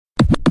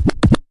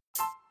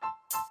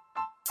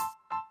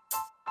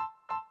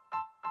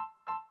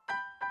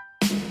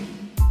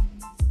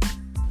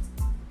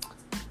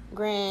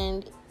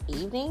grand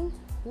evening.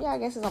 Yeah, I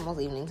guess it's almost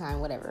evening time,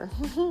 whatever.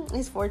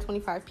 It's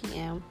 4:25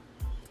 p.m.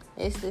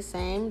 It's the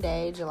same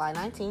day, July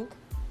 19th.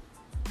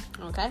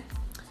 Okay.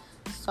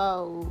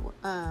 So,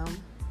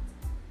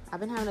 I've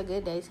been having a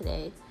good day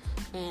today,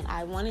 and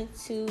I wanted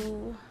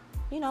to,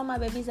 my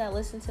babies that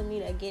listen to me,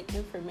 that get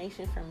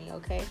information from me,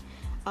 okay?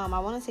 I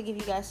wanted to give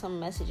you guys some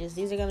messages.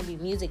 These are going to be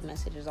music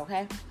messages,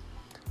 okay?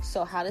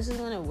 So how this is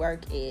going to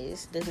work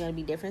is there's going to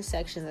be different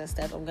sections and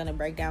stuff. I'm going to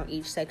break down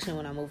each section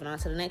when I'm moving on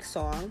to the next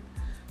song.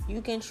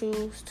 You can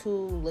choose to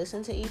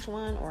listen to each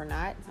one or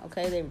not,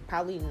 okay? They're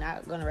probably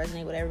not going to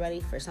resonate with everybody.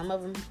 For some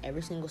of them,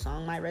 every single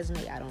song might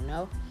resonate. I don't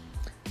know.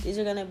 These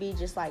are going to be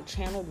just like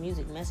channeled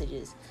music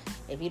messages.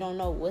 If you don't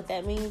know what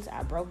that means,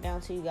 I broke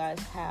down to you guys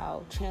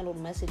how channeled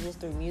messages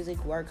through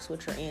music works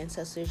with your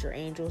ancestors, your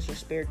angels, your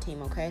spirit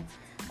team, okay?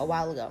 A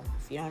while ago.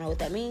 If you don't know what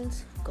that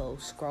means, go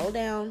scroll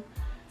down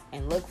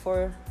and look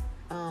for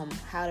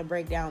how to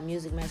break down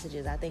music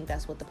messages. I think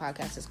that's what the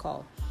podcast is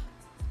called.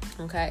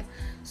 Okay,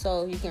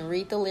 so you can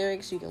read the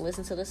lyrics, you can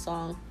listen to the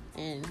song,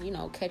 and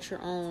catch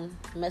your own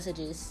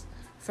messages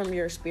from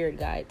your spirit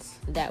guides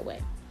that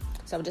way.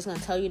 So I'm just gonna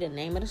tell you the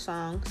name of the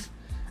songs.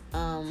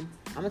 I'm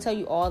gonna tell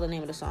you all the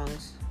name of the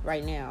songs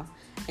right now,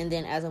 and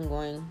then as I'm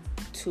going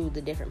to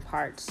the different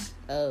parts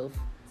of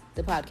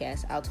the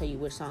podcast, I'll tell you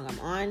which song I'm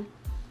on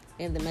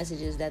and the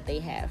messages that they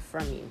have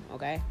from you.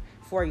 Okay,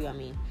 for you, I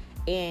mean.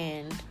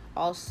 And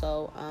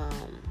also,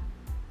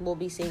 we'll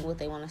be seeing what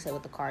they want to say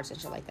with the cards and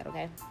shit like that,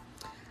 okay?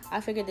 I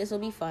figured this will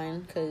be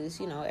fun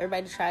because,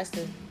 everybody tries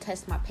to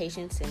test my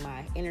patience and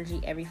my energy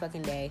every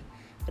fucking day.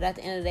 But at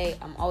the end of the day,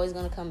 I'm always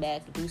going to come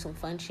back, do some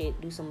fun shit,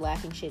 do some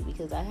laughing shit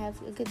because I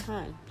have a good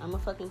time. I'm a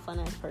fucking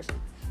fun-ass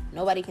person.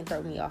 Nobody can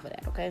throw me off of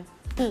that, okay?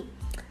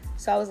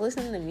 So I was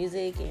listening to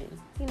music and,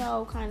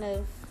 kind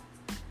of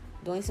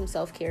doing some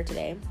self-care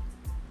today.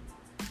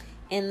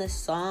 And the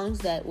songs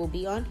that will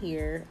be on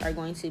here are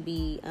going to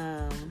be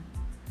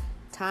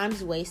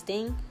Time's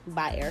Wasting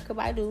by Erykah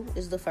Badu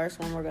is the first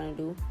one we're going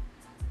to do.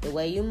 The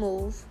Way You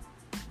Move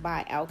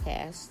by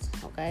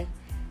Outkast, okay?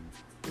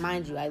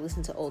 Mind you, I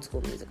listen to old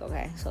school music,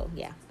 okay? So,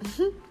 yeah.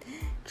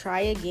 Try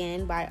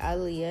Again by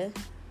Aaliyah.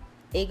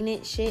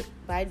 Ignorant Shit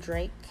by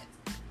Drake.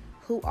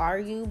 Who Are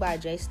You by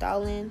Jay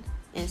Stalin.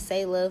 And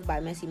Say Love by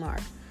Messy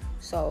Mark.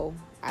 So,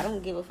 I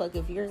don't give a fuck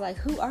if you're like,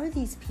 who are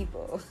these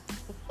people?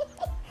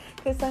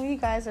 Because some of you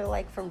guys are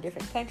like from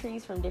different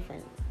countries, from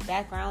different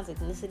backgrounds,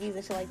 ethnicities,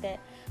 and shit like that.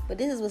 But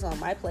this is what's on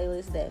my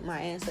playlist that my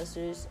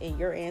ancestors and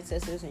your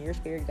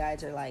spirit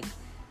guides are like,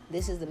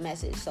 this is the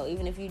message. So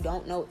even if you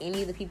don't know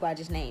any of the people I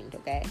just named,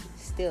 okay,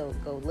 still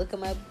go look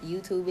them up,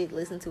 YouTube it,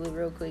 listen to it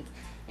real quick,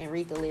 and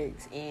read the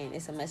lyrics. And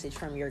it's a message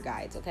from your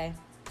guides, okay?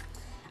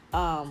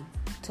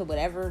 To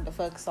whatever the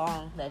fuck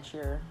song that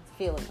you're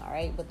feeling, all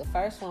right? But the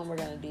first one we're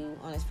going to do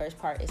on this first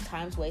part is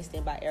Time's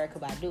Wasted by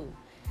Erykah Badu.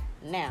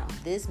 Now,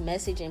 this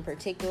message in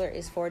particular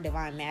is for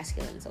divine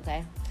masculines,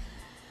 okay?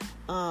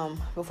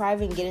 Before I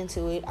even get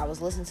into it, I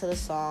was listening to the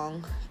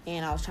song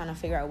and I was trying to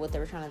figure out what they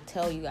were trying to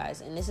tell you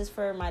guys. And this is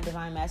for my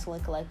divine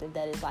masculine collective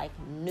that is like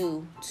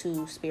new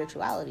to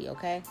spirituality,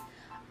 okay?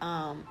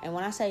 And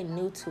when I say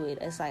new to it,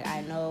 it's like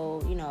I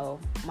know,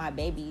 my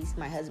babies,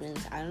 my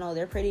husbands, I know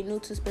they're pretty new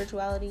to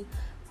spirituality,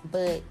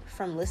 but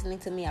from listening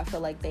to me, I feel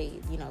like they,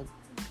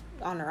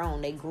 on their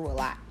own, they grew a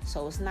lot.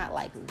 So it's not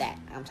like that.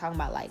 I'm talking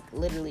about like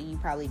literally you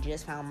probably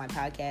just found my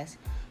podcast.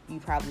 You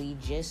probably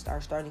just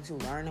are starting to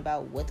learn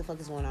about what the fuck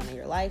is going on in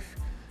your life.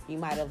 You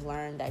might have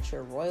learned that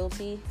you're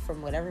royalty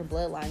from whatever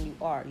bloodline you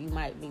are. You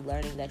might be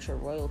learning that you're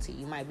royalty.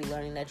 You might be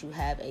learning that you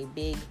have a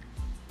big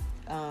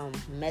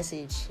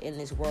message in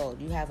this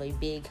world. You have a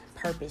big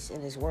purpose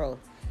in this world.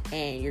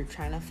 And you're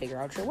trying to figure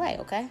out your way,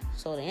 okay?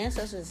 So the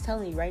ancestors is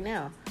telling you right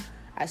now,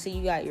 I see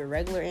you got your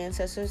regular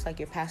ancestors, like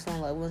your passed on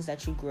loved ones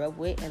that you grew up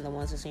with and the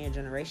ones that's in your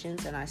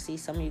generations. And I see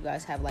some of you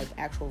guys have like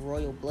actual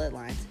royal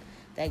bloodlines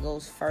that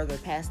goes further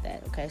past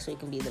that, okay? So it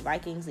can be the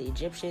Vikings, the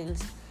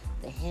Egyptians,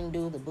 the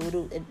Hindu, the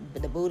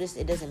Buddhist,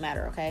 it doesn't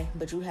matter, okay?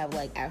 But you have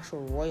like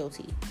actual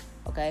royalty,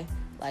 okay?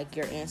 Like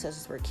your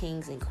ancestors were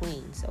kings and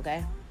queens,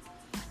 okay?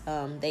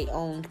 They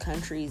owned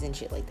countries and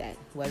shit like that.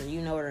 Whether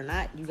you know it or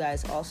not, you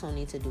guys also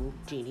need to do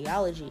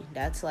genealogy.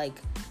 That's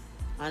like,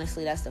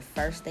 honestly, that's the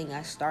first thing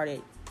I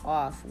started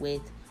off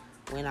with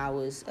when I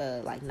was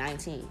like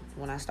 19,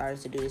 when I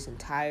started to do this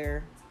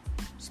entire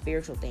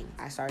spiritual thing.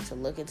 I started to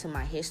look into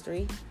my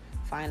history,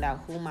 find out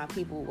who my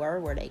people were,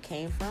 where they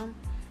came from,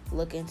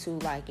 look into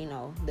like,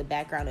 the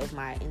background of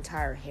my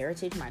entire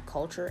heritage, my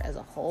culture as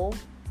a whole,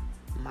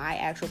 my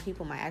actual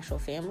people, my actual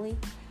family,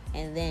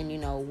 and then,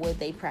 what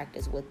they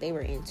practiced, what they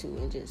were into,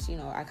 and just,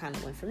 I kind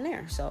of went from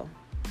there. So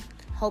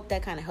hope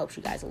that kind of helps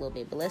you guys a little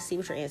bit, but let's see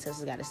what your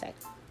ancestors got to say.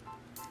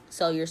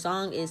 So your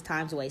song is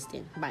Time's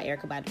Wasted by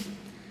Erykah Badu.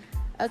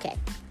 Okay,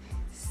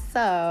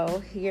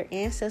 so your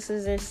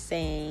ancestors are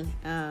saying,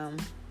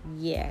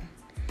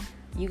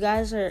 you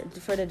guys are,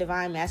 for the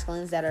divine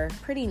masculines that are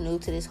pretty new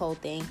to this whole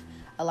thing,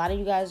 a lot of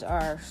you guys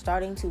are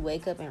starting to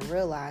wake up and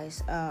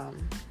realize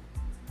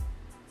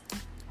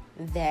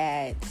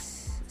that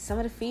some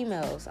of the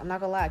females, I'm not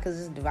gonna lie, because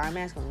it's divine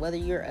masculine. Whether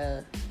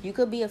you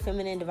could be a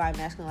feminine divine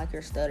masculine, like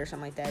you're a stud or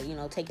something like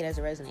that. Take it as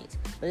it resonates.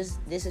 But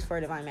this is for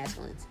divine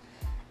masculines.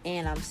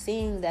 And I'm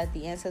seeing that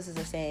the ancestors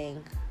are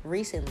saying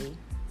recently,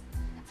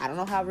 I don't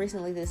know how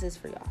recently this is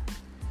for y'all,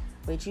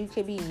 but you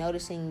could be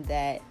noticing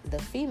that the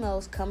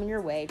females coming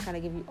your way trying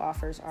to give you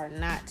offers are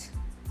not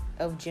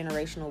of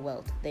generational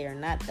wealth. They are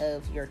not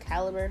of your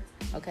caliber,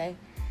 okay?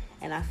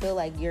 And I feel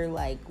like you're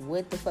like,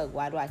 what the fuck?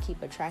 Why do I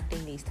keep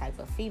attracting these type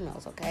of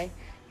females, okay?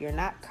 You're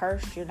not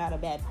cursed. You're not a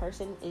bad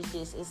person.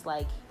 It's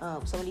like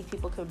some of these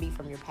people could be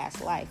from your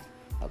past life,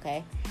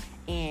 okay?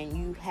 And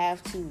you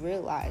have to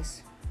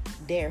realize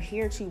they're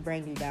here to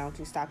bring you down,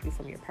 to stop you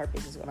from your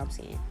purpose, is what I'm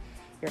saying.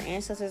 Your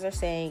ancestors are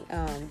saying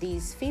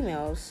these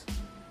females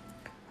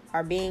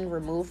are being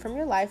removed from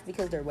your life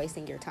because they're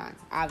wasting your time.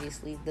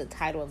 Obviously, the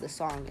title of the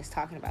song is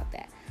talking about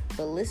that.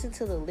 But listen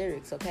to the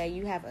lyrics, okay?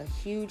 You have a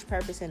huge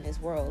purpose in this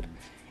world.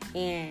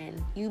 And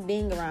you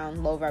being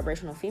around low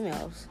vibrational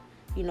females,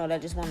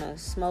 that just want to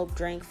smoke,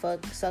 drink,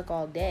 fuck, suck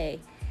all day,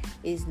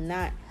 is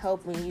not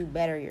helping you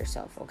better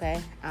yourself,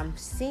 okay? I'm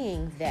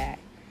seeing that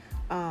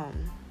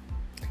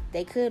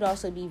they could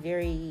also be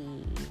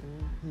very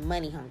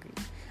money hungry.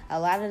 A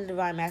lot of the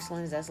divine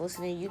masculines that's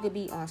listening, you could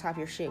be on top of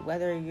your shit,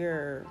 whether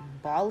you're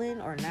balling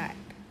or not,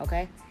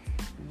 okay?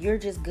 You're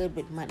just good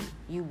with money.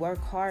 You work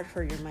hard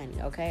for your money,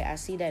 okay? I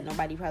see that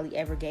nobody probably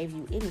ever gave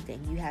you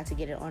anything. You had to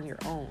get it on your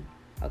own,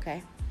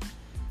 okay?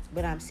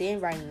 But I'm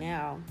seeing right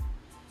now,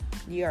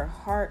 your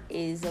heart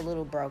is a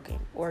little broken.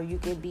 Or you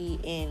could be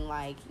in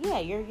like,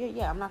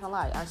 I'm not gonna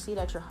lie. I see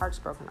that your heart's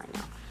broken right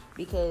now.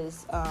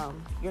 Because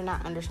you're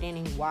not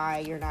understanding why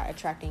you're not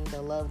attracting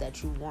the love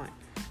that you want.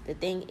 The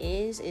thing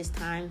is, it's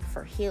time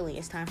for healing.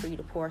 It's time for you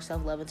to pour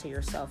self-love into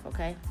yourself,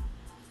 okay?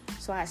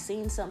 So I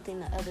seen something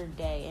the other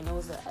day, and it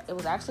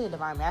was actually a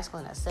divine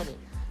masculine that said it.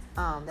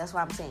 That's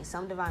why I'm saying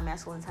some divine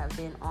masculines have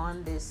been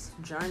on this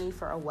journey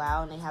for a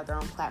while, and they have their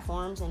own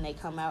platforms, and they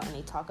come out and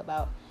they talk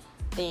about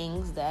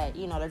things that,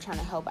 they're trying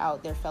to help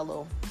out their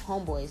fellow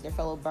homeboys, their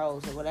fellow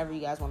bros, or whatever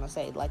you guys want to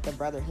say, like the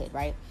brotherhood,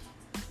 right?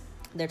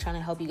 They're trying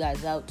to help you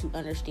guys out to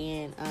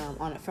understand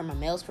from a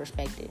male's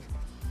perspective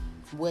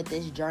what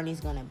this journey is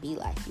going to be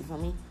like. You feel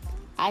me?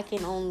 I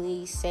can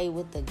only say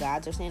what the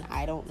gods are saying.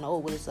 I don't know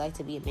what it's like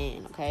to be a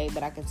man, okay?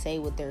 But I can say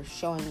what they're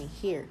showing me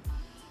here.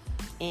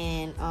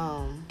 And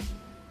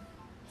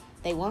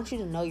they want you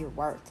to know your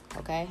worth,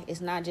 okay?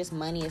 It's not just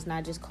money. It's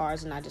not just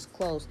cars. It's not just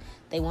clothes.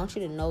 They want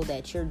you to know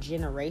that your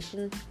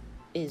generation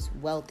is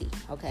wealthy,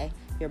 okay?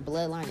 Your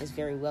bloodline is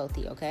very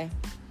wealthy, okay?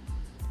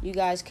 You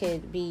guys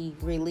could be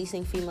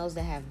releasing females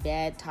that have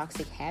bad,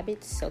 toxic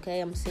habits, okay?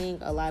 I'm seeing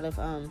a lot of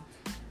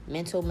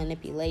mental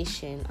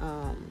manipulation.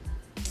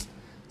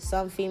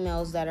 Some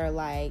females that are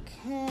like,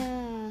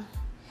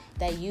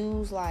 that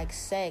use like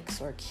sex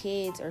or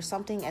kids or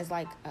something as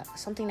like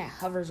something that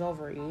hovers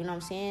over you. You know what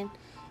I'm saying?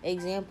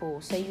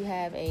 Example, say you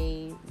have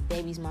a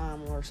baby's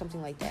mom or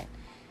something like that.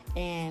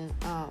 And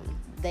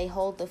they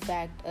hold the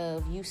fact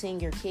of you seeing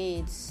your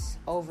kids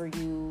over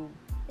you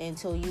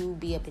until you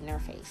be up in their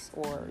face,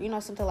 or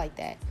something like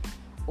that.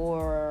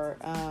 Or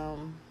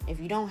if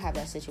you don't have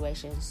that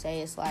situation,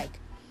 say it's like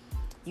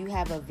you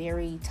have a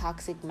very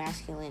toxic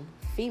masculine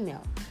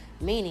female,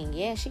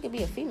 meaning she could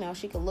be a female,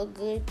 she could look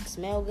good,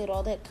 smell good,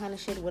 all that kind of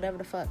shit, whatever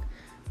the fuck,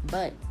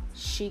 but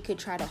she could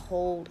try to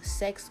hold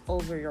sex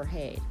over your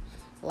head.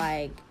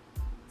 Like,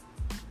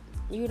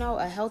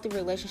 a healthy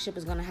relationship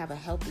is going to have a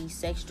healthy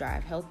sex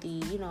drive,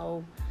 healthy,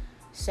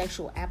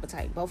 sexual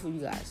appetite, both of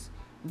you guys.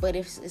 But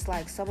if it's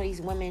like some of these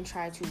women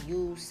try to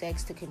use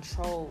sex to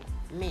control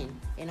men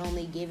and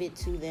only give it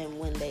to them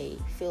when they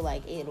feel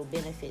like it'll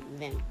benefit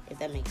them, if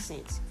that makes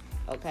sense,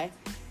 okay?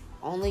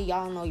 Only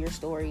y'all know your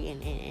story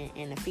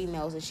and the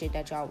females and shit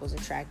that y'all was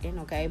attracting,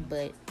 okay?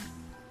 But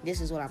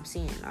this is what I'm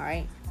seeing, all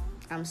right?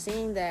 I'm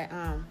seeing that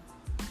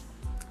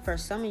for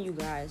some of you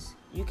guys,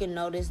 you can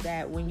notice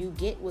that when you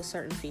get with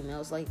certain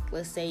females, like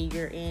let's say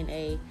you're in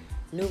a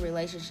new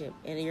relationship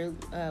and you're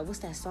what's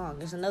that song?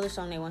 There's another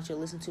song they want you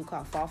to listen to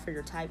called Fall for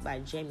Your Type by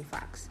Jamie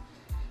Foxx.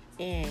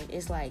 And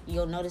it's like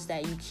you'll notice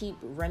that you keep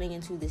running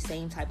into the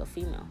same type of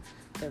female.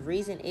 The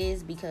reason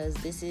is because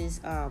this is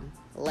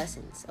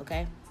lessons,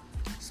 okay?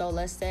 So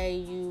let's say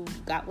you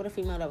got with a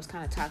female that was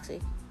kind of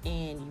toxic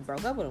and you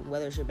broke up with them,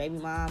 whether it's your baby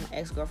mom,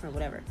 ex-girlfriend,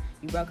 whatever.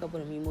 You broke up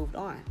with them, you moved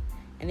on.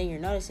 And then you're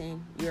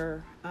noticing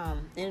you're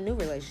in a new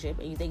relationship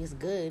and you think it's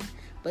good,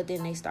 but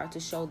then they start to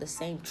show the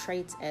same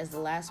traits as the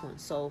last one.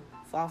 So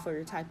fall for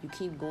your type, you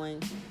keep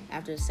going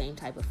after the same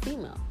type of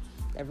female.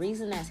 The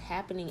reason that's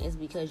happening is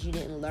because you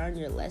didn't learn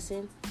your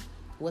lesson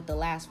with the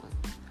last one,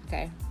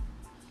 okay?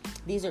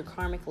 These are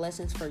karmic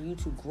lessons for you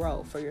to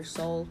grow, for your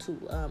soul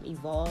to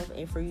evolve,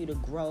 and for you to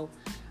grow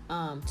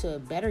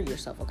to better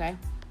yourself, okay?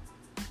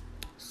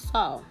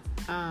 So,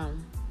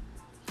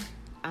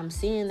 I'm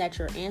seeing that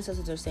your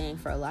ancestors are saying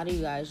for a lot of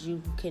you guys,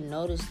 you can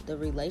notice the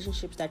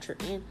relationships that you're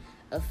in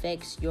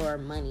affects your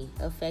money,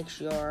 affects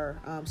your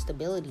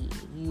stability.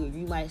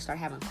 You might start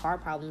having car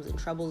problems and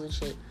troubles and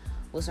shit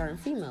with certain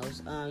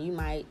females. You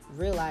might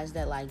realize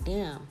that, like,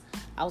 damn,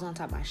 I was on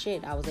top of my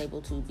shit. I was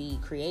able to be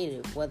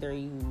creative, whether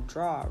you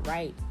draw,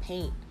 write,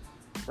 paint,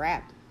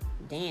 rap,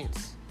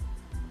 dance,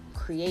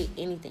 create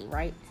anything,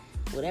 right?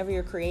 Whatever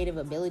your creative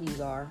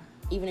abilities are,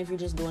 even if you're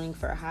just doing it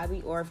for a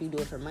hobby or if you do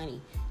it for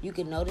money, you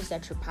can notice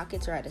that your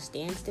pockets are at a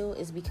standstill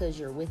is because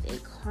you're with a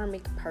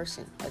karmic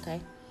person,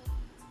 okay?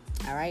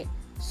 All right?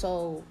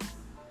 So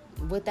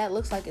what that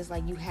looks like is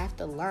like you have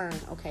to learn,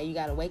 okay? You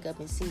got to wake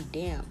up and see,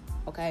 damn,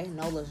 okay?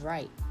 Nola's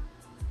right.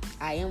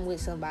 I am with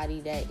somebody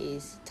that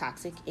is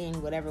toxic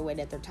in whatever way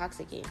that they're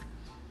toxic in.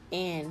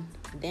 And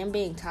them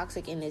being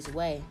toxic in this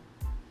way,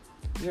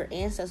 your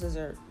ancestors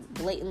are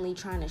blatantly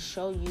trying to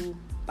show you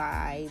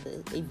by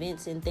the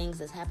events and things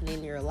that's happening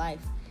in your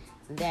life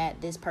that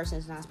this person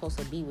is not supposed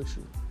to be with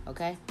you,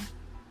 okay?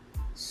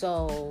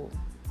 So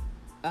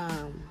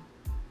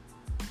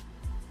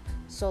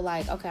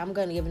like, okay, I'm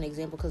going to give an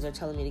example because they're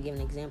telling me to give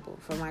an example.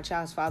 For my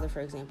child's father,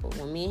 for example,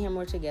 when me and him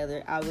were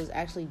together, I was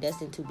actually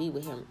destined to be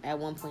with him at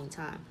one point in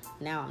time.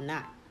 Now I'm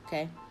not,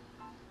 okay?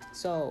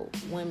 So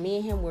when me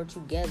and him were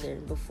together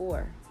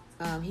before,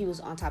 he was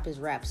on top of his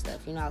rap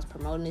stuff. You know, I was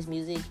promoting his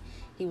music.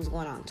 He was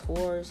going on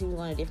tours. He was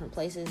going to different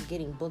places,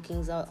 getting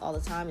bookings all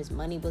the time. His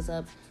money was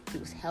up. He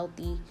was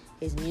healthy.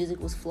 His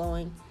music was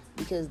flowing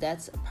because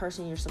that's a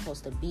person you're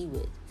supposed to be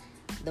with.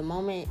 The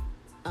moment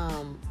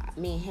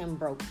me and him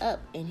broke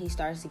up and he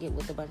starts to get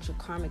with a bunch of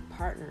karmic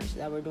partners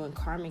that were doing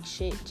karmic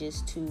shit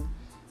just to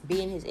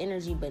be in his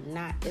energy, but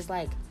not, it's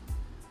like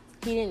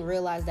he didn't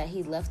realize that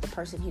he left the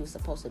person he was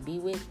supposed to be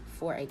with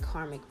for a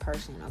karmic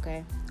person,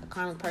 okay? A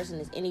karmic person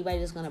is anybody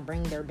that's going to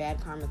bring their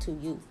bad karma to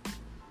you.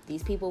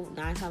 These people,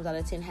 9 times out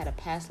of 10, had a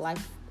past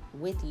life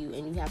with you,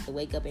 and you have to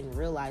wake up and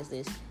realize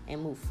this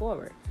and move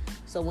forward.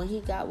 So when he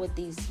got with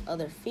these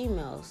other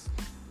females,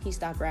 he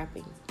stopped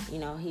rapping. You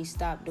know, he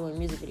stopped doing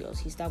music videos.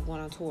 He stopped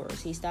going on tours.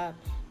 He stopped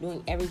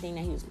doing everything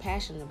that he was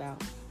passionate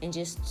about and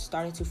just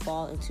started to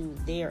fall into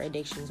their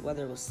addictions,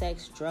 whether it was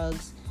sex,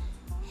 drugs,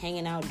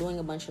 hanging out, doing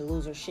a bunch of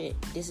loser shit.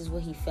 This is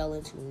what he fell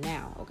into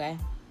now, okay?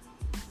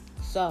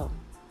 So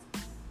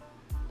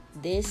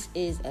this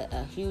is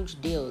a huge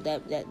deal.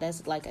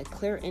 That's like a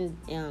clear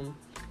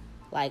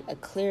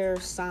clear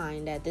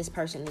sign that this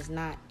person is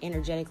not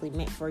energetically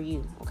meant for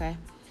you, okay?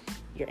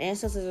 Your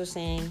ancestors are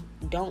saying,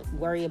 don't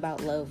worry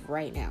about love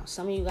right now.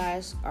 Some of you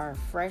guys are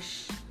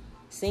fresh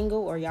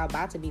single, or y'all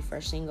about to be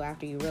fresh single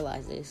after you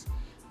realize this.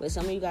 But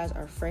some of you guys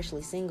are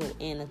freshly single,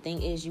 and the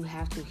thing is, you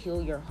have to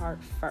heal your heart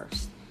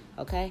first,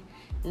 okay?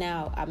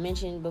 Now, I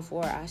mentioned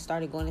before I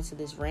started going into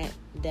this rant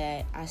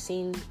that I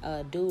seen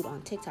a dude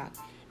on TikTok,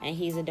 and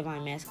he's a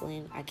divine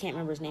masculine. I can't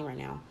remember his name right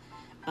now.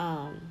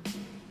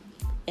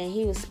 And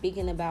he was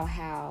speaking about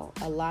how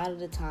a lot of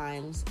the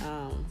times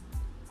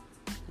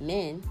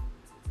men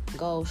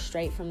go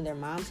straight from their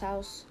mom's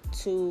house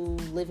to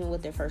living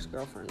with their first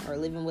girlfriend or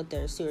living with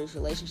their serious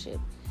relationship,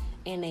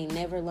 and they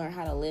never learn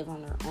how to live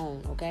on their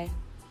own, okay?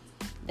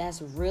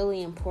 That's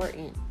really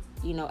important,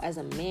 you know, as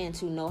a man,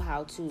 to know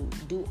how to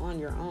do on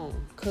your own.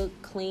 Cook,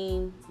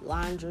 clean,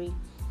 laundry,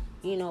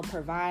 you know,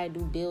 provide, do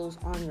bills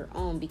on your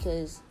own,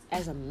 because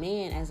as a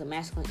man, as a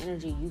masculine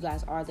energy, you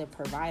guys are the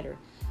provider.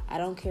 I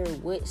don't care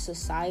what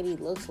society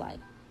looks like,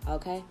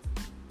 okay?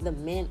 The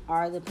men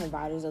are the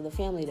providers of the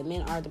family. The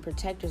men are the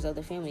protectors of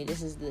the family.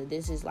 This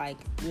is like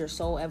your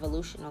soul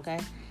evolution, okay?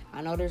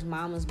 I know there's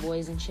mamas,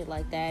 boys, and shit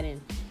like that,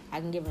 and I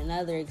can give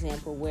another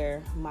example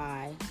where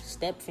my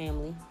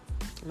step-family,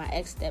 my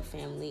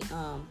ex-step-family,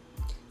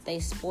 they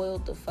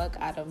spoiled the fuck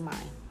out of my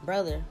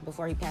brother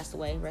before he passed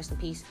away. Rest in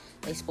peace.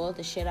 They spoiled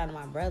the shit out of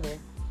my brother,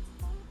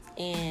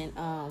 and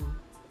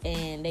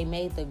they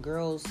made the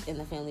girls in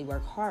the family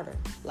work harder.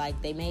 Like,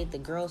 they made the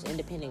girls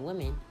independent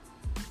women,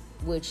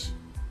 which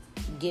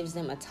gives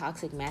them a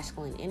toxic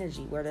masculine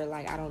energy where they're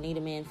like, I don't need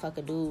a man, fuck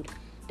a dude.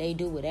 They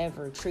do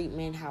whatever, treat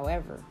men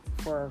however,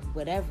 for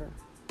whatever.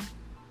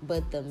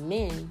 But the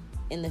men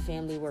in the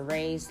family were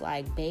raised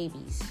like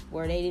babies,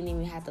 where they didn't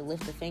even have to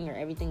lift a finger.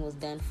 Everything was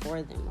done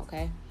for them,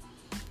 okay?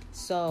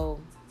 So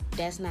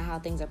that's not how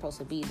things are supposed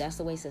to be. That's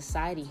the way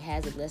society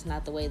has it. That's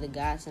not the way the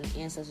gods and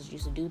ancestors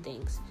used to do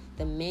things.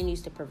 The men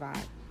used to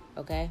provide,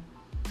 okay?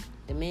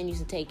 The men used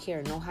to take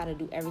care, know how to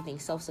do everything,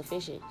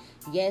 self-sufficient.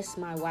 Yes,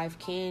 my wife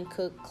can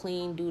cook,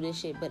 clean, do this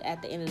shit, but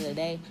at the end of the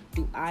day,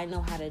 do I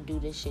know how to do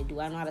this shit? Do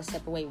I know how to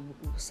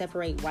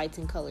separate whites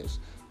and colors?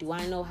 Do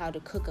I know how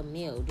to cook a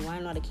meal? Do I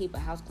know how to keep a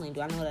house clean?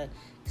 Do I know how to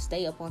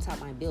stay up on top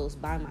of my bills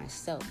by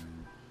myself?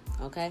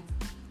 Okay?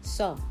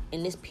 So,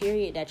 in this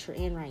period that you're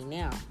in right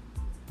now,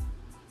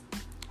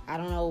 I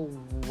don't know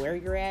where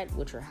you're at,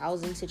 what your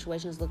housing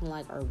situation is looking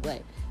like, or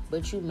what,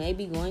 but you may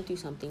be going through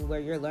something where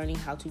you're learning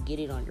how to get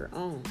it on your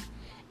own.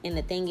 And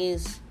the thing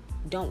is,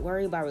 don't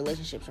worry about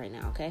relationships right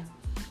now, okay?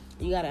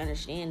 You got to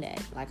understand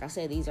that, like I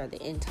said, these are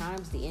the end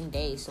times, the end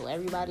days. So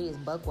everybody is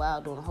buck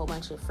wild doing a whole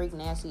bunch of freak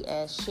nasty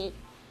ass shit,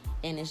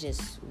 and it's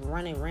just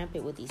running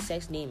rampant with these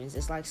sex demons.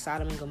 It's like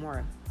Sodom and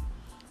Gomorrah.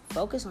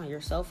 Focus on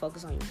yourself.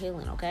 Focus on your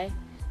healing, okay?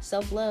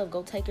 Self-love.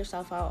 Go take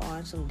yourself out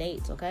on some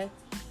dates, okay?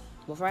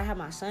 Before I had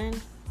my son,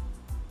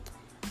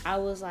 I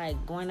was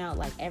like going out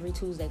like every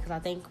Tuesday, because I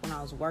think when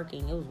I was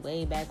working, it was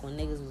way back when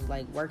niggas was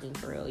like working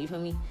for real. You feel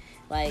me?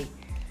 Like,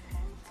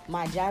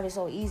 my job is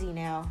so easy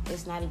now,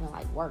 it's not even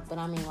like work, but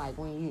I mean like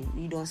when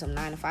you doing some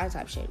 9 to 5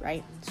 type shit,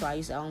 right? So I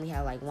used to only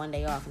have like one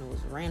day off, and it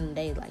was a random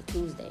day, like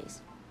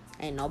Tuesdays,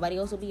 and nobody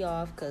else would be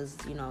off, because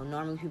you know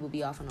normally people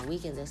be off on the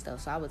weekends and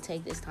stuff. So I would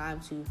take this time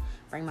to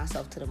bring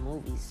myself to the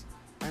movies,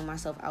 bring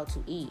myself out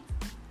to eat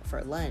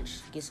for lunch,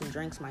 get some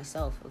drinks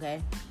myself.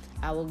 Okay,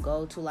 I would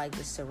go to like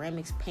the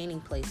ceramics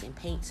painting place and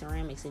paint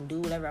ceramics and do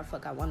whatever the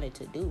fuck I wanted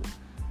to do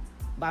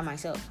by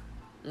myself.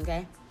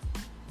 Okay,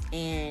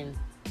 and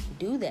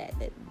do that.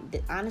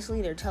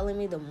 Honestly, they're telling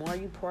me the more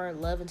you pour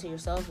love into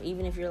yourself,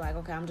 even if you're like,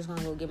 okay, I'm just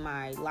gonna go get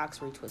my locks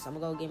retwist, I'm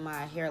gonna go get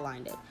my hair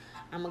lined up,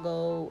 I'm gonna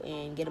go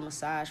and get a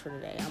massage for the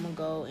day, I'm gonna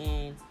go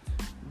and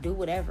do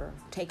whatever,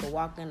 take a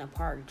walk in the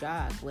park,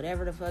 jog,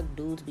 whatever the fuck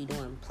dudes be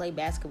doing, play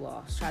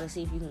basketball, try to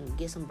see if you can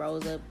get some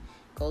bros up,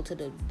 go to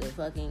the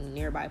fucking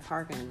nearby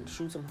park and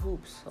shoot some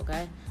hoops.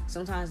 Okay,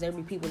 sometimes there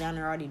be people down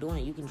there already doing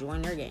it, you can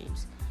join their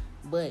games,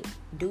 but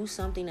do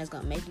something that's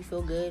gonna make you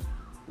feel good,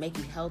 make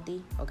you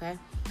healthy. Okay,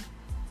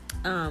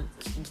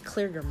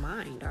 clear your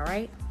mind. All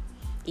right,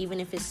 even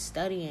if it's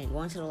studying,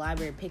 going to the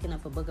library, picking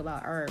up a book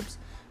about herbs,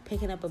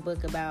 picking up a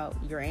book about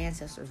your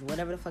ancestors,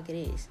 whatever the fuck it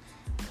is,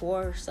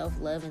 pour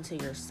self-love into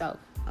yourself.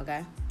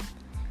 Okay,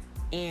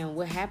 and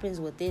what happens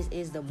with this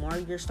is the more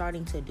you're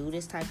starting to do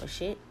this type of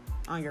shit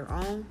on your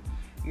own,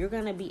 you're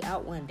gonna be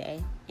out one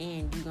day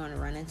and you're gonna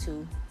run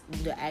into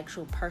the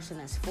actual person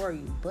that's for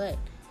you. But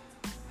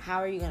how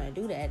are you gonna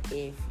do that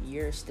if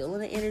you're still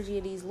in the energy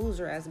of these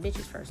loser ass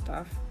bitches? First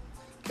off,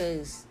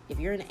 because if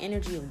you're in the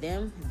energy of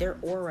them, their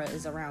aura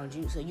is around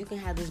you, so you can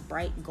have this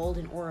bright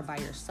golden aura by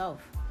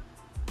yourself.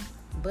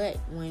 But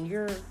when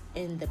you're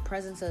in the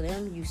presence of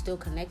them, you still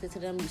connected to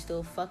them, you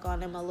still fuck on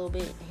them a little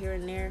bit here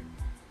and there.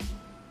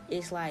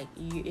 It's like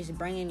it's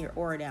bringing your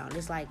aura down.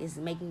 It's like it's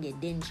making it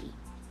dingy.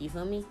 You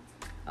feel me?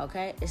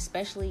 Okay,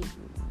 especially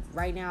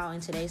right now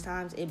in today's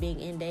times, it being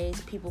end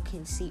days, people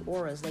can see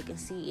auras. They can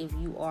see if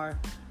you are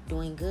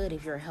doing good,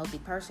 if you're a healthy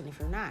person. If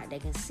you're not, they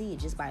can see it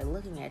just by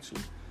looking at you.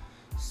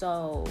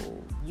 So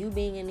you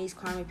being in these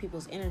karmic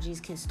people's energies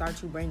can start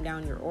to bring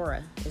down your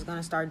aura. It's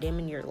gonna start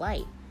dimming your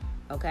light.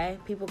 Okay,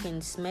 people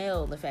can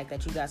smell the fact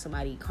that you got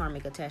somebody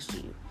karmic attached to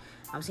you.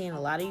 I'm seeing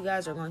a lot of you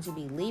guys are going to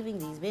be leaving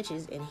these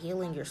bitches and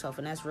healing yourself,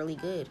 and that's really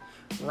good.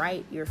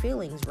 Write your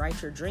feelings,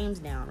 write your dreams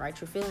down, write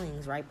your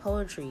feelings, write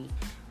poetry,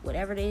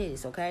 whatever it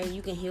is. Okay,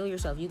 you can heal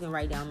yourself. You can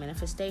write down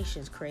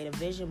manifestations, create a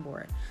vision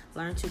board,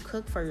 learn to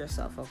cook for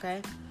yourself.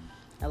 Okay,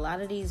 a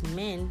lot of these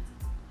men,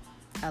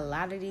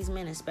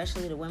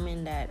 especially the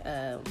women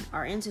that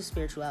are into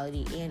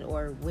spirituality and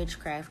or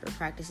witchcraft or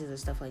practices and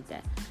stuff like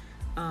that,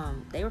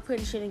 they were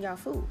putting shit in y'all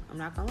food. I'm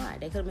not gonna lie,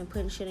 they could have been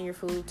putting shit in your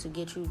food to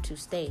get you to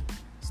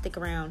stick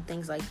around,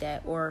 things like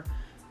that, or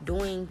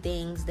doing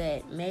things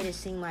that made it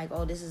seem like,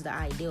 oh, this is the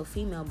ideal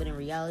female, but in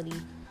reality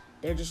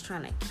they're just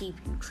trying to keep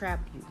you,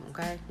 trap you.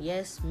 Okay,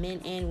 yes, men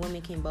and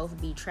women can both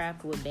be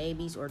trapped with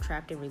babies or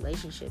trapped in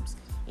relationships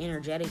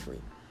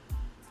energetically.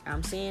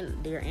 I'm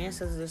saying their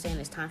ancestors are saying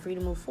it's time for you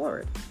to move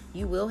forward.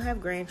 You will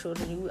have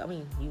grandchildren. You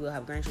will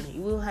have grandchildren.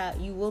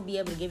 You will be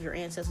able to give your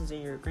ancestors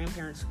and your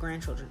grandparents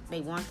grandchildren.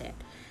 They want that.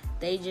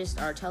 They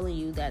just are telling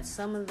you that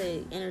some of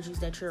the energies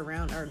that you're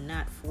around are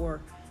not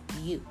for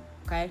you.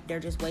 Okay, they're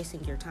just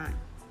wasting your time.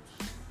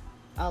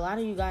 A lot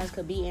of you guys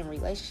could be in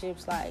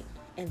relationships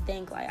and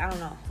think I don't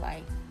know,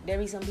 there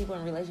be some people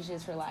in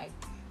relationships for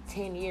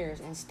 10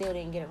 years and still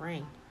didn't get a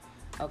ring.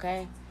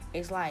 Okay,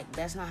 it's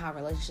that's not how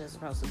relationships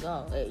are supposed to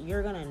go.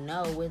 You're gonna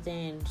know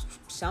within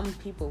some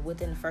people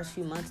within the first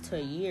few months to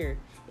a year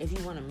if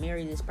you want to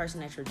marry this person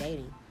that you're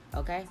dating.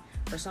 Okay,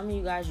 for some of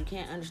you guys, you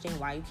can't understand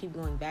why you keep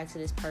going back to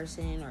this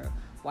person or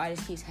why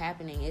this keeps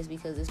happening. Is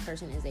because this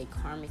person is a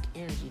karmic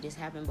energy. This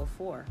happened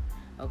before.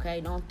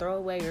 Okay, don't throw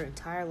away your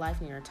entire life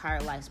and your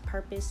entire life's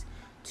purpose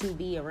to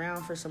be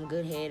around for some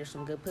good head or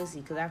some good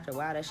pussy, because after a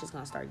while that's just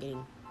gonna start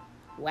getting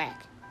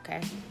whack.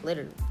 Okay,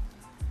 literally.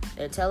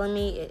 They're telling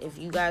me if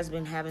you guys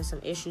been having some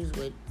issues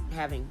with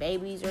having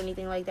babies or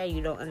anything like that,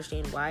 you don't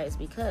understand why. It's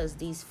because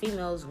these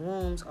females'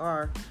 wombs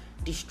are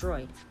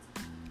destroyed.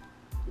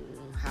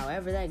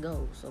 However that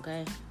goes,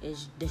 okay?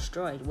 It's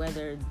destroyed.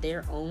 Whether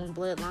their own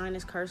bloodline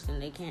is cursed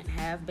and they can't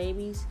have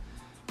babies,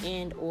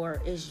 and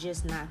or it's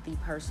just not the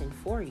person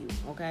for you,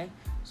 okay?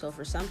 So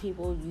for some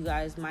people, you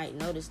guys might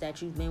notice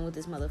that you've been with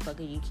this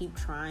motherfucker, you keep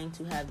trying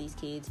to have these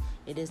kids,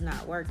 it does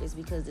not work. It's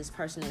because this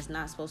person is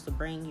not supposed to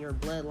bring your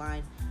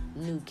bloodline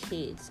new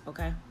kids,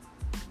 okay?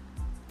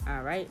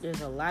 Alright,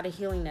 there's a lot of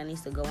healing that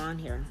needs to go on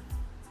here.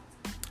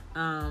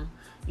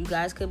 You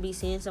guys could be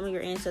seeing some of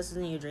your ancestors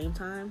in your dream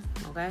time,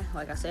 okay?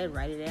 Like I said,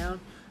 write it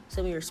down.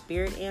 Some of your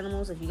spirit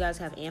animals, if you guys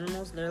have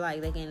animals,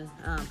 they can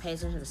pay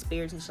attention to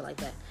spirits and shit like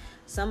that.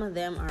 Some of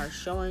them are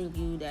showing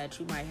you that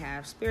you might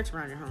have spirits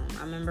around your home.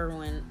 I remember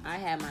when I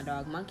had my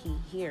dog Monkey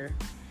here,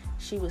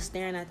 she was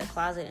staring at the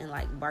closet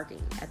and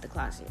barking at the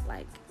closet.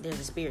 There's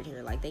a spirit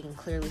here. They can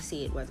clearly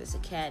see it, whether it's a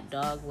cat,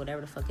 dog,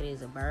 whatever the fuck it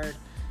is, a bird.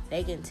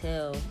 They can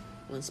tell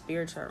when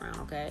spirits are around,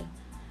 okay?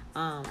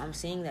 I'm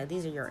seeing that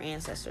these are your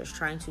ancestors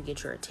trying to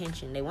get your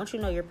attention. They want you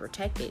to know you're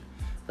protected,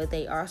 but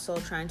they also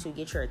trying to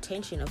get your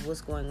attention of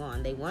what's going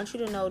on. They want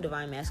you to know,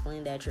 Divine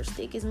Masculine, that your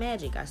stick is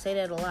magic. I say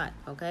that a lot,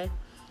 okay?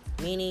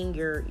 Meaning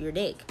your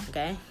dick,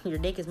 okay? Your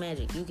dick is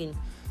magic. You can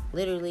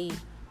literally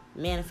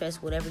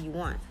manifest whatever you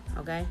want,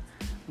 okay?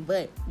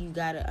 But you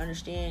gotta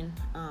understand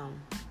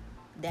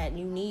that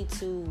you need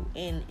to,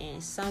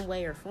 in some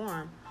way or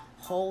form,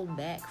 hold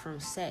back from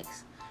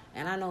sex.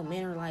 And I know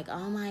men are like,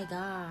 oh my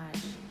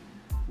gosh,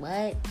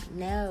 what?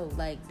 No,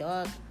 like,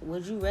 dog,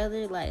 would you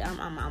rather, like,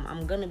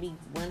 I'm gonna be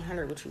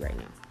 100 with you right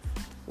now.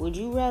 Would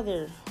you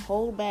rather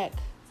hold back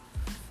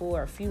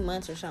for a few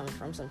months or something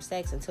from some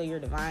sex until your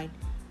divine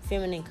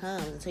feminine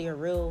comes, until your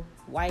real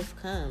wife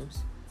comes,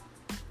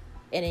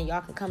 and then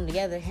y'all can come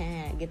together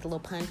and get the little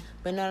pun?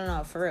 But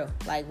no, for real.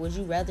 Like, would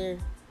you rather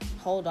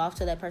hold off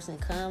till that person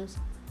comes,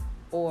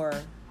 or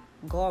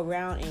go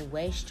around and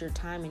waste your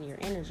time and your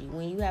energy?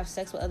 When you have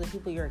sex with other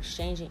people, you're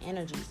exchanging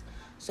energies.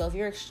 So if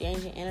you're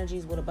exchanging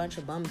energies with a bunch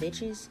of bum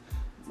bitches,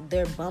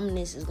 their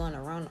bumness is going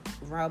to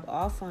rub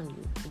off on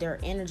you. Their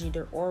energy,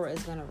 their aura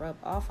is going to rub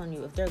off on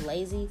you. If they're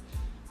lazy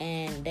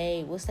and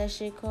they, what's that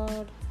shit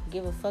called?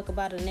 Give a fuck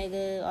about a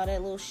nigga, all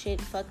that little shit,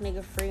 fuck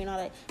nigga free and all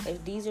that.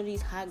 If these are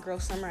these hot girl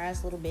summer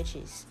ass little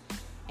bitches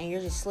and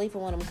you're just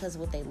sleeping with them because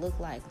of what they look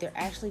like, they're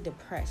actually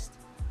depressed,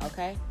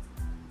 okay?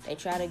 They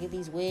try to get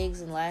these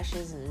wigs and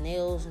lashes and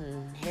nails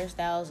and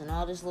hairstyles and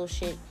all this little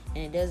shit, and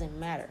it doesn't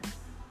matter.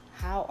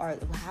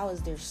 How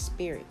is their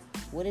spirit?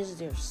 What is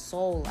their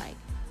soul like?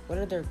 What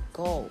are their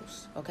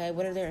goals? Okay,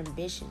 what are their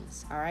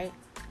ambitions? All right.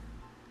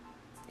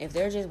 If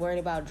they're just worried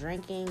about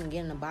drinking and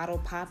getting a bottle,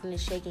 popping and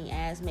shaking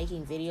ass,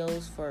 making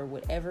videos for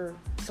whatever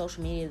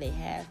social media they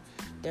have,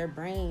 they're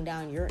bringing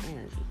down your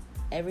energy.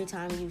 Every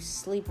time you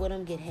sleep with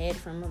them, get head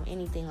from them,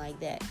 anything like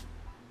that.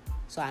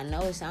 So I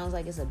know it sounds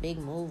like it's a big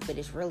move, but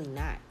it's really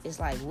not. It's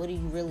like, what do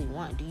you really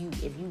want?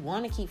 If you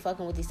want to keep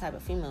fucking with these type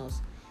of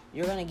females,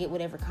 you're going to get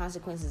whatever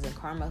consequences and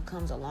karma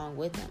comes along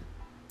with them.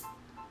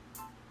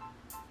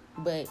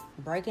 But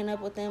breaking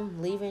up with them,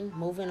 leaving,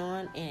 moving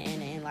on,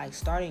 and like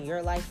starting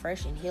your life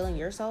fresh and healing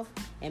yourself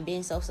and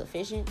being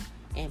self-sufficient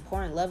and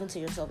pouring love into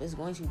yourself is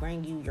going to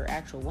bring you your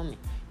actual woman.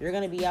 You're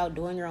going to be out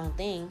doing your own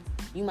thing.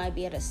 You might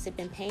be at a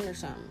sipping paint or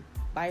something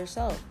by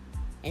yourself,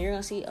 and you're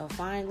going to see a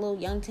fine little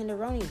young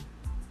tenderoni.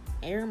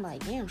 And you're going to be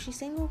like, damn, she's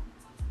single?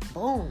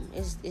 Boom.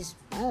 It's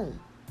boom.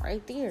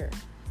 Right there.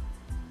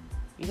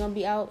 You're going to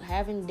be out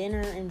having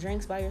dinner and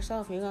drinks by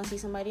yourself, and you're going to see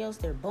somebody else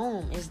there.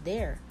 Boom. It's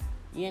there.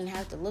 You didn't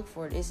have to look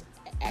for it. It's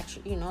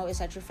actually, it's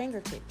at your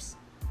fingertips.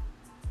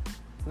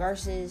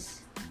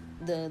 Versus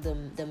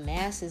the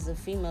masses of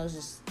females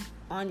just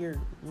on your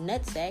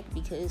nutsack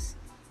because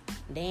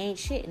they ain't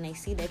shit and they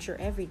see that you're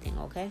everything,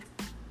 okay?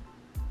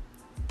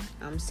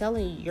 I'm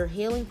telling you, your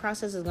healing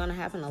process is going to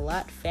happen a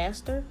lot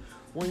faster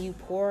when you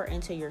pour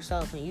into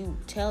yourself and you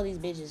tell these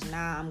bitches,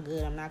 nah, I'm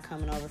good. I'm not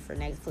coming over for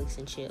Netflix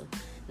and chill.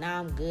 Nah,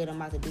 I'm good. I'm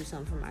about to do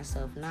something for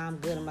myself. Nah, I'm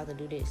good. I'm about to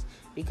do this.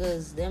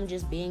 Because them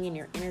just being in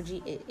your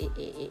energy,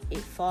 it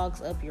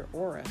fogs up your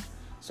aura.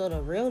 So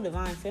the real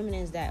divine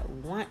feminines that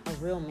want a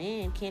real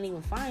man can't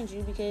even find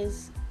you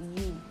because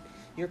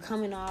you're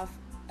coming off,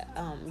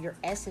 your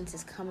essence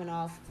is coming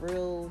off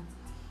real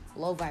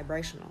low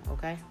vibrational,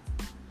 okay?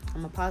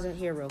 I'm going to pause it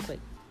here real quick.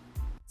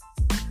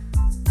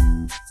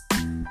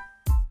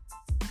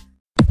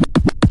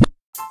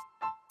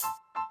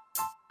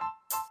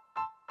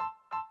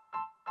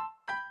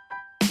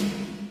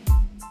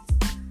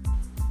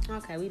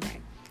 Okay, we back.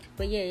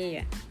 But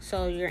yeah.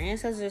 So your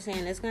ancestors are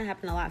saying it's going to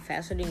happen a lot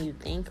faster than you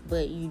think,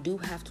 but you do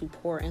have to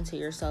pour into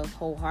yourself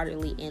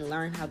wholeheartedly and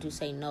learn how to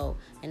say no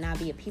and not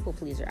be a people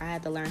pleaser. I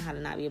had to learn how to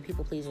not be a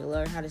people pleaser.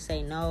 Learn how to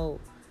say, no,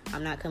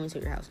 I'm not coming to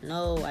your house.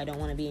 No, I don't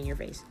want to be in your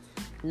face.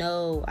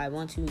 No, I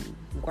want to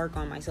work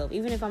on myself.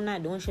 Even if I'm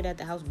not doing shit at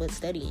the house but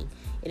studying,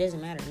 it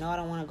doesn't matter. No, I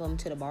don't want to go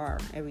to the bar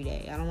every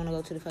day. I don't want to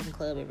go to the fucking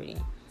club every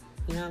day.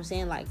 You know what I'm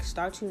saying? Like,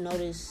 start to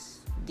notice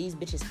these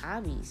bitches'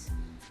 hobbies.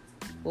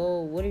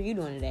 Well, what are you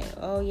doing today?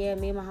 Oh, yeah,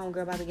 me and my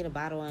homegirl about to get a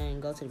bottle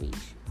and go to the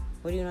beach.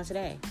 What are you doing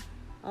today?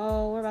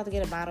 Oh, we're about to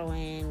get a bottle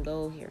and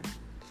go here.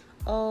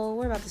 Oh,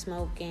 we're about to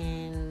smoke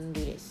and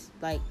do this.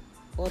 Like,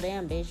 well,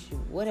 damn, bitch,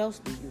 what else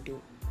do you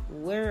do?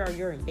 Where are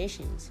your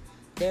ambitions?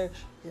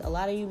 A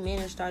lot of you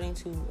men are starting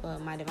to,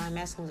 my divine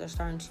masculines are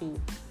starting to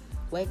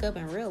wake up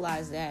and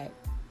realize that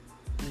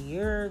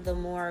you're the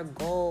more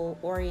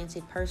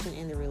goal-oriented person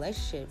in the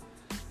relationship.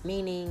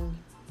 Meaning,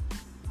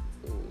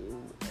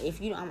 if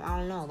you, I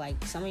don't know,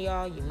 like some of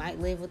y'all, you might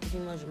live with the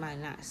females, you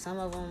might not. Some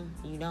of them,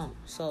 you don't.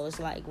 So it's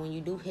like when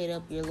you do hit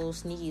up your little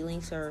sneaky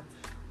links or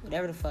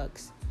whatever the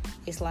fucks,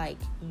 it's like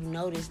you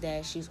notice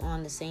that she's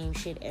on the same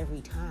shit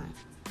every time.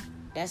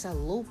 That's a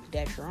loop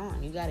that you're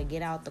on. You got to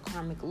get out the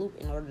karmic loop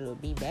in order to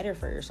be better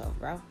for yourself,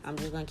 bro. I'm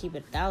just going to keep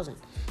it 1,000.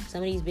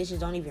 Some of these bitches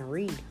don't even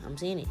read. I'm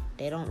seeing it.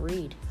 They don't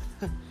read.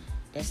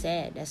 That's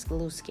sad. That's a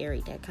little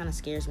scary. That kind of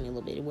scares me a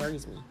little bit. It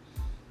worries me.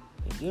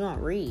 If you don't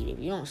read, if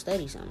you don't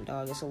study something,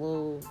 dog, it's a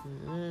little.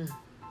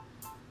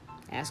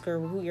 Ask her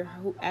who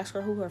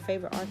her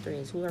favorite author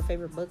is, who her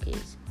favorite book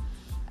is.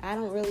 I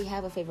don't really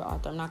have a favorite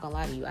author. I'm not gonna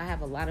lie to you. I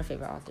have a lot of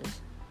favorite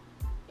authors.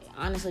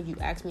 Honestly, if you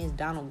ask me, it's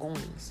Donald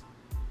Goines.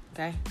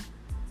 Okay?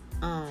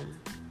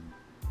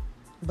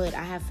 But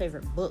I have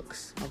favorite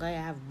books. Okay?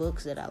 I have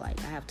books that I like.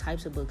 I have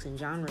types of books and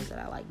genres that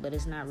I like. But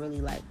it's not really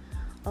like,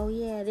 oh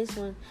yeah, this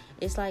one.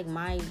 It's like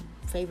my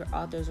favorite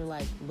authors are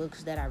like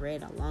books that I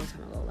read a long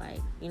time ago. Like,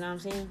 you know what I'm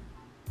saying?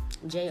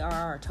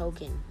 J.R.R.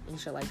 Tolkien and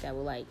shit like that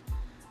with like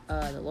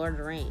The Lord of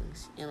the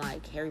Rings and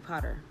like Harry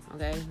Potter.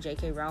 Okay?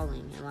 J.K.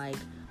 Rowling and like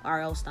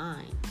R.L.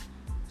 Stein.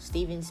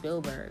 Steven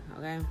Spielberg.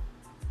 Okay?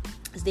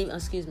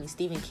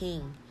 Stephen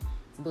King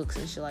books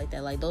and shit like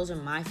that. Like, those are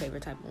my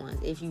favorite type of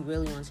ones if you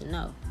really want to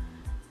know.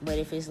 But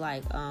if it's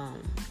like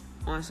on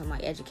some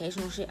like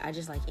educational shit, I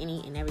just like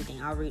any and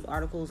everything. I'll read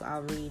articles,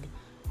 I'll read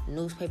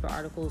newspaper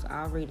articles,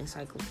 I'll read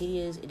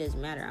encyclopedias. It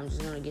doesn't matter. I'm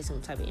just gonna get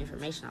some type of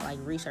information. I like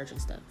researching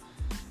stuff.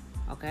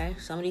 Okay?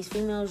 Some of these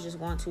females just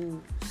want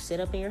to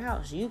sit up in your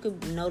house. You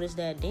could notice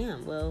that,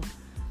 damn, well,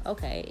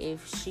 okay,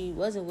 if she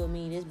wasn't with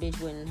me, this bitch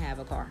wouldn't have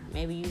a car.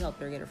 Maybe you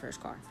helped her get her first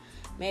car.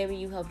 Maybe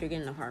you helped her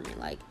get an apartment.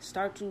 Like,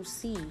 start to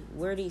see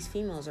where these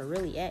females are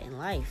really at in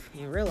life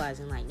and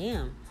realizing, like,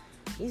 damn,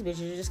 these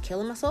bitches are just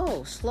killing my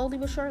soul, slowly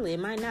but surely. It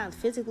might not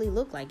physically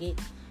look like it,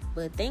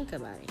 but think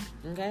about it,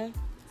 okay?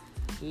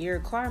 Your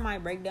car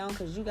might break down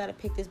because you got to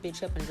pick this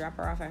bitch up and drop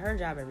her off at her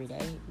job every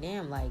day.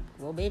 Damn, like,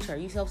 well, bitch, are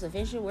you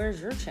self-sufficient? Where's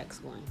your checks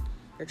going?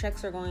 Your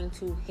checks are going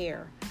to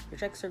hair. Your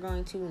checks are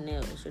going to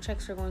nails. Your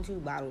checks are going to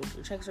bottles.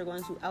 Your checks are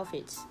going to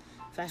outfits,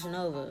 Fashion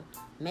Nova,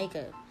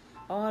 makeup,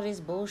 all this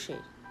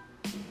bullshit.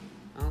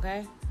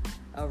 Okay?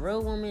 A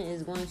real woman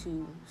is going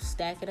to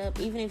stack it up.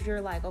 Even if you're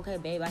like, okay,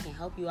 babe, I can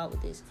help you out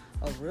with this.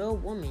 A real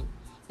woman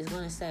is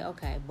going to say,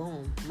 okay,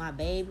 boom, my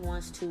babe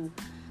wants to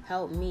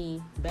help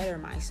me better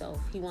myself.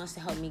 He wants to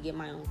help me get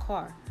my own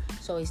car.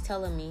 So he's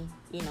telling me,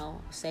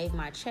 save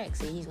my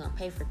checks and he's going to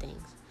pay for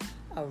things.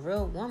 A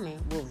real woman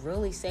will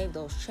really save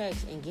those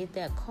checks and get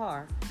that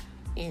car.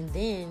 And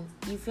then,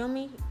 you feel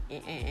me?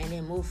 And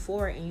then move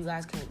forward and you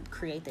guys can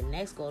create the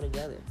next goal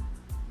together.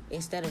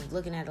 Instead of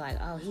looking at it like,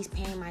 oh, he's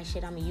paying my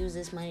shit, I'm going to use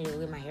this money to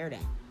get my hair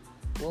done.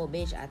 Well,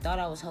 bitch, I thought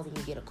I was helping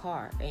you get a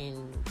car.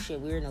 And shit,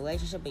 we're in a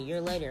relationship a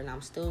year later and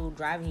I'm still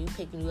driving you,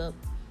 picking you up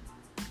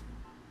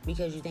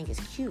because you think it's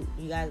cute.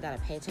 You guys got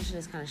to pay attention to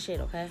this kind of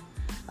shit, okay?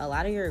 A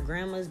lot of your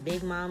grandmas,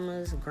 big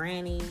mamas,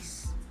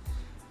 grannies,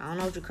 I don't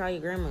know what you call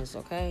your grandmas,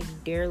 okay?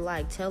 They're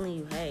like telling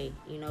you, hey,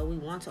 we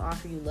want to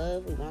offer you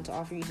love. We want to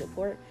offer you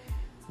support.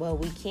 But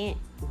we can't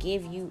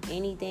give you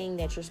anything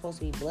that you're supposed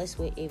to be blessed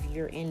with if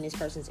you're in this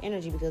person's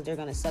energy because they're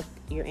going to suck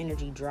your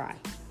energy dry.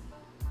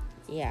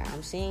 Yeah,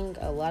 I'm seeing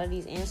a lot of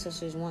these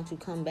ancestors want to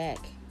come back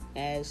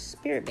as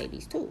spirit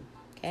babies too,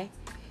 okay?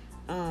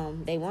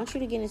 They want you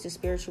to get into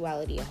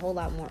spirituality a whole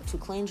lot more, to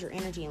cleanse your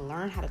energy and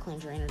learn how to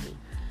cleanse your energy.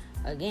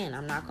 Again,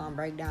 I'm not going to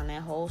break down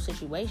that whole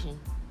situation,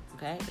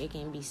 okay? It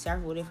can be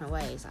several different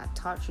ways. I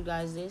taught you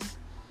guys this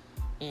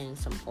in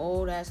some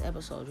old ass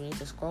episodes. You need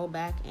to scroll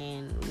back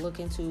and look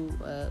into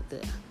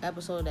the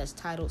episode that's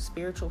titled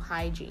Spiritual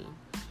Hygiene,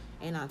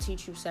 and I'll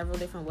teach you several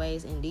different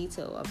ways in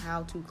detail of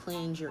how to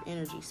cleanse your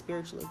energy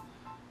spiritually.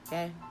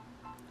 Okay?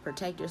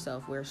 Protect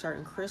yourself. Wear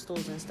certain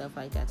crystals and stuff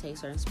like that. Take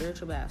certain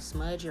spiritual baths.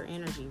 Smudge your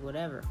energy.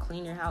 Whatever.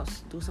 Clean your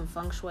house. Do some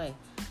feng shui.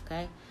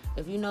 Okay?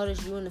 If you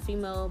notice you and the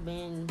female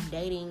been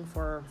dating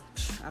for,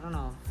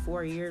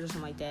 4 years or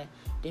something like that,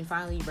 then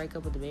finally you break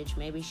up with the bitch.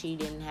 Maybe she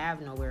didn't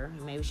have nowhere.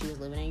 Maybe she was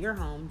living in your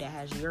home that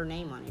has your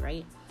name on it,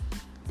 right?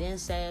 Then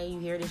say you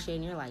hear this shit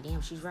and you're like,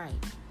 damn, she's right.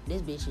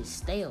 This bitch is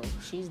stale.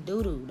 She's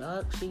doo-doo,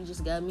 dog. She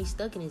just got me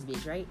stuck in this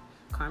bitch, right?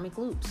 Karmic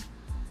loops.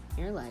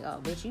 And you're like, oh,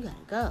 bitch, you gotta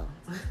go.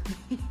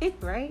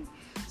 Right?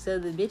 So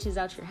the bitch is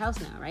out your house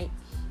now, right?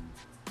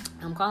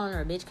 I'm calling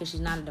her a bitch because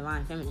she's not a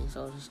divine feminine.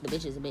 So the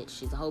bitch is a bitch.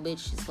 She's a whole bitch.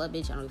 She's a slut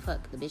bitch. I don't give a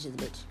fuck. The bitch is a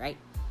bitch, right?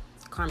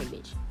 Karmic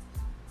bitch.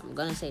 I'm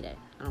gonna say that.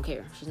 I don't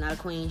care. She's not a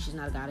queen. She's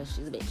not a goddess.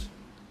 She's a bitch.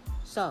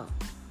 So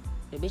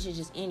the bitch is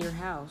just in your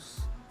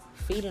house,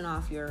 feeding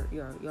off your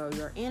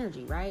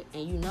energy, right?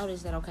 And you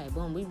notice that, okay,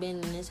 boom, we've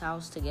been in this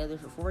house together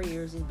for 4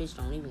 years. This bitch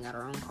don't even got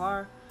her own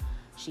car.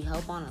 She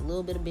help on a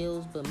little bit of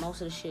bills, but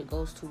most of the shit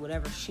goes to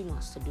whatever she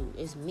wants to do.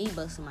 It's me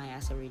busting my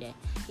ass every day.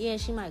 Yeah,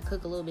 she might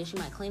cook a little bit. She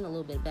might clean a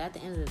little bit. But at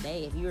the end of the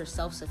day, if you're a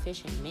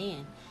self-sufficient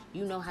man,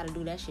 you know how to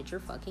do that shit your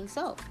fucking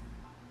self.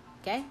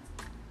 Okay?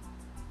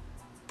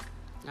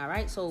 All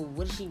right? So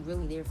what is she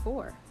really there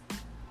for?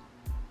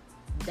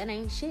 That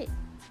ain't shit.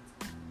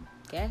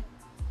 Okay?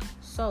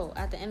 So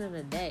at the end of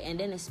the day, and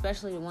then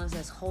especially the ones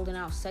that's holding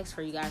out sex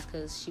for you guys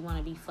because she want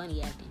to be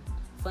funny acting.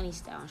 Funny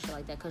style and shit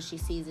like that because she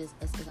sees this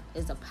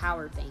as a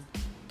power thing,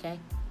 okay?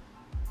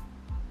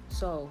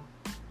 So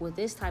with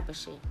this type of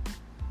shit,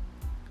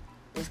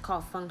 it's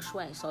called feng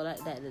shui. So that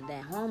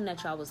home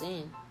that y'all was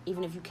in,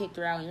 even if you kicked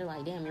her out and you're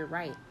like, damn, you're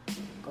right,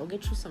 go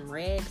get you some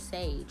red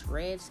sage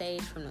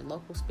from the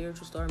local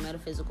spiritual store,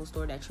 metaphysical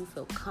store that you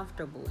feel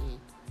comfortable in.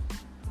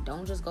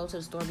 Don't just go to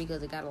the store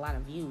because it got a lot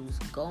of views.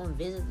 Go and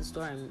visit the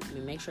store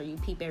and make sure you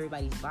peep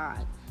everybody's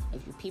vibe.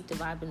 If you peep the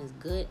vibe and it's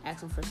good,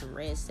 ask them for some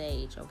red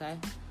sage, okay?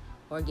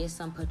 Or get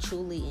some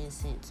patchouli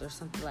incense or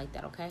something like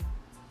that, okay?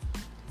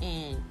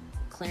 and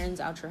cleanse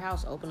out your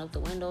house. Open up the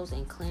windows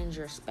and cleanse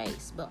your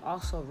space, but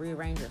also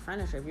rearrange your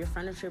furniture. If your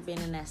furniture been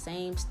in that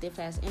same stiff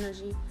ass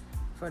energy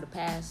for the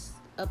past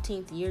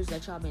upteenth years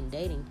that y'all been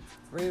dating,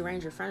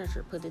 rearrange your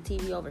furniture. Put the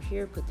TV over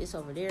here, put this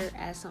over there,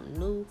 add something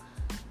new,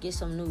 get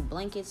some new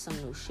blankets, some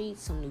new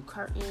sheets, some new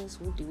curtains,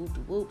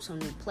 whoop-de-whoop-de-whoop, some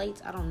new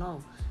plates. I don't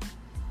know.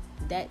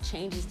 That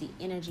changes the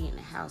energy in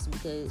the house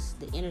because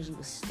the energy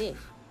was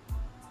stiff.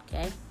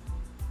 Okay?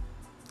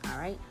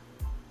 Alright?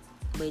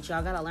 But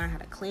y'all gotta learn how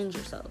to cleanse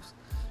yourselves.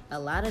 A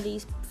lot of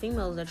these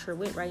females that you're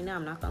with right now,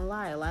 I'm not gonna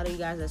lie, a lot of you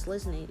guys that's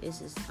listening,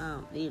 this is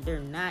they're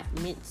not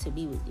meant to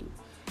be with you.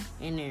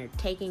 And they're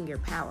taking your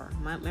power.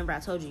 Remember I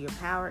told you your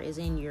power is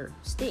in your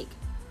stick.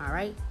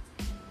 Alright?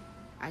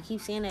 I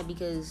keep saying that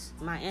because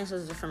my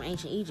ancestors are from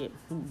ancient Egypt.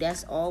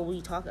 That's all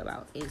we talk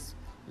about is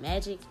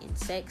magic and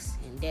sex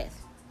and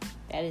death.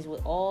 That is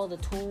what all the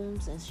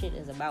tombs and shit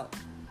is about.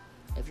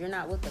 If you're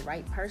not with the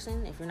right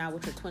person, if you're not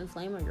with your twin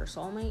flame or your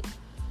soulmate,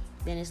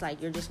 then it's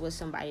like you're just with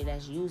somebody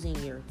that's using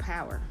your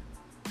power.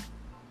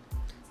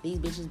 These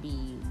bitches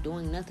be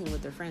doing nothing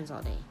with their friends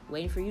all day,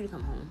 waiting for you to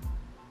come home.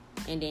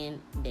 And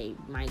then they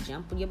might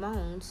jump on your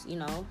bones,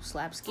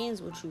 slap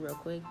skins with you real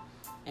quick.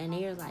 And then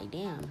you're like,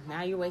 damn,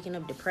 now you're waking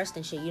up depressed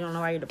and shit. You don't know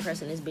why you're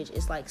depressed in this bitch.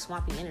 It's like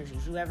swapping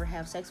energies. You ever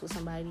have sex with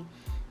somebody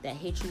that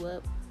hit you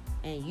up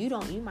and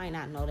you might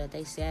not know that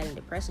they sad and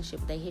depressed and shit,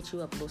 but they hit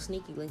you up a little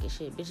sneaky link and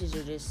shit. Bitches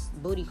are just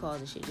booty calls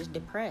and shit, just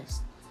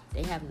depressed.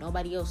 They have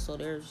nobody else, so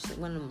they're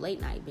one of them late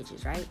night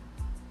bitches, right?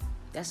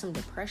 That's some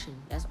depression.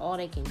 That's all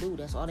they can do.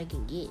 That's all they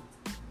can get.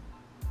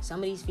 Some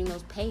of these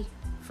females pay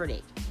for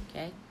that,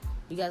 okay?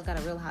 You guys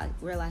gotta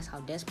realize how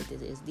desperate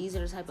this is. These are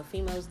the type of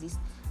females, these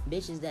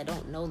bitches that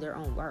don't know their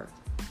own worth.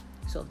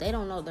 So if they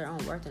don't know their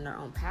own worth and their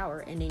own power,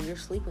 and then you're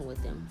sleeping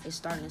with them, it's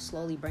starting to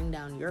slowly bring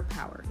down your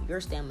power, your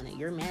stamina,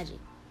 your magic,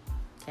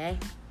 okay?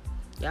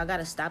 Y'all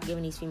gotta stop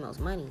giving these females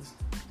monies.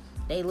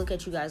 They look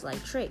at you guys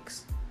like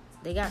tricks.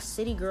 They got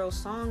city girl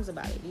songs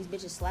about it. These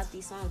bitches slap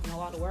these songs, know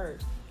all the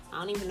words. I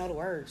don't even know the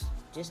words.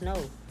 Just know,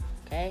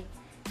 okay?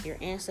 Your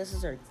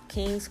ancestors are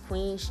kings,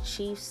 queens,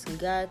 chiefs,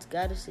 gods,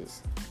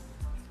 goddesses.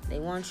 They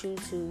want you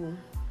to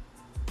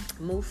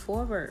move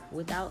forward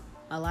without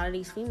a lot of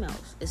these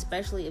females,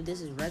 especially if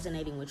this is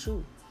resonating with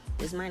you.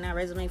 This might not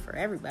resonate for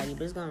everybody,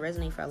 but it's going to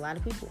resonate for a lot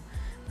of people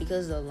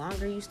because the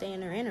longer you stay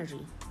in their energy,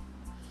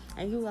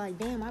 and you're like,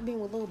 damn, I've been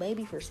with Lil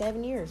Baby for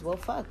 7 years. Well,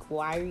 fuck,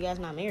 why are you guys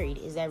not married?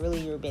 Is that really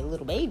your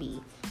little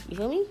baby? You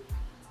feel me?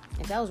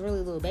 If that was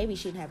really Lil Baby,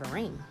 she'd have a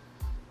ring.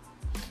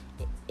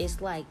 It's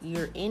like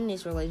you're in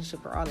this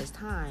relationship for all this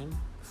time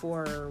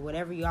for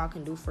whatever y'all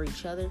can do for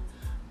each other,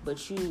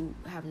 but you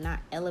have not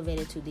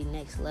elevated to the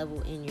next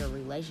level in your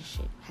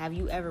relationship. Have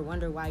you ever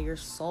wondered why your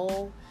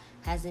soul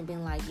hasn't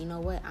been like, you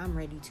know what, I'm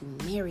ready to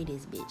marry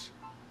this bitch?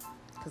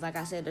 Because like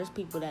I said, there's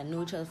people that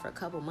knew each other for a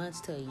couple months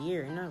to a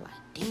year, and they're like,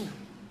 damn,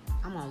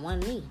 I'm on one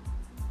knee.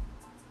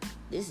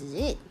 This is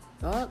it,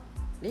 dog.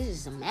 This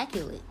is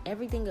immaculate.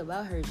 Everything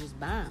about her is just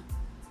bomb.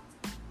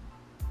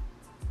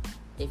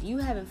 If you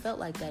haven't felt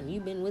like that and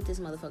you've been with this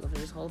motherfucker for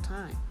this whole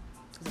time,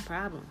 it's a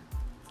problem.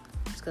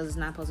 It's because it's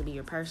not supposed to be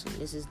your person.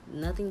 This is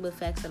nothing but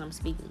facts that I'm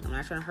speaking. I'm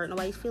not trying to hurt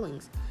nobody's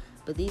feelings.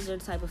 But these are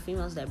the type of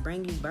females that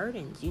bring you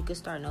burdens. You could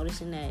start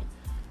noticing that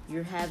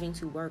you're having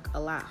to work a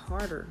lot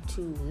harder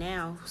to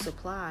now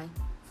supply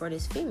for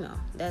this female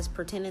that's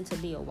pretending to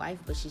be a wife,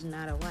 but she's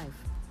not a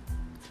wife.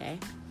 Okay?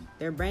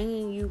 They're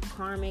bringing you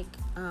karmic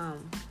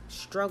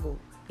struggle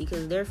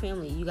because their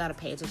family, you got to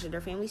pay attention to their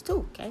families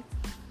too. Okay?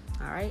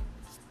 All right?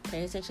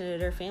 Pay attention to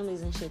their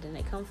families and shit that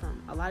they come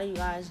from. A lot of you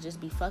guys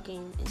just be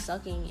fucking and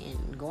sucking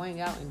and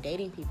going out and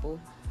dating people.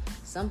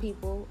 Some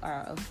people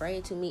are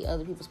afraid to meet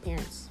other people's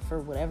parents for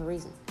whatever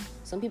reason.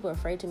 Some people are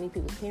afraid to meet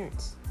people's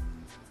parents.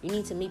 You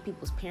need to meet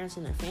people's parents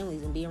and their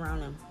families and be around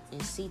them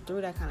and see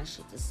through that kind of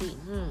shit to see,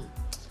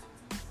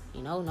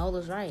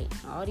 Nola's right.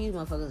 All these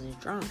motherfuckers is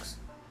drunks.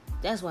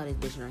 That's why this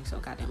bitch drinks so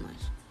goddamn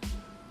much.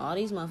 All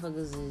these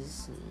motherfuckers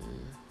is,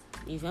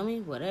 you feel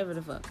me? Whatever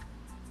the fuck.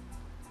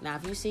 Now,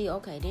 if you see,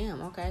 okay,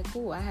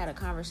 cool. I had a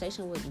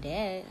conversation with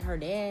her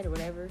dad or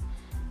whatever,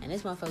 and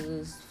this motherfucker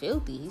is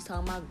filthy. He's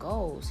talking about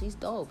goals. He's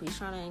dope. He's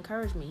trying to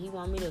encourage me. He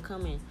want me to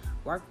come and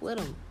work with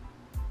him.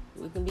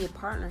 We can be a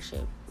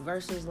partnership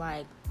versus,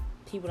 like,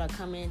 people that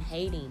come in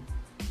hating,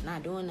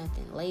 not doing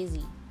nothing,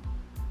 lazy.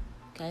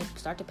 Okay?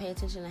 Start to pay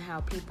attention to how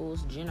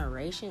people's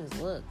generations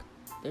look.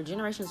 Their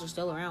generations are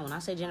still around. When I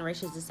say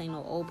generations, this ain't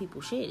no old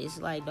people shit. It's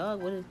like,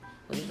 dog, what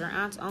is your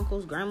aunts,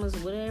 uncles, grandmas,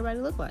 what does everybody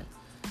look like?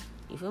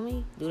 You feel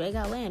me? Do they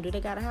got land? Do they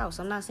got a house?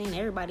 I'm not saying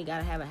everybody got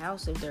to have a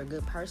house if they're a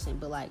good person,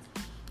 but, like,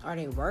 are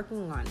they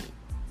working on it?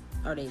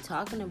 Are they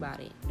talking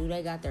about it? Do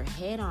they got their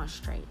head on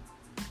straight?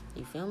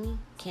 You feel me?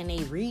 Can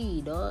they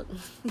read, dog?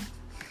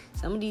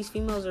 Some of these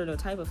females are the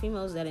type of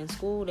females that in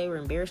school they were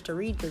embarrassed to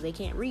read because they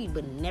can't read,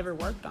 but never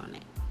worked on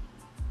it.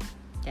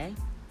 Okay?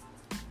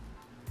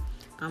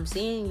 I'm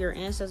seeing your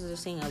ancestors are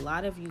saying a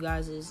lot of you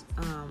guys'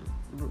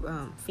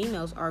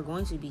 females are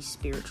going to be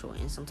spiritual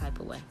in some type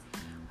of way.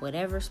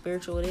 Whatever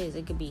spiritual it is,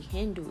 it could be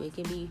Hindu, it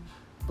could be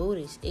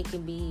Buddhist, it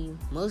could be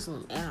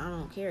Muslim, and I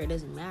don't care, it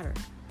doesn't matter.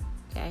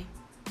 Okay?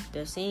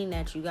 They're seeing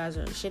that you guys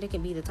are shit. It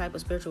can be the type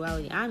of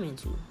spirituality I'm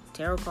into.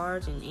 Tarot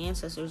cards and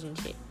ancestors and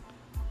shit.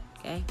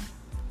 Okay?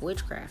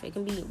 Witchcraft. It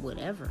can be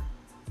whatever.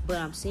 But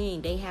I'm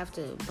seeing they have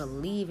to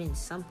believe in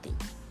something.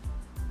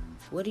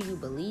 What do you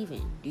believe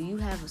in? Do you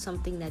have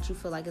something that you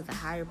feel like is a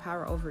higher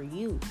power over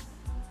you?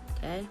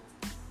 Okay?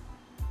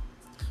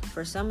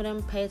 For some of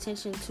them, pay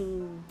attention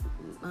to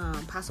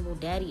possible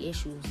daddy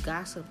issues,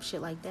 gossip,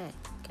 shit like that.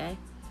 Okay?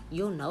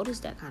 You'll notice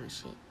that kind of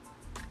shit.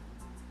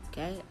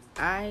 Okay?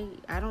 I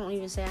don't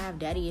even say I have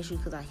daddy issues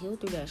because I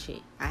healed through that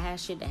shit. I had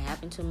shit that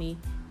happened to me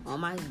on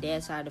my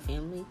dad's side of the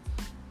family.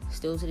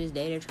 Still to this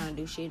day, they're trying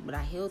to do shit, but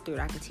I healed through it.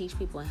 I can teach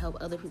people and help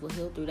other people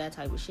heal through that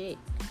type of shit.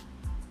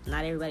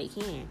 Not everybody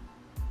can.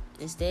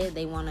 Instead,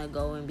 they want to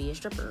go and be a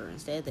stripper.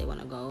 Instead, they want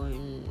to go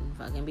and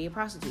fucking be a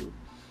prostitute.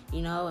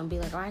 You know, and be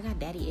like, oh, I got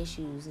daddy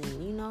issues.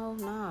 And, you know,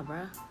 nah,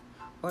 bruh.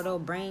 Or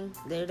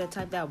they're the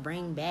type that'll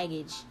bring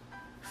baggage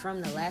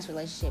from the last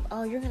relationship.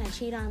 Oh, you're going to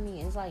cheat on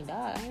me. It's like,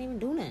 dog, I ain't even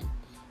doing nothing.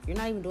 You're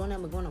not even doing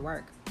nothing but going to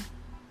work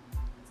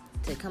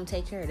to come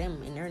take care of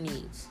them and their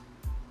needs.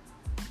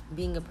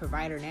 Being a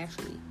provider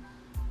naturally.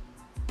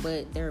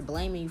 But they're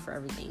blaming you for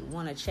everything.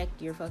 Want to check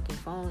your fucking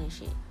phone and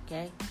shit,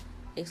 okay?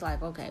 It's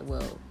like, okay,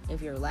 well,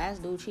 if your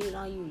last dude cheated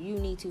on you, you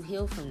need to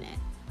heal from that,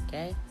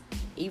 okay?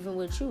 Even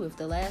with you, if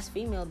the last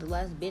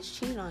bitch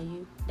cheated on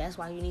you, that's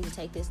why you need to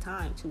take this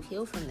time to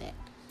heal from that.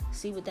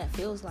 See what that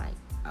feels like.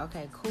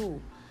 Okay,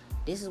 cool.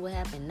 This is what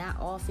happened.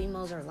 Not all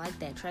females are like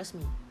that, trust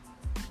me.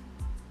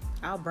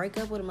 I'll break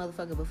up with a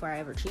motherfucker before I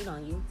ever cheat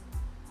on you.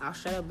 I'll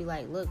straight up be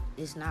like, look,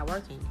 it's not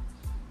working.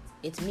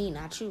 It's me,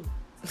 not you.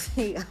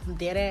 I'm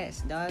dead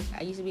ass, dog.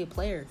 I used to be a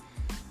player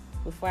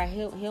before I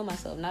heal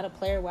myself. Not a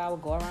player where I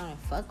would go around and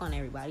fuck on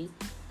everybody.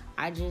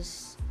 I'm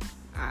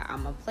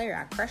a player.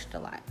 I crushed a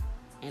lot.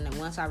 And then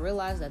once I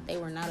realized that they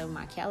were not of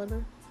my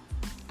caliber,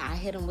 I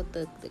hit them with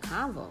the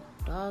convo.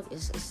 Dog,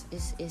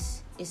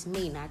 it's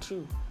me, not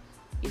you.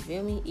 You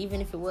feel me? Even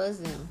if it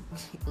was them,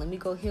 let me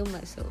go heal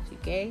myself,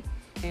 okay?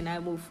 And I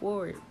move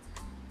forward.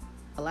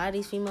 A lot of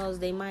these females,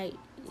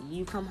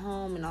 you come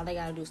home and all they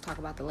gotta do is talk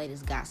about the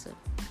latest gossip.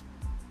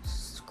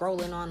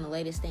 Scrolling on the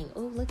latest thing. Oh,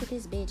 look at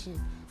this bitch. And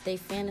they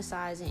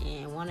fantasizing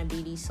and want to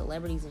be these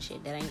celebrities and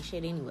shit. That ain't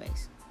shit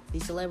anyways.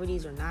 These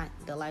celebrities are not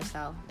the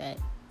lifestyle that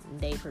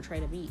they portray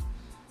to be.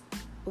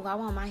 Oh, I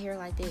want my hair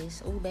like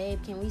this. Oh,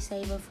 babe, can we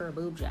save up for a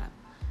boob job?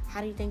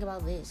 How do you think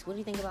about this? What do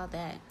you think about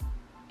that?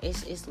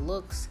 It's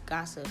looks,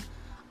 gossip.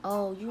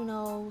 Oh, you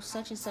know,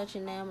 such and such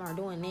and them are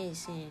doing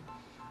this. And,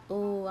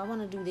 oh, I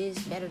want to do this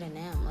better than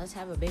them. Let's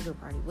have a bigger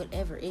party.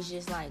 Whatever. It's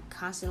just like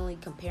constantly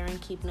comparing,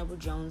 keeping up with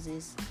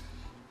Joneses.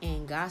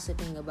 And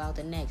gossiping about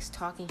the next,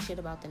 talking shit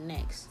about the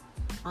next.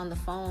 On the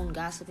phone,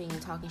 gossiping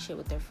and talking shit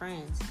with their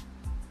friends.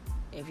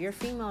 If you're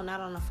female, not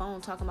on the phone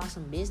talking about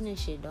some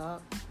business shit,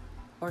 dog,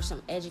 or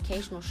some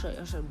educational shit,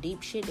 or some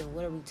deep shit, then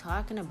what are we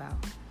talking about?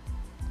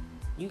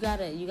 You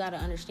gotta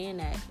understand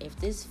that if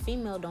this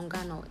female don't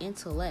got no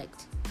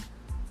intellect,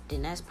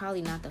 then that's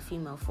probably not the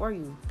female for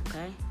you,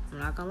 okay? I'm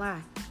not gonna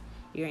lie.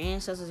 Your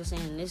ancestors are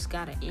saying this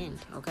gotta end,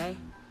 okay?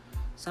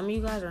 Some of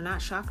you guys are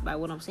not shocked by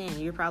what I'm saying.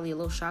 You're probably a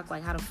little shocked,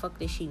 like, how the fuck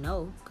did she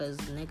know? Because,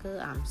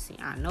 nigga,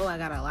 I know I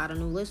got a lot of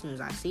new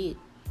listeners. I see it.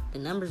 The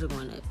numbers are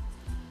going up.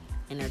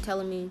 And they're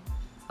telling me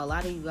a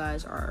lot of you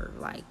guys are,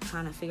 like,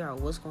 trying to figure out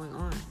what's going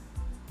on.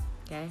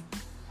 Okay?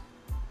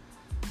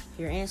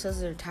 Your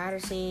ancestors are tired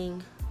of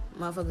seeing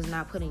motherfuckers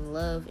not putting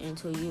love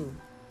into you.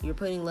 You're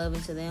putting love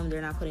into them.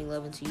 They're not putting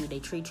love into you. They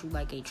treat you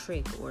like a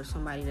trick or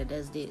somebody that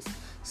does this.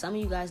 Some of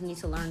you guys need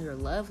to learn your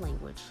love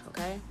language,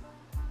 okay?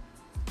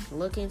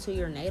 Look into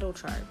your natal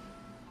chart.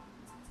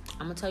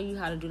 I'm going to tell you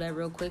how to do that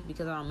real quick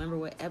because I don't remember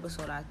what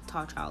episode I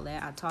taught y'all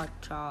that. I taught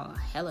y'all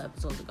hella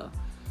episodes ago.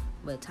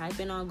 But type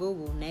in on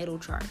Google natal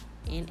chart.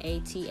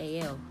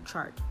 Natal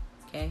chart.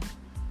 Okay?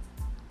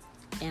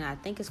 And I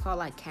think it's called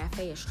like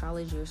Cafe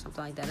Astrology or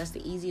something like that. That's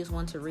the easiest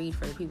one to read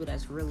for the people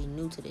that's really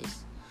new to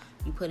this.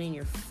 You put in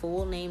your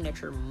full name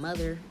that your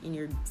mother and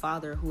your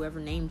father, whoever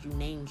named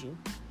you.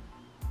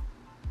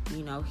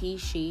 You know, he,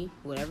 she,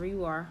 whatever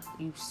you are,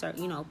 you start,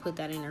 put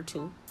that in there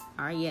too.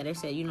 All right, yeah, they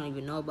said you don't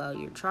even know about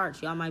your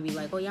charts. Y'all might be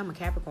like, oh, yeah, I'm a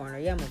Capricorn or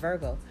yeah, I'm a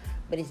Virgo.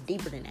 But it's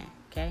deeper than that,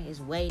 okay? It's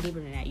way deeper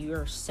than that.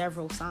 You're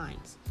several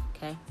signs,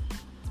 okay?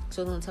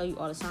 So it's going to tell you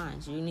all the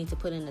signs. You need to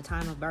put in the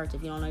time of birth.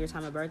 If you don't know your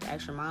time of birth,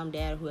 ask your mom,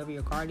 dad, whoever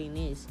your guardian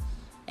is.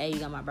 Hey, you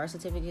got my birth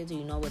certificate? Do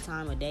you know what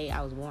time of day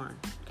I was born,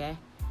 okay?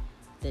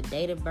 The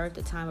date of birth,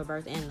 the time of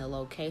birth, and the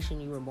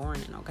location you were born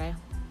in, okay?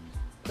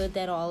 Put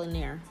that all in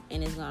there,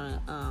 and it's going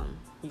to,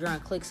 you're going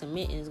to click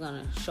submit, and it's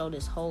going to show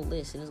this whole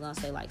list, and it's going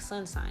to say, like,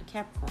 sun sign,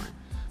 Capricorn,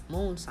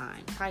 moon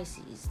sign,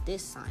 Pisces,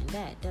 this sign,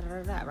 that,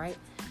 da-da-da-da, right?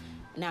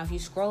 Now, if you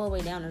scroll all the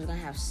way down, there's going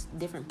to have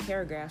different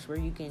paragraphs where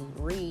you can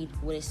read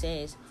what it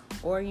says,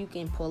 or you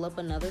can pull up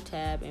another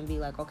tab and be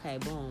like, okay,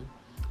 boom,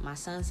 my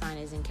sun sign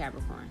is in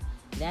Capricorn.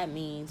 That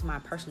means my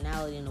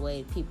personality and the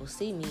way people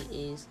see me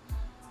is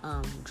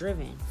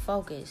driven,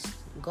 focused,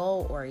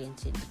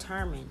 goal-oriented,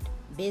 determined,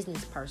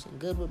 business person,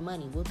 good with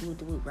money,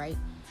 whoop, right?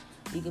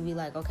 You can be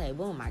like, okay,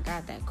 boom, I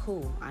got that,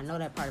 cool. I know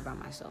that part about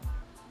myself.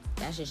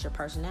 That's just your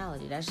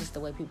personality. That's just the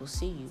way people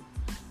see you.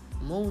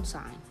 Moon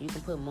sign. You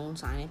can put moon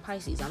sign in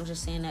Pisces. I'm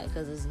just saying that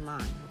because it's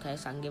mine. Okay,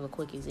 so I can give a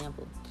quick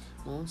example.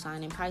 Moon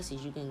sign in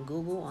Pisces. You can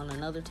Google on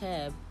another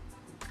tab,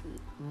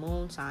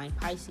 moon sign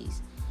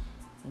Pisces.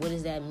 What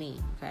does that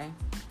mean? Okay,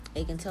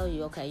 it can tell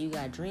you, okay, you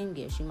got dream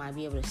gifts. You might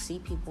be able to see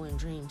people in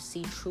dreams,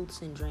 see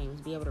truths in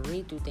dreams, be able to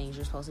read through things.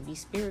 You're supposed to be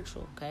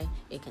spiritual. Okay,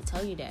 it can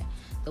tell you that.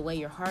 The way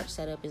your heart's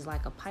set up is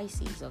like a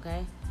Pisces.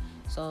 Okay,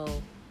 so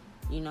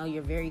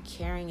you're very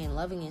caring and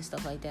loving and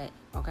stuff like that.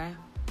 Okay,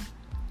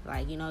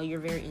 like you're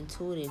very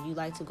intuitive. You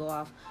like to go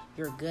off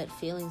your gut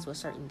feelings with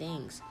certain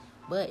things.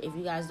 But if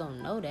you guys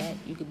don't know that,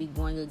 you could be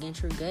going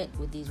against your gut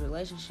with these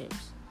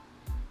relationships.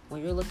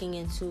 When you're looking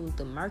into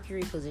the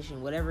Mercury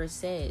position, whatever it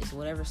says,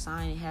 whatever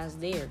sign it has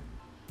there,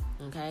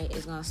 okay,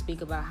 it's going to speak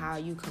about how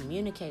you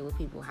communicate with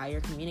people, how your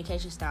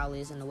communication style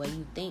is, and the way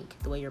you think,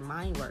 the way your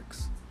mind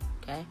works,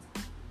 okay?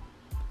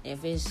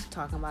 If it's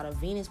talking about a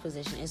Venus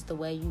position, it's the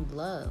way you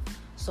love.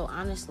 So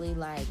honestly,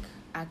 like,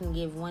 I can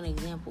give one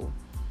example.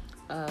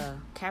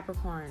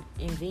 Capricorn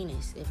in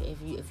Venus.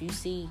 If you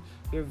see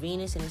your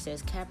Venus and it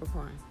says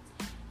Capricorn,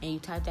 and you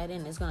type that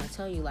in, it's going to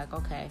tell you, like,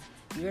 okay,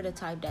 you're the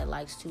type that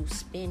likes to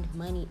spend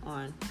money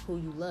on who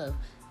you love.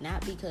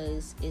 Not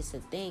because it's a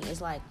thing. It's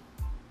like,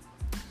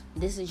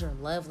 this is your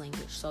love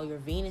language. So your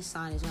Venus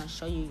sign is going to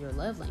show you your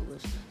love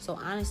language. So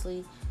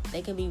honestly,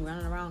 they can be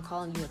running around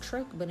calling you a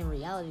trick, but in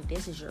reality,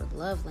 this is your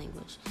love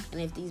language. And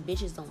if these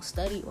bitches don't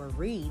study or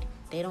read,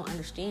 they don't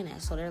understand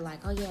that. So they're like,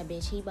 oh yeah,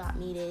 bitch, he bought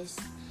me this.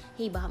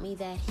 He bought me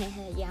that.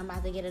 Yeah, I'm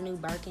about to get a new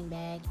Birkin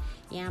bag.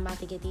 Yeah, I'm about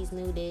to get these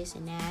new this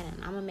and that.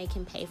 And I'm going to make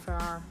him pay for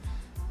our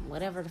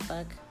whatever the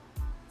fuck.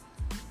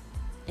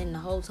 And the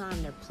whole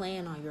time they're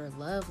playing on your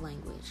love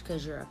language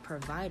because you're a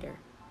provider,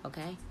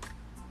 okay?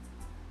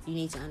 You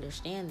need to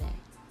understand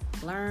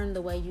that. Learn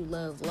the way you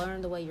love.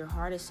 Learn the way your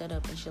heart is set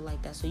up and shit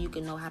like that so you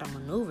can know how to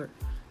maneuver.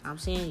 I'm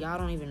saying y'all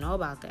don't even know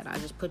about that. I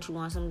just put you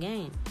on some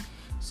game.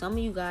 Some of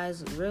you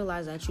guys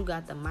realize that you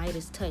got the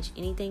Midas touch.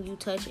 Anything you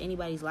touch,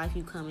 anybody's life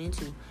you come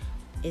into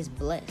is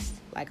blessed.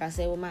 Like I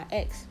said with my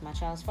ex, my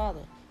child's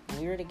father,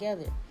 when we were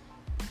together,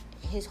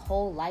 his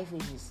whole life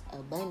was just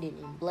abundant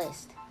and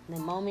blessed. The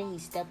moment he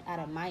stepped out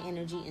of my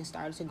energy and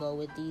started to go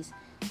with these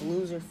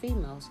loser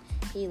females,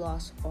 he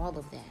lost all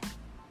of that.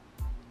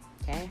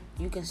 Okay?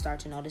 You can start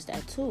to notice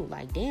that too.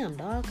 Like, damn,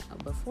 dog,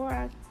 before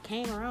I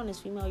came around this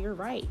female, you're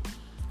right.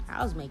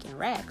 I was making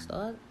racks,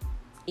 dog.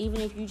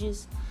 Even if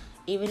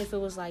it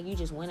was like you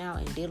just went out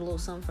and did a little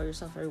something for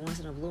yourself every once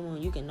in a blue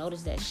moon, you can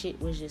notice that shit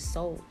was just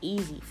so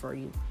easy for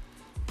you.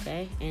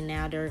 Okay? And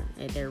now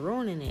they're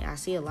ruining it. I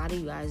see a lot of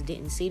you guys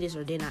didn't see this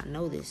or did not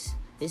know this.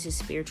 This is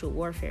spiritual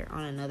warfare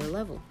on another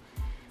level.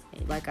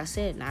 Like I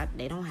said,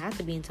 they don't have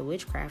to be into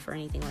witchcraft or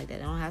anything like that.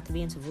 They don't have to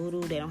be into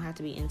voodoo. They don't have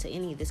to be into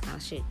any of this kind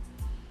of shit.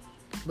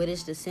 But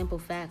it's the simple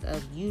fact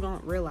of you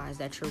don't realize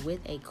that you're with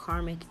a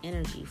karmic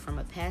energy from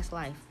a past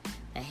life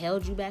that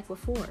held you back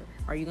before.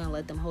 Are you going to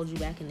let them hold you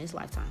back in this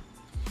lifetime?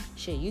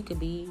 Shit, you could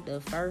be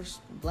the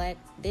first black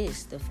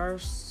this, the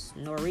first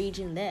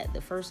Norwegian that,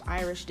 the first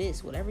Irish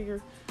this, whatever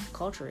your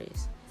culture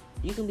is.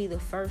 You can be the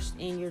first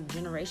in your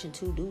generation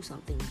to do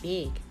something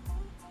big,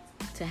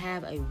 to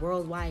have a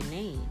worldwide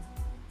name.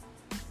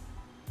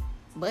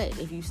 But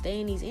if you stay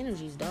in these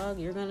energies, dog,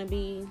 you're going to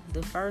be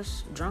the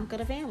first drunk of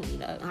the family.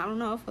 Dog. I don't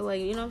know. I feel like,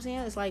 you know what I'm saying?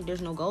 It's like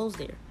there's no goals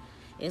there.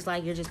 It's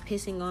like you're just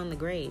pissing on the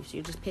graves.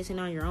 You're just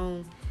pissing on your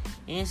own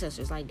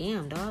ancestors. Like,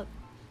 damn, dog.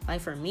 Like,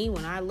 for me,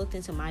 when I looked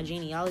into my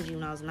genealogy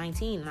when I was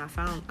 19 and I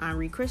found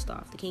Henri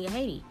Christophe, the king of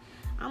Haiti,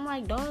 I'm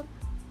like, dog,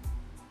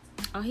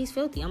 oh, he's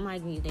filthy. I'm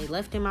like, they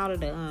left him out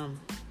of the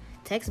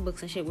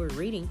textbooks and shit we were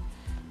reading.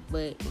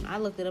 But when I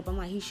looked it up, I'm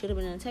like, he should have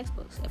been in the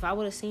textbooks. If I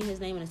would have seen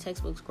his name in the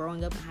textbooks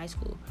growing up in high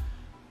school,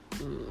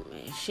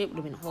 shit would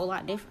have been a whole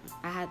lot different.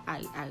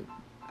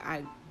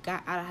 I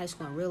got out of high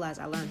school and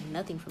realized I learned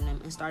nothing from them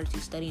and started to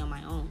study on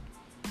my own.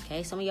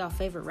 Okay, some of y'all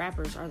favorite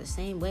rappers are the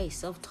same way,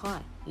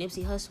 self-taught.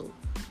 Nipsey Hussle,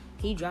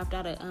 he dropped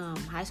out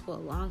of high school a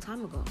long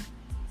time ago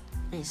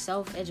and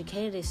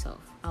self-educated himself.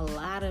 A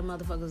lot of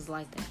motherfuckers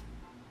like that.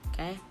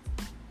 Okay,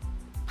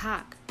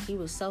 Pac, he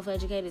was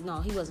self-educated.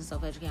 No, he wasn't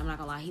self-educated. I'm not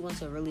gonna lie. He went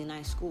to a really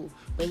nice school,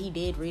 but he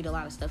did read a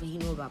lot of stuff and he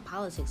knew about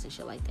politics and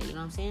shit like that. You know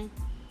what I'm saying?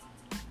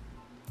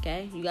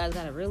 Okay, you guys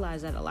gotta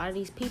realize that a lot of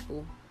these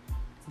people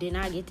did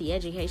not get the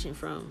education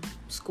from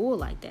school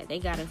like that. They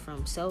got it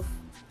from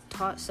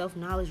self-taught,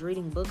 self-knowledge,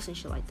 reading books and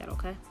shit like that,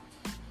 okay?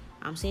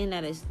 I'm saying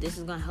that this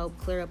is going to help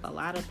clear up a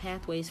lot of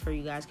pathways for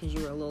you guys because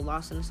you were a little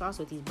lost in the sauce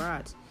with these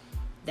broads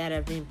that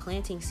have been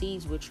planting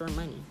seeds with your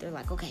money. They're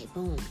like, okay,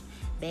 boom.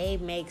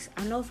 Babe makes...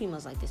 I know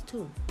females like this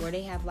too, where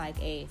they have like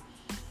a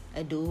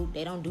dude.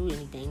 They don't do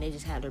anything. They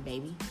just have their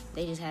baby.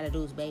 They just had a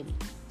dude's baby.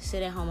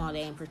 Sit at home all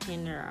day and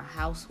pretend they're a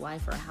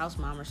housewife or a house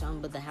mom or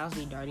something, but the house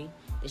be dirty.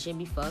 The shit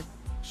be fucked.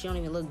 She don't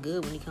even look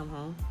good when he come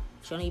home.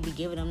 She don't even be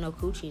giving him no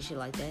coochie and shit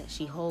like that.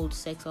 She holds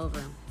sex over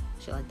him.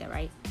 Shit like that,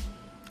 right?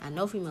 I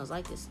know females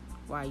like this.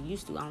 Or I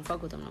used to. I don't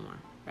fuck with them no more,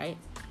 right?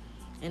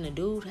 And the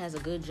dude has a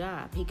good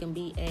job. He can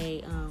be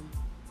a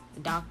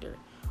doctor.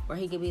 Or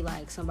he could be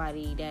like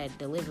somebody that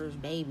delivers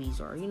babies,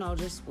 or, you know,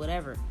 just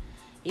whatever.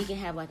 He can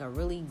have like a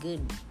really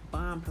good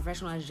bomb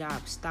professionalized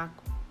job, stock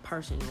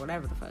person,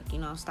 whatever the fuck, you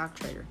know, stock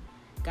trader.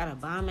 Got a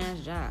bomb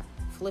ass job,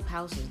 flip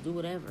houses, do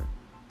whatever.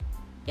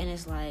 And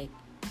it's like,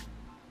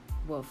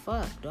 well,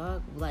 fuck,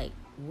 dog. Like,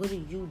 what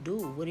do you do?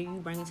 What are you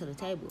bringing to the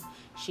table?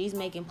 She's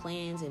making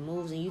plans and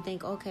moves, and you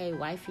think, okay,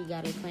 wifey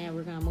got a plan.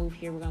 We're gonna move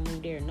here. We're gonna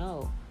move there.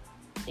 No,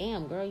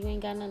 damn, girl, you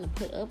ain't got nothing to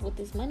put up with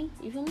this money.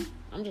 You feel me?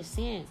 I'm just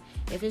saying,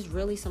 if it's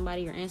really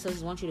somebody your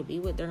ancestors want you to be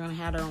with, they're gonna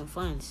have their own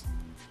funds.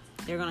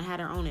 They're gonna have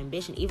their own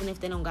ambition, even if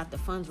they don't got the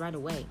funds right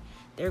away.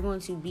 They're going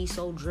to be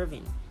so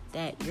driven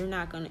that you're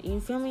not gonna. You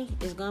feel me?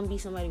 It's gonna be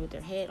somebody with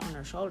their head on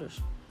their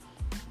shoulders.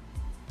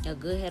 A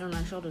good head on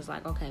their shoulders,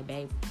 like, okay,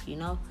 babe, you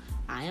know,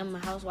 I am a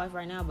housewife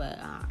right now, but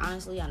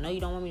honestly, I know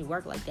you don't want me to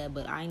work like that,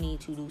 but I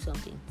need to do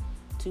something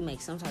to make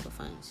some type of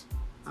funds.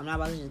 I'm not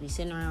about to just be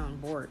sitting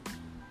around bored.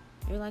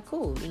 You're like,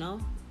 cool, you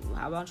know,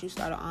 how about you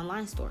start an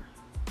online store?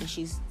 And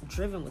she's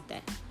driven with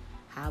that.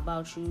 How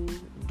about you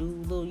do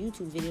little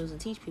YouTube videos and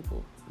teach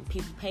people? And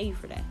people pay you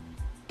for that.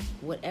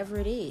 Whatever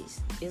it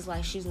is, it's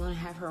like she's going to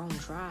have her own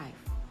drive,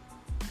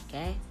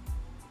 okay?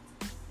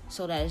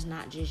 So that it's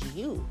not just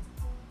you.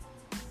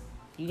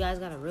 You guys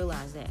got to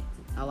realize that.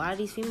 A lot of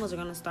these females are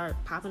going to start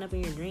popping up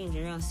in your dreams.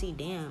 You're going to see,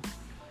 damn,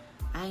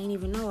 I didn't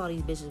even know all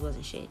these bitches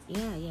wasn't shit.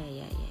 Yeah.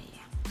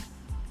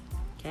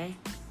 Okay?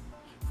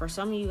 For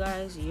some of you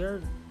guys,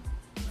 your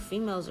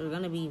females are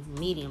going to be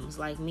mediums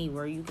like me,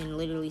 where you can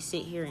literally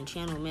sit here and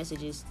channel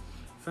messages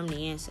from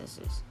the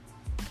ancestors.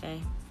 Okay?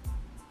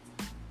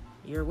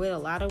 You're with a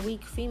lot of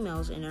weak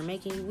females, and they're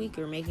making you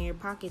weaker, making your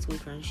pockets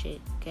weaker and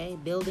shit. Okay?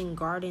 Building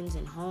gardens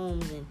and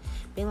homes and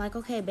being like,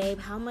 okay, babe,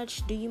 how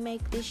much do you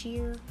make this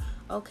year?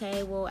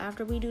 Okay, well,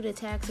 after we do the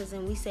taxes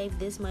and we save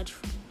this much,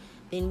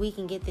 then we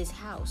can get this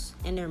house.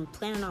 And they're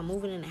planning on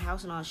moving in the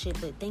house and all shit,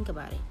 but think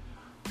about it.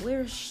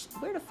 Where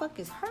the fuck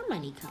is her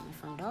money coming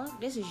from, dog?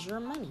 This is your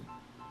money.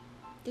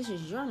 This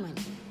is your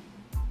money.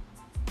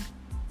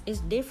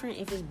 It's different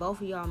if it's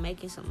both of y'all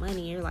making some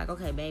money. You're like,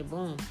 okay, babe,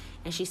 boom.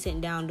 And she's sitting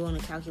down doing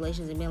the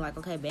calculations and being like,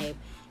 okay, babe,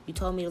 you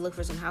told me to look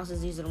for some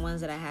houses. These are the ones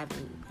that I have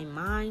in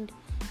mind.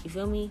 You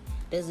feel me?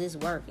 Does this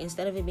work?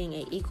 Instead of it being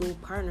an equal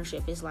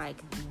partnership, it's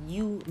like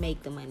you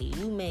make the money.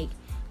 You make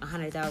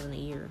 $100,000 a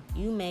year.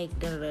 You make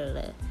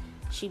da-da-da-da.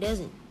 She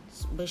doesn't,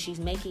 but she's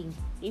making,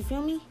 you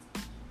feel me?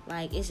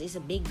 Like, it's a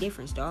big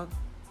difference, dog.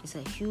 It's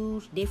a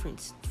huge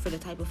difference for the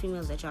type of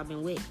females that y'all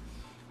been with.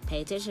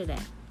 Pay attention to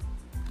that.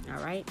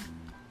 All right?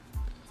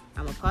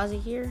 I'm going to pause it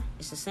here.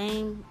 It's the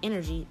same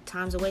energy,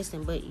 times a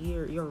wasting, but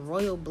your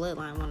royal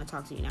bloodline want to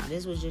talk to you now.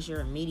 This was just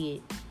your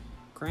immediate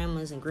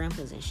grandmas and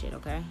grandpas and shit,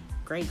 okay?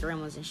 Great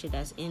grandmas and shit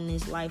that's in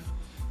this life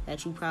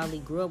that you probably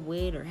grew up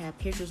with or have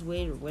pictures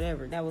with or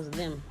whatever. That was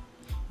them.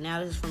 Now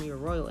this is from your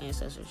royal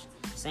ancestors.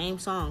 Same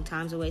song,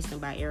 Times a Wasting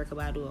by Erykah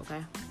Badu,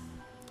 okay?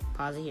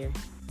 Pause it here.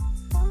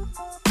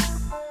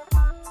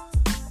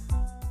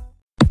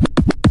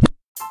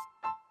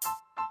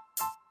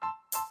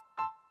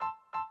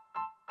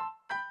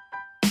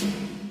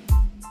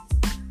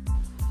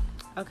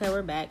 Okay,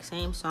 we're back.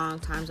 Same song,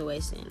 Times a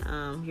Wasting.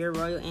 Your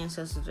royal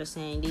ancestors are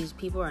saying these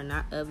people are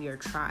not of your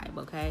tribe,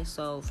 okay?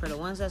 So for the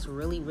ones that's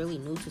really, really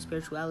new to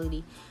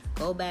spirituality,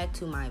 go back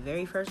to my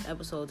very first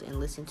episodes and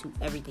listen to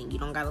everything. You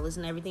don't got to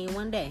listen to everything in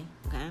one day,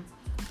 okay?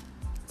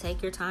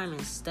 Take your time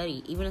and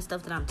study. Even the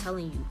stuff that I'm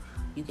telling you,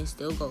 you can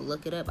still go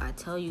look it up. I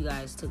tell you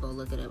guys to go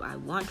look it up. I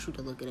want you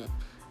to look it up.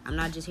 I'm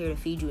not just here to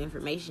feed you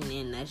information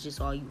and that's just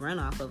all you run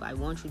off of. I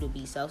want you to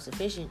be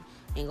self-sufficient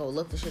and go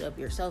look the shit up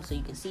yourself so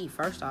you can see.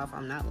 First off,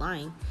 I'm not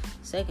lying.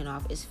 Second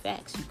off, it's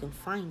facts. You can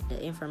find the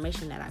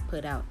information that I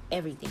put out,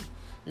 everything.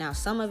 Now,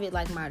 some of it,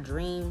 like my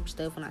dream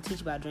stuff, when I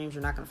teach about dreams,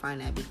 you're not going to find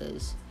that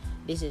because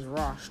this is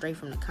raw, straight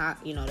from the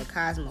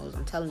cosmos.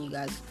 I'm telling you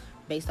guys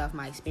based off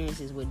my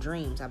experiences with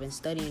dreams. I've been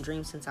studying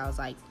dreams since I was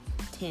like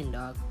 10,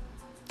 dog.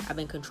 I've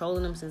been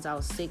controlling them since I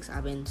was 6.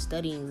 I've been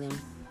studying them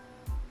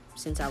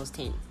since I was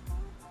 10.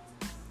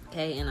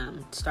 Okay, and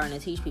I'm starting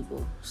to teach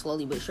people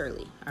slowly but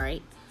surely, all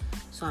right?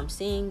 So I'm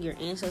seeing your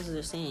ancestors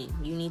are saying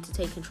you need to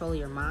take control of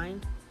your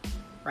mind.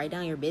 Write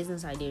down your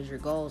business ideas, your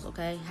goals,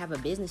 okay? Have a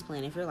business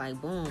plan. If you're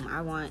like, boom,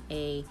 I want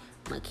a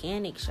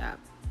mechanic shop.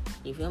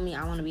 You feel me?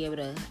 I want to be able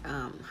to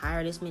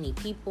hire this many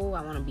people.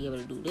 I want to be able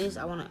to do this.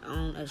 I want to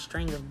own a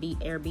string of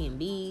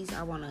Airbnbs.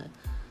 I want to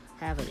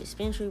have a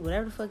dispensary.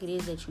 Whatever the fuck it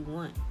is that you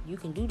want, you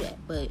can do that.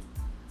 But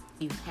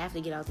you have to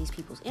get out these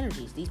people's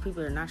energies. These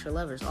people are not your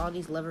lovers. All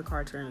these lover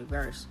cards are in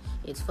reverse.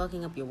 It's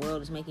fucking up your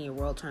world. It's making your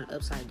world turn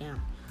upside down.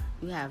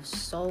 You have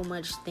so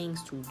much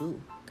things to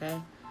do,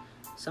 okay?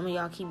 Some of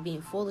y'all keep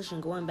being foolish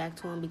and going back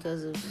to them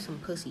because of some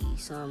pussy,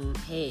 some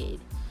head,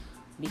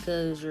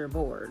 because you're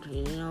bored,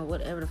 you know,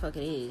 whatever the fuck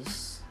it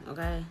is,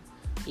 okay?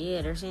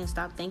 Yeah, they're saying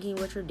stop thinking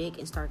with your dick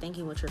and start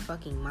thinking with your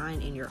fucking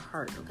mind and your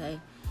heart, okay?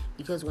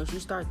 Because once you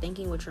start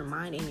thinking with your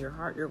mind and your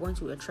heart, you're going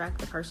to attract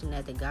the person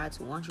that the gods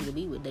want you to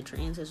be with, that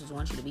your ancestors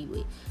want you to be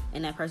with,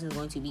 and that person is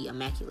going to be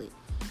immaculate.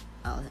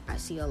 I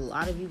see a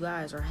lot of you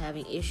guys are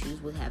having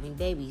issues with having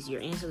babies.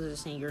 Your ancestors are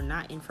saying you're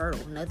not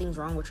infertile. Nothing's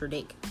wrong with your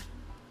dick.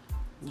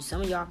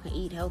 Some of y'all can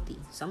eat healthy.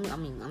 I'm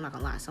not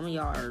gonna lie. Some of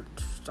y'all are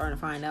starting to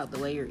find out the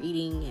way you're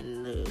eating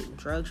and the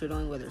drugs you're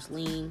doing, whether it's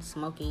lean,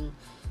 smoking,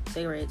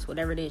 cigarettes,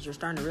 whatever it is, you're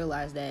starting to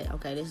realize that,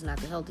 okay, this is not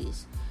the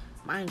healthiest.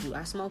 Mind you,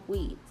 I smoke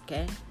weed,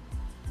 okay?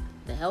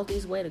 The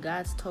healthiest way that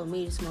God's told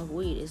me to smoke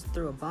weed is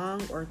through a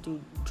bong or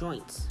through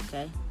joints,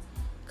 okay?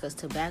 Because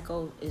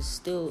tobacco is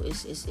still,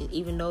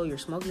 even though you're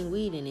smoking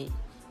weed in it,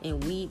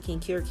 and weed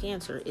can cure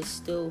cancer, it's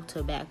still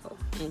tobacco,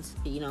 and,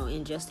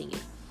 ingesting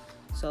it.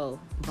 So,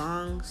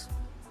 bongs,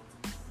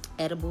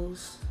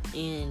 edibles,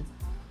 and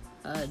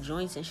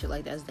joints and shit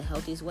like that is the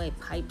healthiest way.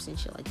 Pipes and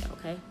shit like that,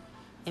 okay?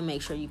 And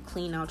make sure you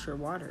clean out your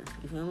water.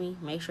 You feel me?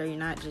 Make sure you're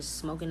not just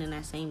smoking in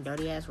that same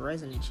dirty ass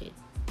resin and shit.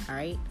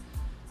 Alright?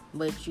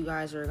 But you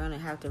guys are gonna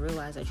have to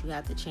realize that you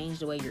have to change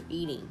the way you're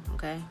eating,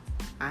 okay?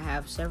 I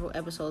have several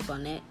episodes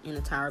on that in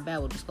the Tower of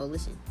Babel. Just go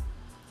listen.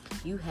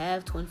 You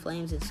have twin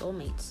flames and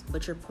soulmates,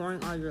 but you're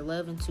pouring all your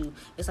love into,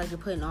 it's like you're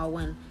putting all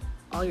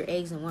your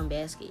eggs in one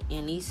basket.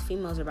 And these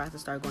females are about to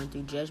start going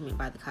through judgment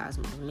by the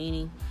cosmos.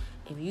 Meaning,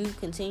 if you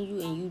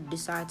continue and you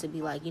decide to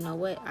be like, you know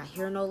what, I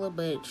hear Nola,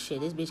 but shit,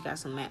 this bitch got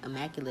some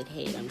immaculate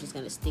head, I'm just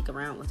gonna stick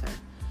around with her.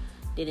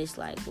 Then it's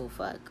like, well,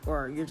 fuck.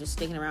 Or you're just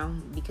sticking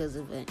around because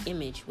of an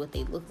image, what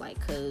they look like,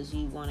 because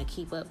you want to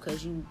keep up,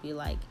 because you be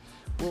like,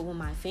 what will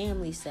my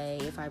family say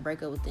if I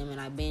break up with them and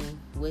I've been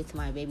with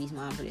my baby's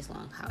mom for this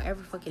long?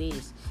 However fuck it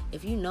is.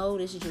 If you know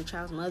this is your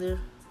child's mother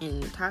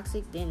and you're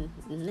toxic, then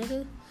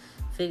nigga,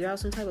 figure out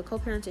some type of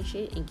co-parenting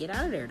shit and get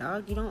out of there,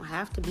 dog. You don't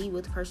have to be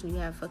with the person you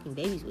have fucking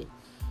babies with.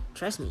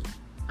 Trust me,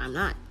 I'm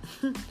not.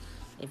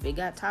 If it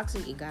got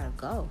toxic, it gotta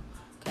go,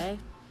 okay?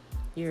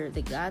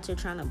 The gods are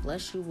trying to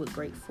bless you with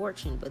great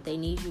fortune, but they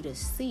need you to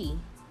see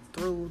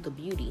through the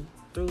beauty,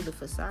 through the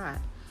facade.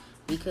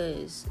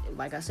 Because,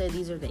 like I said,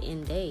 these are the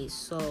end days.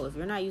 So if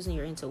you're not using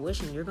your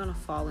intuition, you're going to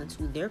fall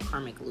into their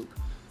karmic loop,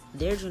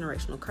 their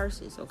generational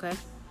curses, okay?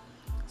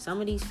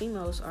 Some of these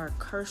females are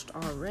cursed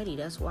already.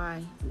 That's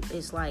why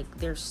it's like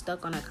they're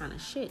stuck on that kind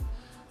of shit.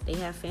 They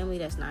have family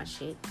that's not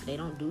shit. They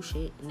don't do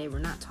shit, and they were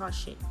not taught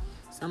shit.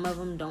 Some of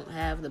them don't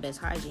have the best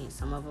hygiene.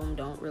 Some of them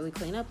don't really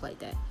clean up like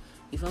that.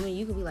 You feel me?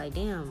 You could be like,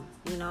 damn,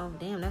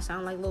 that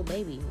sound like Lil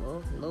Baby.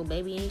 Well, Lil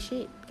Baby ain't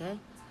shit, okay?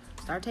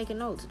 Start taking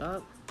notes,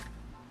 dog.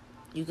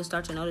 You can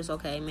start to notice,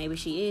 okay, maybe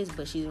she is,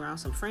 but she's around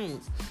some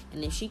friends.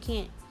 And if she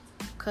can't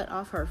cut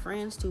off her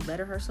friends to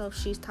better herself,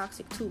 she's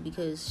toxic too,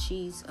 because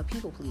she's a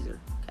people pleaser,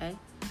 okay?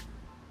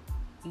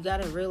 You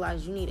gotta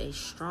realize you need a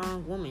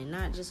strong woman,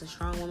 not just a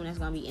strong woman that's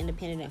gonna be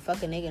independent and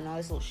fuck a nigga and all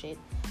this little shit,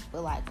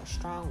 but like a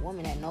strong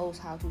woman that knows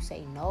how to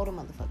say no to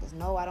motherfuckers.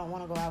 No, I don't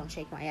want to go out and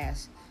shake my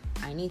ass.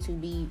 I need to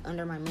be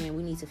under my man.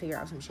 We need to figure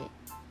out some shit,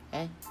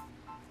 okay?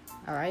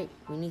 Alright?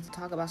 We need to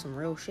talk about some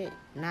real shit,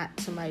 not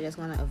somebody that's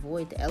gonna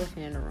avoid the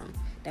elephant in the room,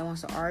 that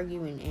wants to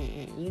argue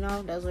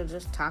and those are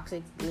just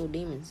toxic little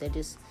demons that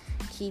just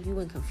keep you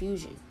in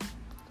confusion,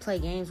 play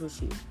games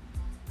with you,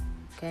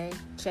 okay?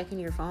 Checking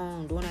your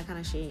phone, doing that kind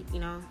of shit,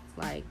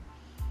 like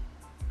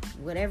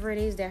whatever it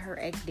is that her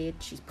ex did,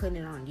 she's putting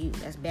it on you.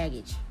 That's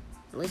baggage.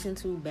 Listen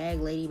to Bag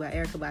Lady by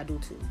Erykah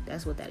Badu too.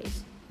 That's what that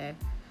is, okay?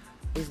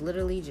 It's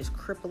literally just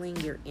crippling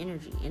your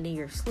energy, and then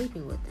you're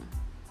sleeping with them.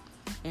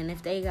 And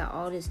if they got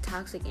all this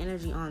toxic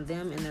energy on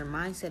them and their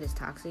mindset is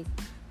toxic,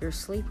 you're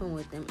sleeping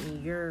with them,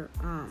 and you're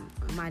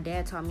my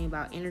dad taught me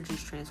about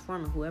energies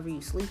transforming. Whoever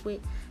you sleep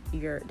with,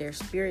 their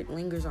spirit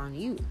lingers on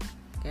you,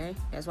 okay?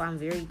 That's why I'm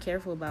very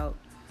careful about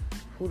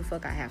who the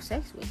fuck I have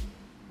sex with.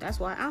 That's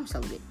why I'm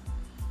celibate.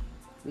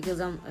 Because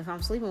if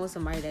I'm sleeping with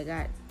somebody that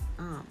got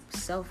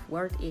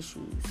self-worth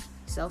issues,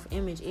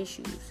 self-image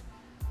issues,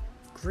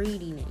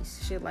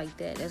 greediness, shit like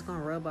that, that's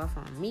gonna rub off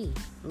on me,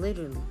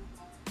 literally.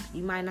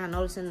 You might not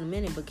notice in a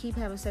minute, but keep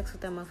having sex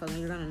with that motherfucker,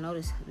 you're gonna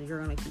notice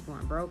you're gonna keep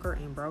going broker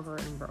and broker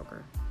and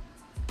broker.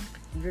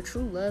 Your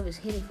true love is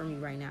hidden from you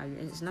right now.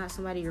 It's not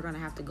somebody you're gonna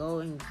have to go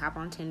and hop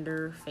on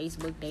Tinder,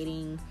 Facebook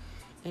dating,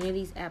 any of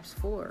these apps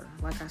for.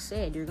 Like I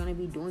said, you're gonna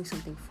be doing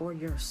something for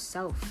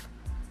yourself,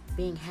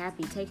 being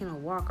happy, taking a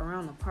walk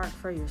around the park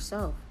for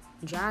yourself,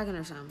 jogging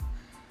or something.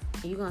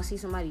 And you're gonna see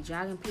somebody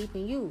jogging,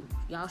 peeping you,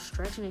 y'all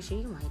stretching and shit.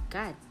 You're like,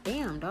 God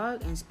damn,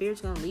 dog. And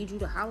spirit's gonna lead you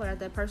to holler at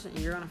that person, and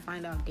you're gonna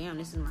find out, damn,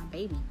 this is my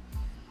baby.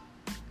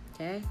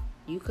 Okay?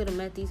 You could have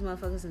met these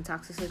motherfuckers in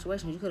toxic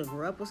situations. You could have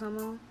grew up with some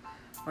of them,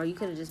 or you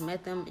could have just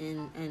met them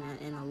in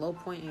a low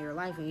point in your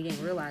life, and you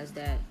didn't realize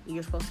that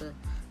you're supposed to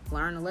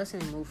learn the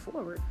lesson and move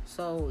forward.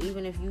 So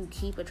even if you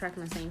keep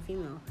attracting the same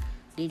female,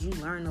 did you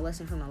learn the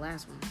lesson from the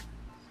last one?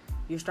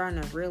 You're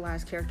starting to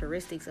realize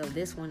characteristics of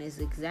this one is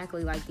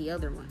exactly like the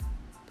other one.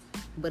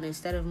 But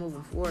instead of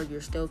moving forward,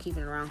 you're still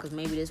keeping it around because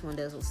maybe this one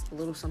does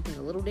something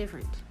a little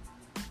different.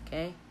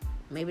 Okay?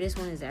 Maybe this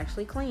one is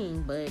actually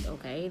clean, but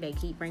okay, they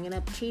keep bringing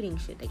up cheating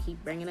shit. They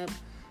keep bringing up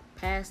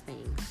past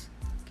things.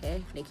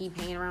 Okay? They keep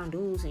hanging around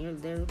dudes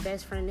and they're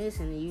best friend this,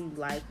 and you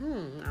like,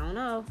 I don't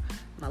know.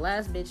 My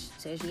last bitch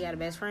said she had a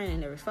best friend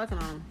and they was fucking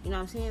on him. You know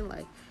what I'm saying?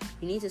 Like,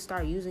 you need to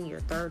start using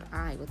your third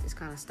eye with this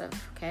kind of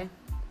stuff, okay?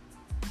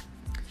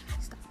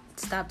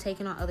 Stop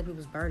taking on other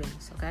people's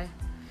burdens, okay?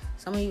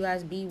 Some of you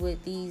guys be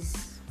with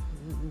these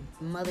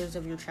mothers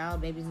of your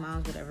child, babies,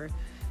 moms, whatever,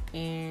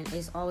 and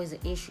it's always an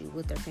issue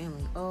with their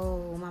family.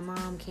 Oh, my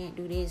mom can't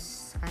do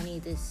this. I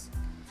need this.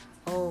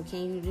 Oh,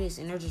 can you do this?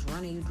 And they're just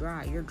running you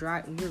dry. You're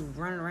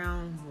running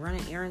around,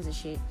 running errands and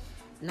shit.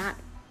 Not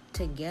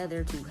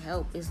together to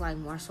help. It's like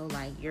more so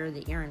like you're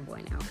the errand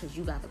boy now because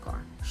you got the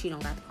car. She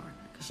don't got the car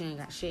because she ain't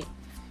got shit.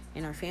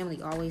 And her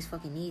family always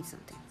fucking needs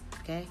something.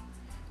 Okay?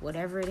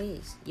 Whatever it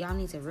is, y'all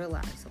need to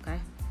realize, okay?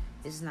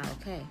 This is not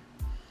okay.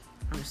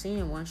 I'm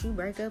saying once you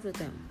break up with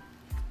them,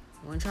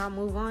 once y'all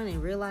move on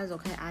and realize,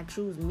 okay, I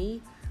choose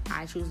me,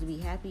 I choose to be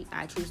happy,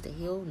 I choose to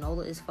heal,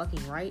 Nola is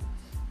fucking right,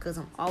 because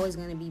I'm always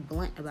going to be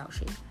blunt about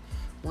shit.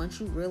 Once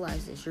you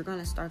realize this, you're going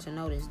to start to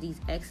notice these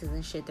exes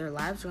and shit, their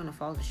lives are going to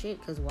fall to shit,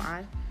 because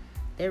why?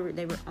 They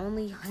were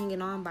only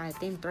hanging on by a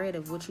thin thread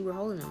of what you were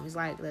holding them. It's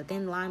like the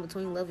thin line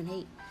between love and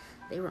hate.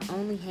 They were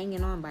only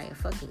hanging on by a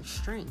fucking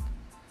string.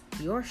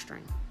 Your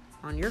string.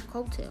 On your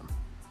coattail.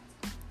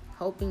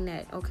 Hoping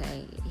that,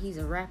 okay, he's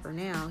a rapper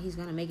now, he's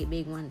going to make it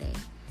big one day.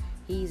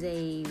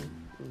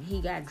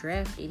 He got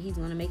drafted, he's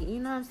going to make it, you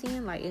know what I'm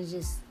saying? Like, it's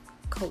just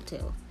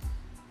coattail.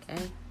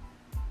 Okay?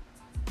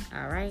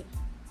 Alright?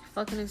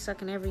 Fucking and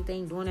sucking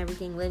everything, doing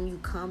everything, letting you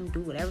come,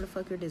 do whatever the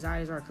fuck your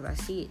desires are, because I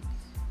see it.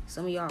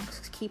 Some of y'all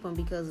keep them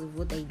because of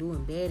what they do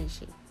in bed and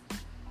shit.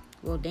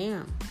 Well,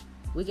 damn.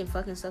 We can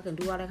fucking suck and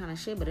do all that kind of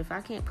shit, but if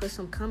I can't put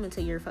some cum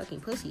into your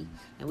fucking pussy,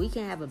 and we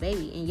can't have a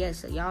baby, and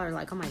yes, y'all are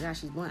like, oh my gosh,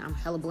 she's blunt, I'm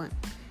hella blunt.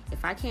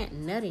 If I can't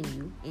nut in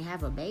you and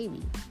have a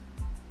baby,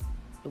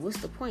 what's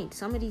the point?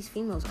 Some of these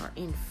females are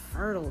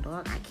infertile,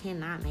 dog. I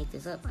cannot make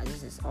this up.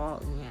 This is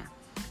all,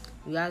 yeah.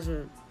 You guys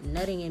are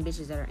nutting in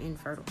bitches that are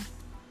infertile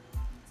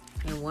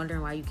and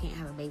wondering why you can't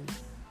have a baby.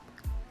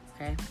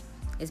 Okay?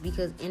 It's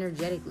because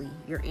energetically,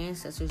 your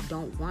ancestors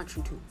don't want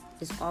you to.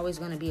 It's always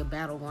going to be a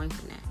battle going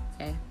from that.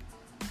 Okay?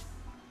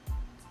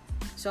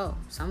 So,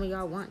 some of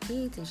y'all want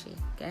kids and shit,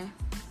 okay?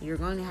 You're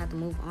going to have to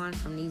move on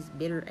from these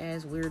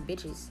bitter-ass weird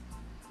bitches.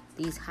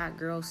 These hot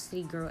girl,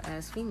 city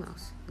girl-ass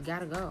females. You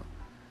gotta go.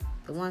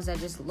 The ones that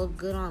just look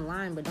good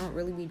online but don't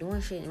really be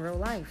doing shit in real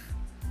life.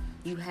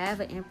 You have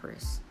an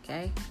empress,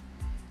 okay?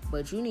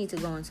 But you need to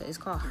go into, it's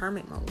called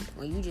hermit mode.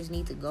 When you just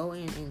need to go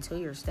into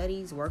your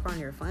studies, work on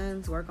your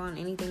funds, work on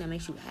anything that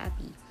makes you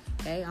happy,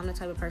 okay? I'm the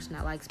type of person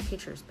that likes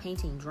pictures,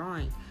 painting,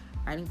 drawing,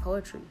 writing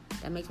poetry.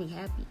 That makes me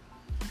happy.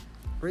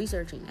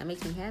 Researching, that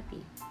makes me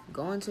happy.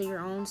 Go into your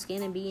own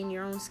skin and be in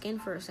your own skin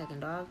for a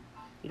second, dog.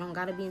 You don't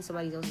gotta be in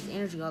somebody else's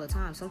energy all the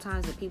time.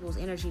 Sometimes the people's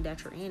energy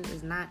that you're in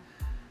is not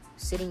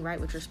sitting right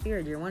with your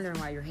spirit. You're wondering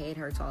why your head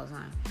hurts all the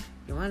time.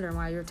 You're wondering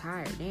why you're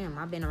tired. Damn,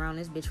 I've been around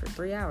this bitch for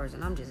 3 hours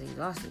and I'm just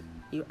exhausted.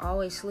 You're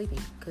always sleeping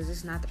because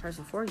it's not the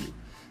person for you.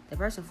 The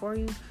person for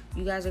you,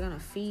 you guys are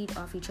gonna feed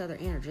off each other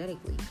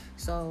energetically.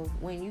 So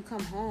when you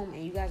come home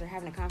and you guys are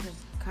having a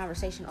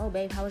conversation, oh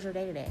babe, how was your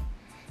day today?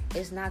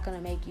 It's not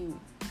gonna make you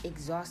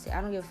exhausted. I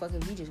don't give a fuck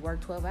if you just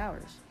work 12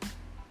 hours.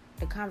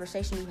 The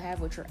conversation you have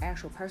with your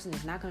actual person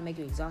is not going to make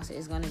you exhausted.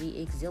 It's going to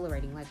be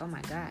exhilarating. Like, oh my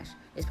gosh,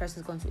 this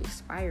person is going to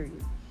inspire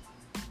you.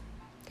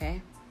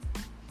 Okay?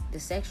 The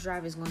sex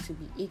drive is going to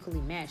be equally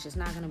matched. It's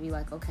not going to be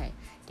like, okay,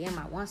 damn,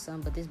 I want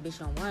some, but this bitch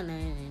don't want none,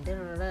 and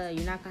da-da-da-da.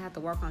 You're not going to have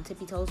to work on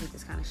tippy toes with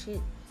this kind of shit.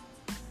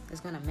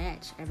 It's going to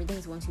match.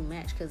 Everything's going to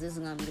match because this is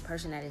going to be the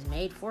person that is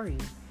made for you.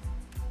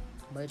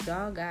 But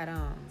y'all got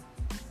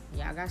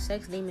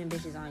sex demon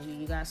bitches on you.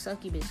 You got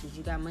sucky bitches.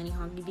 You got money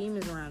hungry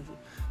demons around you.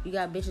 You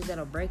got bitches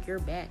that'll break your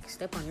back,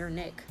 step on your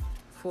neck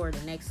for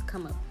the next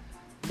come up.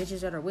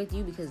 Bitches that are with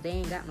you because they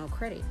ain't got no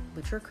credit,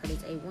 but your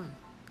credit's A1.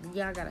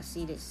 Y'all gotta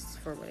see this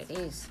for what it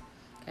is,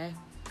 okay?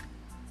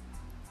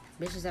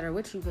 Bitches that are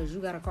with you because you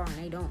got a car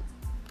and they don't,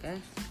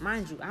 okay?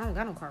 Mind you, I don't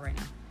got no car right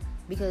now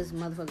because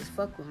motherfuckers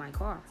fuck with my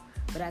car.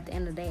 But at the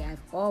end of the day, I've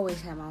always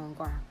had my own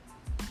car.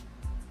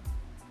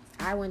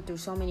 I went through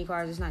so many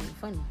cars, it's not even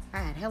funny. I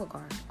had hella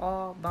cars,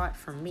 all bought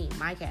from me,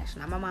 my cash,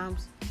 not my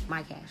mom's,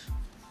 my cash.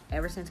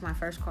 Ever since my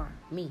first car,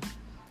 me,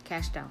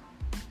 cashed out.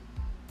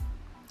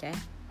 Okay?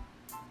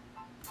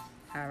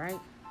 Alright?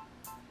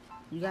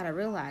 You gotta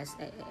realize,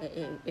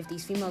 if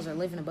these females are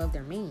living above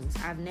their means,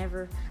 I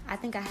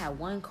think I had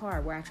one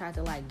car where I tried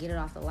to like get it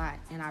off the lot,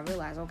 and I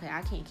realized, okay,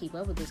 I can't keep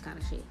up with this kind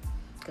of shit,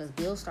 because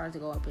bills started to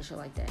go up and shit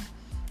like that.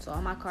 So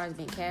all my cars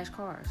been cash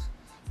cars.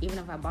 Even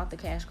if I bought the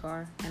cash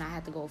car and I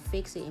had to go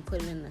fix it and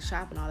put it in the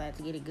shop and all that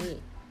to get it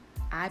good,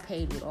 I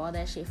paid with all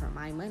that shit for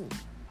my money.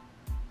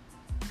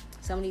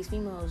 Some of these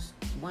females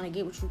want to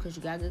get with you because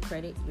you got good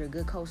credit, you're a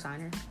good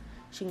co-signer.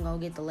 She can go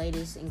get the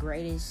latest and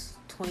greatest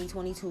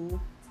 2022,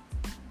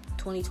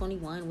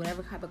 2021,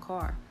 whatever type of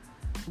car,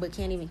 but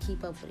can't even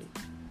keep up with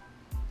it.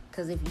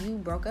 Because if you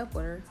broke up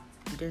with her,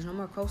 there's no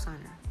more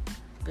co-signer.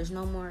 There's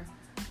no more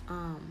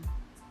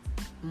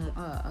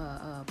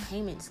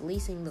payments,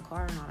 leasing the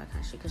car and all that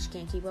kind of shit, because she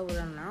can't keep up with it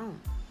on her own.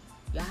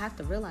 Y'all have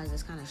to realize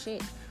this kind of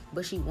shit.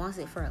 But she wants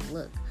it for a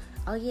look.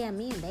 Oh yeah,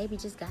 me and baby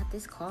just got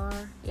this car.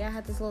 Yeah, I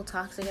had this little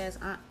toxic ass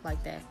aunt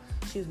like that.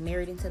 She was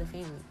married into the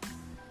family.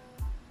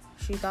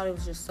 She thought it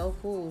was just so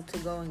cool to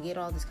go and get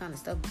all this kind of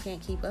stuff, but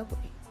can't keep up with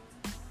it.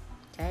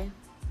 Okay?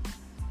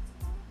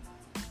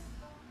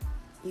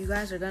 You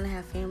guys are gonna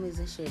have families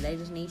and shit. They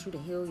just need you to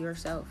heal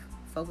yourself.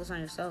 Focus on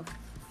yourself.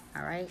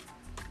 All right?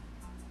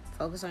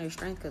 Focus on your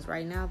strength, because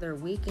right now they're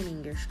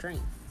weakening your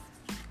strength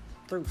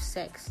through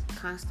sex,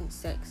 constant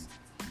sex.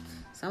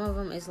 Some of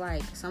them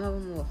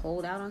will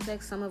hold out on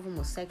sex. Some of them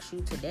will sex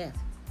you to death,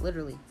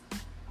 literally.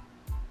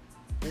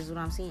 This is what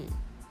I'm seeing.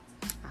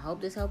 I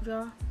hope this helped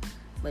y'all.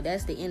 But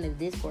that's the end of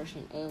this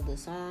portion of the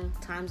song,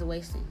 Time's a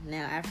Wasting.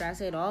 Now, after I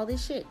said all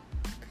this shit,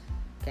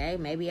 okay,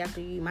 maybe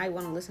after you might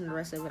want to listen to the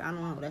rest of it. I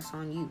don't know. That's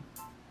on you.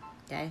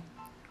 Okay?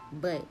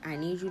 But I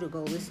need you to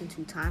go listen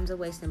to Time's a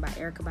Wasting by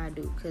Erykah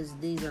Badu, because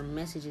these are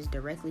messages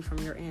directly from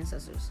your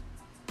ancestors.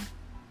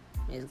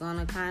 It's going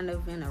to kind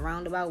of, in a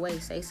roundabout way,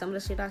 say some of the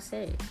shit I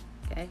said.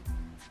 Okay?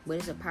 But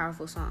it's a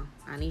powerful song.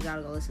 I need y'all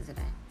to go listen to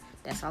that.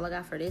 That's all I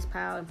got for this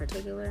pal in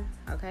particular.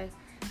 Okay?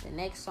 The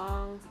next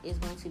song is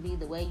going to be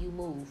The Way You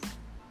Move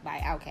by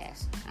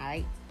Outkast.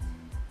 Alright?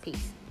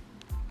 Peace.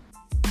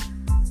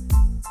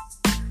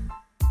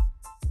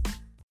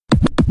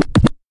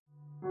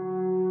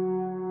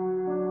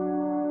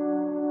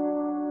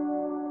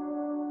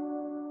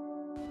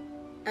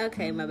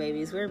 Okay, my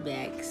babies, we're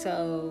back.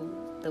 So,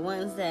 the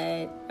ones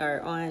that are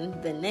on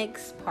the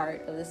next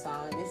part of the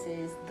song, this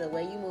is The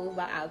Way You Move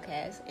by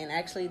Outkast. And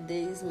actually,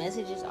 these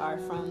messages are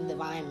from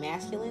Divine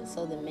Masculine.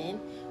 So, the men,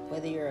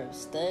 whether you're a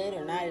stud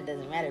or not, it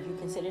doesn't matter. If you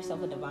consider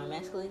yourself a Divine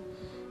Masculine,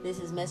 this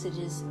is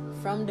messages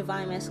from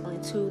Divine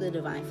Masculine to the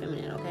Divine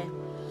Feminine, okay?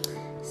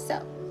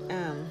 So,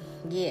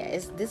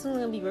 this one's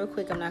going to be real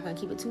quick. I'm not going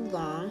to keep it too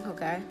long,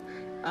 okay?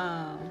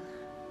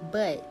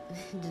 But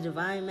the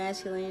Divine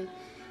Masculine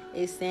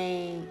is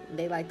saying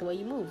they like the way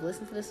you move.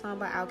 Listen to the song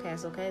by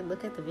Outkast, okay?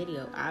 Look at the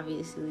video.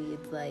 Obviously,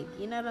 it's like,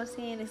 you know what I'm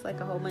saying? It's like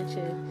a whole bunch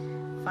of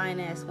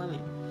fine-ass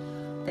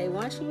women. They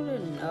want you to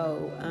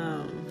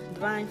know,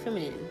 Divine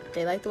Feminine.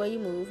 They like the way you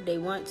move. They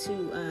want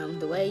to,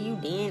 the way you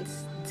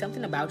dance,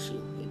 something about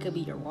you. It could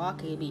be your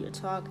walk. It could be your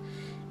talk.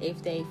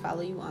 If they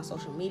follow you on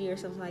social media or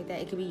something like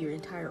that, it could be your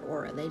entire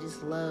aura. They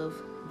just love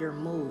your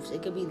moves.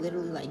 It could be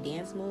literally like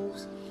dance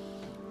moves,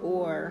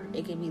 or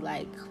it could be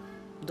like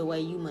the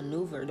way you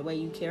maneuver, the way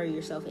you carry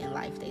yourself in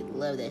life. They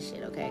love that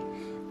shit, okay?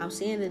 I'm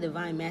seeing the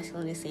Divine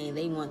Masculine is saying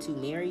they want to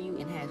marry you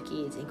and have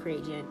kids and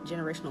create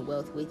generational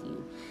wealth with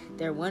you.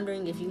 They're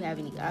wondering if you have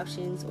any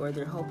options, or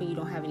they're hoping you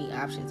don't have any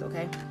options,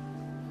 okay?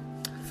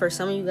 For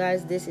some of you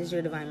guys, this is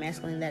your Divine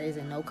Masculine that is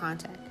in no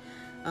contact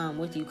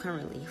with you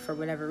currently for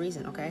whatever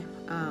reason, okay?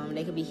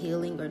 They could be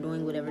healing or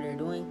doing whatever they're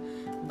doing,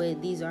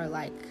 but these are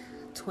like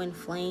twin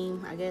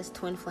flame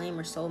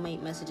or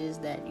soulmate messages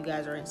that you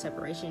guys are in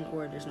separation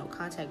or there's no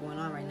contact going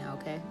on right now,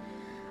 okay?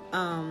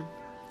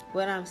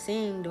 What I'm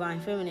seeing, Divine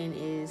Feminine,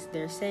 is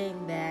they're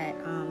saying that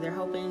they're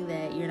hoping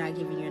that you're not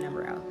giving your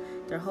number out.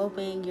 They're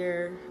hoping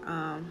you're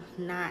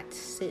not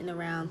sitting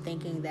around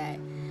thinking that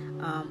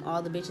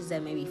all the bitches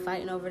that may be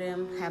fighting over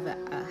them have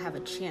a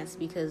chance,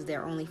 because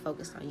they're only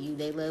focused on you.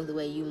 They love the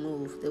way you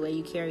move, the way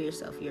you carry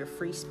yourself. You're a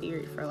free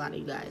spirit for a lot of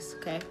you guys,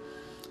 okay?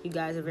 You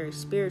guys are very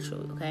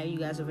spiritual, okay? You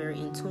guys are very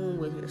in tune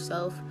with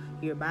yourself,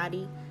 your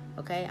body,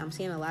 okay? I'm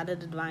seeing a lot of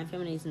the Divine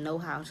Feminines know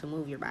how to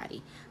move your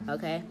body,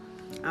 okay?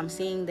 I'm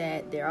seeing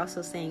that they're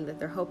also saying that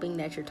they're hoping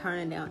that you're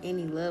turning down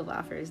any love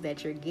offers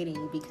that you're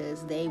getting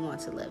because they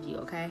want to love you,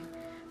 okay?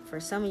 For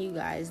some of you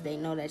guys, they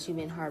know that you've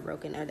been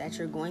heartbroken or that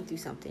you're going through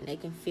something. They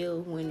can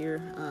feel when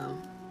you're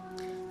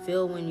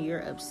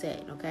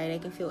upset, okay? They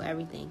can feel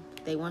everything.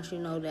 They want you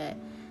to know that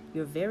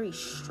you're very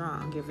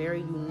strong. You're very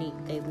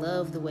unique. They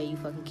love the way you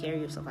fucking carry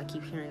yourself. I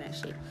keep hearing that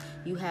shit.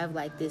 You have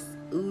like this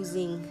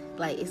oozing,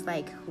 like, it's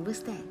like, what's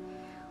that?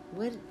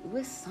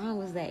 What song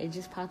was that? It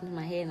just popped in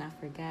my head and I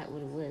forgot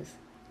what it was.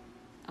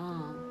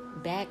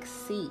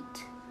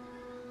 Backseat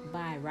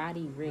by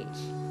Roddy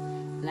Ricch.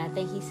 And I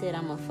think he said,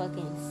 I'm a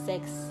fucking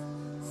sex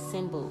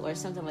symbol or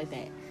something like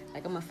that.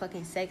 Like, I'm a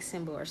fucking sex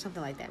symbol or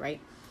something like that, right?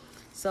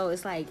 So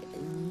it's like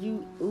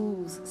you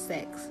ooze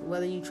sex,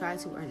 whether you try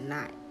to or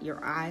not.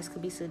 Your eyes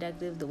could be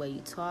seductive, the way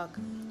you talk,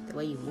 the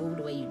way you move,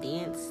 the way you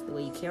dance, the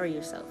way you carry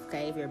yourself,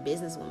 okay? If you're a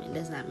businesswoman, it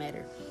does not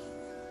matter.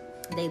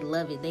 They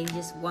love it. They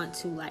just want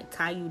to, like,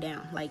 tie you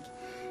down. Like,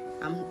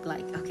 I'm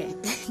like, okay,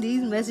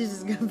 these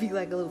messages are going to be,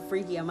 like, a little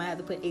freaky. I might have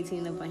to put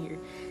 18 up on here.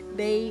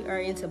 They are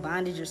into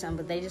bondage or something,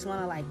 but they just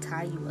want to, like,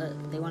 tie you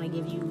up. They want to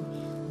give you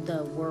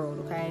the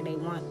world, okay? They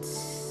want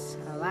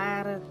a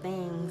lot of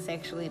things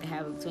sexually to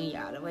have between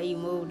y'all. The way you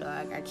move,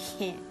 dog, I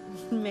can't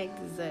make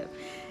this up.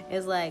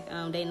 It's like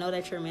they know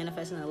that you're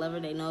manifesting a lover.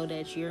 They know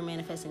that you're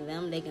manifesting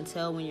them. They can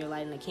tell when you're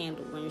lighting a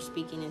candle, when you're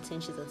speaking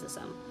intentions into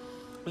something,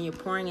 when you're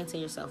pouring into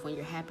yourself, when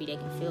you're happy. They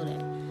can feel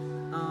that.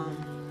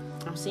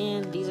 I'm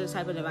seeing these are the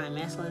type of Divine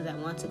Masculines that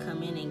want to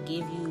come in and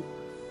give you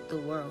the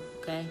world,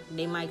 okay?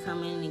 They might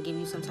come in and give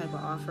you some type of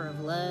offer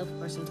of love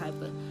or some type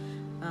of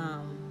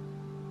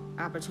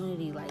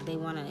opportunity, like they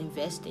want to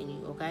invest in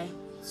you, okay?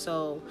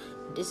 So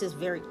this is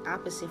very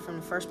opposite from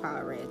the first pile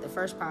I read. The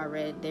first pile I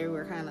read, they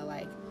were kind of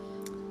like,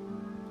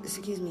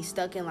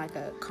 stuck in like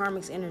a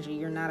karmic's energy.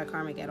 You're not a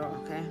karmic at all,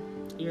 okay?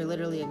 You're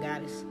literally a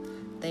goddess.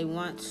 They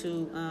want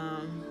to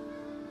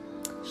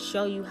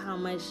show you how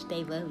much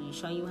they love you,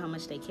 show you how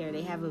much they care.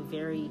 They have a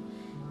very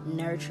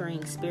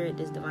nurturing spirit,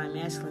 this divine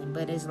masculine.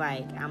 But it's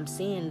like I'm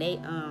seeing they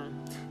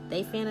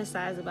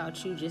fantasize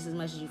about you just as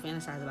much as you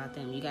fantasize about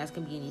them. You guys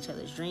can be in each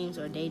other's dreams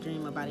or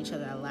daydream about each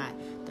other a lot.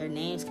 Their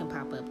names can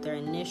pop up, their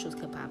initials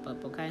can pop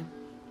up, okay?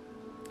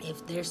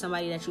 If there's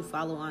somebody that you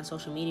follow on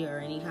social media or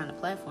any kind of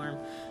platform,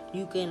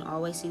 you can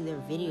always see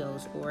their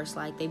videos, or it's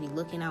like they be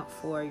looking out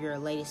for your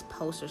latest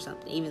post or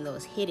something, even though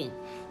it's hidden.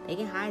 They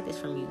can hide this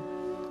from you.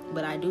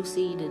 But I do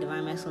see the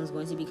divine masculine is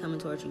going to be coming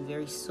towards you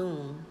very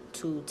soon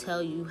to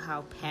tell you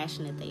how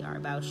passionate they are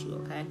about you,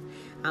 okay?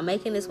 I'm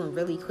making this one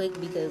really quick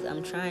because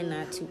I'm trying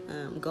not to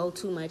go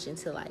too much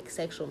into like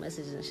sexual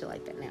messages and shit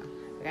like that now,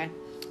 okay?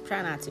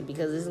 Try not to,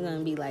 because this is going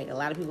to be like a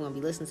lot of people going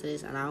to be listening to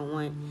this, and I don't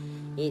want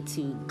it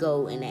to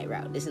go in that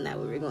route. This is not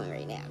where we're going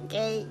right now,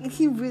 okay?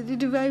 But the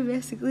divine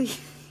masculine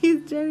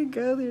is trying to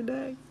go there,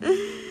 dog.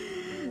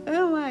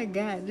 Oh my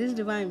God, this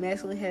divine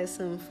masculine has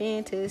some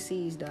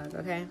fantasies, dog,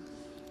 okay?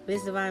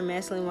 This divine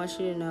masculine wants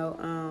you to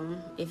know,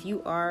 if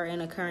you are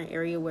in a current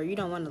area where you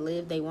don't want to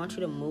live, they want you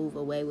to move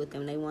away with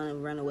them. They want to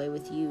run away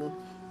with you.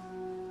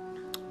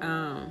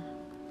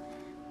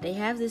 They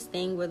have this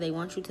thing where they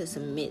want you to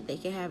submit. They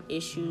can have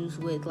issues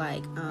with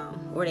like,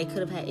 or they could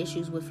have had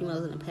issues with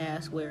females in the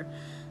past where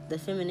the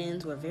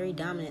feminines were very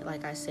dominant.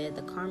 Like I said,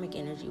 the karmic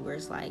energy, where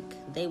it's like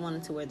they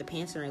wanted to wear the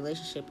pants in a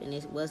relationship and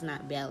it was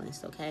not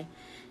balanced, okay?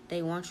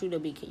 They want you to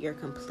be your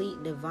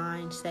complete,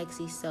 divine,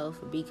 sexy self,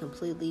 be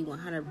completely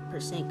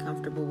 100%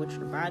 comfortable with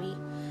your body.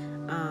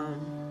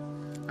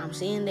 I'm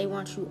seeing they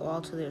want you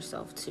all to their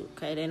self too,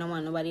 okay? They don't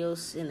want nobody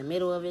else in the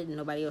middle of it,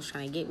 nobody else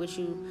trying to get with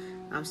you.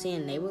 I'm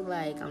seeing they would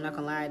like, I'm not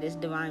gonna lie, this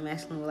divine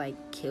masculine would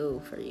like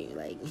kill for you,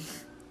 like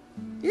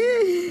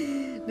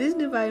this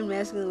divine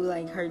masculine would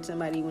like hurt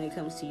somebody when it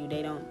comes to you.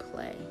 They don't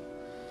play.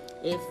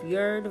 If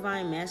you're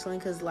divine masculine,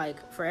 because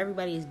like for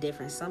everybody it's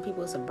different. Some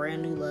people it's a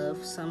brand new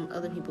love. Some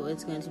other people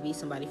it's going to be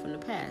somebody from the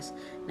past.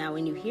 Now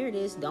when you hear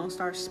this, don't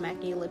start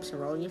smacking your lips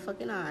and rolling your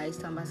fucking eyes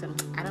talking about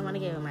something. I don't want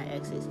to get with my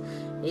exes.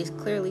 It's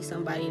clearly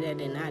somebody that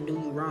did not do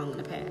you wrong in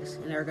the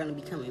past, and they're going to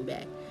be coming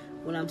back.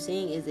 What I'm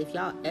saying is, if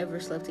y'all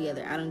ever slept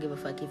together, I don't give a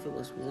fuck if it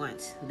was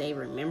once. They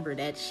remember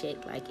that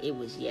shit like it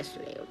was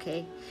yesterday,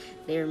 okay?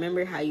 They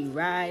remember how you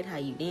ride, how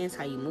you dance,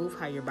 how you move,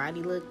 how your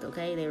body looked,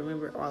 okay? They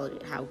remember all of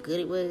it, how good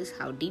it was,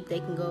 how deep they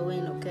can go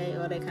in, okay?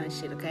 All that kind of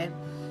shit, okay?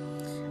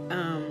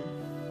 I'm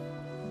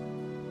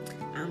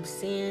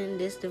seeing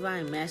this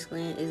divine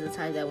masculine is the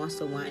type that wants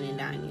to wine and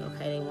dine you,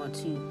 okay? They want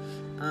to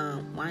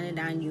wine and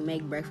dine you,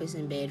 make breakfast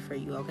in bed for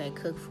you, okay?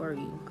 Cook for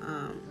you,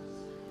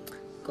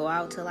 go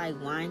out to like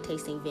wine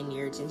tasting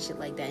vineyards and shit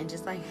like that, and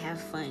just like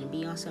have fun,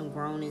 be on some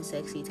grown and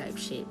sexy type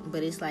shit.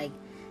 But it's like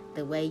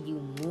the way you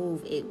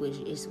move,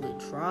 it's what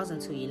draws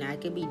into you. Now it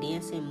could be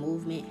dancing,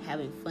 movement,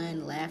 having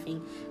fun,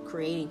 laughing,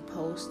 creating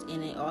posts,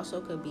 and it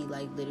also could be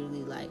like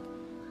literally like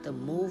the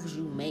moves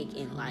you make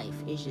in life.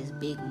 It's just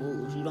big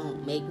moves. You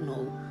don't make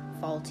no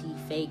faulty,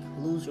 fake,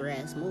 loser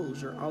ass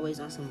moves. You're always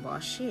on some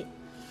boss shit.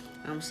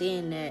 I'm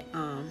seeing that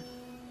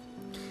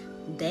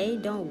they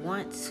don't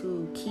want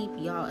to keep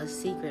y'all a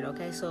secret,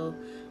 okay? So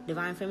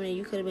divine feminine,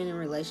 you could have been in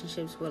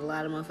relationships with a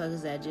lot of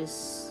motherfuckers that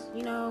just,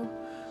 you know,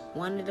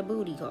 wanted the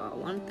booty call,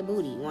 wanted the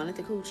booty, wanted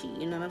the coochie,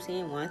 you know what I'm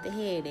saying, wanted the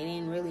head. They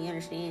didn't really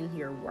understand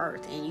your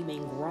worth, and you've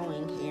been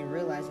growing and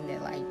realizing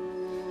that, like,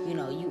 you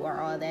know, you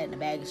are all that in a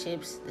bag of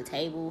chips, the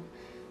table,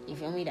 you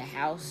feel me, the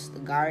house, the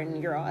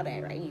garden, you're all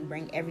that, right? You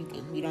bring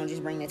everything. You don't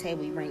just bring the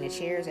table, you bring the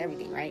chairs,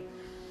 everything, right?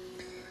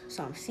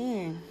 So I'm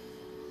seeing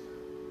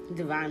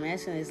divine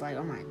masculine is like,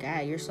 oh my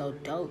God, you're so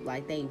dope.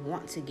 Like, they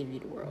want to give you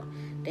the world.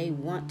 They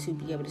want to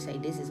be able to say,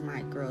 this is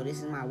my girl,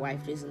 this is my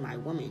wife, this is my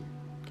woman,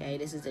 okay?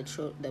 This is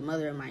the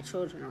mother of my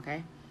children,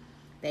 okay?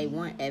 They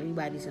want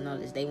everybody to know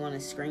this. They want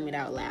to scream it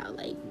out loud,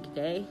 like,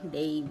 okay?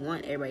 They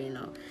want everybody to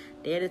know.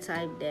 They're the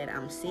type that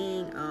I'm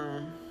seeing,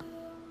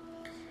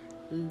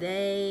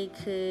 they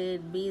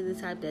could be the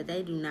type that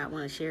they do not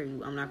want to share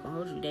you. I'm not gonna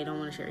hold you. They don't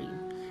want to share you.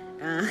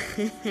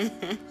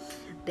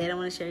 They don't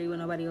want to share you with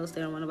nobody else. They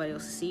don't want nobody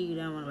else to see you.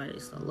 They don't want nobody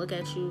else to look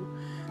at you.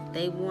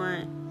 They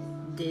want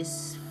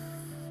this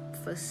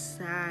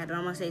facade. I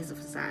don't want to say it's a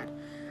facade.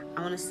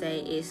 I want to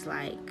say it's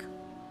like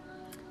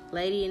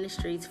lady in the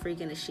streets,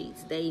 freak in the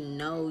sheets. They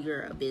know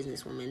you're a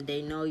businesswoman.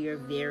 They know you're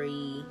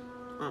very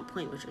on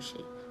point with your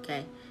shit,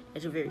 okay?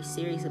 That you're very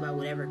serious about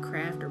whatever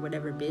craft or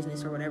whatever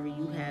business or whatever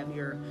you have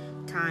your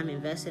time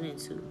invested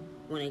into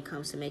when it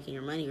comes to making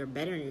your money or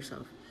bettering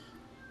yourself.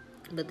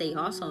 But they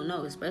also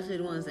know, especially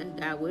the ones that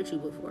got with you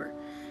before,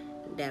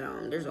 that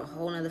there's a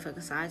whole nother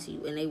fucking side to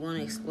you, and they want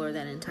to explore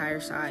that entire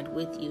side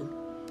with you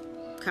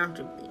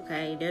comfortably,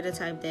 okay? They're the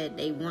type that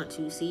they want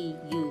to see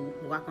you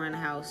walk around the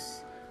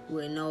house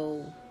with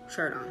no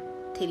shirt on,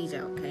 titties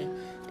out, okay?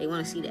 They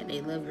want to see that. They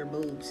love your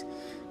boobs.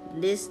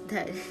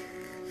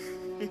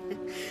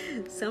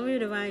 Some of your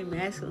divine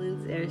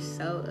masculines are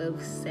so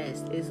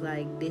obsessed. It's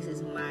like, this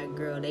is my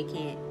girl. They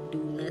can't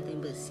do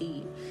nothing but see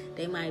you.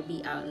 They might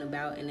be out and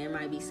about, and there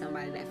might be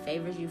somebody that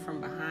favors you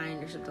from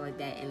behind or something like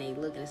that, and they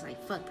look and it's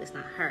like, fuck, that's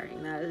not her.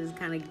 You know, it just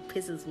kind of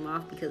pisses them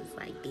off, because it's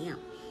like, damn,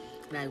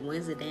 Like,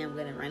 when's the day I'm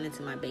gonna run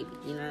into my baby?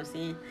 You know what I'm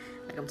saying?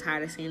 Like, I'm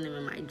tired of seeing them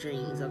in my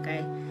dreams,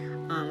 okay?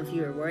 If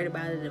you were worried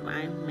about it,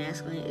 divine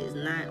masculine is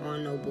not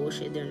on no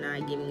bullshit. They're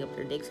not giving up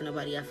their dick to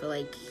nobody. I feel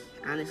like,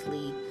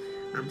 honestly,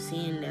 I'm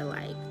seeing that,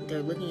 like,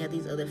 they're looking at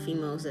these other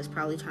females that's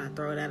probably trying to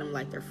throw it at them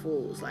like they're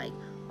fools. Like,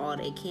 all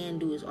they can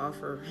do is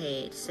offer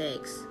head,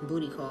 sex,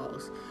 booty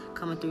calls,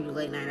 coming through the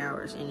late night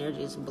hours, and they're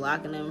just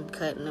blocking them,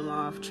 cutting them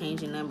off,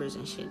 changing numbers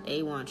and shit.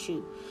 They want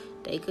you.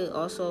 They could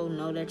also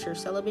know that you're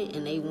celibate,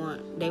 and they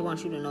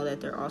want you to know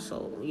that they're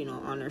also, you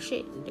know, on their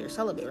shit. They're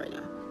celibate right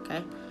now,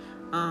 okay?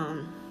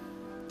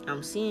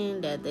 I'm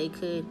seeing that they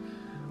could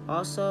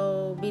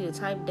also be the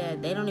type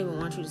that they don't even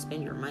want you to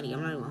spend your money.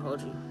 I'm not even gonna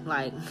hold you.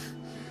 Like,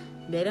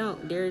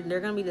 they're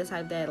gonna be the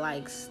type that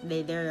likes,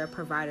 they're a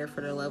provider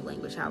for their love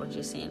language. I was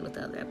just saying with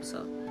the other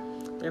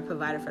episode, they're a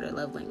provider for their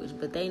love language,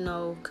 but they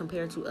know,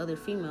 compared to other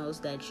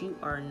females, that you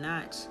are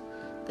not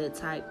the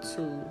type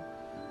to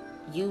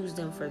use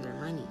them for their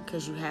money,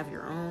 because you have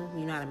your own,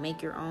 you know how to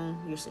make your own,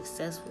 you're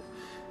successful.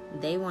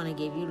 They want to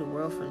give you the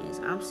world from this.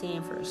 I'm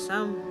seeing for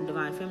some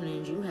divine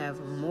feminines, you have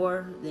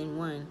more than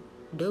one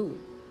dude,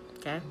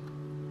 okay?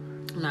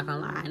 I'm not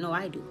gonna lie, I know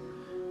I do.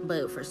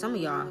 But for some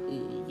of y'all,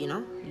 you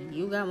know,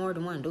 you got more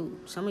than one dude.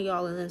 Some of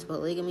y'all is into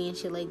polygamy and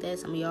shit like that.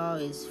 Some of y'all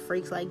is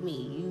freaks like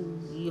me.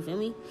 You feel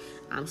me?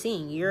 I'm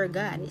saying you're a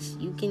goddess.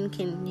 You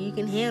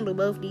can handle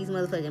both these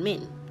motherfucking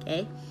men,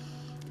 okay?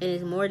 And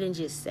it's more than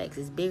just sex.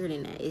 It's bigger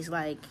than that. It's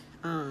like,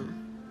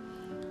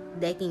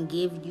 they can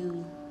give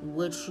you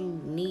what you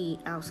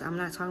need outside. I'm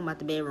not talking about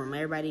the bedroom.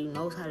 Everybody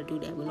knows how to do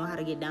that. We know how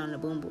to get down in the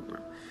boom boom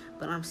room.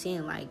 But I'm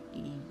saying, like,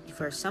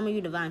 for some of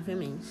you divine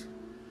feminines,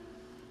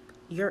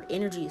 your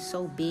energy is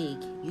so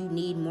big, you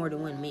need more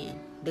than one man.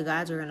 The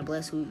gods are going to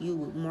bless you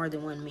with more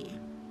than one man.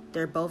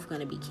 They're both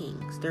going to be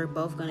kings. They're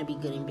both going to be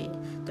good in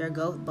bed. They're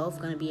both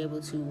going to be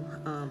able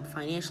to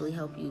financially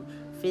help you,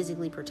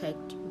 physically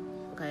protect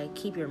you, okay?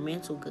 Keep your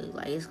mental good.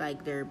 Like, it's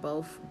like they're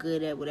both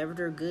good at whatever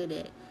they're good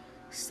at.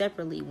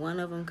 Separately, one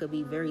of them could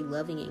be very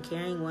loving and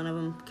caring. One of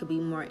them could be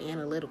more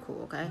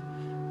analytical, okay?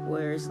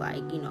 Where it's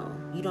like, you know,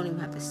 you don't even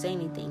have to say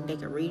anything. They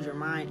can read your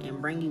mind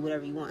and bring you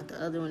whatever you want.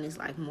 The other one is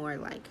like more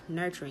like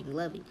nurturing,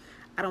 loving.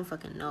 I don't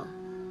fucking know.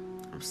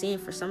 I'm seeing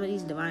for some of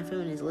these divine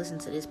feminines, listen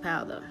to this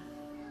pal though.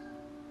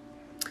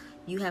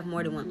 You have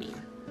more than one man,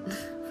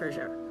 for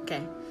sure,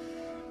 okay?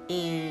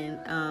 And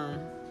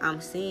I'm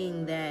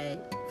seeing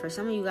that for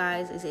some of you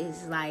guys,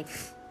 it's like,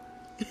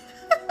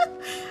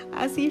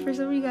 I see for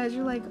some of you guys,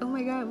 you're like, oh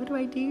my God, what do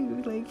I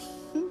do? Like,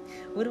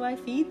 what do I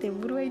feed them?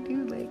 What do I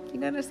do? Like, you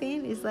know what I'm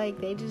saying? It's like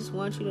they just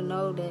want you to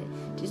know that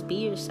just be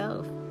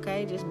yourself,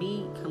 okay? Just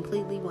be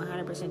completely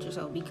 100%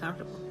 yourself. Be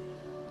comfortable.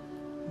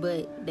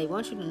 But they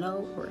want you to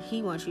know, or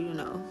he wants you to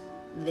know,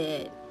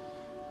 that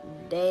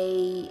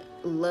they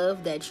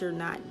love that you're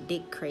not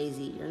dick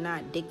crazy. You're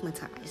not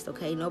dickmatized,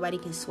 okay? Nobody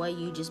can sway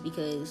you just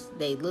because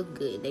they look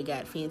good. They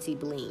got fancy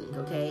bling,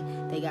 okay?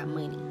 They got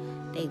money.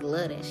 They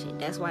love that shit.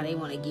 That's why they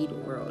want to give you the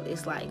world.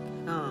 It's like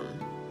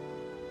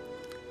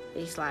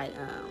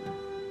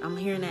I'm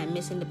hearing that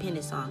Miss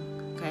Independent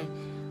song, okay?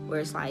 Where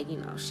it's like, you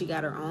know, she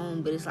got her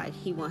own, but it's like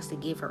he wants to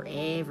give her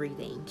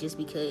everything just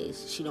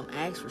because she don't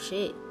ask for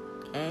shit,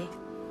 okay?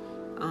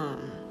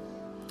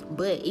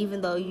 But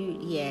even though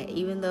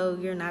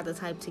you're not the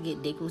type to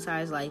get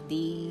dickmatized like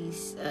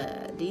these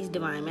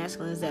divine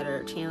masculines that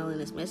are channeling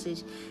this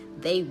message,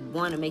 they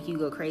want to make you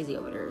go crazy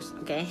over theirs,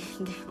 okay?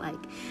 Like,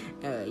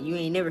 you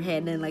ain't never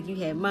had nothing like you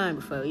had mine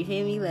before, you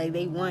feel me? Like,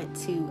 they want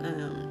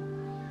to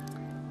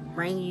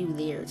bring you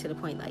there to the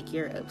point like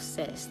you're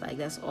obsessed. Like,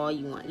 that's all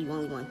you want. You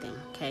only want them,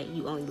 okay?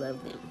 You only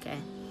love them, okay?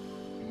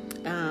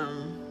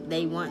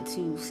 They want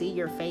to see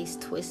your face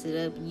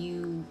twisted up,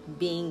 you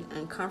being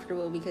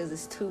uncomfortable because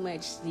it's too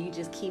much. You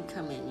just keep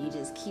coming, you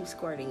just keep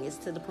squirting. It's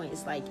to the point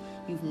it's like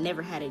you've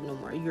never had it no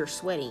more. You're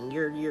sweating.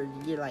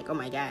 You're like, oh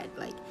my God,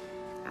 like,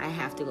 I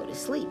have to go to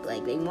sleep.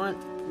 Like, they want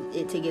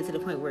it to get to the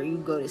point where you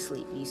go to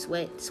sleep. You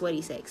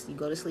sweaty sex. You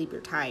go to sleep,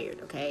 you're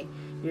tired, okay?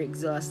 You're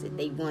exhausted.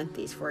 They want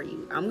this for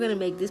you. I'm gonna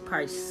make this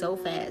part so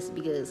fast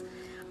because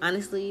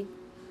honestly,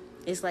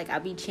 it's like I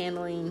be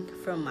channeling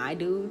from my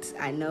dudes.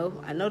 I know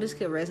this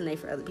could resonate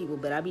for other people,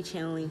 but I be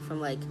channeling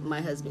from like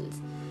my husbands.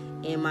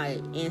 And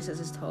my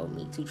ancestors told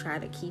me to try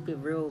to keep it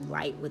real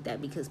light with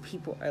that because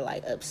people are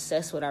like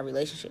obsessed with our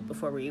relationship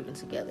before we're even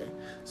together.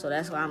 So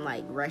that's why I'm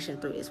like rushing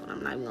through this one.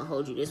 I'm not even gonna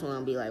hold you. This one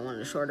will be like one of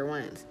the shorter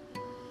ones.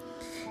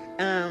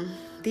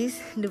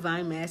 These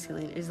divine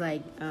masculine is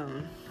like,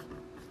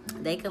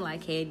 they can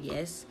like head,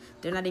 yes.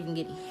 They're not even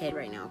getting head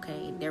right now,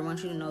 okay? They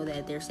want you to know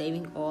that they're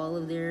saving all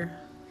of their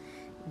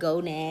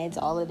gonads,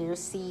 all of their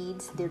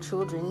seeds, their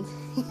children.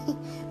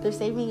 They're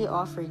saving it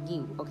all for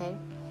you, okay?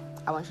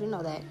 I want you to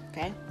know that,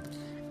 okay?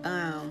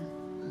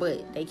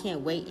 But they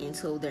can't wait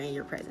until they're in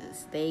your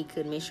presence. They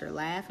could miss your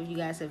laugh if you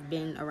guys have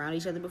been around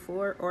each other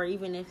before, or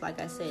even if,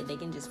 like I said, they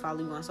can just follow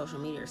you on social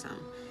media or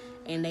something.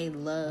 And they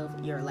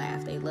love your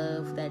laugh. They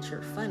love that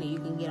you're funny. You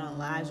can get on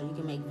lives or you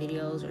can make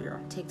videos or you're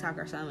on TikTok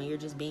or something and you're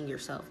just being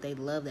yourself. They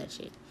love that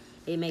shit.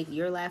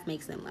 Your laugh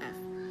makes them laugh.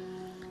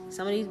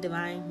 some of these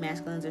divine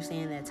masculines are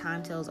saying that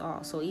time tells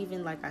all. So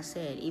even like I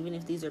said, even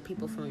if these are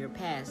people from your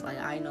past, like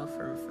I know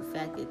for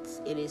fact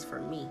it is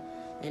for me,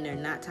 and they're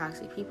not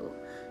toxic people.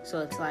 So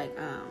it's like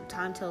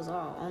time tells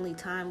all. Only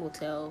time will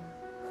tell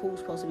who's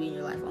supposed to be in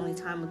your life. Only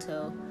time will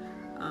tell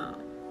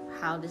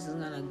how this is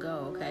gonna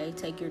go. Okay,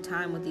 take your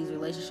time with these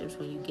relationships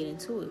when you get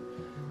into it.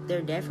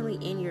 They're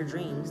definitely in your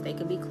dreams. They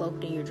could be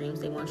cloaked in your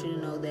dreams. They want you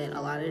to know that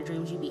a lot of the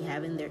dreams you be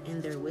having, they're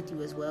in there with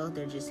you as well.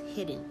 They're just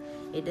hidden.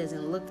 It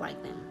doesn't look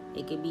like them.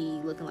 It could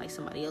be looking like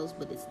somebody else,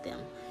 but it's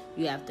them.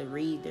 You have to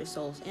read their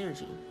soul's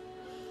energy.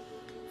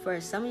 For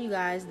some of you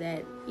guys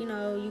that,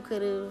 you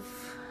could have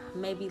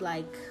maybe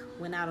like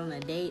went out on a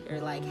date or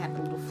like had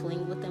a little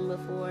fling with them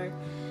before,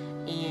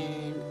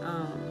 and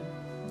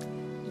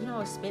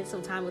spent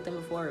some time with them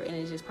before, and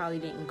it just probably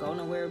didn't go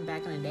nowhere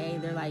back in the day.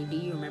 They're like, do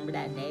you remember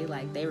that day?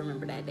 Like, they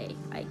remember that day.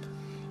 Like,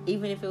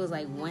 even if it was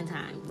like one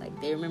time, like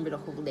they remember the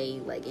whole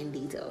day, like in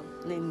detail.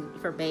 And then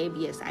for Babe,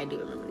 yes, I do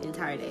remember the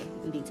entire day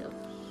in detail.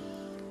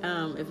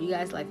 If you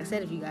guys, like I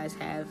said, if you guys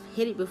have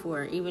hit it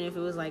before, even if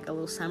it was like a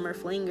little summer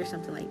fling or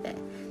something like that,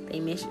 they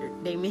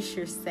miss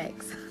your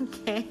sex.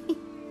 Okay.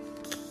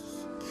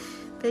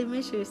 They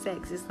miss your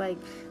sex. It's like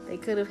they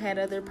could have had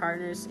other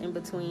partners in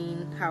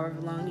between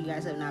however long you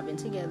guys have not been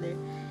together,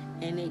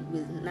 and it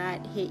was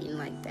not hitting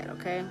like that,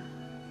 okay?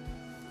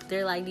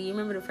 They're like, do you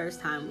remember the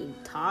first time we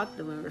talked?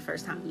 Do you remember the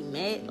first time we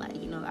met? Like,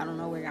 I don't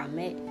know where y'all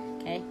met,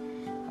 okay?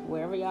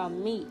 Wherever y'all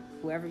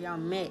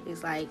met,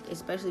 it's like,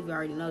 especially if you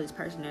already know this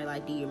person, they're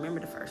like, do you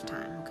remember the first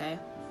time, okay?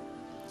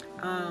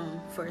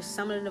 For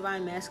some of the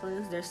divine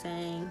masculines, they're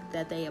saying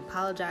that they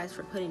apologize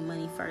for putting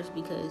money first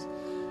because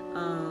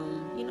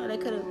they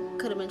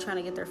could have been trying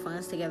to get their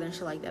funds together and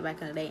shit like that back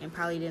in the day, and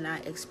probably did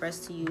not express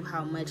to you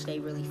how much they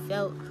really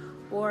felt,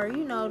 or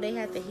they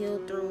had to heal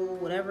through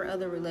whatever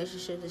other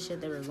relationships and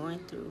shit they were going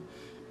through,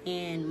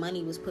 and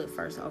money was put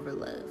first over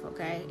love,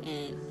 okay?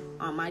 And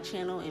on my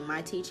channel and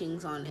my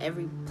teachings on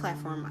every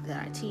platform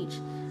that I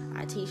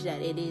teach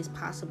that it is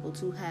possible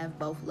to have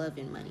both love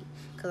and money,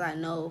 because I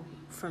know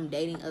from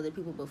dating other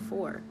people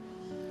before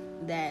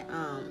that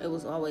it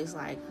was always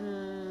like,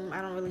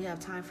 I don't really have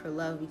time for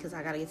love because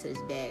I gotta get to this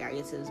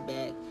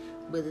bag.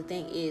 But the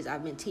thing is,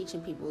 I've been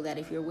teaching people that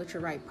if you're with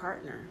your right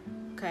partner,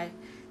 okay,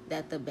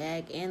 that the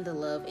bag and the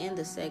love and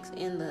the sex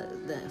and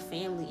the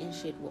family and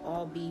shit will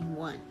all be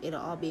one.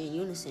 It'll all be in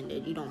unison.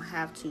 That you don't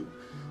have to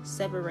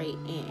separate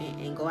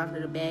and go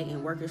after the bag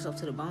and work yourself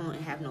to the bone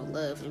and have no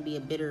love and be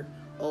a bitter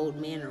old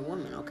man or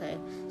woman, okay?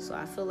 So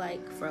I feel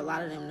like for a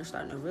lot of them, they're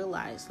starting to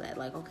realize that,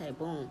 like, okay,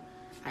 boom,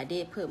 I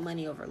did put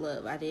money over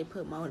love. I did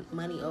put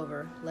money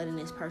over letting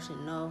this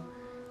person know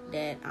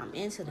that I'm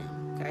into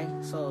them, okay?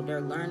 So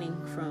they're learning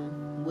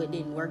from what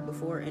didn't work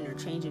before, and they're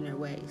changing their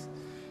ways.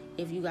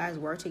 If you guys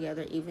were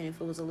together, even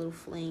if it was a little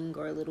fling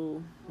or a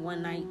little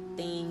one-night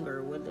thing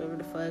or whatever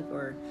the fuck,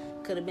 or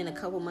could have been a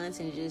couple months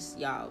and just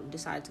y'all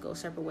decided to go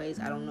separate ways,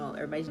 I don't know.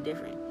 Everybody's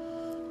different.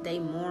 They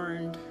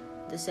mourned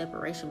the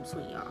separation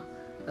between y'all,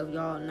 of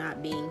y'all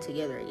not being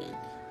together again,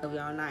 of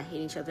y'all not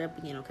hitting each other up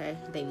again, okay?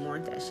 They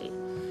mourned that shit.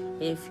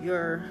 If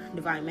your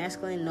divine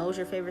masculine knows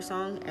your favorite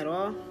song at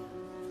all,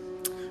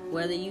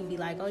 whether you be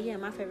like, oh yeah,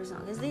 my favorite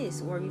song is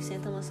this, or you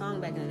sent them a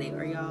song back in the day,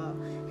 or y'all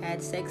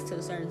had sex to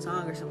a certain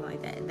song or something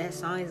like that, that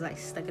song is like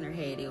stuck in their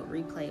head. It'll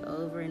replay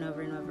over and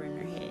over and over in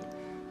their head.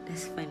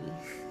 That's funny.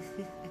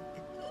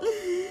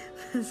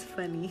 That's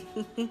funny.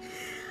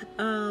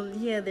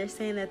 They're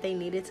saying that they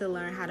needed to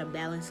learn how to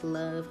balance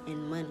love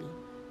and money,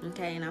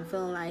 okay? And I'm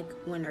feeling like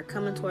when they're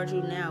coming towards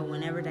you now,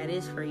 whenever that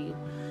is for you,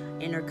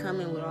 and they're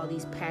coming with all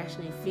these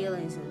passionate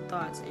feelings and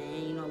thoughts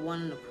and,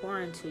 wanting to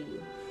pour into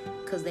you,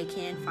 because they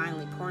can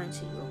finally pour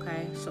into you,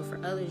 okay? So for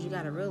others, you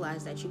got to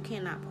realize that you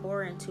cannot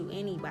pour into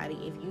anybody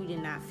if you did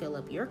not fill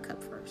up your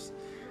cup first.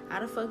 How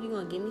the fuck you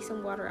going to give me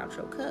some water out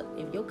your cup?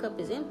 If your cup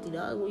is empty,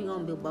 dog, we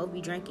going to both be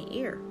drinking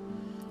air.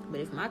 But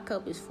if my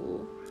cup is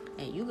full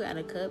and you got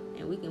a cup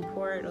and we can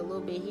pour it a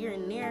little bit here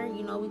and there,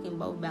 we can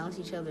both balance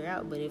each other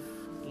out. But if,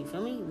 you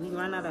feel me, we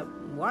run out of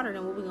water,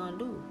 then what we going to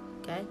do,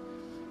 okay?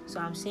 So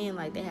I'm saying,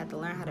 like, they have to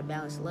learn how to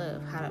balance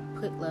love, how to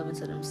put love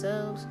into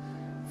themselves,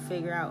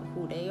 figure out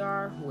who they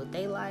are, what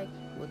they like,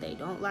 what they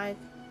don't like,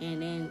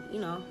 and then,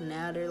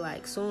 now they're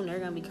like, soon they're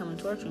going to be coming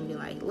towards you and be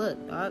like,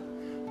 look, dog,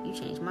 you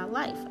changed my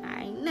life.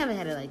 I ain't never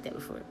had it like that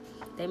before.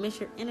 They miss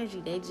your energy.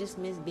 They just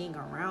miss being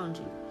around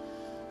you.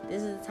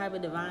 This is the type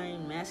of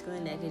divine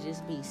masculine that could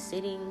just be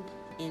sitting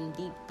in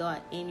deep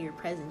thought in your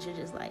presence. You're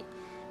just like,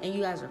 and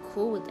you guys are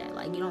cool with that.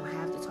 Like, you don't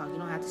have to talk. You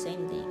don't have to say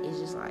anything. It's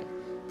just like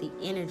the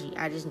energy.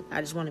 I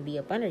just want to be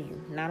up under you.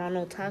 Not on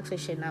no toxic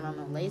shit, not on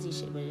no lazy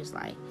shit, but just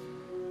like,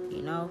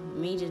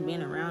 me just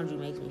being around you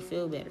makes me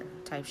feel better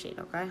type shit,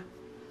 okay?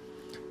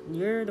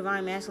 Your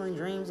divine masculine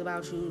dreams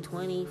about you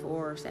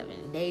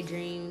 24/7.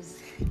 Daydreams,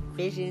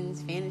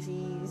 visions,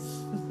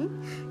 fantasies.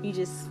 You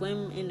just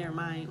swim in their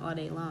mind all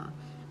day long.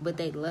 But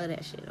they love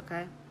that shit,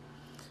 okay?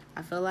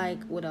 I feel like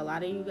with a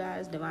lot of you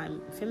guys, divine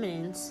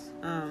feminines,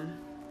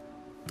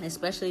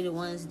 especially the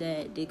ones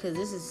that, because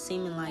this is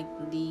seeming like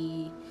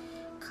the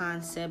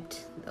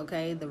concept,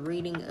 okay? The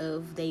reading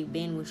of they've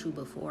been with you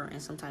before in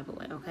some type of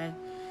way, okay?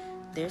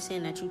 They're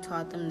saying that you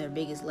taught them their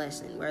biggest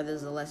lesson, whether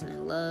it's a lesson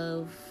in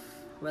love,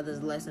 whether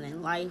it's a lesson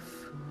in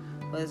life,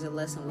 whether it's a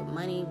lesson with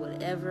money,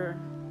 whatever.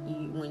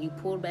 When you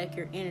pulled back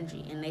your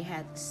energy and they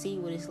had to see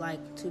what it's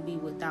like to be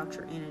without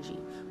your energy,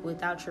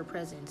 without your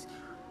presence,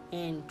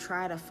 and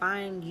try to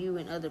find you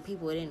and other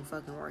people, it didn't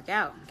fucking work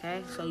out,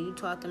 okay? So you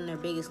taught them their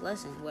biggest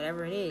lesson,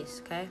 whatever it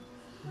is, okay?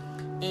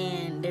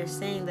 And they're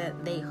saying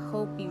that they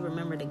hope you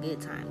remember the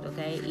good times,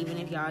 okay? Even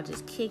if y'all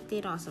just kicked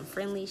it on some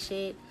friendly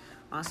shit,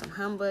 on some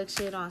humbug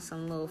shit, on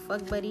some little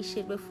fuck buddy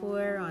shit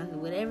before,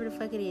 on whatever the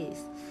fuck it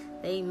is.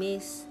 They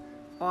miss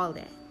all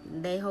that.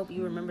 They hope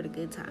you remember the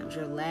good times,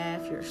 your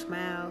laugh, your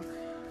smile,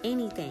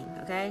 anything,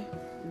 okay?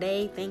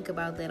 They think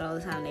about that all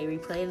the time. They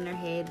replay it in their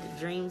head. The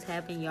dreams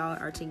happen. Y'all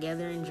are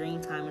together in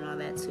dream time and all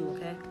that too,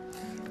 okay?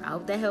 I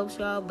hope that helps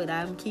y'all, but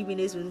I'm keeping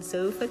this one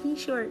so fucking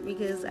short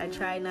because I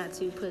try not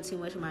to put too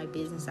much of my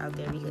business out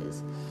there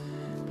because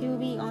people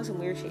be on some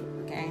weird shit,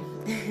 okay?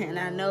 And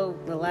I know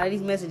a lot of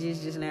these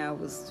messages just now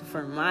was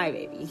for my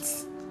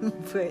babies,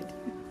 but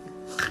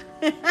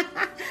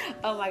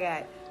oh my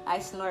God, I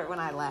snort when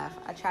I laugh.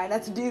 I try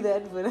not to do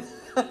that, but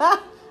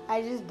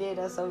I just did.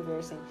 That's so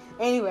embarrassing.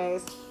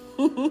 Anyways,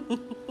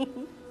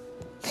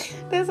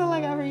 that's all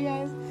I got for you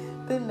guys.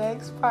 The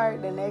next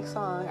part, the next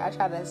song, I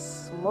try to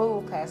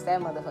smooth past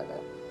that motherfucker.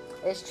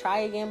 It's Try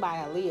Again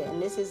by Aaliyah.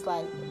 And this is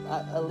like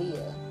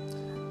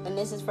Aaliyah. And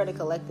this is for the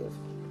collective.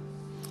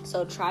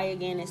 So Try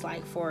Again is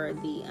like for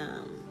the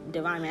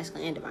divine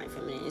masculine and divine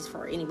feminine. It's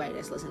for anybody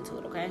that's listening to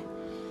it, okay?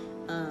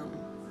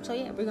 So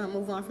yeah, we're gonna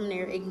move on from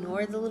there.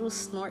 Ignore the little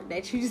snort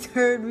that you just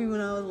heard me when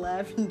I was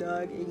laughing,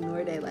 dog.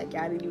 Ignore that. Like,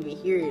 I didn't even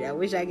hear it. I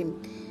wish I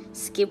can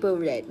skip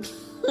over that.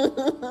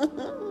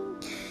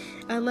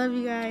 I love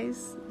you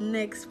guys.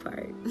 Next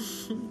part.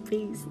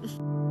 Peace.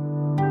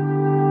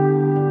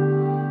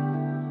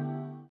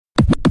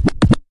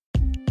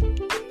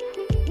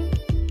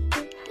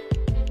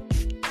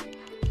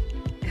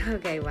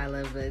 Okay, my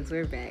love bugs,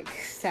 we're back.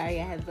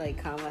 Sorry, I had to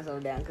like calm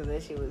myself down because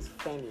that shit was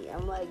funny.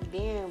 I'm like,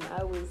 damn,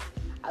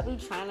 I be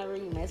trying to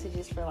read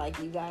messages for like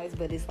you guys,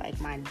 but it's like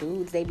my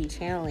dudes, they be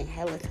channeling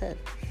hella tough.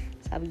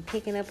 So I be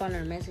picking up on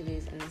their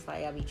messages, and it's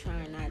like I be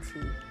trying not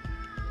to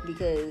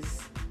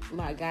because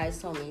my guys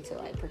told me to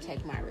like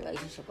protect my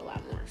relationship a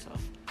lot more. So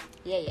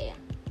yeah.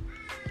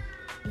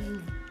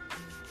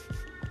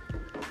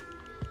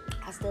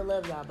 I still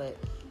love y'all, but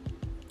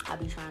I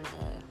be trying to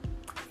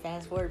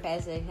fast forward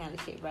past that kind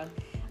of shit, bro.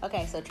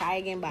 Okay, so Try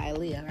Again by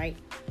Aaliyah, right?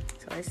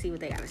 So let's see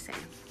what they gotta say.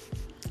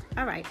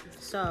 Alright,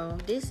 so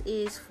this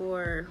is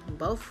for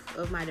both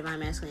of my Divine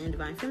Masculine and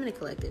Divine Feminine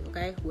collective,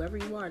 okay? Whoever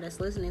you are that's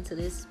listening to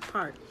this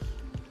part,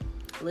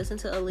 listen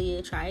to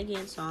Aaliyah Try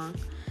Again song,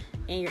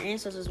 and your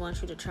ancestors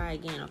want you to try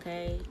again,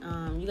 okay?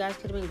 You guys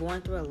could have been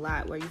going through a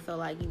lot where you felt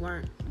like you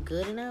weren't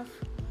good enough,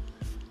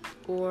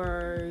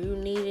 or you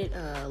needed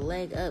a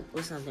leg up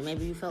or something.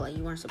 Maybe you felt like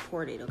you weren't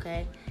supported,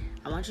 okay?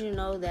 I want you to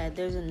know that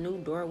there's a new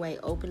doorway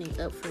opening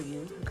up for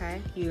you,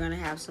 okay? You're going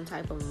to have some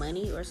type of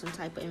money or some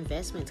type of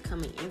investments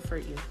coming in for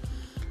you.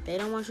 They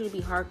don't want you to be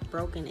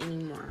heartbroken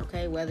anymore,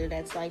 okay? Whether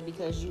that's like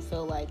because you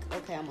feel like,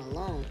 okay, I'm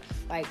alone.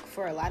 Like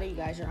for a lot of you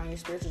guys, you're on your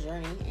spiritual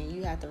journey and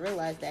you have to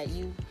realize that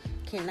you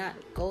cannot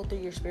go through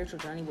your spiritual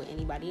journey with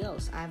anybody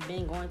else. I've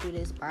been going through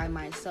this by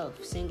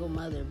myself, single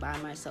mother by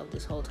myself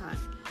this whole time,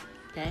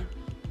 okay?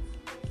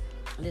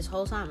 This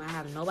whole time, I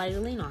have nobody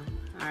to lean on,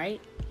 all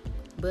right?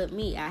 But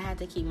me, I had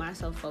to keep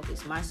myself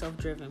focused, myself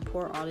driven,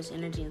 pour all this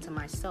energy into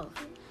myself,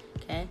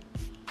 okay?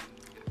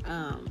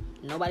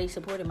 Nobody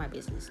supported my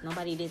business.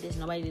 Nobody did this,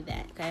 nobody did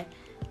that, okay?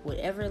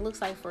 Whatever it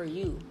looks like for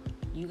you,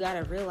 you got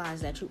to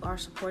realize that you are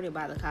supported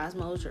by the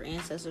cosmos, your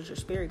ancestors, your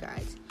spirit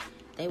guides.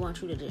 They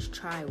want you to just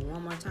try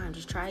one more time.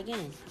 Just try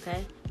again,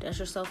 okay? Dust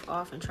yourself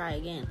off and try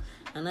again.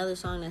 Another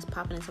song that's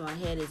popping into my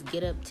head is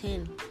Get Up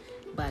 10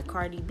 by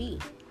Cardi B.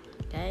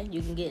 Okay,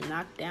 you can get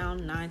knocked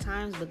down 9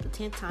 times, but the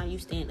 10th time you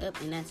stand up,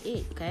 and that's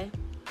it. Okay,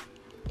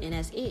 and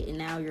that's it. And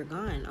now you're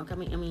gone. Okay,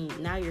 I mean,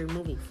 now you're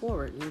moving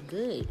forward. You're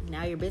good.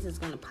 Now your business is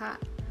gonna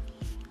pop.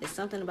 It's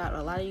something about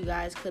a lot of you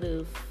guys could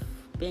have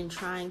been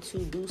trying to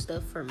do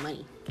stuff for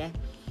money. Okay,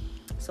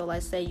 so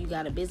let's say you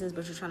got a business,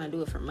 but you're trying to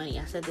do it for money.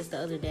 I said this the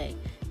other day,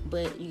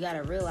 but you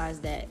gotta realize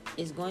that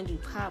it's going to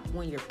pop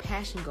when your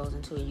passion goes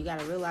into it. You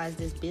gotta realize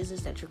this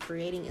business that you're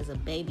creating is a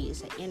baby.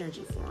 It's an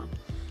energy form.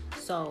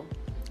 So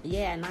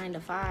yeah, 9 to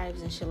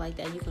 5s and shit like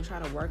that, you can try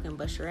to work and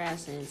bust your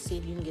ass and see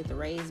if you can get the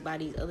raise by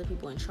these other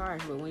people in charge.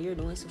 But when you're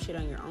doing some shit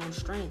on your own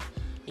strength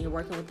and you're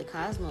working with the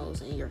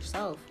cosmos and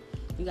yourself,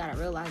 you gotta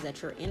realize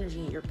that your energy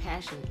and your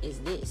passion is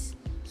this.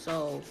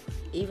 So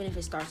even if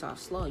it starts off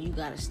slow, you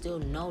gotta still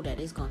know that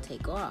it's gonna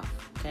take off,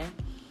 okay?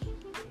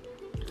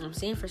 I'm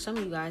saying for some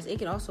of you guys, it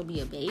could also be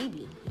a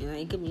baby. You know,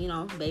 it could be,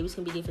 babies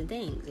can be different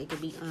things. It could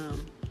be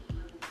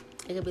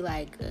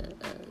like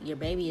your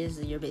baby is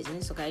your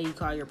business, okay? You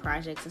call your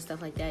projects and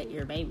stuff like that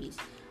your babies.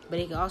 But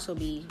it could also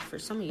be, for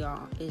some of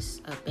y'all,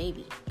 it's a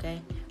baby,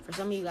 okay? For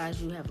some of you guys,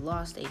 you have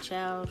lost a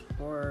child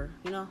or,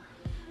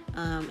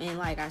 And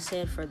like I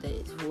said, for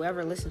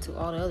whoever listened to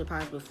all the other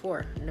podcasts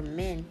before, the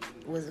men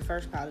was the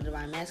first pod of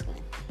Divine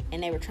Masculine.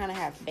 And they were trying to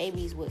have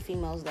babies with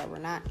females that were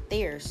not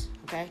theirs,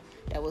 okay?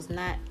 That was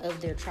not of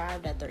their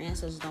tribe, that their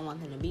ancestors don't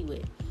want them to be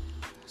with.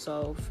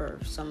 So for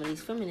some of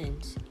these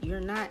feminines, you're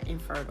not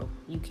infertile.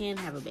 You can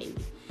have a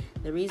baby.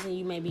 The reason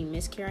you may be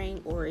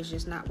miscarrying or it's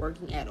just not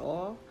working at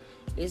all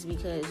is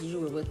because you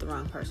were with the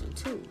wrong person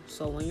too.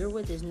 So when you're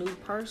with this new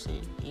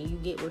person and you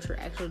get with your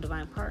actual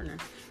divine partner,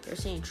 they're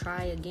saying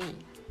try again.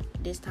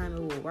 This time it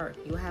will work.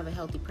 You'll have a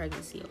healthy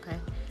pregnancy, okay?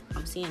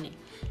 I'm seeing it.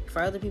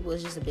 For other people,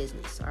 it's just a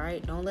business, all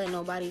right? Don't let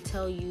nobody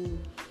tell you,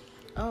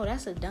 oh,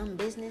 that's a dumb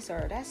business,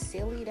 or that's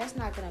silly. That's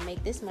not going to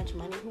make this much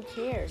money. Who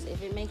cares?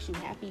 If it makes you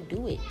happy,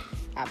 do it.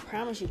 I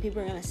promise you,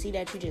 people are going to see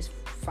that you just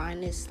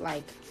find this,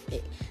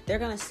 they're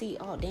going to see,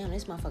 oh, damn,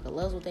 this motherfucker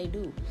loves what they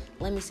do.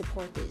 Let me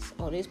support this.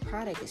 Oh, this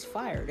product is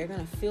fire. They're going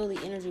to feel the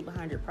energy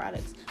behind your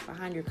products,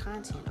 behind your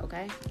content,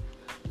 okay?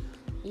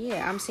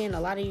 Yeah, I'm seeing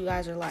a lot of you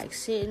guys are like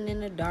sitting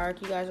in the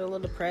dark. You guys are a little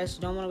depressed.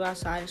 You don't want to go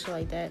outside and shit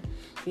like that.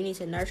 You need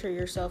to nurture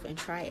yourself and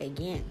try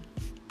again.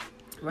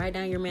 Write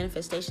down your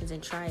manifestations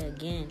and try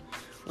again.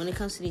 When it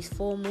comes to these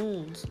full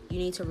moons, you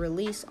need to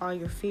release all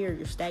your fear,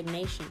 your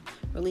stagnation.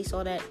 Release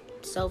all that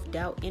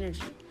self-doubt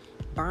energy.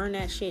 Burn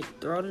that shit.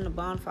 Throw it in the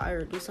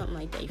bonfire or do something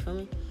like that. You feel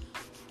me?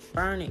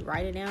 Burn it.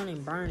 Write it down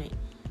and burn it.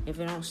 If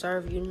it don't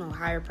serve you,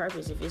 higher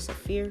purpose. If it's a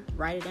fear,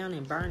 write it down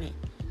and burn it.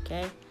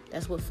 Okay?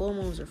 That's what full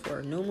moons are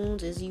for. New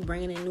moons is you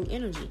bringing in new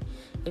energy.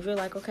 If you're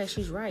like, okay,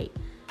 she's right.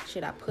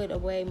 Should I put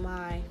away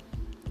my,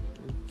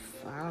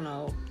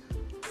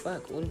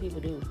 what do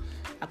people do?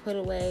 I put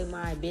away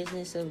my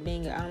business of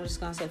being, I'm just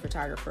going to say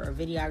photographer or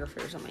videographer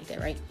or something like that,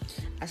 right?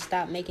 I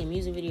stopped making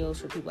music videos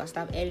for people. I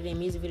stopped editing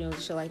music videos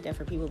and shit like that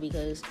for people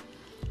because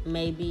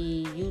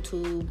maybe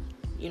YouTube,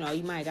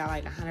 you might got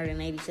like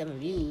 187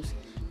 views.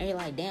 And you're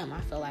like, damn,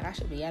 I feel like I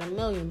should be at 1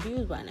 million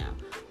views by now.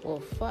 Well,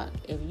 fuck.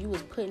 If you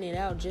was putting it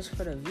out just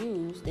for the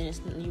views, then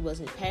you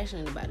wasn't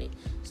passionate about it.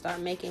 Start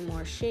making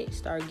more shit.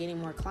 Start getting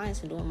more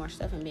clients and doing more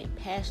stuff and being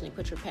passionate.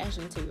 Put your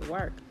passion into your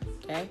work,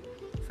 okay?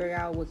 Figure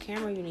out what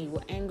camera you need,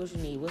 what angles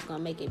you need, what's going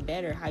to make it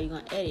better, how you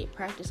going to edit,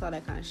 practice all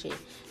that kind of shit.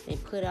 Then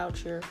put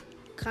out your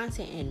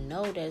content and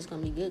know that it's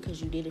going to be good because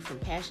you did it from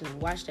passion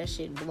and watch that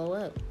shit blow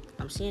up.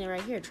 I'm seeing it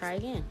right here. Try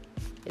again.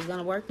 It's going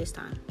to work this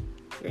time.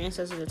 Your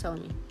ancestors are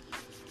telling me.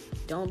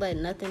 Don't let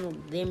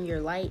nothing dim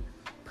your light.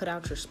 Put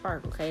out your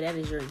spark, okay? That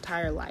is your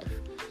entire life.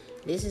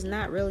 This is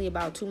not really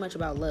too much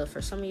about love.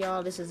 For some of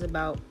y'all, this is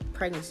about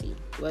pregnancy,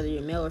 whether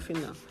you're male or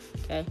female,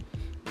 okay?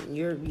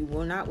 You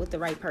were not with the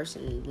right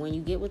person. When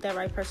you get with that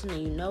right person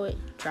and you know it,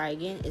 try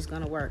again. It's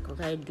going to work,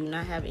 okay? Do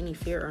not have any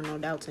fear or no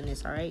doubts in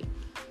this, all right?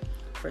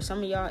 For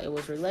some of y'all, it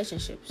was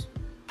relationships,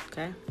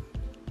 okay?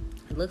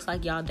 It looks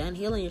like y'all done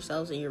healing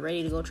yourselves and you're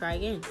ready to go try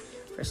again.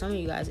 For some of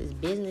you guys, it's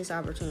business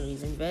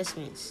opportunities,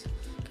 investments.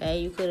 Okay,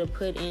 you could have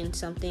put in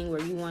something where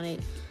you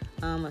wanted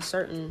a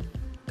certain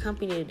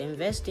company to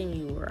invest in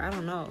you, or I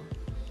don't know.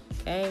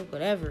 Okay,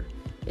 whatever.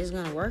 It's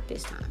gonna work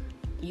this time.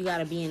 You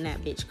gotta be in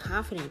that bitch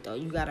confident though.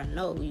 You gotta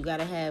know. You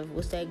gotta have,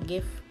 what's that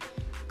gift?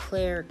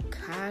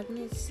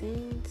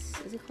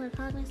 Claircognizance. Is it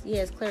claircognizance?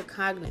 Yeah, it's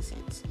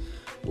claircognizance.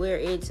 Where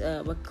it's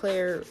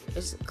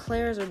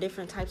clairs are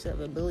different types of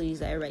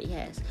abilities that everybody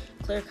has.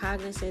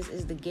 Claircognizance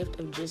is the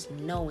gift of just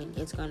knowing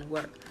it's gonna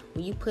work.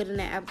 When you put in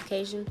that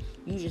application,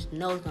 you just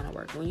know it's gonna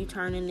work. When you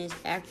turn in this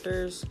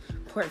actor's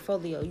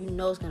portfolio, you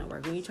know it's gonna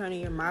work. When you turn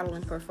in your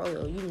modeling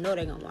portfolio, you know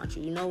they're gonna want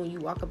you. You know when you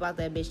walk about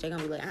that bitch, they're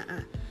gonna be like,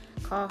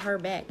 call her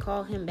back,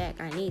 call him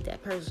back. I need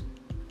that person.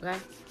 Okay?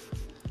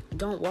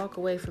 Don't walk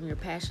away from your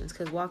passions,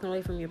 because walking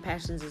away from your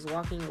passions is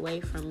walking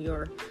away from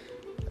your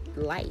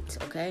light,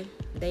 okay?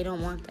 They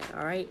don't want that,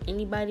 all right?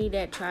 Anybody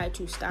that tried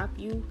to stop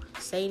you,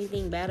 say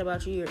anything bad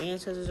about you, your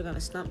ancestors are going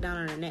to stomp down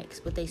on their necks,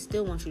 but they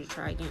still want you to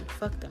try again.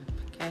 Fuck them,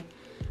 okay?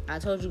 I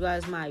told you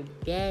guys my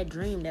bad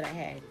dream that I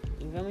had.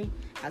 You feel me?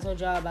 I told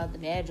y'all about the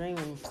bad dream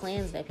and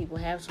plans that people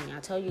have to me. I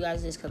tell you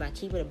guys this because I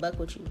keep it a buck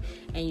with you,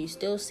 and you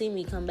still see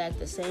me come back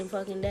the same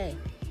fucking day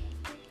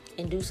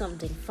and do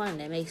something fun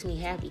that makes me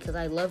happy, because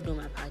I love doing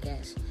my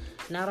podcast.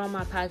 Not all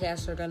my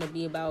podcasts are going to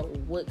be about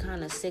what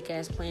kind of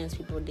sick-ass plans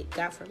people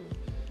got for me.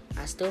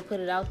 I still put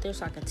it out there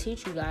so I can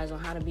teach you guys on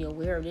how to be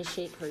aware of this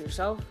shit for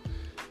yourself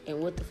and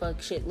what the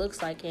fuck shit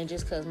looks like. And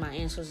just because my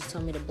ancestors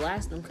tell me to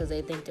blast them because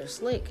they think they're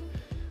slick.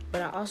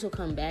 But I also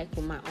come back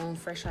with my own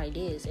fresh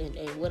ideas and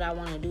what I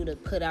want to do to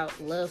put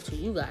out love to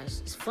you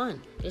guys. It's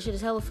fun. This shit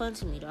is hella fun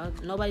to me,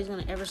 dog. Nobody's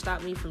going to ever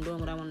stop me from doing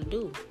what I want to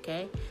do,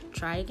 okay?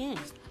 Try again.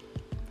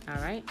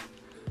 All right?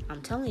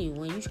 I'm telling you,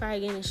 when you try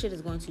again, this shit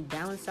is going to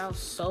balance out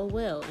so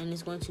well, and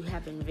it's going to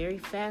happen very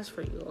fast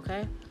for you,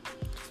 okay?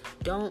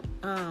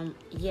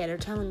 They're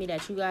telling me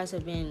that you guys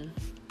have been,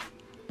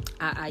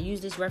 I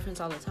use this reference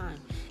all the time.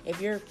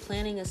 If you're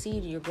planting a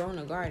seed, you're growing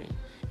a garden,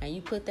 and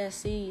you put that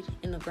seed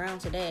in the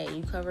ground today,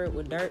 you cover it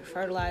with dirt,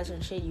 fertilizer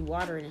and shit, you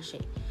water it and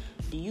shit.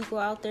 Do you go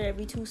out there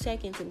every 2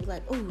 seconds and be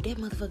like, oh, that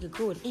motherfucker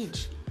grew an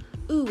inch.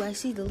 Ooh, I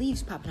see the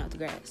leaves popping out the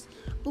grass.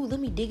 Ooh, let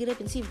me dig it up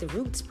and see if the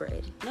roots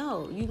spread.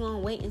 No, you gonna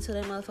wait until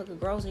that motherfucker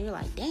grows and you're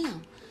like,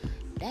 damn,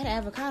 that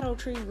avocado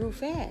tree grew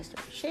fast.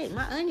 Shit,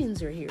 my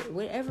onions are here.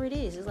 Whatever it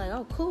is, it's like,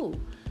 oh, cool.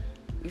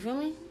 You feel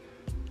me?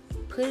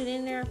 Put it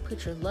in there,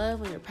 put your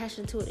love and your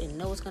passion to it, and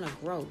know it's going to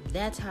grow.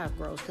 That's how it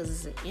grows, because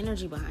it's the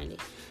energy behind it.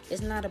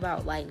 It's not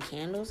about lighting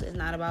candles. It's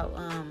not about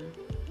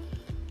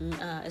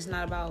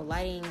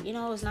lighting,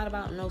 it's not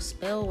about no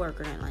spell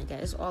work or nothing like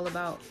that. It's all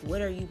about,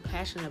 what are you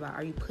passionate about?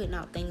 Are you putting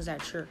out things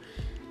that you're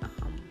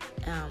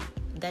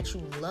that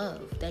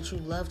you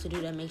love to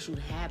do, that makes you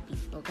happy?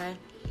 Okay.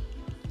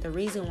 The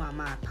reason why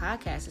my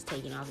podcast is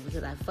taking off is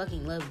because I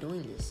fucking love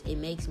doing this. It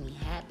makes me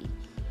happy.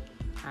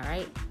 All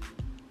right.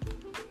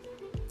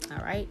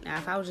 Now,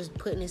 if I was just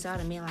putting this out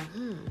and being like,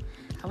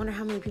 I wonder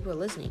how many people are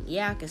listening.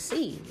 Yeah, I can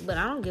see, but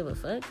I don't give a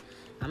fuck.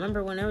 I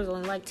remember when there was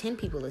only like 10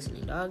 people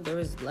listening, dog. I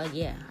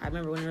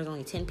remember when there was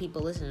only 10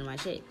 people listening to my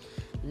shit.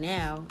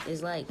 Now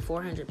it's like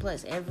 400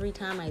 plus. Every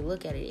time I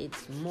look at it,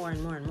 it's more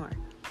and more and more.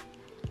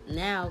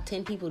 Now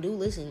 10 people do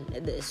listen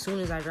as soon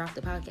as I drop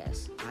the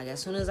podcast. Like, as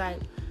soon as I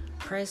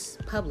press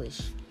publish,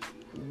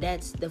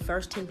 that's the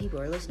first 10 people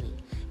are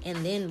listening.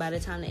 And then by the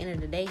time the end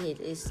of the day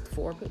hits, it's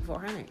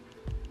 400.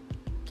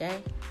 Okay?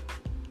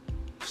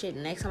 Shit,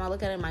 next time I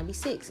look at it, it might be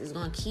 6. It's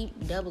gonna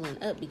keep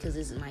doubling up, because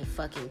it's my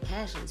fucking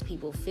passions.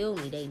 People feel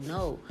me. They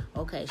know,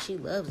 okay, she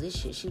loves this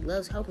shit. She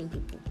loves helping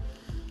people.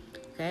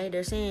 Okay?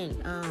 They're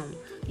saying,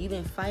 you've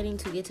been fighting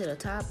to get to the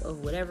top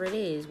of whatever it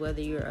is,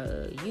 whether you're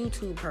a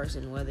YouTube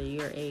person, whether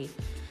you're a,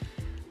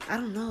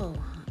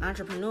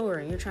 entrepreneur,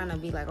 and you're trying to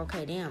be like,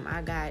 okay, damn,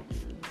 I got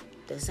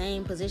the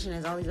same position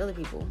as all these other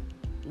people.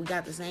 We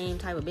got the same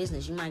type of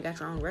business. You might got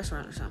your own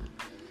restaurant or something.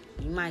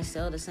 You might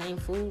sell the same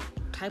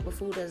type of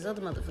food as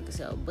other motherfuckers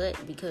sell,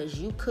 but because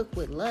you cook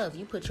with love,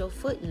 you put your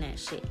foot in that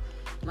shit,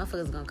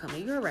 motherfuckers gonna come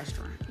to your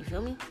restaurant. You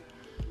feel me?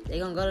 They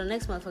gonna go to the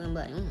next motherfucker and be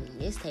like,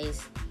 this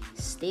tastes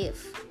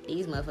stiff.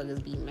 These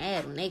motherfuckers be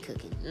mad when they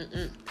cooking.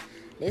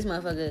 This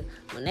motherfucker,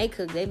 when they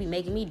cook, they be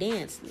making me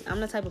dance. I'm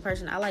the type of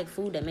person, I like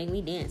food that make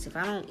me dance. If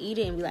I don't eat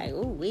it and be like,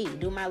 ooh, wait,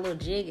 do my little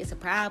jig, it's a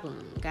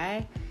problem,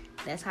 okay?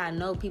 That's how I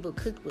know people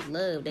cook with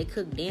love. They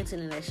cook dancing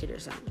in that shit or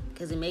something,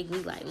 because it make me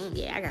like,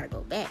 yeah, I gotta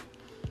go back.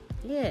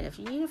 Yeah, if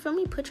you feel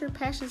me, put your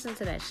passions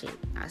into that shit.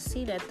 I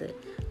see that the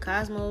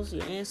cosmos,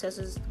 your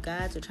ancestors,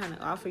 gods are trying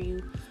to offer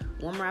you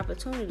one more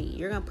opportunity.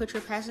 You're gonna put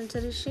your passion into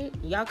this shit.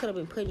 Y'all could have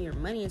been putting your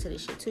money into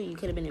this shit too. You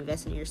could have been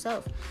investing in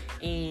yourself.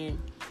 And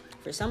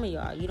for some of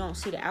y'all, you don't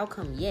see the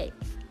outcome yet.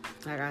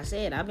 Like I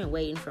said, I've been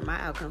waiting for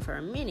my outcome for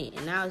a minute,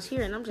 and now it's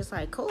here, and I'm just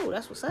like, cool,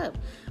 that's what's up.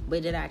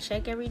 But did I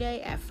check every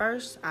day? At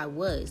first, I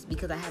was,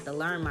 because I had to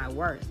learn my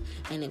worth,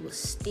 and it was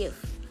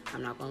stiff.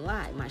 I'm not gonna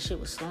lie, my shit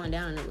was slowing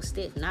down and it was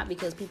stiff. Not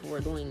because people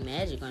were doing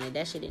magic on it,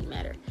 that shit didn't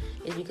matter.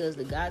 It's because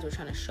the gods were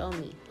trying to show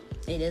me.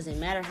 It doesn't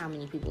matter how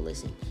many people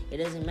listen. It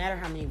doesn't matter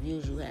how many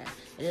views you have.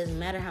 It doesn't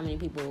matter how many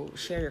people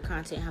share your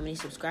content, how many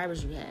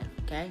subscribers you have,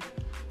 okay?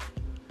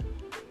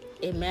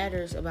 It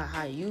matters about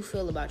how you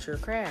feel about your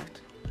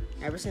craft.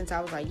 Ever since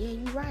I was like, yeah,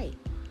 you right.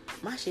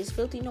 My shit's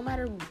filthy no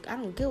matter, I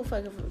don't give a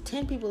fuck if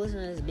 10 people listen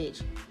to this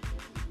bitch.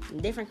 In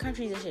different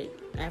countries and shit.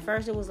 At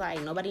first it was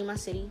like, nobody in my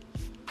city.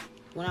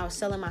 When I was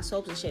selling my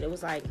soaps and shit, it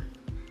was like,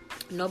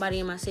 nobody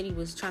in my city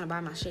was trying to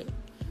buy my shit.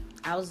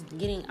 I was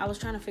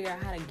trying to figure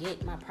out how to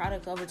get my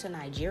product over to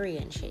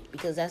Nigeria and shit,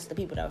 because that's the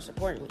people that were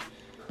supporting me.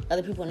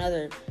 Other people in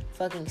other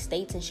fucking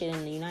states and shit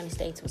in the United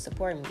States was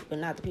supporting me, but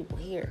not the people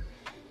here.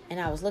 And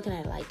I was looking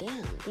at it like,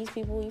 damn, these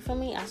people, you feel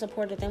me? I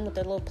supported them with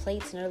their little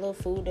plates and their little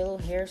food, their little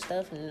hair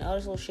stuff and all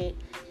this little shit,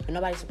 but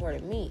nobody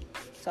supported me.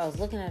 So I was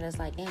looking at it as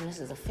like, damn, this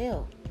is a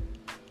fail.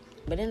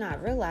 But then I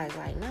realized,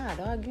 like, nah,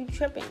 dog, you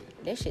tripping.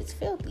 This shit's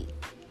filthy.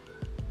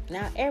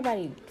 Now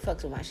everybody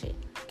fucks with my shit,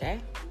 okay?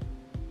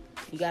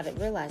 You gotta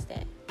realize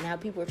that. Now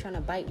people are trying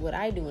to bite what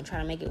I do and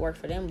trying to make it work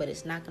for them, but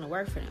it's not gonna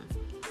work for them.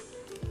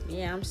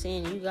 Yeah, I'm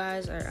saying you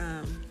guys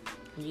are,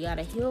 you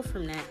gotta heal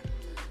from that.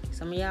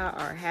 Some of y'all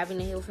are having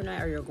to heal from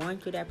that, or you're going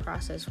through that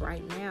process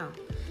right now.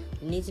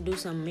 You need to do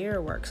some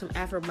mirror work, some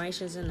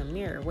affirmations in the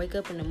mirror. Wake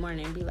up in the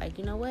morning and be like,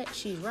 you know what?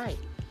 She's right.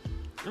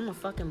 I'm a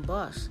fucking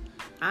boss.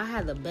 I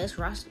have the best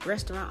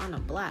restaurant on the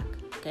block,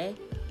 okay?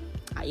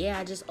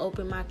 I just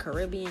opened my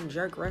Caribbean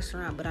jerk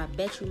restaurant, but I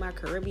bet you my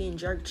Caribbean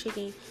jerk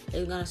chicken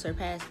is going to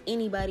surpass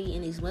anybody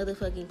in this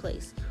motherfucking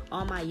place.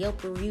 All my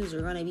Yelp reviews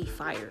are going to be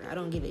fire. I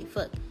don't give a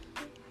fuck,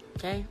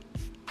 okay?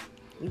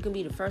 You can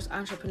be the first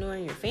entrepreneur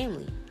in your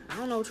family. I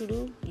don't know what you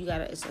do.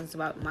 It's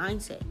about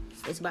mindset.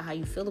 It's about how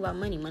you feel about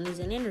money. Money's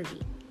an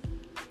energy.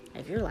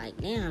 If you're like,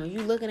 damn,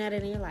 you looking at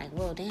it and you're like,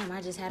 well, damn,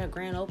 I just had a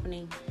grand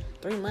opening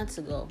 3 months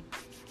ago.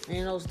 And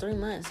in those 3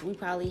 months, we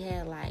probably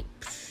had like,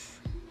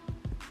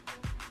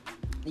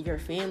 your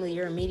family,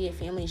 your immediate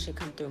family should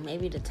come through.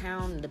 Maybe the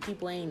town, the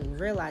people ain't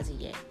realize it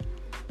yet.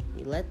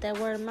 You let that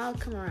word of mouth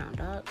come around,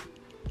 dog.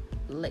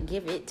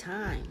 Give it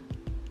time.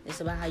 It's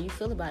about how you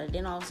feel about it.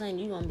 Then all of a sudden,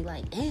 you're going to be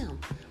like, damn,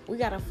 we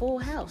got a full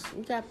house.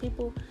 We got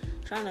people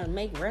trying to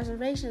make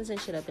reservations and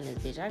shit up in this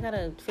bitch. I got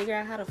to figure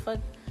out how the fuck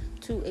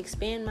to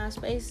expand my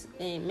space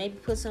and maybe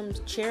put some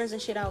chairs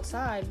and shit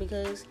outside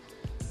because,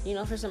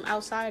 for some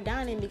outside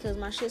dining because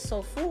my shit's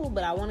so full,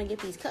 but I want to get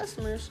these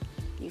customers.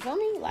 You feel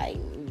me? Like,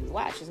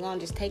 Watch, it's gonna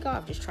just take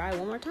off. Just try it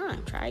one more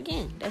time. Try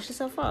again. Dust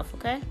yourself off,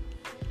 okay?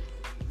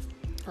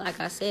 Like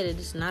I said,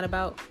 it's not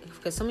about,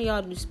 because some of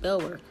y'all do spell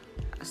work.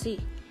 I see.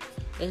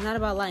 It's not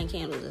about lighting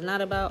candles. It's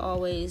not about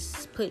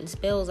always putting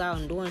spells out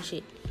and doing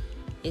shit.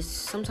 It's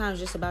sometimes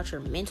just about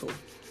your mental,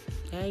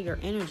 okay? Your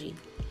energy.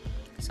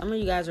 Some of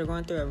you guys are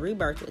going through a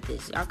rebirth with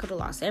this. Y'all could have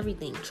lost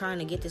everything trying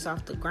to get this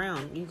off the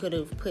ground. You could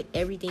have put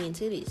everything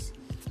into this,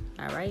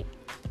 all right?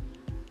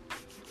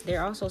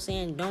 They're also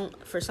saying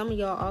for some of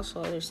y'all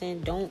also, they're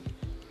saying don't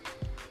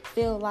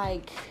feel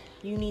like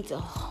you need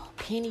to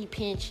penny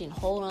pinch and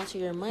hold on to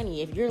your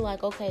money. If you're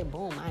like, okay,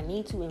 boom, I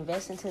need to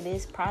invest into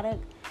this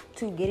product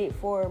to get it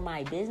for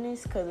my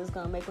business because it's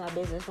going to make my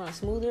business run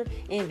smoother,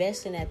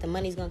 invest in that. The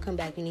money's going to come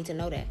back. You need to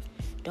know that.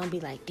 Don't be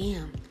like,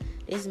 damn,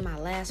 this is my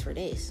last for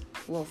this.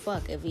 Well,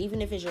 fuck,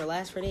 even if it's your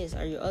last for this,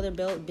 are your other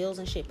bills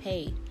and shit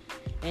paid?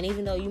 And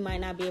even though you might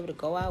not be able to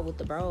go out with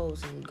the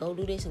bros and go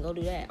do this and go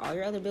do that, all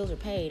your other bills are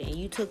paid. And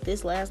you took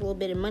this last little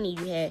bit of money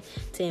you had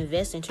to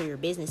invest into your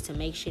business to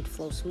make shit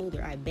flow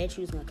smoother. I bet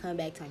you it's going to come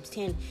back times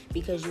 10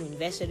 because you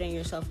invested in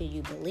yourself and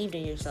you believed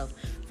in yourself.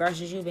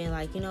 Versus you being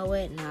like, you know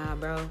what? Nah,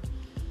 bro.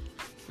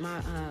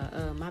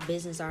 My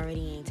business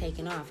already ain't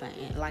taking off.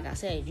 And like I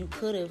said, you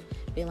could have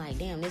been like,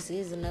 damn, this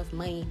is enough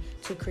money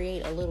to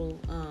create a little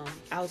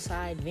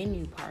outside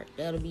venue part.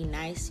 That'll be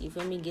nice. You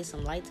feel me? Get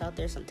some lights out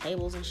there, some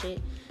tables and shit.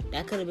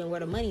 That could have been where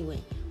the money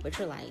went. But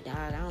you're like,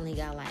 dog, I only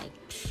got like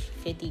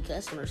 50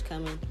 customers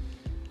coming.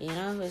 You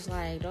know, it's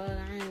like, dog,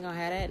 I ain't gonna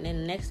have that. And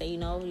then the next day, you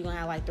know, you're gonna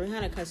have like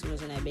 300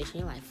 customers in that bitch. And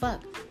you're like,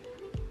 fuck,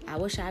 I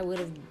wish I would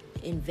have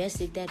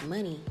invested that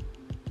money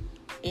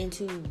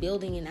into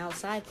building an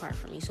outside part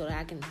for me so that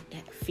I can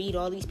feed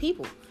all these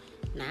people.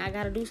 Now I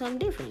gotta do something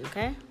different,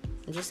 okay?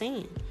 I'm just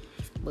saying.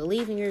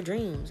 Believe in your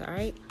dreams, all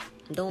right?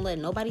 Don't let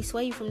nobody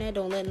sway you from that.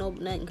 Don't let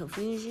nothing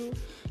confuse you.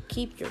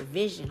 Keep your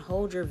vision.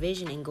 Hold your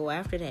vision and go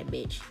after that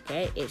bitch,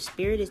 okay? If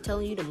spirit is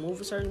telling you to move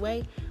a certain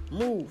way,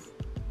 move,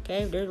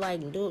 okay? If they're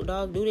like,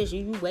 dog, do this.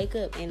 You wake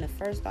up and the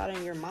first thought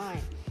in your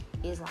mind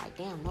is like,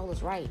 damn,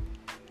 Nola's right.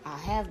 I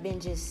have been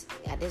this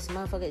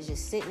motherfucker is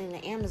just sitting in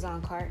the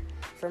Amazon cart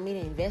for me to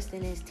invest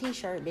in this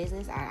t-shirt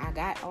business. I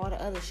got all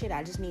the other shit.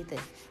 I just need the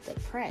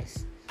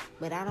press.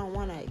 But I don't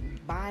want to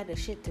buy the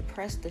shit to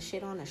press the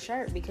shit on the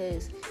shirt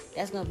because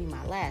that's going to be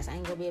my last. I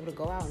ain't going to be able to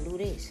go out and do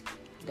this.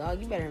 Dog,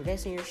 you better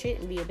invest in your shit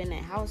and be up in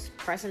that house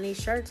pressing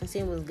these shirts and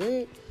seeing what's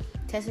good.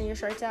 Testing your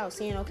shirts out.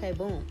 Seeing, okay,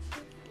 boom.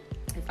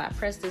 If I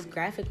press this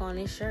graphic on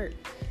this shirt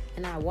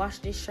and I wash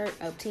this shirt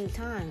up 10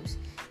 times,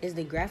 is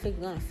the graphic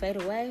going to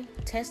fade away?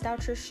 Test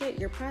out your shit,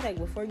 your product,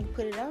 before you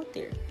put it out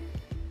there.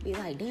 Be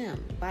like,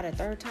 damn, by the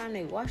third time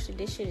they washed it,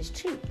 this shit is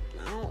cheap.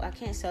 I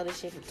can't sell this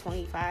shit for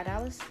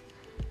 $25.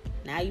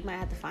 Now you might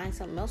have to find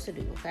something else to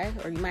do, okay?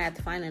 Or you might have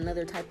to find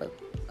another type of,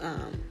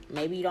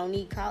 maybe you don't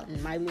need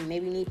cotton.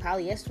 Maybe you need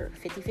polyester,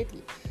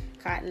 50-50.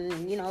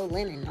 Cotton, you know,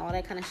 linen, all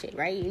that kind of shit,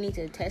 right? You need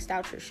to test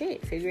out your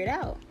shit. Figure it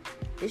out.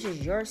 This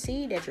is your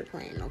seed that you're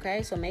planting,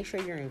 okay? So make sure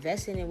you're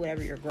investing in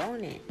whatever you're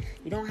growing in.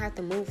 You don't have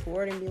to move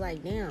forward and be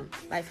like, damn.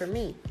 Like for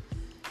me,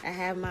 I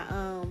have my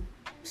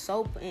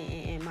soap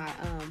and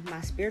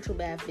my spiritual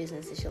bath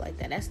business and shit like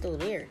that. That's still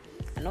there.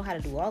 I know how to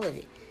do all of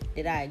it.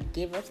 Did I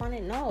give up on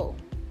it? No.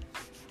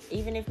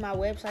 Even if my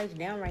website's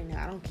down right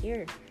now, I don't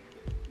care.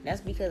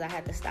 That's because I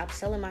had to stop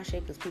selling my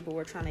shit because people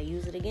were trying to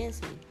use it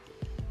against me.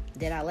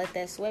 Did I let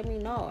that sweat me?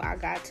 No, I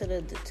got to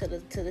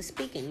the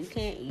speaking. You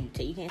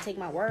can't take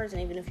my words,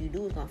 and even if you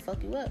do, it's gonna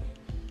fuck you up.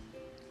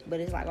 But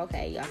it's like,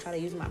 okay, y'all try to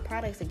use my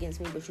products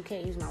against me, but you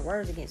can't use my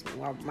words against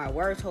me. My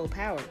words hold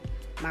power.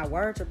 My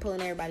words are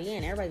pulling everybody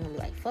in. Everybody's gonna be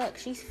like, fuck,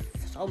 she's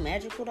so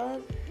magical,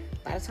 dog.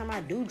 By the time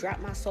I do drop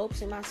my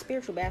soaps and my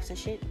spiritual baths and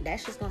shit, that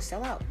shit's gonna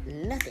sell out.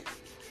 Nothing.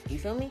 You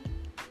feel me?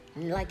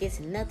 Like it's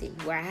nothing.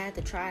 Where I had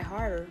to try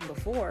harder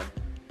before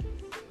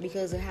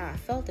because of how I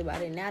felt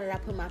about it. Now that I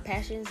put my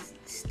passions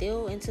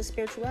still into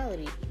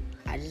spirituality,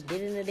 I just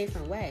did it in a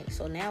different way.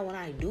 So now when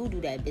I do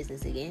that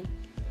business again,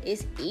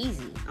 it's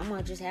easy. I'm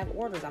going to just have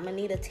orders. I'm going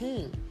to need a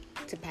team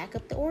to pack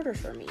up the orders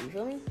for me. You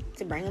feel me?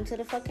 To bring them to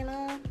the fucking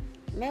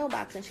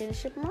mailbox and shit and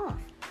ship them off.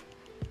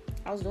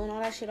 I was doing all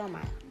that shit on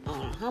a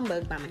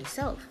humbug by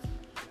myself.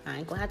 I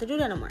ain't going to have to do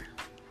that no more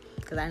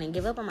because I didn't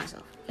give up on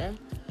myself, okay?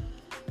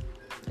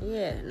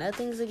 Yeah,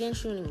 nothing's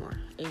against you anymore.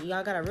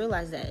 Y'all gotta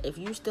realize that. If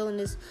you're still in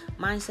this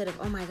mindset of,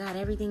 oh my God,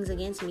 everything's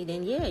against me,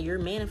 then yeah, you're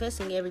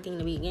manifesting everything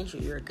to be against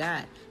you. You're a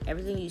God.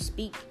 Everything you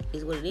speak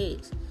is what it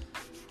is.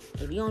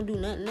 If you don't do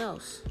nothing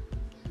else,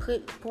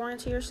 pour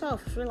into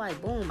yourself. If you're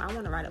like, boom, I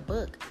want to write a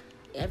book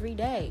every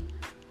day.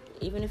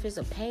 Even if it's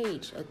a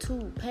page,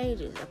 2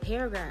 pages, a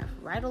paragraph,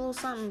 write a little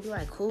something and be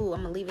like, cool,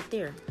 I'm gonna leave it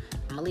there.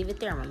 I'm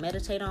gonna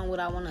meditate on what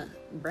I want to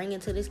bring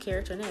into this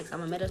character next. I'm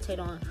gonna meditate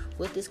on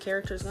what this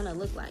character is gonna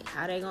look like,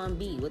 how they gonna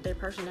be, what their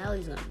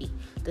personality is gonna be,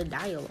 the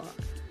dialogue.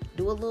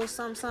 Do a little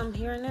something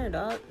here and there,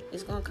 dog.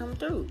 It's gonna come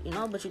through, you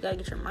know, but you gotta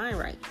get your mind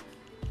right.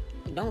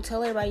 Don't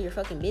tell everybody your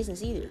fucking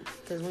business either,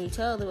 because when you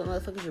tell the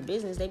motherfuckers your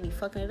business, they be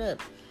fucking it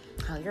up.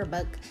 Oh, your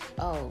book,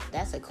 oh,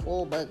 that's a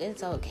cool book,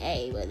 it's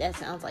okay, but that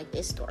sounds like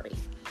this story.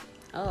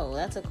 oh,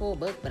 that's a cool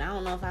book, but I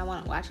don't know if I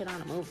want to watch it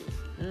on a movie.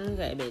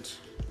 Okay, bitch.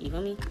 You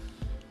feel me?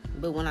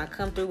 But when I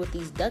come through with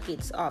these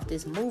ducats off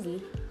this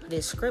movie,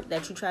 this script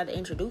that you tried to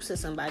introduce to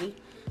somebody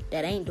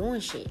that ain't doing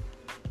shit,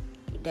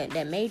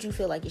 that made you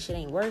feel like your shit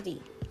ain't worthy,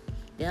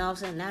 then all of a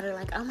sudden now they're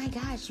like, oh my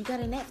gosh, you got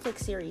a Netflix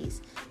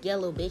series. Yeah,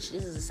 little bitch,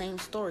 this is the same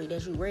story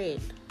that you read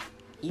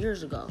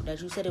years ago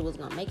that you said it was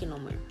gonna make it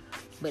nowhere.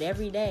 But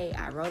every day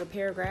I wrote a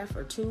paragraph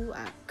or two,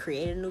 I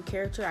created a new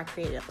character, I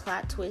created a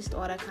plot twist,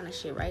 all that kind of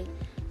shit, right?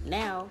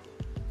 Now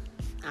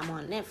I'm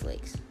on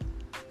Netflix.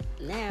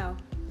 Now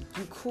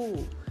you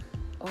cool.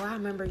 Oh, I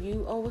remember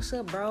you. Oh, what's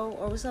up, bro?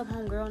 Or what's up,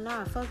 homegirl?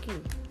 Nah, fuck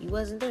you. You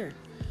wasn't there.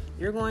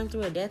 You're going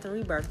through a death and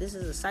rebirth. This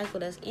is a cycle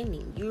that's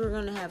ending. You're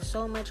going to have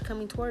so much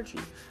coming towards you,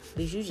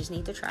 but you just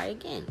need to try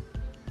again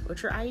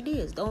with your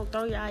ideas. Don't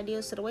throw your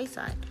ideas to the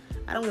wayside.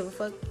 I don't give a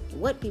fuck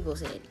what people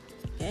said,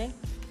 okay?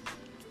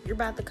 You're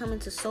about to come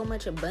into so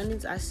much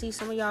abundance. I see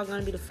some of y'all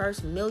going to be the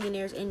first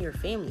millionaires in your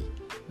family.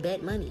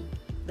 Bet money.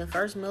 The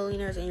first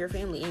millionaires in your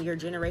family and your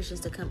generations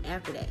to come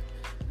after that.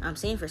 I'm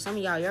saying for some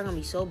of y'all going to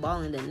be so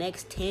balling the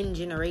next 10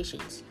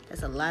 generations.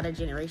 That's a lot of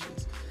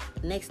generations.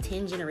 The next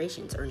 10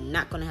 generations are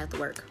not going to have to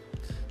work.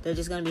 They're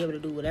just going to be able to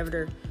do whatever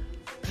they're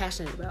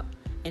passionate about.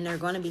 And they're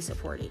going to be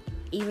supported.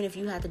 Even if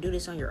you have to do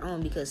this on your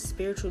own, because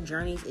spiritual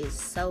journeys is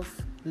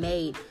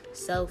self-made,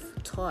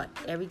 self-taught.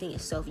 Everything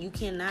is self. You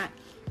cannot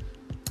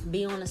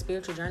be on a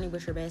spiritual journey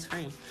with your best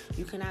friend.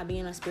 You cannot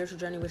be on a spiritual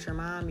journey with your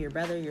mom, your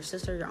brother, your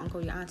sister, your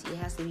uncle, your auntie. It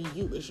has to be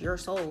you. It's your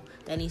soul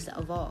that needs to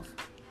evolve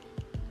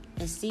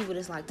and see what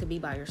it's like to be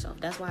by yourself.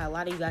 That's why a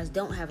lot of you guys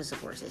don't have a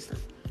support system.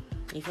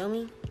 You feel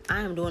me?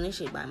 I am doing this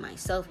shit by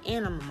myself,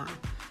 and I'm a mom.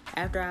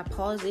 After I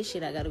pause this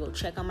shit, I gotta go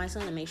check on my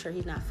son and make sure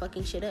he's not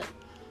fucking shit up,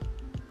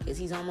 because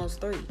he's almost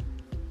 3.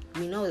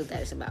 We know what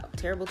that is about.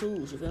 Terrible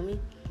tools, you feel me?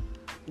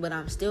 But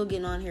I'm still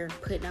getting on here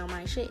putting out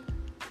my shit.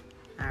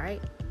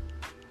 Alright?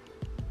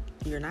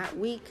 You're not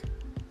weak.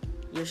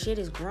 Your shit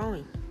is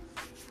growing.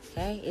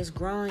 Okay? It's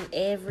growing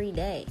every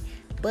day.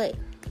 But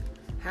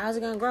how's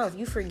it gonna grow if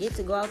you forget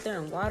to go out there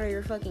and water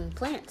your fucking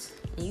plants?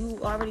 And you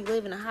already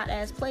live in a hot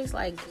ass place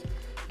like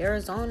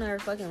Arizona or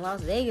fucking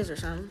Las Vegas or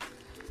something.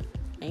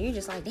 And you're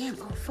just like, damn,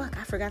 oh fuck,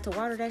 I forgot to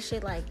water that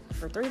shit like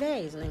for 3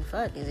 days. And then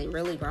fuck, is it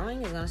really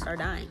growing? It's gonna start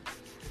dying.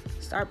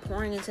 Start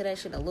pouring into that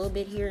shit a little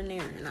bit here and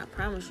there. And I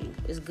promise you,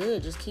 it's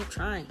good. Just keep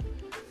trying.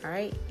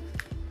 Alright?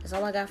 That's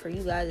all I got for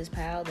you guys, this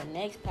pal. The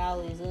next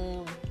pal is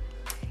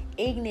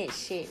Ignorant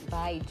Shit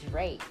by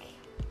Drake.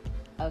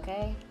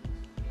 Okay?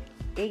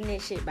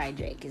 Ignorant Shit by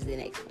Drake is the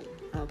next one.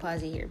 I'm gonna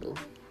pause it here, boo.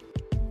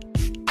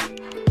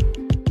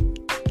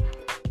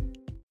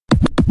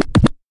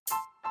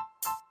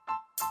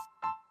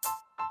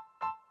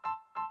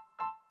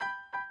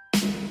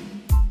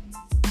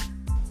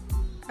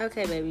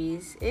 Okay,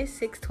 babies, it's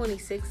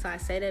 6:26, so I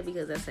say that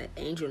because that's an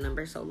angel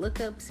number. So look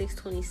up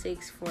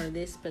 6:26 for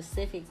this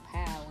specific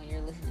pal when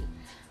you're listening.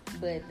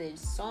 But the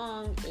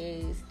song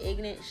is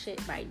Ignorant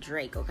Shit by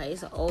Drake, okay?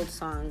 It's an old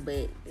song,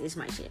 but it's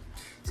my shit.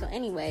 So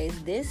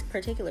anyways, this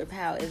particular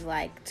pal is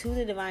like to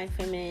the divine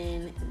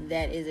feminine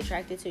that is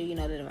attracted to, you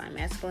know, the divine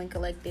masculine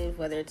collective,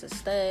 whether it's a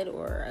stud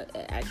or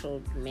an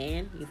actual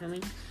man, you feel me?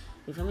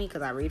 You feel me?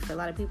 Because I read for a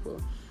lot of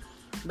people.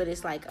 But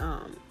it's like,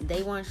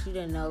 they want you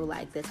to know,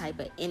 like, the type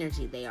of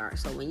energy they are.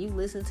 So when you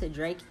listen to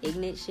Drake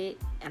Ignorant Shit,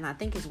 and I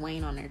think it's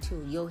Wayne on there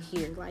too, you'll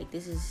hear, like,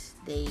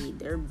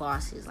 they're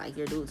bosses. Like,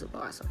 your dude's a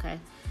boss, okay?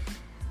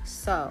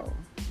 So,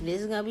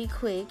 this is gonna be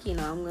quick. You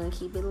know, I'm gonna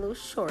keep it a little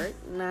short.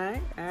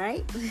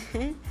 Alright?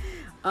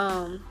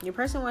 Your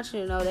person wants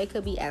you to know they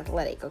could be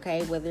athletic,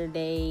 okay? Whether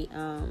they,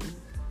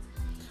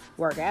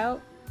 work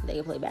out, they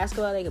could play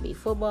basketball, they could be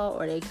football,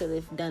 or they could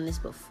have done this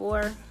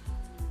before.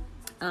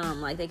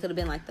 Like they could have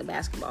been like the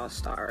basketball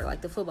star, or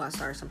like the football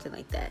star, or something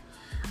like that.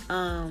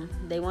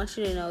 They want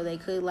you to know they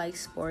could like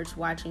sports,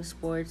 watching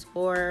sports,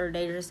 or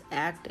they're just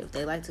active.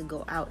 They like to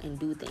go out and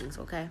do things,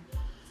 okay?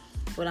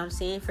 What I'm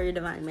seeing for your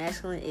divine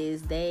masculine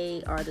is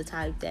they are the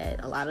type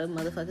that a lot of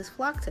motherfuckers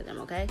flock to them,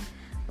 okay?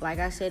 Like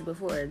I said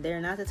before,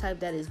 they're not the type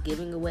that is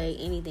giving away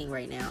anything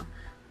right now,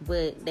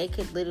 but they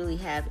could literally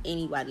have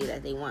anybody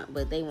that they want,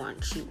 but they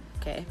want you,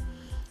 okay?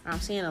 I'm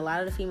seeing a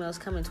lot of the females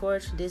coming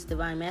towards this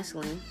divine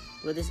masculine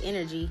with this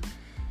energy.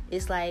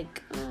 It's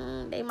like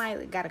they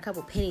might got a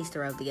couple pennies to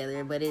rub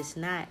together, but it's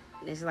not.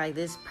 It's like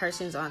this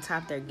person's on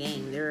top of their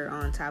game. They're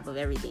on top of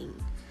everything.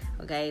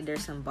 Okay,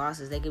 there's some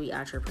bosses. They could be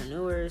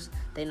entrepreneurs.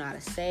 They know how to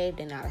save.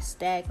 They know how to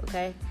stack.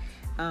 Okay,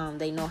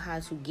 they know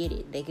how to get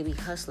it. They could be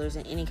hustlers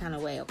in any kind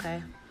of way.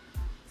 Okay,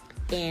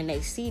 and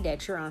they see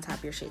that you're on top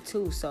of your shit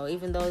too. So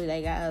even though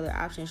they got other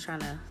options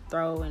trying to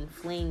throw and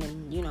fling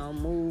and, you know,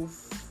 move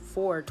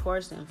forward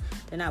towards them,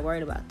 they're not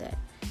worried about that.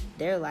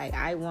 They're like,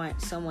 I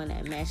want someone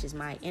that matches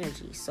my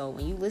energy. So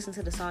when you listen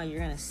to the song, you're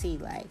gonna see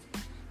like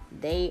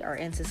they are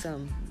into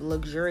some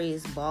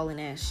luxurious balling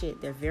ass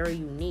shit. They're very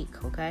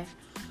unique, okay?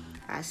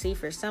 I see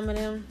for some of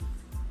them,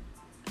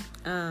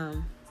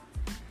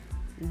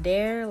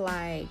 they're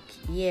like,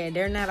 yeah,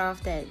 they're not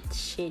off that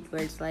shit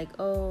where it's like,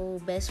 oh,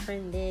 best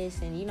friend this,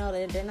 and you know,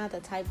 they're not the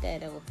type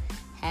that'll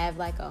have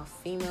like a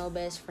female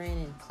best friend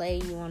and play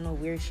you on no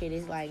weird shit.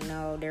 It's like,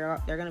 no,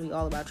 they're gonna be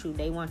all about you.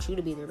 They want you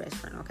to be their best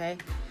friend, okay?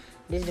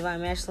 This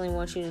divine masculine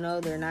wants you to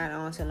know they're not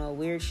on to no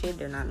weird shit.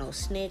 They're not no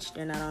snitch.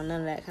 They're not on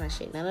none of that kind of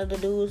shit. None of the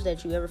dudes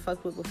that you ever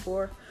fucked with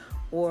before,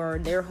 or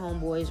their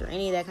homeboys, or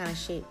any of that kind of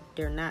shit,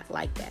 they're not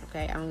like that,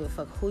 okay? I don't give a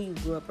fuck who you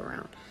grew up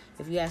around.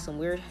 If you had some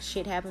weird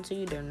shit happen to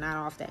you, they're not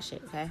off that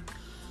shit, okay?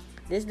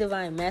 This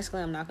divine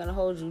masculine, I'm not gonna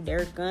hold you.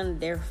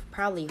 They're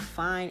probably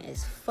fine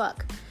as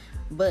fuck,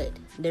 but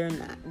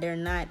they're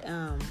not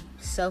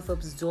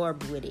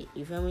self-absorbed with it.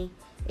 You feel me?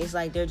 It's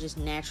like they're just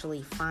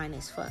naturally fine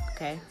as fuck,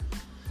 okay?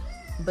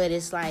 But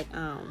it's like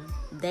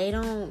they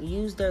don't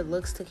use their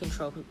looks to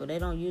control people. They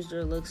don't use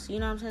their looks, you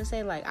know what I'm trying to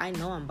say? Like, I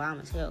know I'm bomb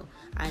as hell.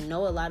 I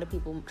know a lot of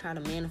people try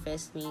to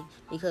manifest me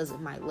because of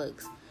my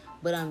looks,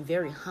 but I'm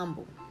very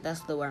humble.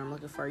 That's the word I'm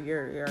looking for.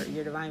 Your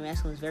divine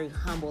masculine is very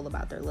humble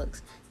about their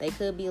looks. They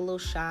could be a little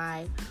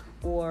shy,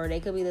 or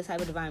they could be the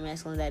type of divine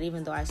masculine that,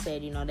 even though I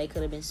said, you know, they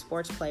could have been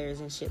sports players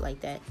and shit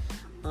like that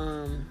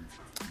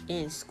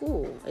in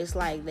school, it's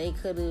like they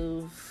could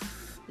have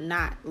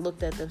not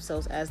looked at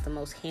themselves as the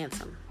most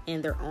handsome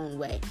in their own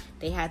way.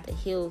 They had to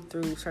heal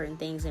through certain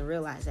things and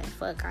realize that,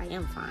 fuck, I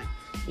am fine.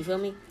 You feel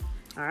me?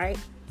 All right.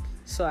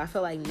 So I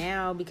feel like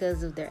now,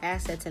 because of their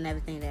assets and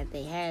everything that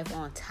they have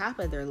on top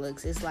of their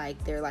looks, it's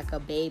like they're like a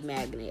babe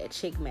magnet, a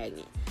chick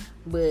magnet.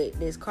 But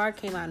this card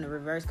came out in the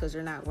reverse because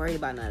they're not worried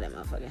about none of that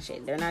motherfucking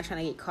shit. They're not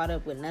trying to get caught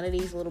up with none of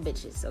these little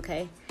bitches,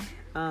 okay?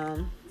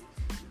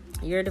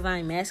 Your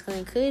divine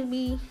masculine could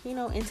be, you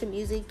know, into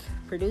music,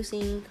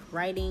 producing,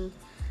 writing,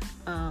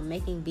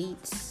 making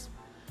beats,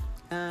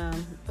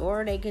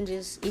 or they can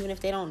just, even if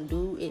they don't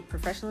do it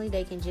professionally,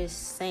 they can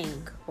just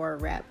sing or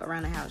rap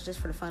around the house just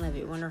for the fun of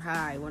it, when they're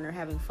high, when they're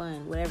having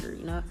fun, whatever,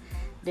 you know.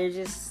 They're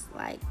just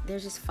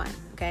fun,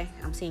 okay?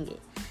 I'm seeing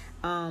it.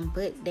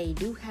 But they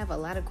do have a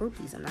lot of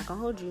groupies. I'm not gonna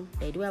hold you.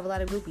 They do have a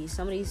lot of groupies.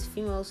 Some of these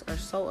females are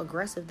so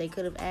aggressive, they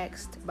could have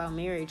asked about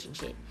marriage and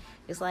shit.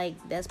 It's like,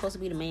 that's supposed to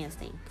be the man's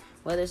thing,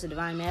 whether it's a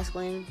divine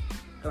masculine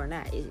or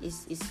not.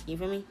 It's you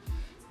feel me?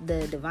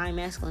 The divine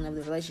masculine of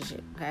the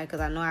relationship, okay?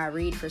 Because I know I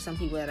read for some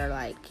people that are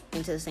like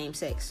into the same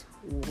sex.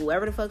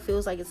 Whoever the fuck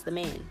feels like it's the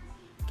man,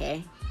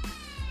 okay?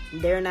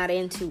 They're not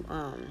into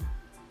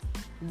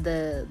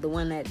the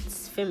one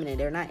that's feminine.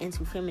 They're not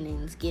into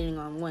feminines getting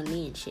on one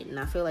knee and shit. And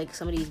I feel like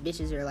some of these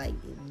bitches are like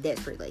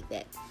desperate like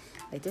that.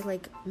 Like, they're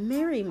like,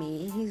 marry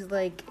me. And he's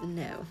like,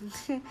 no.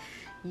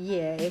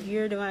 Yeah, if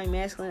you're a divine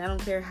masculine, I don't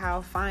care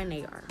how fine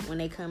they are. When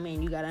they come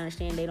in, you gotta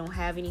understand they don't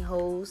have any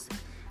hoes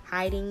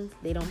hiding.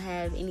 They don't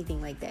have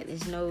anything like that.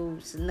 There's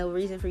no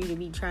reason for you to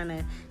be trying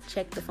to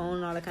check the phone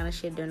and all that kind of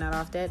shit. They're not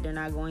off that. They're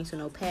not going to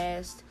no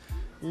past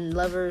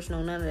lovers,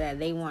 no none of that.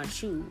 They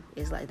want you.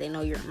 It's like they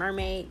know you're a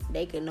mermaid.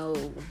 They can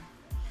know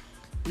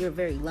you're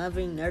very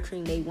loving,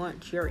 nurturing. They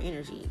want your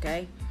energy,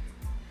 okay?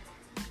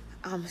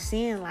 I'm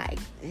seeing like,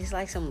 it's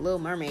like some Little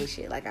Mermaid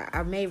shit. Like,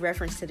 I made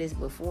reference to this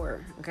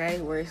before, okay?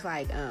 Where it's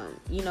like,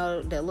 you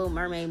know, the Little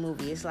Mermaid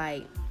movie. It's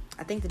like,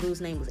 I think the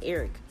dude's name was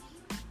Eric.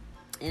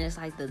 And it's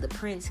like the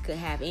prince could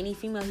have any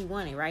female he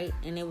wanted, right?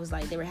 And it was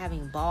like they were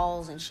having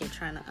balls and shit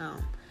trying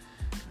to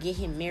get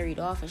him married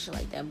off and shit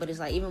like that. But it's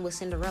like, even with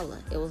Cinderella,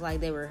 it was like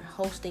they were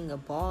hosting a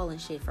ball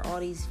and shit for all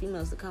these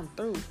females to come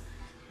through.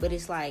 But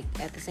it's like,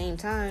 at the same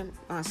time,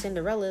 on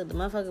Cinderella, the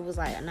motherfucker was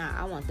like, nah,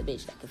 I want the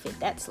bitch that can fit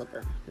that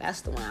slipper. That's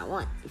the one I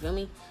want. You feel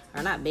me?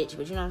 Or not bitch,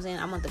 but you know what I'm saying?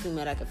 I want the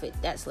female that can fit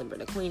that slipper.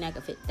 The queen that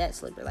can fit that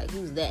slipper. Like,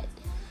 who's that?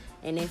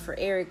 And then for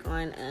Eric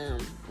on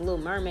Little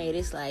Mermaid,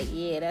 it's like,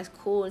 yeah, that's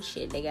cool and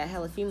shit. They got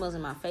hella females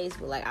in my face,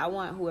 but like, I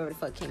want whoever the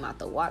fuck came out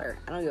the water.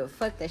 I don't give a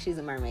fuck that she's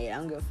a mermaid. I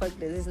don't give a fuck that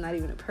this is not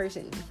even a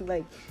person.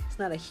 Like, it's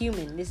not a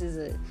human. This is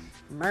a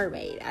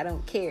mermaid. I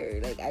don't care.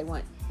 Like, I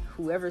want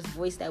whoever's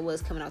voice that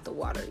was coming out the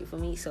water. You feel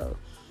me? So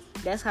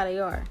that's how they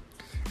are.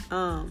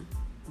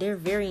 They're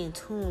very in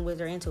tune with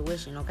their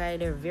intuition, okay?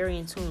 They're very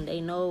in tune.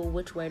 They know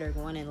which way they're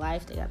going in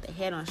life. They got their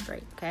head on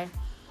straight, okay?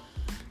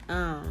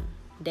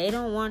 They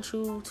don't want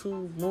you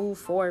to move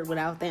forward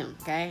without them,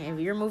 okay? If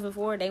you're moving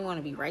forward, they want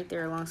to be right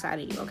there alongside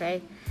of you,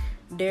 okay?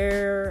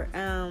 They're,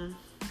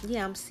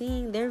 I'm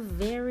seeing they're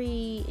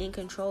very in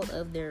control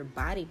of their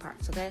body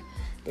parts, okay?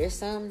 There's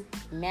some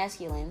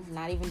masculine,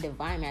 not even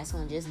divine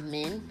masculine, just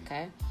men,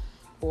 okay?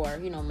 Or,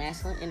 you know,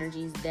 masculine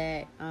energies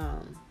that,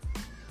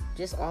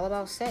 just all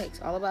about sex,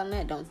 all about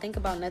that. Don't think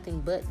about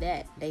nothing but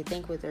that. They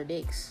think with their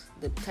dicks.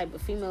 The type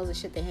of females and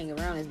shit they hang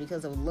around is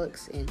because of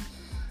looks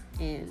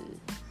and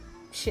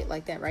shit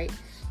like that, right?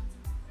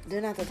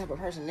 They're not the type of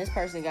person. This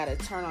person got to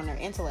turn on their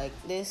intellect.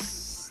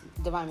 This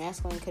divine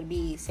masculine could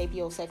be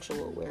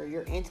sapiosexual, where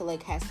your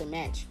intellect has to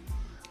match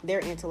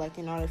their intellect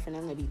in order for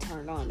them to be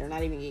turned on. They're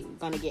not even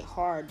going to get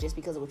hard just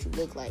because of what you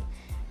look like.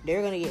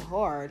 They're going to get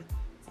hard,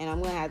 and I'm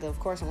going to have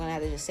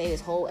to just say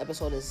this whole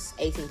episode is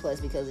 18 plus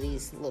because of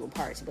these little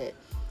parts, but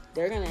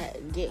they're going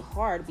to get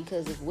hard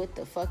because of what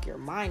the fuck your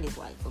mind is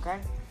like, okay?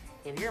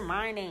 If your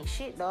mind ain't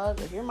shit,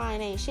 dog, if your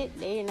mind ain't shit,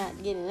 they ain't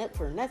not getting up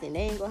for nothing. They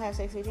ain't gonna have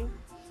sex with you.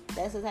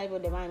 That's the type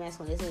of divine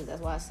masculine this is.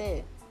 That's why I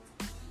said,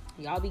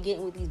 y'all be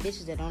getting with these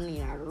bitches that don't even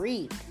know how to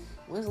read.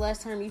 When's the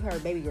last time you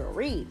heard baby girl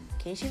read?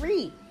 Can she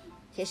read?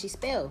 Can she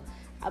spell?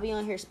 I'll be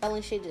on here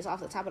spelling shit just off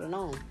the top of the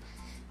dome.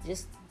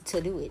 Just to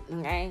do it,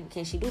 okay?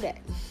 Can she do that?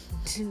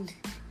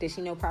 Does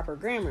she know proper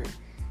grammar?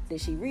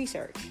 Does she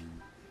research?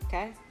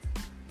 Okay?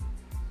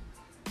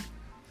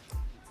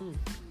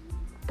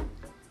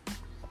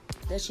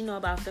 Does she know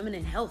about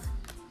feminine health?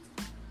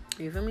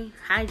 You feel me?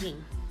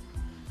 Hygiene.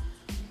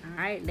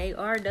 Alright? They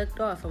are ducked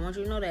off. I want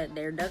you to know that.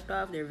 They're ducked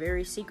off. They're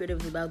very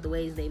secretive about the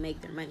ways they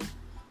make their money.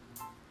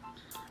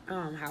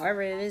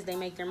 However it is they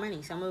make their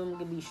money. Some of them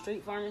could be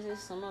street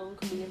pharmacists. Some of them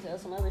could be into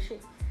some other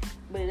shit.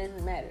 But it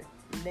doesn't matter.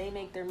 They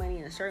make their money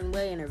in a certain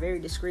way and are very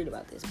discreet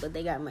about this. But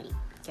they got money.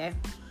 Okay?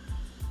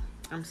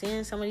 I'm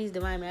seeing some of these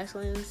divine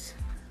masculines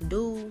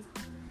do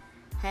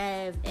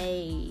have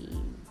a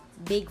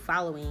big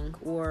following,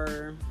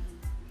 or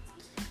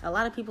a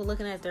lot of people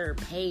looking at their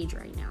page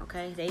right now,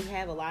 okay? They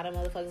have a lot of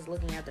motherfuckers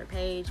looking at their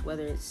page,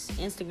 whether it's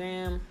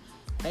Instagram,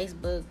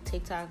 Facebook,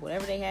 TikTok,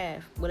 whatever they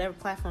have, whatever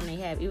platform they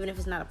have, even if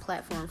it's not a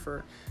platform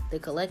for the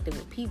collective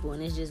of people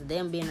and it's just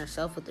them being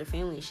themselves with their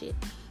family and shit.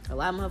 A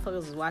lot of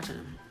motherfuckers is watching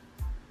them.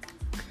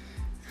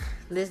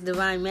 This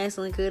divine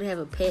masculine could have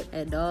a pet,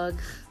 a dog.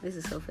 This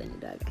is so funny,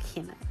 dog. I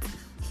cannot.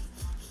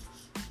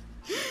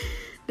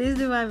 This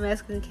divine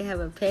masculine can have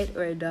a pet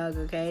or a dog,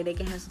 okay? They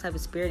can have some type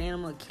of spirit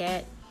animal, a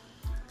cat,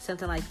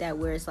 something like that,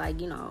 where it's like,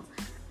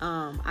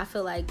 I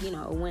feel like,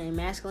 when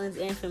masculines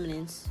and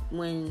feminines,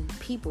 when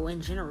people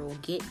in general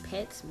get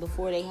pets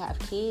before they have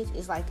kids,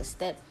 it's like a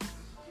step.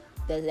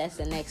 That's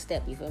the next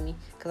step, you feel me?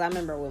 Because I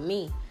remember with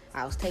me,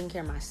 I was taking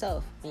care of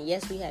myself. And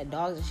yes, we had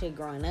dogs and shit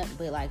growing up,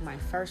 but like my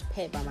first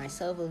pet by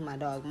myself was my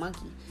dog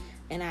Monkey.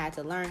 And I had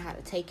to learn how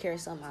to take care of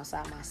something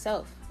outside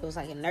myself. It was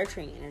like a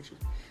nurturing energy.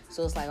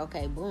 So it's like,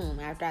 okay, boom.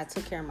 After I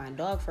took care of my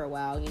dog for a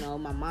while,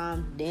 my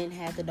mom didn't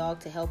have the dog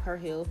to help her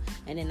heal.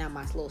 And then now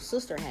my little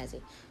sister has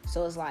it.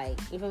 So it's like,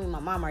 you feel me? My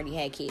mom already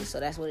had kids,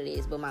 so that's what it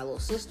is. But my little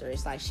sister,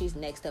 it's like she's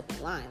next up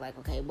in line. Like,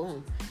 okay,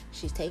 boom.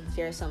 She's taking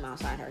care of something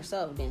outside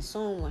herself. Then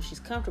soon, when she's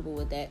comfortable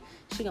with that,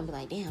 she gonna be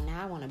like, damn,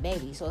 now I want a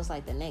baby. So it's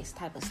like the next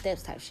type of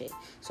steps type shit.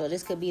 So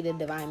this could be the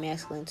divine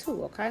masculine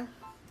too, okay?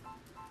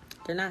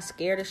 They're not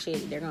scared of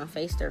shit. They're gonna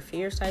face their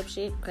fears type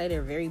shit. Okay,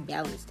 they're very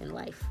balanced in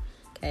life.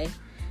 Okay,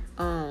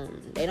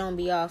 they don't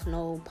be off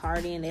no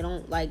partying. They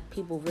don't like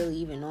people really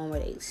even knowing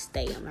where they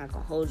stay. I'm not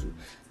gonna hold you.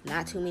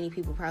 Not too many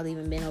people probably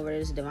even been over to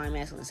this divine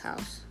masculine's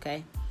house.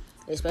 Okay,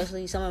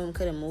 especially some of them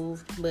could have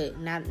moved, but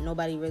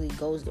nobody really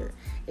goes there.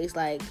 It's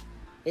like,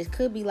 it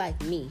could be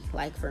like me.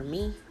 Like for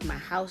me, my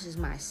house is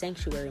my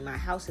sanctuary. My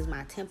house is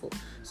my temple.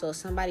 So if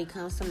somebody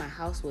comes to my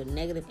house with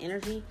negative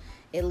energy,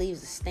 it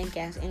leaves a stink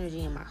ass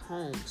energy in my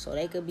home. So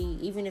they could be,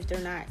 even if they're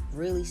not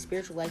really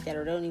spiritual like that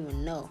or they don't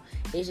even know,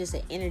 it's just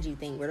an energy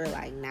thing where they're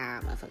like,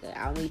 nah, motherfucker,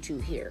 I'll meet you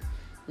here.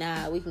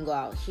 Nah, we can go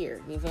out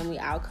here. You feel me?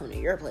 I'll come to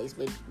your place.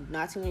 But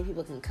not too many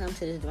people can come to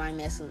this divine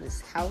masculine's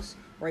house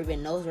or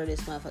even knows where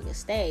this motherfucker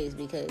stays,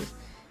 because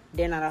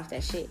they're not off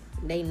that shit.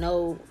 They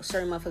know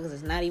certain motherfuckers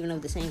is not even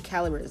of the same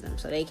caliber as them,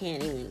 so they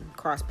can't even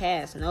cross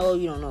paths. No,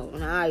 you don't know.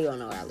 Nah, you don't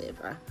know where I live,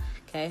 bro.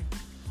 Okay?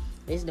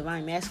 This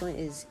divine masculine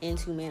is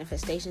into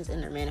manifestations,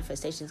 and their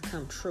manifestations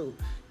come true.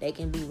 They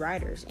can be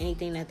writers.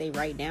 Anything that they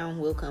write down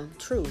will come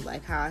true.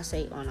 Like how I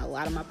say on a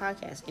lot of my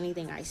podcasts,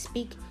 anything I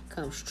speak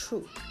comes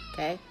true.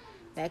 Okay?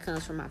 That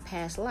comes from my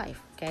past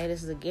life. Okay?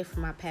 This is a gift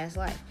from my past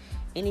life.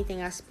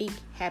 Anything I speak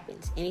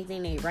happens.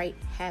 Anything they write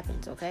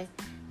happens. Okay?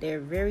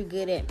 They're very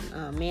good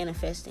at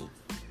manifesting.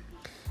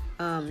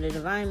 The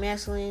divine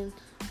masculine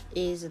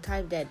is the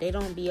type that they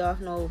don't be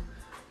off no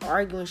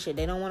arguing shit.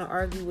 They don't want to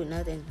argue with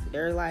nothing.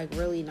 They're like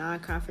really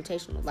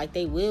non-confrontational. Like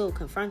they will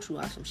confront you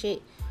on some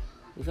shit.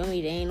 You feel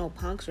me? They ain't no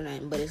punks or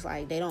nothing. But it's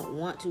like they don't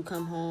want to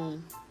come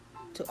home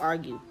to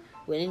argue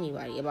with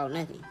anybody about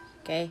nothing.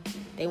 Okay?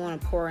 They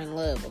want to pour in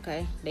love.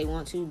 Okay? They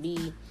want to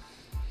be.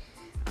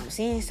 I'm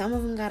seeing some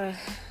of them got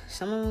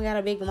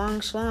a big long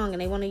schlong and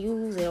they want to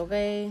use it.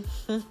 Okay?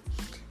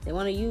 They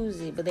want to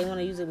use it, but they want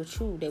to use it with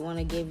you. They want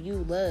to give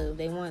you love.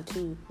 They want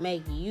to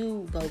make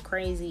you go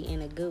crazy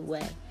in a good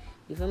way.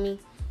 You feel me?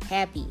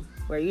 Happy.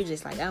 Where you're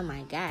just like, oh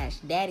my gosh,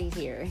 daddy's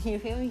here. You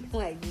feel me?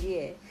 Like,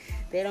 yeah.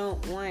 They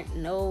don't want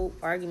no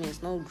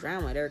arguments, no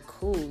drama. They're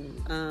cool.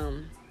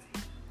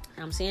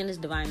 I'm seeing this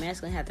divine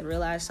masculine have to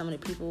realize some of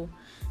the people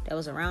that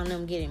was around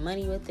them getting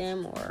money with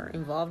them or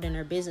involved in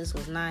their business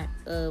was not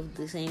of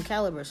the same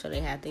caliber, so they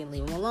had to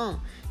leave them alone.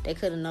 They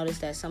could have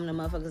noticed that some of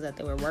the motherfuckers that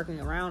they were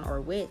working around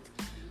or with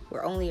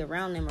were only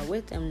around them or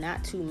with them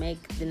not to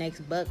make the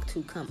next buck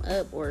to come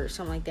up or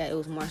something like that. It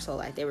was more so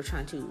like they were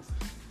trying to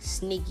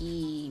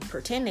sneaky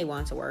pretend they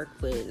wanted to work,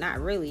 but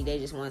not really. They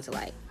just wanted to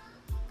like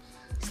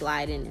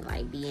slide in and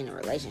like be in a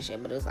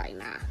relationship. But it was like,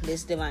 nah,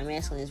 this divine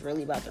masculine is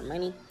really about their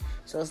money.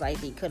 So it's like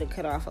they could have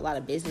cut off a lot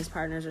of business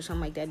partners or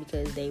something like that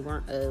because they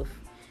weren't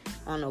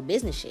on no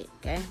business shit.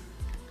 Okay,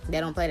 they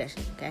don't play that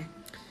shit. Okay,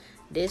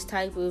 this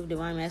type of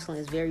divine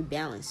masculine is very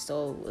balanced.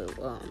 So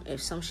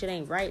if some shit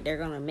ain't right, they're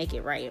gonna make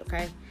it right.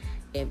 Okay,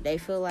 If they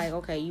feel like,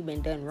 okay, you've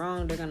been done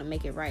wrong, they're going to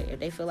make it right. If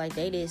they feel like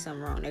they did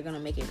something wrong, they're going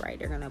to make it right.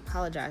 They're going to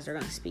apologize. They're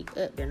going to speak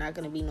up. They're not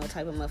going to be no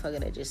type of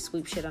motherfucker that just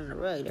sweep shit under the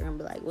rug. They're going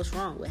to be like, what's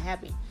wrong? What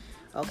happened?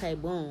 Okay,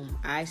 boom.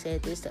 I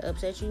said this to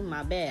upset you.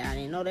 My bad. I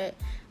didn't know that.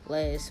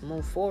 Let's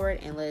move forward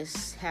and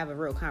let's have a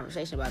real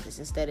conversation about this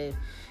instead of,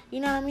 you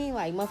know what I mean?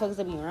 Like, motherfuckers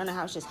that be around the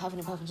house just huffing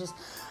and puffing, just,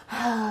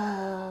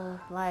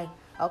 like,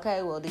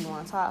 okay, well, do you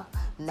want to talk?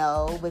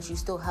 No, but you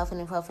still huffing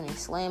and puffing and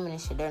slamming and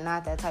shit. They're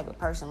not that type of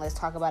person. Let's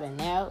talk about it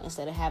now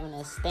instead of having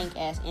a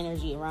stank-ass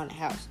energy around the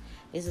house.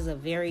 This is a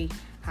very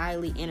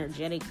highly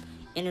energetic,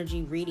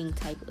 energy reading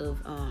type of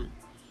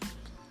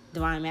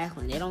divine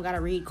masculine. They don't got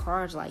to read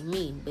cards like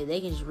me, but they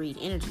can just read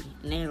energy.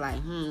 And they're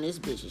like, this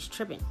bitch is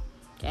tripping,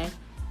 okay?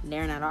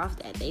 They're not off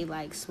that. They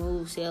like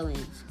smooth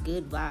sailings,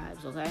 good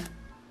vibes, okay?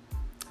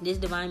 This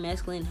divine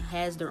masculine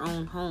has their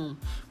own home.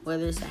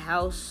 Whether it's a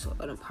house or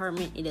an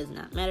apartment, it does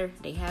not matter.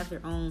 They have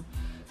their own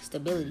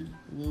stability.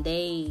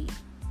 They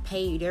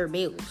pay their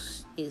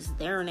bills. It's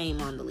their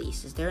name on the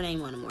lease. It's their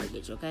name on the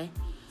mortgage, okay?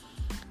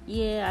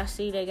 Yeah, I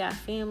see they got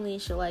family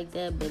and shit like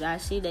that, but I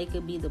see they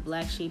could be the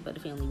black sheep of the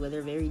family where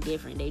they're very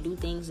different. They do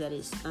things that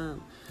is,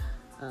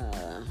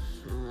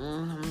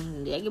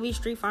 they could be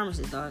street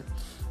pharmacists, dog.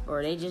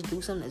 Or they just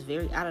do something that's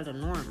very out of the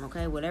norm,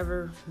 okay?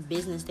 Whatever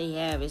business they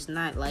have, it's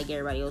not like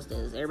everybody else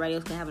does. Everybody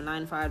else can have a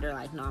 9 to 5. They're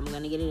like, no, I'm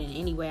going to get it in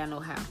any way I know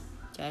how,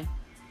 okay?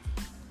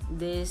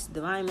 This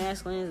divine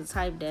masculine is the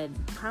type that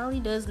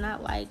probably does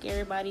not like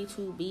everybody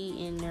to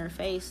be in their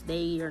face.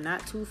 They are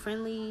not too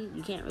friendly.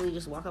 You can't really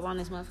just walk up on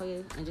this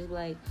motherfucker and just be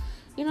like,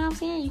 you know what I'm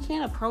saying? You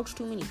can't approach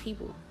too many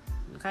people,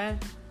 okay?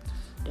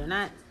 They're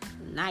not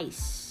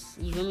nice.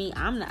 You feel me?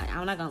 I'm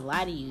not gonna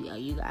lie to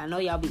you. I know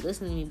y'all be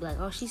listening to me, be like,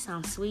 oh, she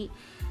sounds sweet.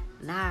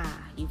 Nah,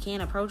 you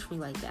can't approach me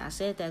like that. I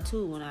said that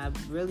too when I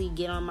really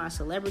get on my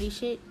celebrity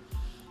shit.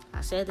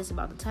 I said this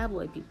about the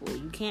tabloid people.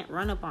 You can't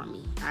run up on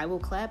me. I will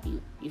clap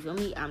you. You feel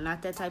me? I'm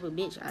not that type of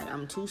bitch.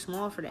 I'm too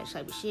small for that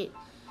type of shit.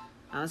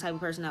 I'm the type of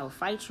person that will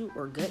fight you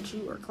or gut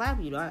you or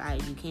clap you, dog.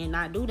 You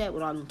cannot do that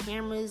with all them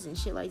cameras and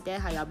shit like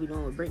that. How y'all be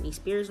doing with Britney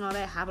Spears and all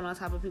that, hopping on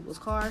top of people's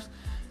cars.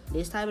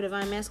 This type of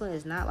divine masculine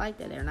is not like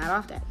that. They're not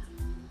off that.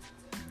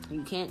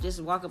 You can't just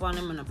walk up on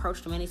them and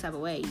approach them any type of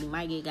way. You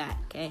might get got,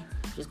 okay?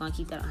 Just gonna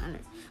keep that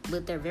 100.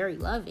 But they're very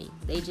loving.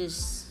 They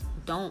just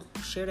don't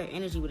share their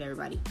energy with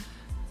everybody.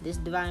 This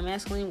divine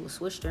masculine will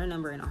switch their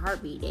number in a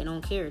heartbeat. They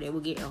don't care. They will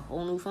get a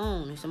whole new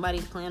phone. If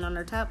somebody's playing on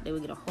their top, they will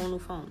get a whole new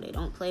phone. They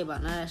don't play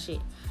about none of that shit.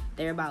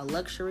 They're about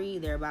luxury.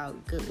 They're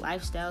about good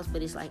lifestyles.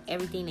 But it's like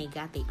everything they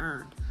got, they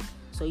earned.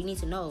 So you need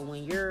to know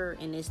when you're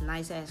in this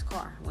nice-ass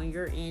car, when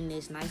you're in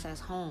this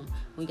nice-ass home,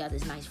 when you got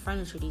this nice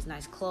furniture, these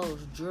nice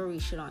clothes, jewelry,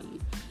 shit on you,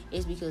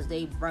 it's because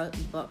they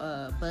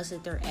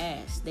busted their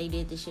ass. They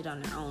did this shit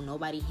on their own.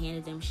 Nobody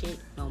handed them shit.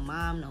 No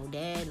mom, no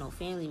dad, no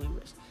family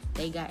members.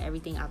 They got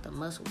everything out the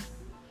muscle.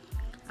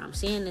 I'm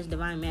seeing this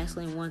divine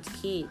masculine wants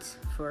kids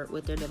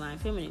with their divine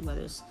feminine,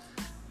 whether it's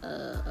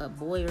a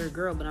boy or a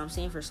girl. But I'm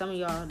saying for some of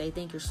y'all, they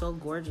think you're so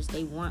gorgeous.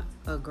 They want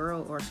a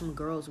girl or some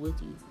girls with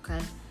you,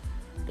 okay?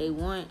 They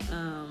want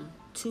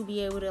to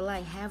be able to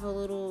like have a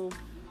little,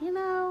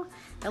 a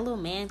little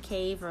man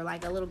cave or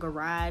like a little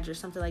garage or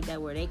something like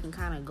that where they can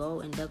kind of go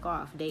and duck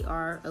off. They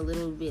are a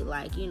little bit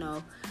like,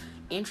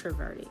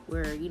 introverted,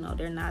 where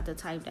they're not the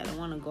type that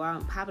want to go out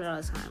and pop it all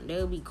the time.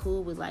 They'll be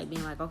cool with like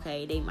being like,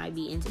 okay, they might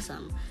be into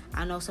something.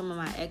 I know some of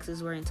my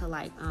exes were into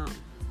like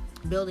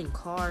building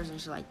cars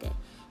and shit like that,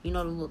 the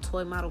little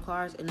toy model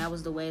cars, and that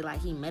was the way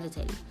like he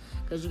meditated,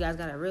 because you guys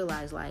gotta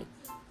realize like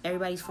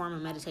everybody's form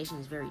of meditation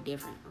is very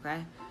different,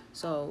 okay?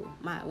 So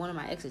one of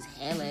my exes,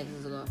 hella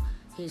exes ago,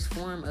 his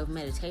form of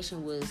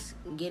meditation was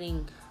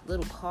getting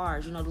little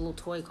cars, the little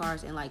toy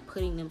cars, and like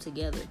putting them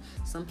together.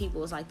 Some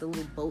people, it's like the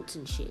little boats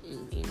and shit,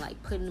 and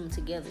like putting them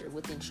together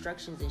with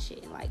instructions and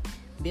shit, and like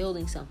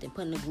building something,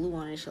 putting the glue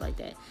on it and shit like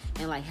that,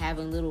 and like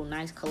having little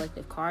nice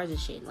collective cars and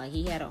shit. Like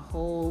he had a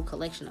whole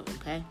collection of them,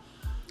 okay?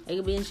 It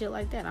could be in shit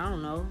like that, I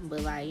don't know,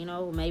 but like,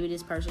 maybe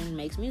this person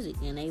makes music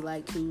and they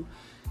like to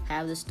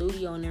have the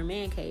studio in their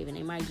man cave, and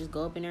they might just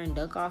go up in there and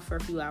duck off for a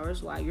few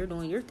hours while you're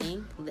doing your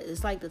thing.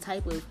 It's like the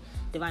type of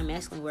divine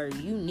masculine where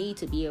you need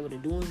to be able to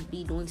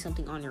be doing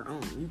something on your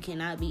own. You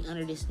cannot be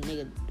under this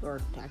nigga,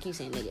 or I keep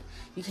saying nigga.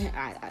 You can't.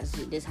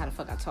 This is how the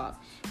fuck I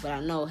talk. But I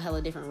know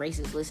hella different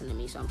races listen to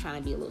me, so I'm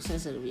trying to be a little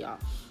sensitive, y'all.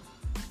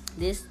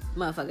 This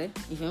motherfucker,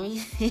 you feel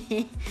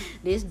me?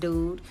 This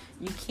dude,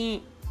 you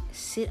can't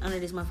sit under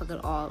this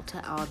motherfucker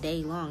all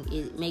day long.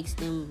 It gives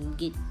them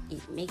the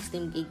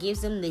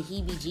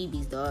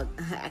heebie-jeebies, dog.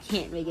 I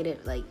can't make it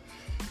up. Like,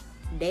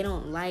 they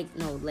don't like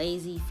no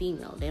lazy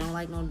female. They don't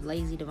like no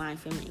lazy divine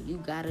feminine. You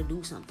gotta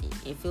do something.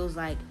 It feels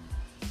like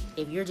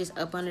if you're just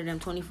up under them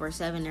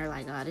 24/7, they're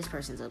like, this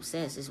person's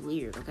obsessed. It's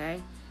weird,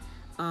 okay?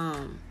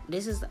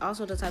 This is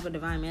also the type of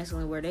divine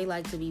masculine where they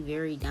like to be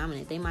very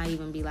dominant. They might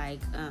even be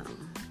like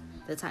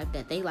the type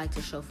that they like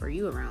to chauffeur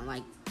you around,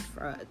 like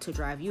to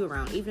drive you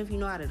around, even if you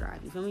know how to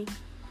drive. You feel me?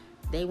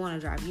 they want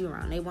to drive you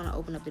around. They want to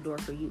open up the door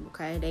for you,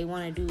 okay? They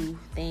want to do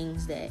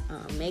things that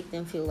make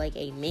them feel like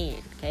a man,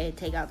 okay?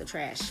 Take out the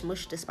trash,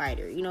 smush the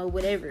spider,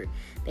 whatever.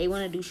 They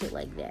want to do shit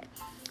like that.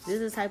 This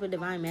is the type of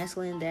divine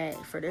masculine that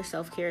for their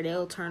self-care,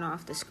 they'll turn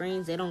off the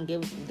screens. They don't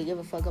give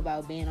a fuck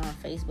about being on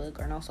Facebook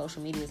or no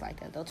social medias like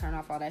that. They'll turn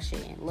off all that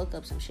shit and look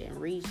up some shit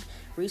and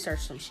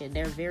research some shit.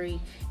 They're very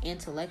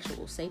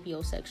intellectual,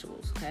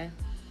 sapiosexuals, okay?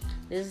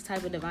 This is the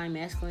type of divine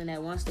masculine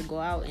that wants to go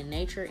out in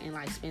nature and,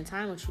 like, spend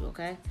time with you,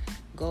 okay?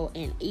 Go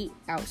and eat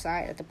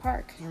outside at the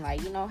park and, like,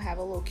 have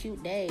a little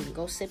cute day.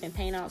 Go sip and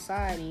paint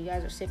outside, and you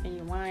guys are sipping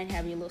your wine,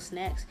 have your little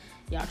snacks.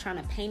 Y'all trying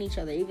to paint each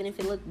other. Even if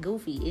it look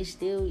goofy, it's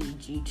still,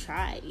 you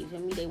try. You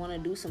feel me? They want to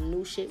do some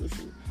new shit with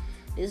you.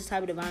 This is the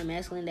type of divine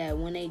masculine that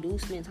when they do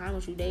spend time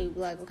with you, they be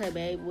like, okay,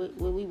 babe, what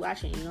we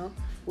watching,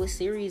 What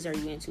series are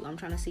you into? I'm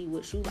trying to see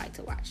what you like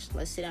to watch.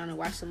 Let's sit down and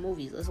watch some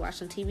movies. Let's watch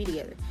some TV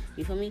together.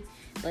 You feel me?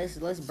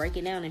 Let's break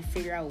it down and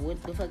figure out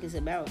what the fuck it's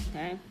about,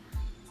 okay?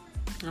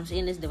 I'm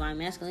seeing this divine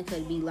masculine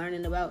could be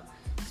learning about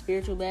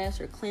spiritual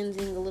baths or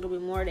cleansing a little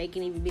bit more. They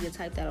can even be the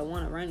type that'll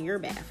want to run your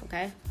bath,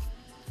 okay?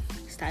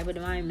 This type of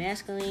divine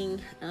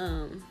masculine,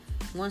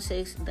 once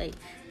they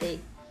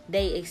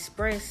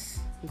express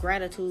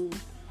gratitude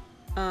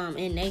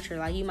in nature.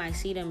 Like, you might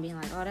see them being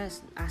like, oh,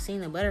 I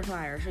seen a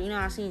butterfly, or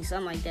I seen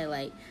something like that.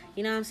 Like,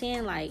 you know what I'm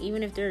saying? Like,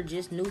 even if they're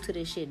just new to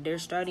this shit, they're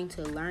starting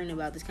to learn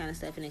about this kind of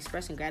stuff and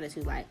expressing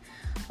gratitude. Like,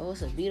 oh,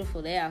 it's a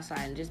beautiful day outside,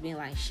 and just being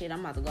like, shit,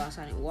 I'm about to go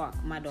outside and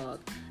walk my dog.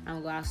 I'm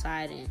gonna go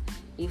outside and,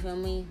 you feel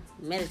me,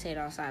 meditate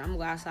outside. I'm gonna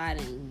go outside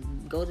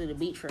and go to the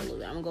beach for a little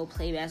bit. I'm gonna go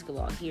play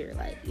basketball here.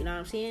 Like, you know what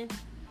I'm saying?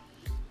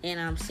 And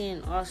I'm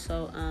seeing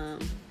also,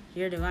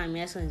 your divine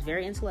masculine is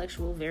very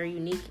intellectual, very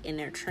unique, and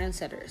they're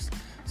trendsetters.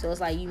 So it's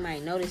like you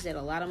might notice that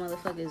a lot of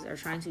motherfuckers are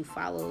trying to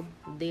follow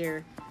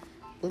their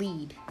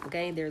lead,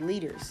 okay? They're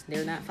leaders.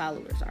 They're not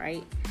followers, all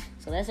right?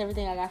 So that's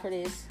everything I got for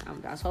this.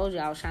 I told you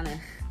I was trying to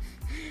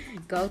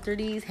go through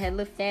these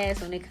hella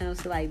fast when it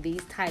comes to, like,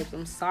 these types.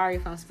 I'm sorry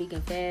if I'm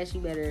speaking fast. You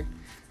better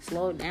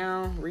slow it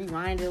down,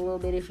 rewind it a little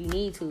bit if you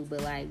need to.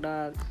 But, like,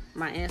 dog,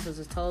 my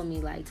ancestors told me,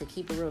 like, to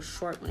keep it real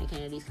short when it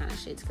came to these kind of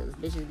shits, because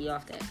bitches be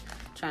off that,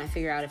 trying to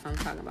figure out if I'm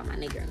talking about my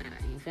nigga or not.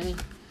 You feel me?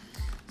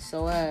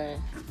 So,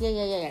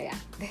 yeah.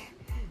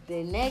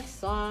 The next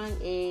song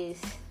is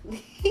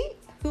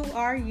Who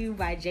Are You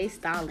by Jay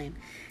Stalin.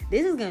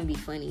 This is going to be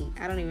funny.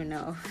 I don't even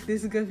know.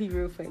 This is going to be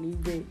real funny,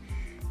 but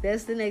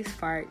that's the next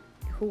part.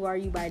 Who Are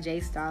You by Jay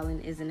Stalin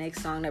is the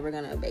next song that we're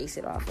going to base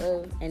it off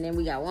of. And then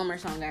we got one more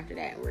song after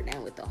that, and we're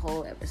done with the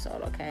whole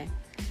episode, okay?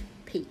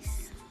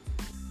 Peace.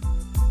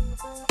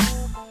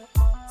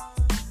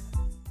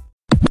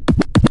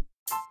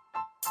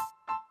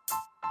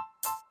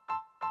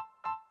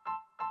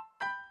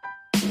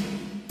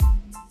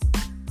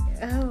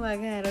 Oh my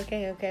god,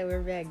 okay,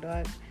 we're back,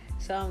 dog.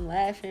 So I'm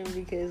laughing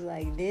because,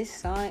 like, this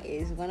song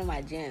is one of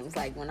my gems.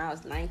 Like, when I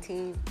was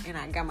 19 and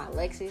I got my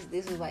Lexus,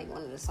 this was, like,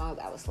 one of the songs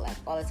I would slap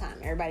all the time.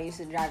 Everybody used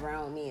to drive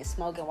around with me and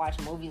smoke and watch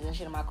movies and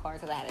shit in my car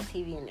because I had a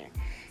TV in there.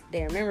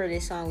 They remember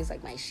this song was,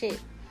 like, my shit.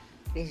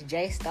 It's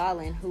Jay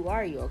Stalin, Who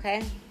Are You,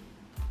 okay?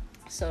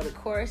 So the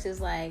chorus is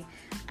like,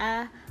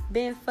 I've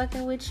been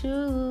fucking with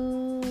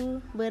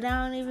you, but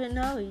I don't even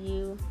know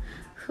you.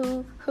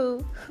 Who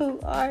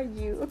are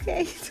you?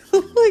 Okay, so,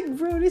 like,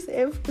 bro,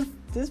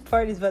 this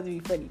part is about to be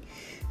funny.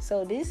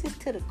 So this is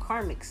to the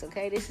karmics,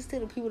 okay? This is to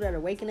the people that are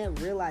waking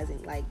up,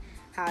 realizing, like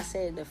how I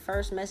said, the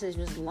first message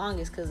was the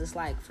longest, because it's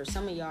like, for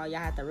some of y'all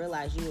have to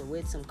realize you were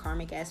with some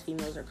karmic ass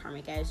females or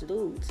karmic ass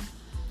dudes.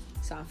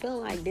 So I'm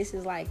feeling like this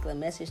is like a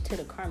message to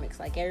the karmics.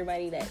 Like,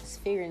 everybody that's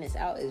figuring this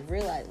out is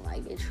realizing,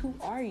 like, bitch, who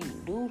are you,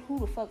 dude? Who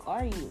the fuck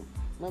are you,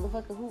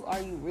 motherfucker? Who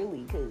are you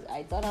really? Because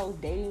I thought I was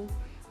dating,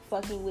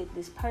 fucking with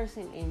this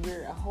person, and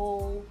you're a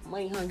whole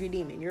money hungry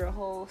demon. You're a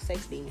whole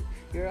sex demon.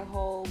 You're a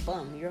whole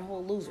bum. You're a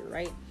whole loser,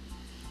 right?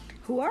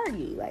 Who are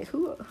you? Like,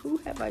 who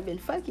have I been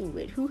fucking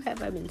with? Who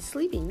have I been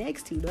sleeping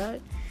next to, dog?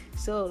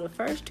 So the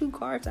first two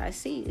cards I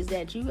see is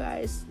that you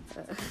guys,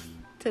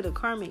 to the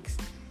karmics,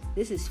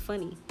 this is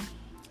funny.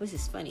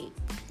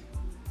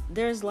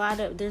 There's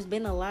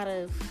been a lot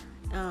of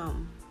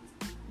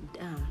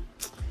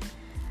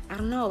I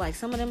don't know, like,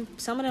 some of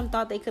them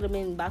thought they could have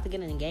been about to get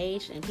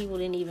engaged, and people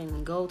didn't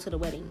even go to the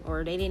wedding,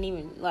 or they didn't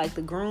even, like,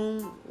 the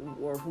groom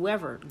or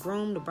whoever,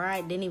 the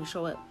bride, didn't even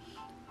show up,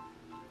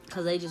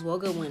 because they just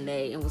woke up one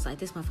day and was like,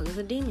 this motherfucker's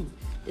a demon.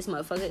 This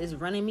motherfucker is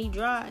running me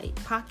dry,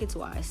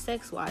 pockets-wise,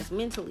 sex-wise,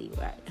 mentally,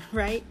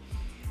 right?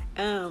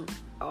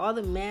 All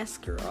the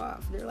masks are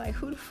off. They're like,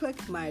 who the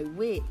fuck am I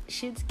with?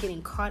 Shit's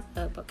getting caught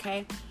up,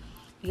 okay?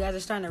 You guys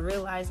are starting to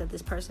realize that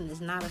this person is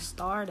not a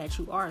star, that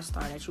you are a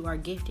star, that you are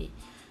gifted.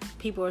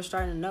 People are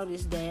starting to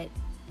notice that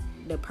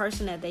the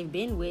person that they've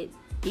been with,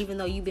 even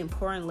though you've been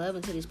pouring love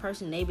into this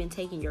person, they've been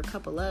taking your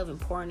cup of love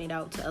and pouring it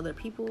out to other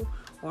people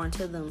or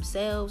into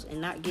themselves and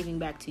not giving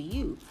back to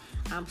you.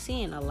 I'm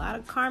seeing a lot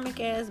of karmic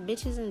ass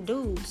bitches and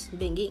dudes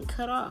been getting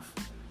cut off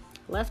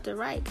left or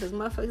right, because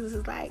motherfuckers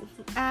is like,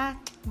 I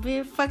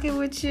been fucking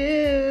with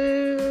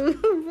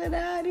you, but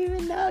I don't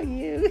even know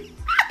you.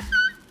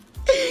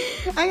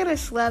 I gotta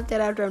slap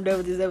that after I'm done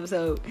with this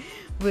episode.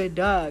 But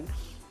dog,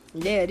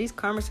 yeah, these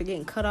karmics are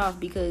getting cut off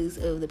because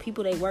of the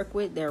people they work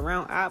with. They're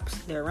around ops,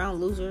 they're around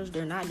losers,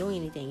 they're not doing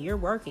anything. You're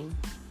working,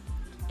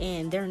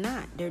 and they're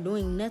not. They're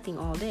doing nothing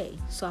all day.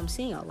 So I'm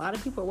seeing a lot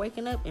of people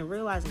waking up and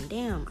realizing,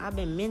 damn, I've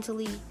been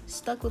mentally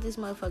stuck with this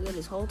motherfucker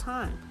this whole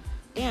time.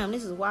 Damn,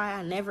 this is why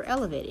I never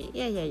elevated.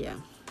 Yeah.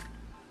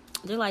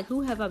 They're like, who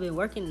have I been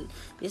working?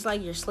 It's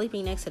like you're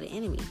sleeping next to the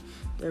enemy.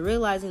 They're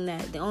realizing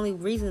that the only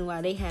reason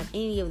why they have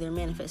any of their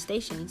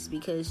manifestations is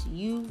because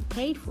you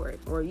paid for it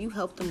or you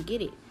helped them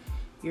get it.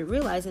 You're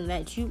realizing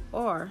that you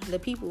are the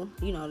people,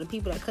 the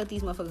people that cut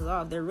these motherfuckers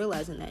off. They're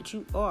realizing that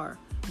you are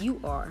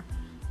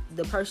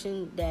the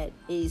person that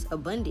is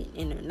abundant,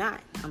 and they're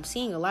not. I'm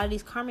seeing a lot of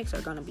these karmics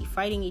are going to be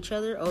fighting each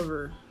other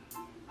over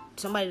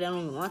somebody that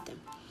don't even want them.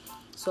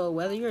 So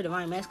whether you're a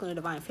divine masculine or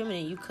divine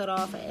feminine, you cut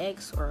off an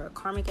ex or a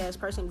karmic ass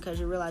person because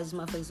you realize this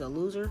motherfucker's a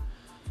loser.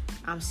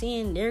 I'm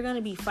seeing they're going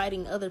to be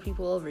fighting other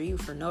people over you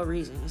for no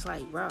reason. It's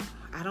like, bro,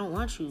 I don't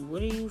want you.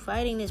 What are you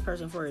fighting this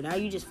person for? Now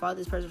you just fought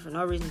this person for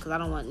no reason because I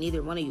don't want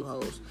neither one of you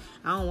hoes.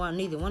 I don't want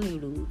neither one of you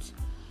dudes.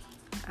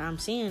 I'm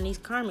seeing these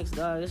karmics,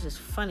 dog. It's just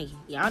funny.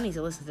 Y'all need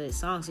to listen to this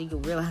song so you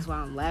can realize why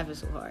I'm laughing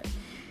so hard.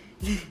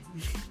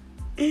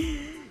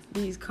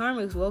 These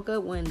karmics woke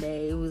up one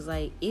day. It was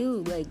like,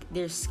 ew, like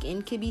their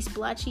skin could be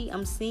splotchy.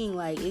 I'm seeing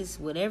like it's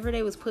whatever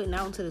they was putting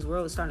out into this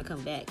world is starting to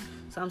come back.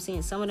 So I'm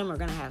seeing some of them are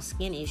going to have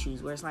skin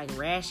issues where it's like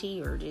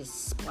rashy or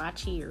just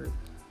splotchy or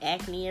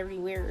acne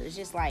everywhere. It's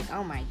just like,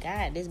 oh my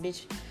God, this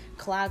bitch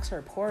clogs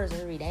her pores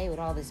every day with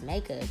all this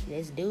makeup.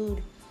 This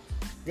dude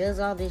does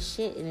all this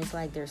shit and it's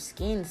like their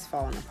skin's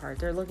falling apart.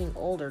 They're looking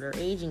older. They're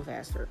aging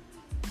faster.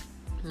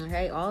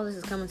 Okay, all this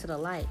is coming to the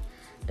light.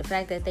 The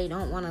fact that they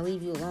don't want to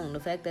leave you alone. The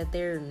fact that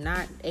they're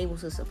not able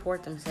to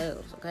support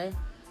themselves, okay?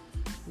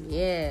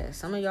 Yeah,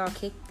 some of y'all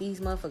kick these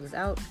motherfuckers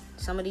out.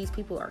 Some of these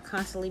people are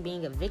constantly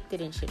being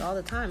evicted and shit all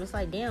the time. It's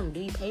like, damn, do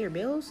you pay your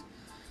bills?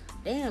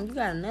 Damn, you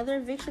got another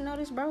eviction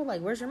notice, bro? Like,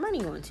 where's your money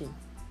going to?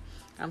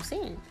 I'm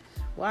saying,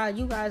 while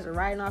you guys are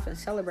riding off and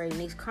celebrating,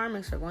 these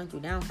karmics are going through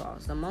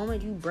downfalls. The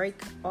moment you break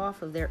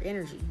off of their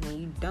energy, when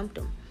you dumped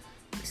them,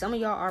 some of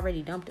y'all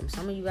already dumped them.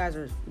 Some of you guys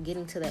are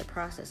getting to that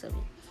process of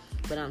it.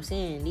 But I'm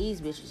saying these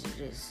bitches are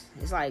just,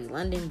 it's like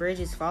London Bridge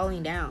is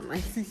falling down.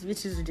 Like, these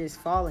bitches are just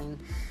falling.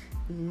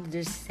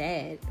 Just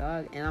sad,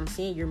 dog. And I'm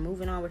seeing you're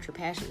moving on with your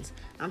passions.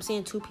 I'm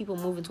seeing two people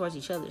moving towards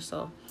each other.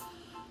 So,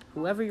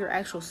 whoever your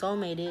actual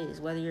soulmate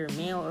is, whether you're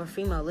male or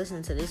female,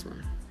 listen to this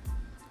one.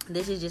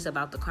 This is just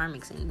about the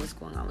karmics and what's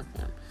going on with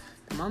them.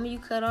 The moment you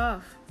cut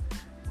off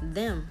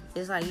them,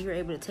 it's like you're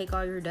able to take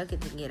all your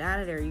ducats and get out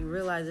of there. You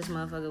realize this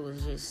motherfucker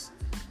was just...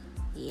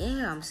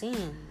 Yeah, I'm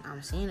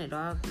seeing it,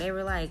 dog. They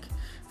were like,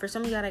 for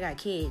some of y'all that got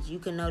kids, you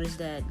can notice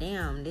that,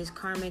 damn, this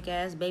karmic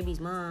ass baby's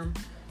mom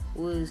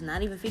was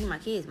not even feeding my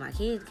kids. My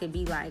kids could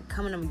be like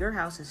coming to your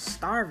house and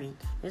starving.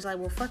 It's like,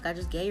 well, fuck, I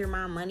just gave your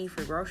mom money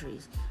for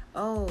groceries.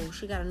 Oh,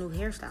 she got a new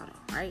hairstyle,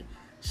 right?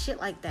 Shit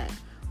like that.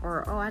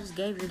 Or, oh, I just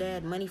gave your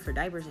dad money for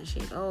diapers and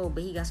shit. Oh,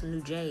 but he got some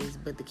new J's.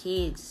 But the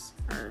kids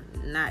are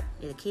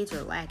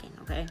lacking,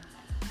 okay?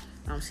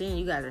 I'm seeing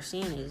you guys are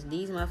seeing this.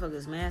 These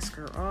motherfuckers' masks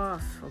are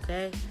off,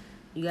 okay?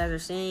 You guys are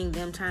seeing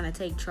them trying to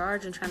take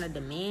charge and trying to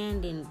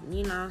demand, and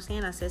you know what I'm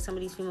saying? I said some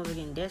of these females are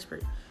getting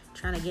desperate,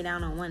 trying to get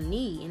down on one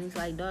knee, and it's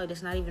like, dog,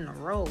 that's not even a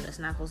role. That's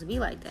not supposed to be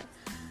like that.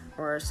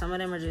 Or some of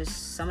them are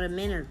just, some of the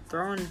men are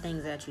throwing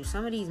things at you.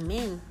 Some of these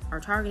men are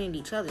targeting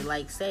each other.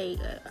 Like, say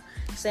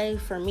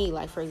for me,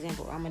 like, for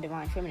example, I'm a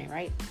divine feminine,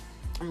 right?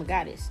 I'm a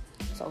goddess.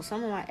 So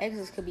some of my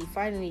exes could be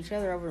fighting each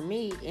other over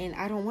me, and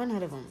I don't want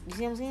none of them. You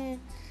see what I'm saying?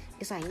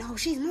 It's like, no,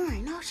 she's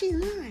mine. No, she's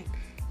mine.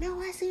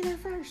 No, I seen her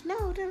first.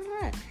 No, da, da,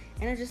 da.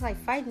 And they're just like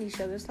fighting each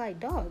other. It's like,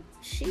 dog,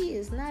 she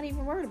is not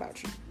even worried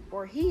about you.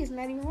 Or he is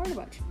not even worried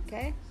about you,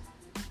 okay?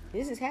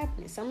 This is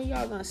happening. Some of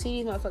y'all gonna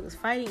see these motherfuckers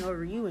fighting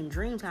over you in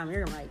dream time.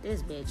 You're gonna be like,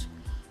 this bitch.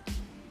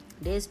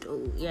 This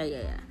dude.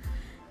 Yeah.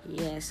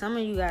 Yeah, some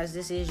of you guys,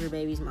 this is your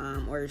baby's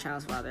mom or your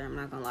child's father. I'm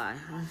not gonna lie.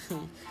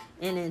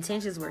 And the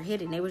intentions were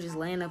hidden. They were just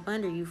laying up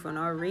under you for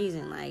no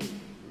reason. Like,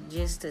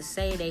 just to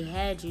say they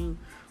had you,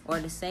 or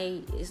to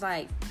say, it's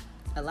like,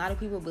 a lot of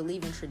people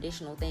believe in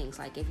traditional things.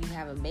 Like, if you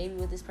have a baby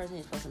with this person,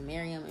 you're supposed to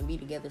marry him and be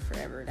together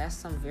forever. That's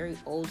some very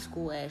old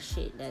school ass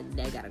shit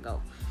that gotta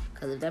go.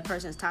 Because if that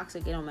person's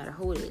toxic, it don't matter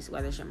who it is.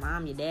 Whether it's your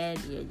mom, your dad,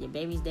 your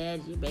baby's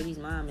dad, your baby's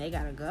mom, they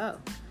gotta go.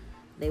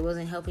 They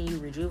wasn't helping you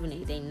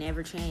rejuvenate. They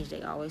never changed.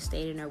 They always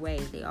stayed in their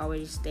ways. They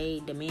always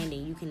stayed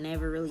demanding. You can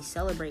never really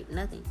celebrate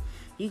nothing.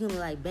 You can be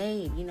like,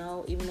 babe, you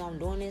know, even though I'm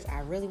doing this, I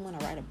really want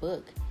to write a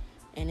book.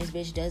 And this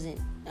bitch doesn't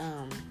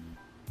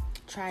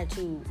try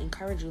to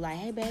encourage you, like,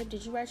 hey babe,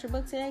 did you write your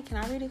book today? Can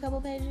I read a couple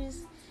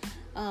pages?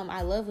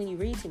 I love when you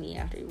read to me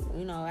after you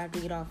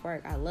get off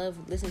work. I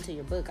love listening to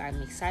your book.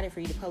 I'm excited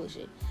for you to publish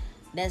it.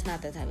 That's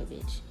not that type of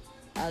bitch.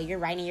 Oh, you're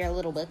writing your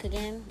little book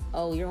again?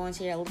 Oh, you're going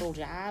to your little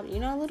job? You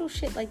know, little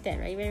shit like that,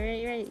 right?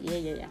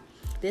 Yeah.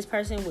 This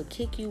person would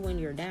kick you when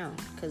you're down,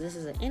 because this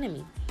is an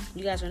enemy.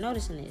 You guys are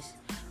noticing this.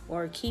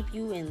 Or keep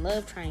you in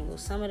love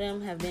triangles. Some of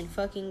them have been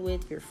fucking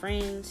with your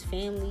friends,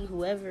 family,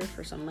 whoever,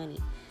 for some money.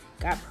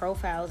 got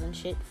profiles and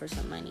shit for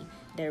some money.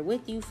 They're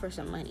with you for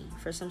some money,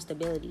 for some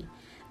stability.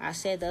 I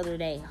said the other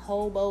day,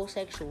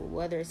 hobosexual,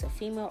 whether it's a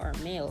female or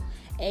male,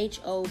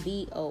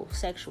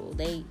 HOBO-sexual.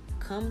 They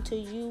come to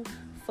you,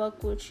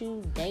 fuck with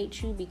you,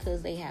 date you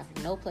because they have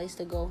no place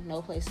to go,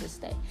 no place to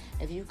stay.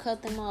 If you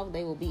cut them off,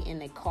 they will be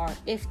in a car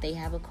if they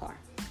have a car.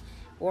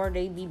 Or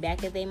they be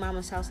back at their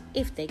mama's house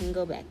if they can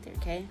go back there,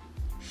 okay?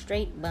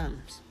 Straight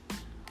bums.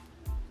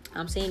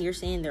 I'm saying you're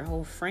saying their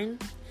whole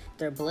friend,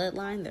 their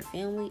bloodline, their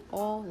family,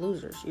 all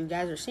losers. You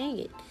guys are saying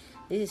it.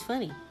 This is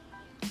funny.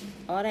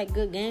 All that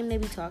good game they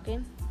be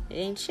talking, it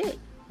ain't shit.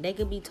 They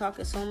could be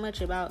talking so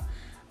much about,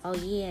 oh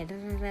yeah,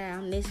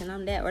 I'm this and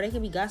I'm that. Or they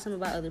could be gossiping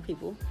about other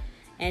people.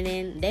 And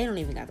then they don't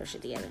even got their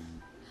shit together.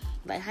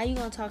 Like, how you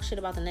gonna talk shit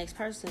about the next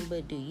person,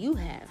 but do you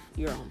have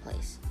your own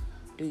place?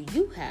 Do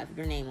you have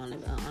your name on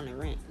the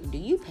rent? Do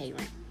you pay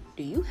rent?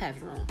 Do you have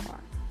your own car?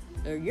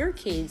 Or your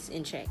kids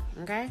in check,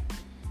 okay?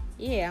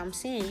 Yeah, I'm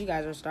saying you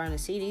guys are starting to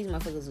see these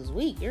motherfuckers is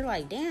weak. You're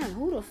like, damn,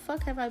 who the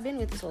fuck have I been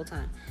with this whole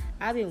time?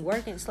 I've been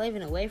working,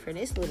 slaving away for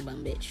this little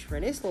bum bitch, for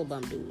this little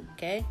bum dude,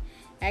 okay?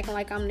 Acting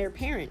like I'm their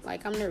parent,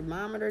 like I'm their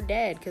mom or their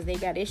dad, because they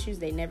got issues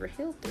they never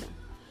healed through.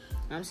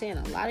 I'm saying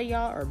a lot of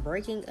y'all are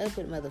breaking up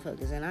with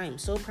motherfuckers, and I am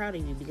so proud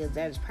of you because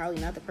that is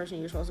probably not the person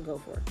you're supposed to go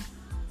for.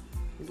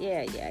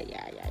 Yeah.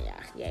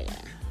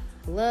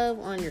 Love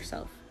on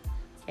yourself,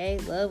 okay?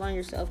 Love on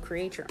yourself.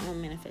 Create your own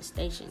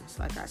manifestations.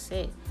 Like I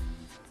said,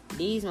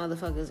 these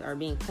motherfuckers are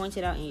being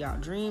pointed out in y'all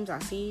dreams. I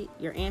see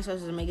your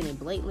ancestors are making it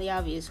blatantly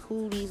obvious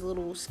who these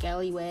little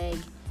scallywag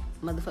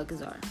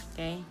motherfuckers are,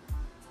 okay?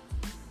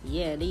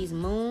 Yeah, these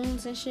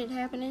moons and shit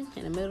happening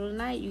in the middle of the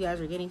night. You guys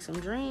are getting some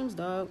dreams,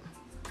 dog,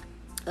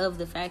 of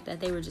the fact that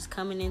they were just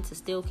coming in to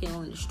steal, kill,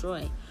 and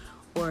destroy.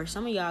 Or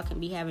some of y'all can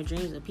be having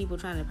dreams of people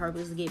trying to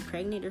purposely get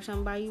pregnant or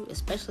something by you,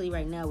 especially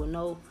right now with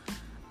no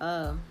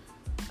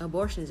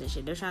abortions and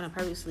shit. They're trying to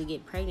purposely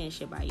get pregnant and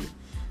shit by you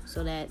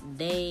so that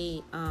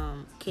they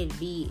could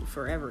be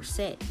forever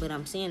set. But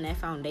I'm seeing that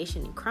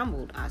foundation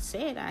crumbled. I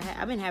said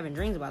I've been having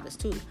dreams about this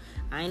too.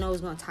 I didn't know it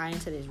was going to tie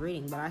into this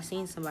reading, but I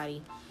seen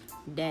somebody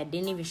that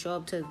didn't even show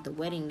up to the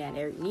wedding that,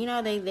 you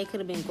know, they could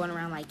have been going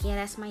around like, yeah,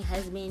 that's my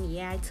husband,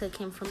 yeah, I took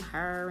him from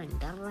her, and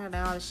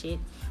all this shit,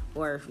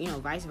 or, you know,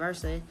 vice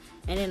versa,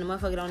 and then the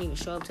motherfucker don't even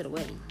show up to the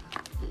wedding,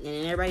 and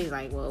then everybody's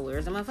like, well,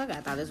 where's the motherfucker?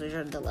 I thought this was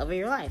the love of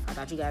your life. I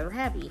thought you guys were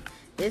happy.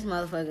 This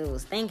motherfucker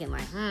was thinking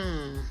like,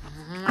 I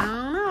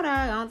don't know, dog,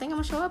 I don't think I'm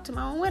gonna show up to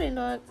my own wedding,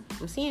 dog.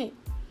 I'm seeing it.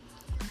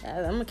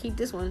 I'm gonna keep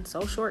this one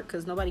so short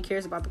because nobody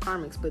cares about the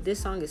karmics, but this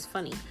song is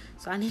funny,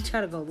 so I need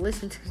y'all to go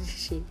listen to this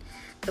shit,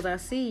 because I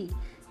see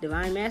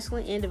divine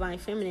masculine and divine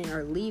feminine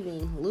are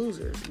leaving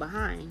losers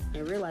behind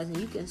and realizing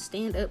you can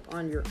stand up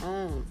on your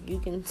own. You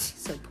can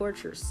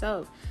support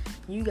yourself.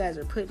 You guys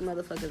are putting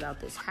motherfuckers out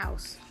this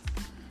house.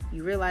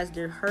 You realize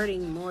they're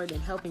hurting more than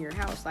helping your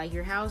house. Like,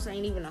 your house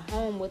ain't even a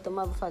home with the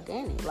motherfucker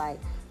in it. Like,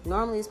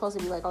 normally it's supposed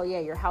to be like, oh yeah,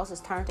 your house is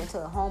turned into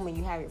a home and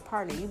you have your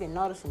partner. You've been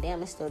noticing,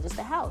 damn, it's still just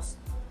a house.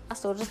 I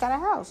still just got a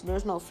house.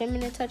 There's no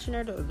feminine touch in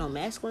there. There's no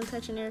masculine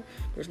touch in there.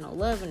 There's no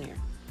love in there.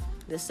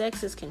 The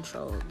sex is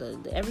controlled.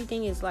 The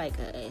everything is like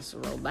it's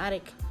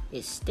robotic.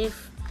 It's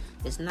stiff.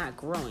 It's not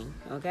growing.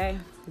 Okay.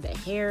 The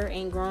hair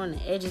ain't growing.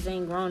 The edges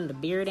ain't growing. The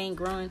beard ain't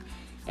growing.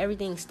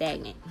 Everything's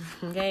stagnant.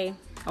 Okay.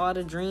 All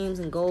the dreams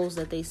and goals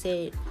that they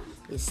said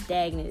is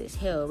stagnant as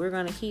hell. We're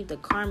gonna keep the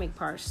karmic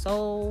part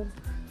so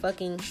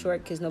fucking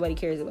short because nobody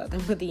cares about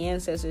them. But the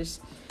ancestors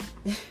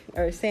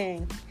are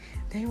saying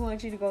they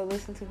want you to go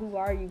listen to Who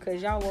Are You,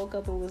 because y'all woke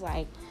up and was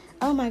like,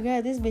 oh my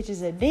god, this bitch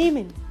is a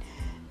demon.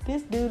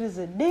 This dude is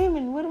a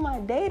demon. What am I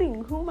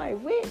dating? Who am I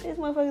with? This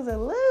motherfucker's a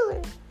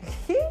loser.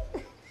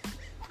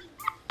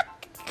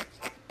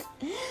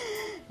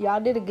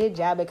 Y'all did a good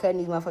job at cutting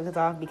these motherfuckers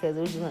off because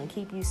it was just going to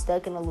keep you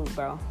stuck in the loop,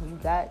 bro. You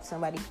got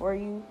somebody for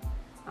you.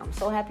 I'm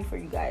so happy for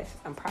you guys.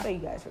 I'm proud of you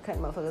guys for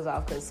cutting motherfuckers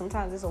off because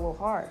sometimes it's a little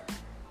hard.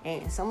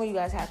 And some of you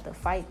guys have to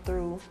fight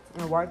through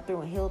and work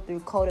through and heal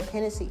through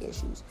codependency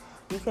issues.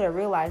 You could have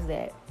realized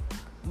that,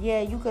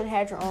 yeah, you could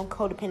have had your own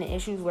codependent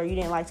issues where you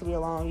didn't like to be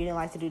alone, you didn't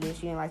like to do this,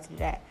 you didn't like to do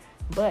that.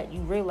 But you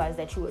realize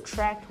that you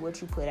attract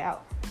what you put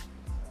out.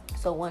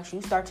 So once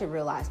you start to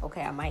realize,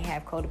 okay, I might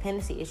have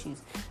codependency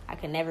issues, I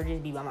can never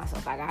just be by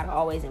myself. I gotta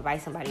always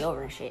invite somebody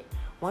over and shit.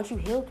 Once you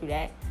heal through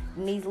that,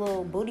 and these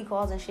little booty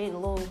calls and shit, and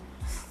little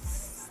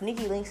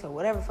sneaky links or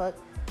whatever fuck,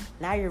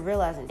 now you're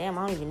realizing, damn,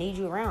 I don't even need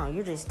you around.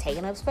 You're just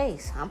taking up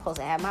space. I'm supposed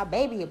to have my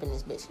baby up in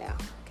this bitch now,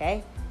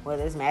 okay?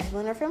 Whether it's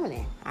masculine or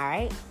feminine, all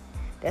right?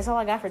 That's all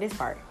I got for this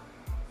part.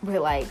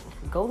 But, like,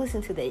 go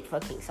listen to the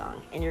fucking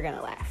song, and you're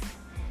gonna laugh.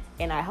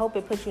 And I hope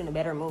it puts you in a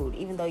better mood,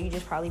 even though you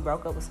just probably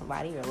broke up with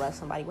somebody or left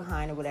somebody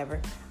behind or whatever.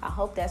 I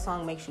hope that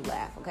song makes you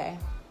laugh, okay?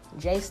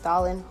 Jay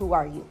Stalin, Who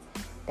Are You?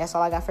 That's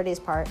all I got for this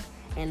part.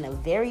 And the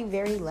very,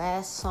 very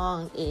last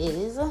song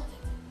is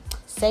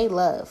Say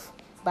Love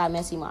by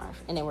Messy Marv.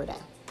 And then we're done.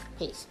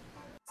 Peace.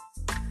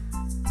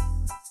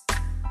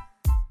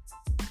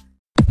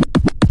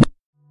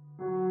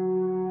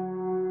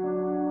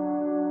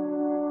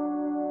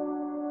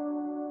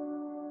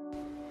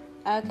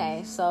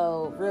 Okay,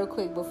 so real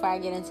quick before I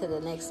get into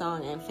the next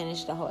song and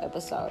finish the whole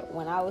episode,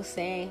 when I was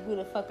saying who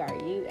the fuck are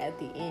you at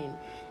the end,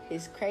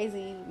 it's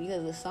crazy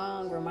because the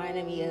song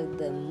reminded me of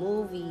the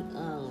movie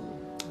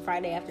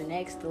Friday After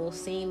Next, the little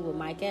scene with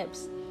Mike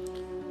Epps.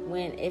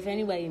 When, if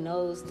anybody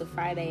knows the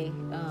Friday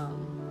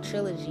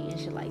trilogy and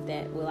shit like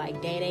that, with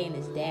like Day Day and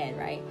his dad,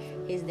 right?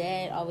 His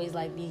dad always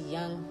like these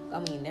young, I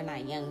mean they're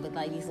not young, but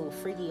like these little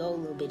freaky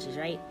old little bitches,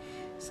 right?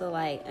 So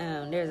like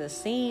there's a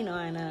scene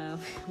on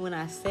when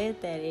I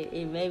said that,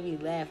 it made me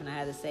laugh and I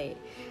had to say it.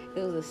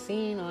 It was a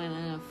scene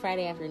on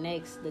Friday After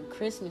Next, the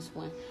Christmas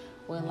one,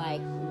 when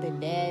like the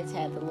dads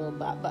had the little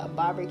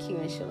barbecue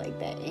and shit like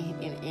that,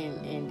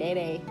 and Day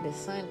Day, the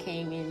son,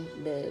 came in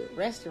the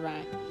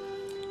restaurant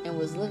and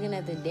was looking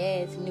at the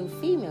dad's new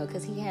female,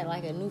 because he had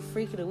like a new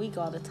freak of the week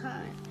all the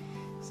time.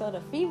 So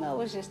the female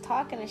was just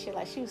talking and shit,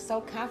 like she was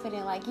so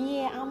confident, like,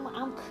 yeah,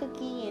 I'm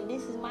Cookie and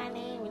this is my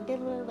name and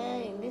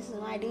and this is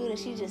my dude, and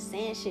she just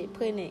saying shit,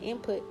 putting in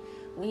input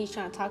when he's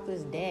trying to talk to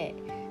his dad.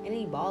 And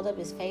he balled up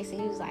his face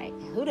and he was like,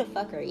 who the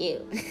fuck are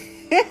you?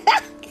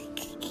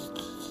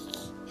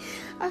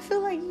 I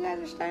feel like you guys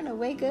are starting to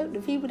wake up, the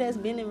people that's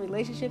been in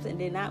relationships and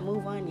did not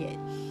move on yet.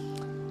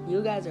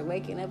 You guys are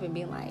waking up and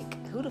being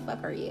like, who the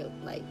fuck are you?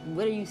 Like,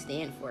 what do you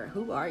stand for?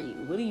 Who are you?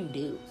 What do you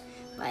do?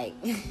 Like,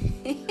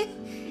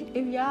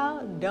 if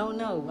y'all don't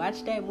know,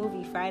 watch that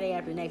movie Friday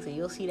After Next and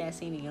you'll see that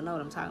scene and you'll know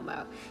what I'm talking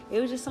about. It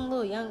was just some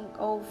little young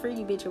old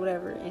freaky bitch or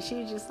whatever, and she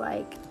was just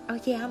like, oh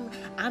yeah,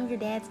 I'm your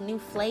dad's new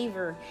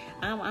flavor.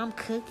 I'm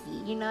Cookie,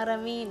 you know what I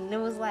mean? And it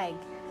was like,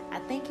 I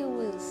think it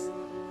was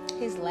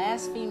his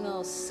last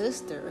female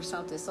sister or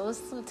something. So it's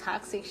some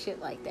toxic shit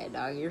like that,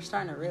 dog. You're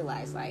starting to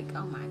realize, like,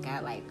 oh my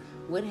god, like,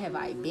 what have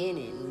I been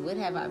in? What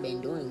have I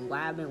been doing?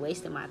 Why I've been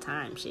wasting my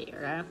time, shit,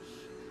 right?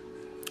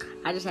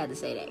 I just had to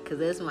say that because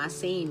it's my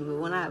scene. But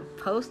when I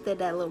posted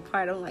that little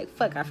part, I'm like,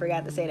 fuck, I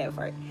forgot to say that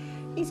part.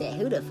 He said,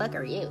 who the fuck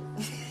are you?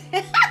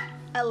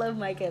 I love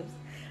Mike Epps.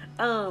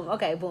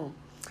 Okay, boom.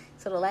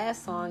 So the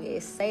last song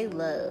is Say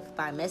Love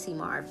by Messy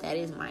Marv. That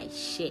is my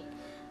shit.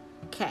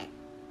 Okay.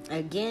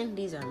 Again,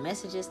 these are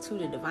messages to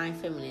the Divine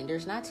Feminine.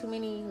 There's not too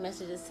many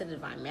messages to the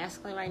Divine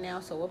Masculine right now,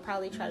 so we'll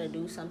probably try to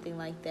do something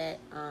like that.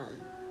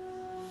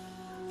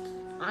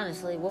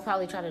 Honestly, we'll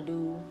probably try to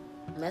do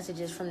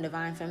messages from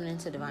Divine Feminine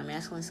to Divine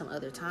Masculine some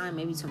other time,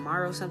 maybe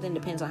tomorrow, something,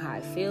 depends on how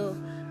I feel.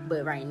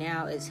 But right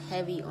now it's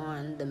heavy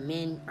on the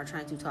men are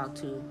trying to talk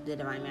to the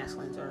Divine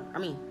Masculines,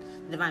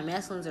 the Divine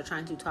Masculines are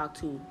trying to talk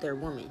to their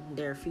woman,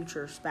 their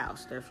future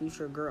spouse, their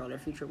future girl, their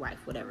future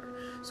wife, whatever.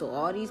 So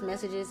all these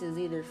messages is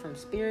either from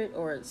spirit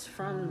or it's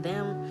from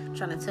them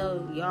trying to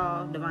tell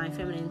y'all Divine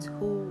Feminines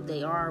who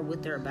they are,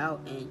 what they're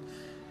about, and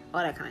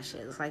all that kind of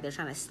shit. It's like they're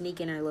trying to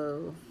sneak in their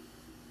little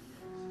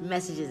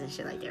messages and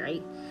shit like that,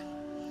 right?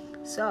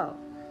 So,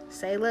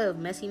 Say Love,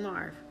 Messy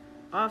Marv.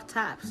 Off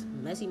tops,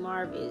 Messy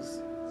Marv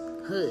is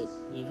hood.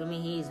 You feel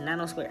me? He's not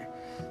no square.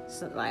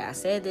 So, like I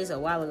said this a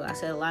while ago, I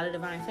said a lot of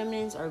Divine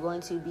Feminines are going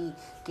to be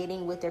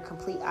getting with their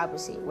complete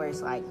opposite, where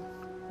it's like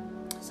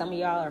some of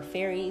y'all are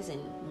fairies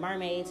and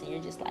mermaids, and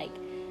you're just like,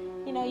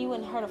 you know, you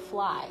wouldn't hurt a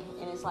fly.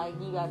 And it's like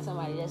you got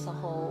somebody that's a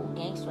whole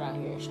gangster out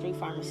here, a street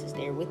pharmacist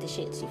there with the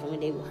shits. You feel me?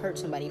 They will hurt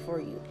somebody for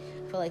you.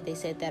 I feel like they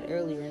said that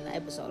earlier in the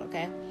episode,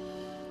 okay?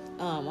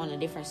 On a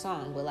different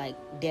song, but like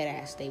dead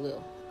ass they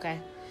will, okay?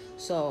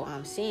 So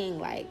I'm seeing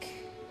like,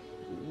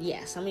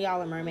 yeah, some of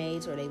y'all are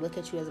mermaids, or they look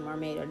at you as a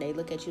mermaid, or they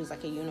look at you as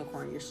like a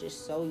unicorn. You're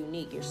just so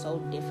unique, you're so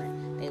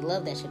different. They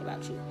love that shit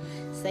about you.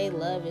 Say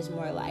Love is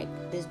more like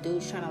this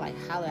dude's trying to like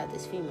holler at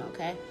this female,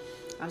 okay?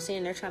 I'm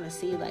seeing they're trying to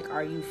see like,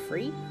 are you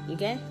free?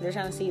 Okay? They're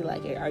trying to see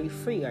like, are you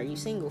free? Are you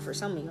single? For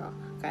some of y'all,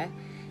 okay?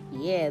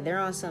 Yeah, they're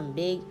on some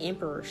big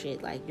emperor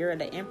shit. Like, you're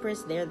the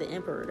empress, they're the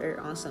emperor.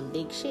 They're on some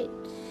big shit.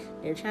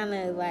 They're trying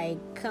to,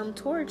 like, come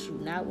towards you.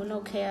 Not with no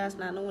chaos,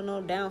 not with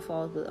no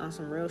downfalls, but on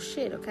some real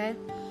shit, okay?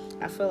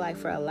 I feel like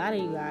for a lot of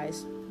you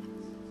guys,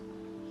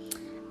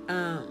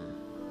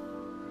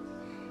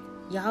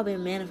 y'all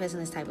been manifesting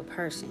this type of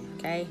person,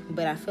 okay?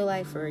 But I feel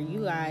like for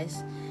you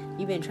guys,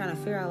 you've been trying to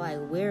figure out, like,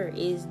 where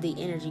is the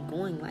energy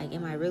going? Like,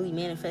 am I really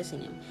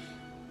manifesting him?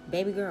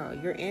 Baby girl,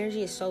 your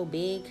energy is so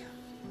big.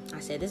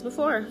 I said this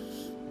before.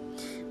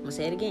 I'm going to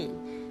say it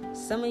again.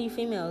 Some of you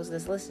females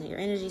that's listening, your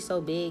energy is so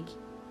big,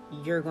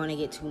 you're going to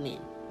get 2 men.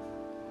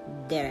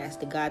 Deadass.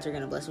 The gods are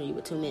going to bless you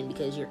with 2 men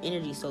because your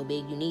energy is so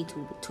big. You need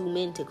 2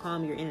 men to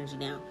calm your energy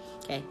down.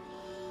 Okay?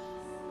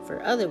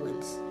 For other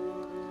ones,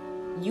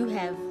 you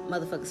have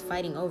motherfuckers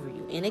fighting over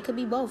you. And it could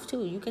be both,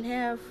 too. You can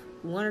have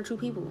 1 or 2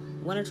 people,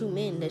 1 or 2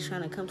 men that's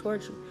trying to come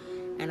towards you.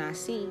 And I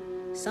see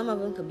some of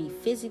them could be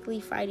physically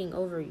fighting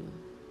over you.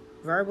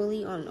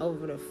 Verbally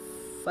over the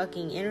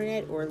fucking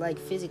internet, or like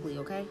physically,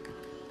 okay?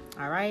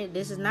 Alright?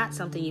 This is not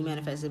something you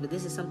manifested, but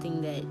this is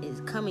something that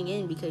is coming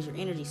in because your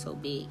energy is so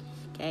big,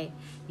 okay?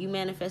 You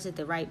manifested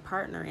the right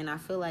partner, and I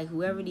feel like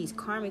whoever these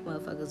karmic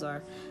motherfuckers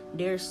are,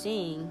 they're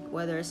seeing,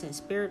 whether it's in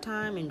spirit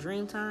time and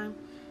dream time,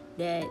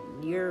 that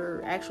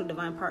your actual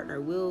divine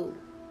partner will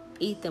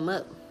eat them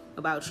up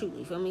about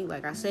you feel me?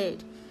 Like I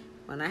said,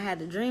 when I had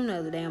the dream the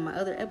other day on my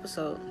other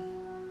episode,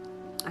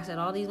 I said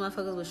all these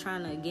motherfuckers was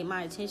trying to get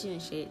my attention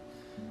and shit.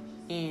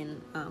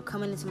 And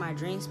coming into my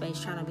dream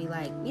space trying to be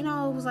like, it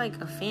was like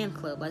a fan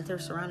club. Like, they're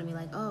surrounding me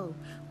like, oh,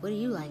 what do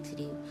you like to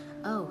do?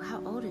 Oh, how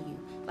old are you?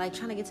 Like,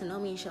 trying to get to know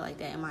me and shit like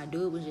that. And my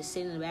dude was just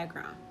sitting in the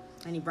background.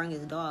 And he brought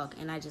his dog.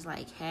 And I just,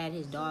 like, had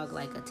his dog,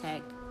 like,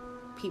 attack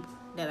people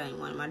that I didn't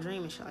want in my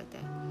dream and shit like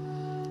that.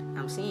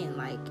 I'm seeing,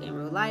 like, in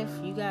real life,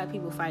 you got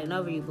people fighting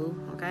over you, boo,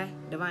 okay?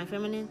 Divine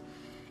Feminine.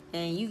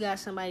 And you got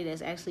somebody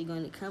that's actually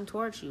going to come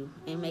towards you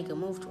and make a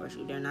move towards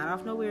you. They're not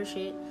off no weird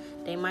shit.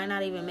 They might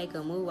not even make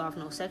a move off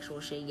no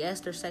sexual shit. Yes,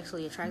 they're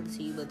sexually attracted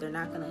to you, but they're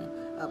not going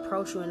to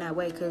approach you in that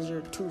way because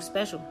you're too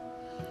special.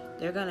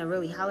 They're going to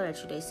really holler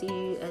at you. They see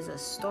you as a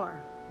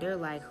star. They're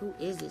like, who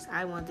is this?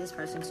 I want this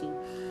person to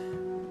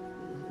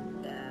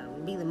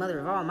be the mother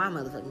of all my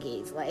motherfucking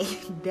kids. Like,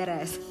 dead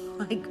ass.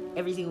 Like,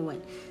 every single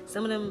one.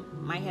 Some of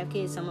them might have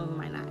kids. Some of them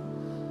might not.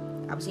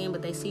 I'm saying,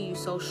 but they see you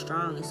so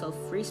strong and so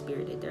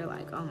free-spirited. They're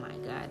like, oh my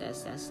God,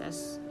 that's,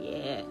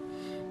 yeah.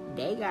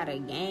 They got a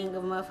gang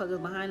of motherfuckers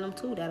behind them,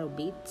 too, that'll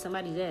beat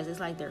somebody's ass. It's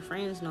like their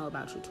friends know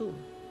about you, too.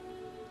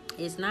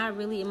 It's not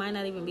really, it might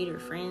not even be their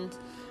friends.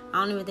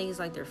 I don't even think it's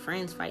like their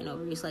friends fighting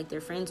over you. It's like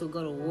their friends will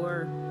go to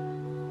war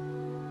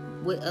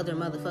with other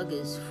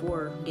motherfuckers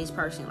for this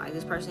person. Like,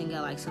 this person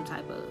got, like, some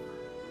type of,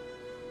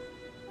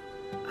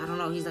 I don't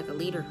know, he's like a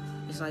leader.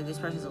 It's like this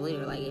person's a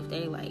leader. Like, if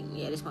they, like,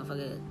 yeah, this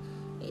motherfucker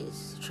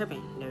is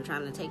tripping. They're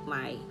trying to take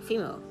my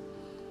female.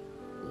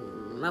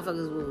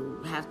 Motherfuckers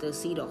will have to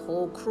see the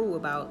whole crew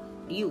about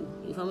you.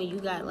 You feel me? You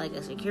got like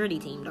a security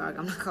team, dog.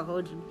 I'm not gonna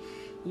hold you.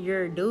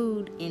 Your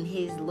dude and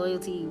his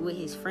loyalty with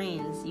his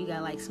friends, you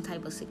got like some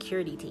type of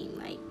security team.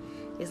 Like,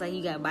 it's like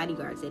you got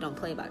bodyguards. They don't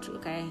play about you,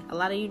 okay? A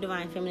lot of you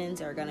Divine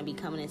Feminines are gonna be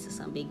coming into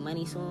some big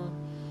money soon.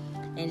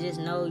 And just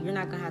know you're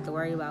not gonna have to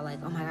worry about like,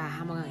 oh my God,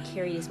 how am I gonna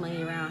carry this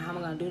money around? How am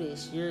I gonna do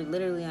this? You're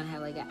literally gonna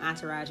have like an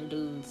entourage of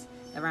dudes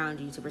around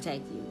you to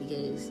protect you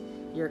because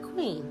you're a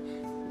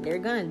queen. They're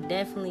gonna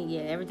definitely,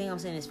 yeah, everything I'm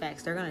saying is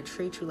facts. They're gonna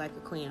treat you like a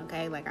queen,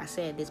 okay? Like I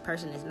said, this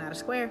person is not a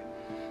square.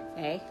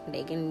 Okay?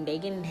 They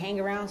can hang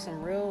around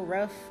some real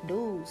rough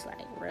dudes,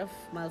 like rough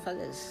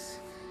motherfuckers.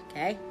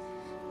 Okay?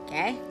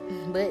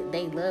 But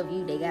they love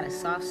you. They got a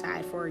soft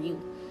side for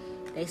you.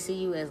 They see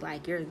you as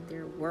like you're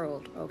their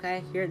world,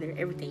 okay? You're their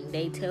everything.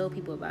 They tell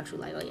people about you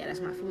like, oh yeah, that's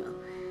my female.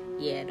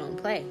 Yeah, don't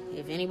play.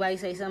 If anybody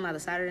say something out the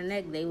side of the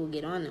neck, they will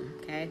get on them,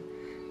 okay?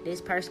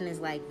 This person is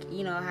like,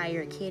 you know how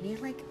you're a kid, you're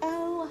like,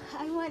 oh,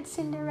 I want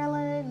Cinderella,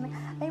 and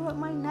I want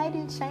my knight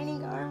in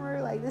shining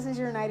armor. Like, this is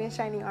your knight in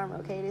shining armor,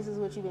 okay? This is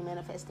what you've been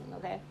manifesting,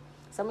 okay?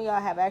 Some of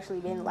y'all have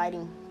actually been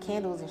lighting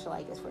candles and shit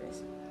like this for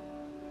this.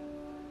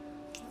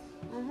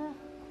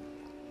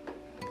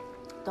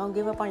 Don't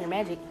give up on your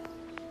magic.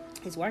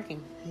 It's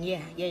working. Yeah.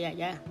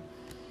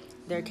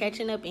 They're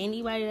catching up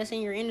anybody that's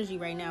in your energy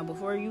right now.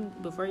 Before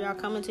y'all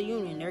come into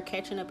union, they're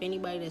catching up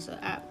anybody that's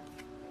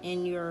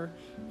in your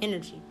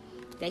energy.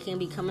 They can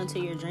be coming to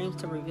your dreams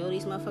to reveal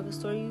these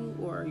motherfuckers to you,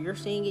 or you're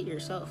seeing it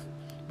yourself.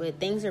 But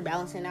things are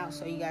balancing out,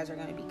 so you guys are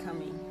going to be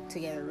coming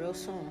together real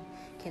soon.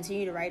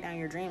 Continue to write down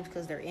your dreams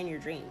because they're in your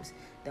dreams.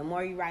 The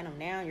more you write them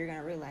down, you're going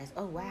to realize,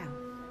 oh, wow.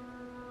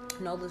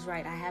 Noble's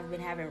right. I have been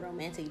having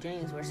romantic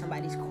dreams where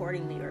somebody's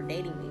courting me or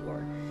dating me,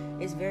 or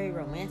it's very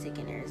romantic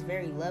in there. It's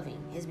very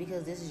loving. It's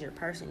because this is your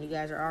person. You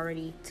guys are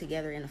already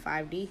together in the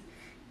 5D.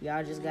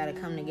 Y'all just got to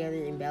come together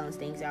and balance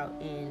things out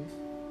in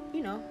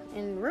the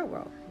real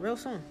world real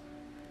soon.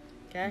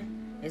 Okay?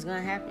 It's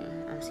going to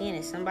happen. I'm seeing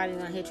it. Somebody's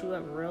going to hit you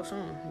up real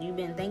soon. You've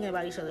been thinking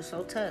about each other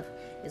so tough.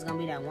 It's going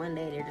to be that one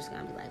day they're just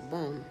going to be like,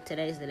 boom,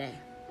 today's the day.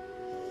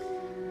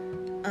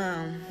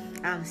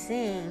 I'm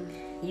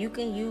seeing you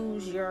can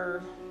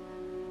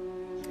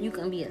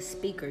be a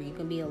speaker. You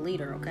can be a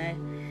leader, okay?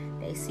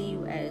 They see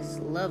you as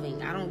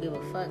loving. I don't give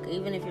a fuck.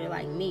 Even if you're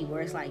like me,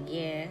 where it's like,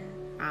 yeah,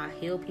 I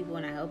heal people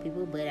and I help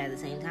people, but at the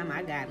same time,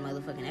 I got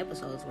motherfucking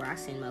episodes where I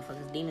send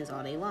motherfuckers demons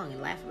all day long and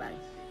laugh about it.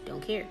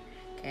 Don't care,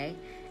 okay?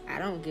 I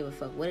don't give a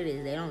fuck what it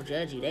is. They don't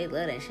judge you. They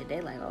love that shit.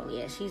 They like, oh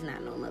yeah, she's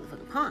not no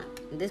motherfucking punk.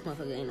 This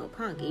motherfucker ain't no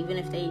punk. Even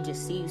if they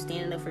just see you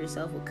standing up for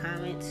yourself with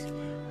comments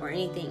or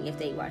anything, if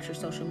they watch your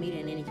social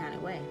media in any kind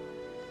of way,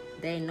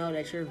 they know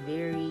that you're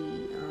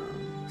very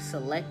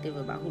selective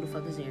about who the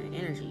fuck is in your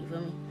energy. You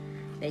feel me?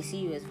 They see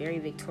you as very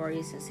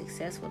victorious and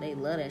successful. They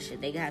love that shit.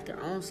 They got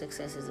their own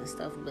successes and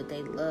stuff, but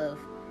they love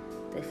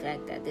the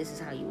fact that this is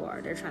how you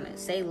are. They're trying to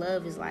say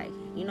love is like,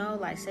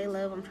 say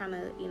love. I'm trying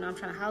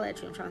to holler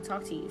at you. I'm trying to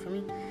talk to you. You feel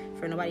me?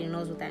 For nobody who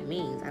knows what that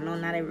means. I know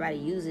not everybody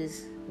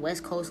uses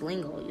West Coast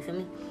lingo. You feel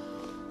me?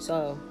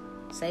 So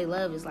say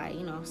love is like,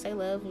 say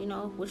love.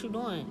 What you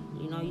doing?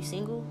 You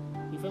single?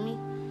 You feel me?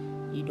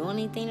 You doing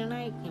anything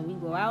tonight? Can we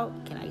go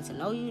out? Can I get to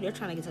know you? They're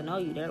trying to get to know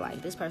you. They're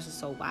like, this person's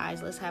so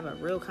wise. Let's have a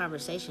real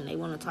conversation. They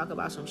want to talk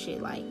about some shit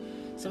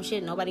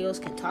nobody else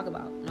can talk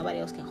about. Nobody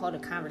else can hold a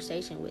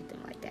conversation with them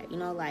like that.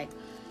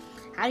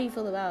 How do you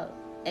feel about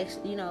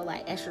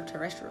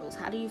extraterrestrials?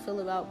 How do you feel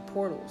about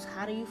portals?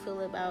 How do you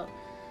feel about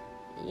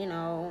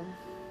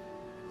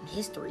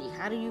history?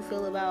 How do you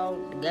feel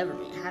about the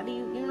government? How do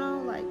you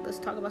let's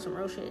talk about some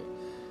real shit.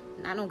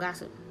 Not no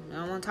gossip. I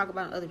don't want to talk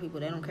about other people.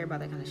 They don't care about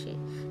that kind of shit.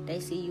 They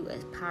see you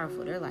as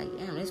powerful. They're like,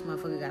 damn, this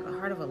motherfucker got the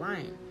heart of a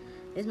lion.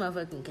 This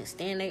motherfucker can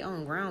stand their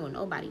own ground with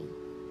nobody.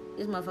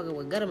 This motherfucker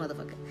would gut a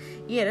motherfucker.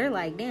 Yeah, they're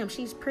like, damn,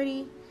 she's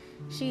pretty.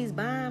 She's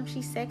bomb.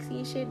 She's sexy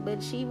and shit.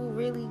 But she will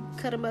really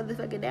cut a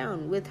motherfucker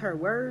down with her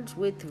words,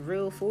 with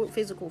real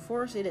physical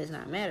force. It does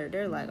not matter.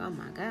 They're like, oh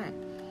my God.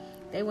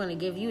 They want to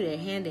give you their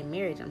hand in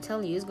marriage. I'm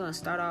telling you, it's going to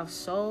start off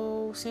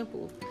so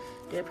simple.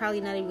 They're probably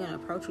not even going to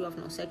approach you off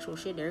no sexual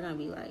shit. They're going to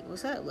be like,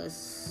 what's up?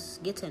 Let's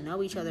get to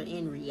know each other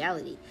in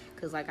reality.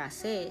 Because like I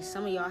said,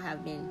 some of y'all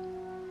have been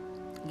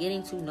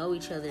getting to know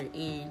each other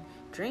in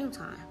dream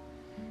time.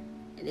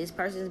 And this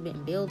person's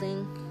been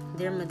building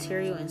their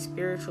material and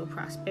spiritual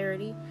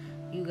prosperity.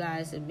 You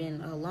guys have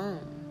been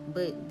alone.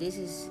 But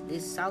this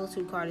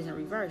solitude card is in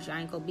reverse. Y'all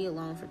ain't going to be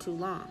alone for too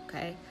long,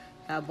 okay?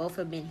 Y'all both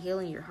have been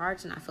healing your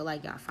hearts, and I feel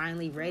like y'all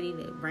finally ready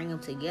to bring them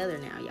together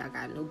now. Y'all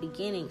got new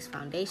beginnings,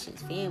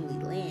 foundations, family,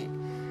 land.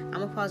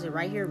 I'm going to pause it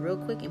right here real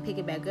quick and pick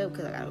it back up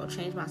because I got to go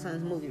change my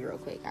son's movie real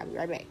quick. I'll be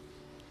right back.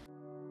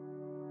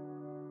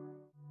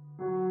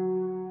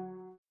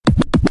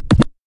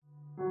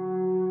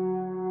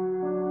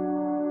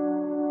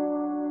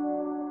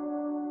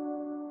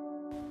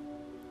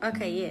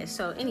 Okay, yeah,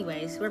 so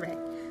anyways, we're back.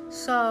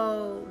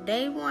 So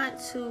they want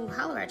to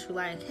holler at you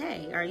like,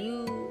 hey, are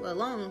you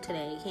alone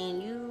today?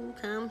 Can you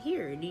come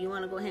here? Do you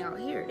want to go hang out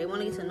here? They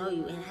want to get to know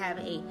you and have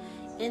a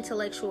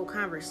intellectual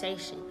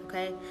conversation,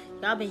 okay?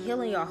 Y'all been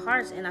healing your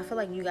hearts, and I feel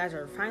like you guys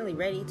are finally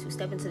ready to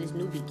step into this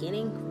new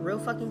beginning real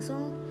fucking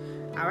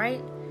soon, all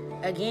right?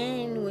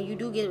 Again, when you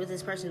do get with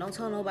this person, don't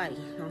tell nobody.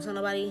 Don't tell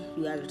nobody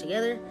you guys are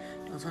together.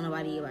 Don't tell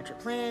nobody about your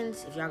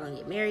plans, if y'all gonna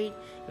get married,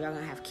 if y'all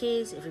gonna have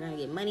kids, if you're gonna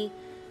get money.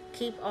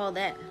 Keep all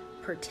that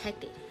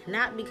protected.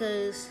 Not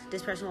because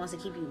this person wants to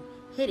keep you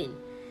hidden.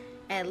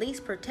 At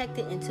least protect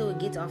it until it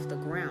gets off the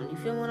ground. You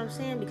feel what I'm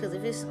saying? Because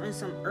if it's in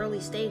some early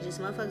stages,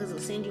 motherfuckers will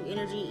send you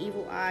energy,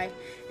 evil eye,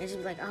 and just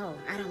be like, oh,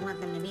 I don't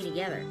want them to be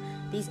together.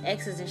 These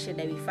exes and shit,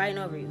 they be fighting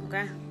over you,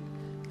 okay?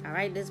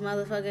 Alright, this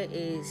motherfucker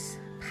is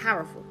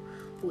powerful.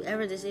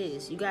 Whoever this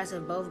is, you guys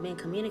have both been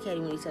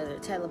communicating with each other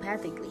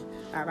telepathically,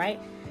 alright?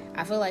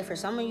 I feel like for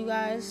some of you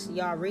guys,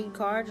 y'all read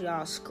cards,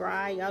 y'all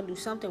scry, y'all do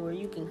something where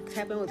you can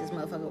tap in with this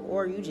motherfucker,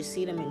 or you just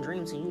see them in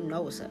dreams and you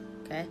know what's up,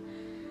 okay?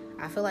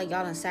 I feel like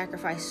y'all done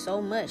sacrificed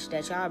so much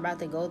that y'all about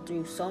to go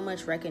through so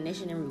much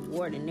recognition and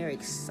reward, and they're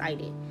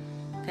excited,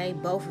 okay?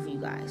 Both of you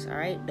guys, all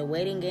right? The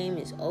waiting game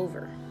is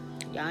over.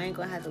 Y'all ain't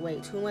gonna have to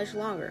wait too much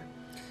longer.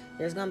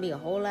 There's gonna be a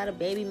whole lot of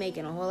baby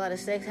making, a whole lot of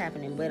sex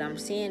happening, but I'm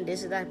seeing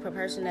this is that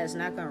person that's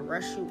not gonna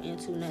rush you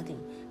into nothing,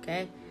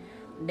 okay?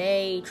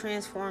 They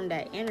transform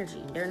that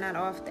energy. They're not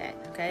off that,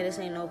 okay? This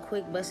ain't no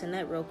quick busting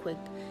nut real quick.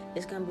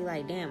 It's going to be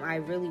like, damn, I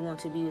really want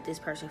to be with this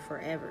person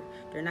forever.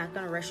 They're not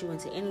going to rush you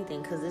into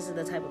anything because this is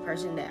the type of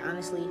person that,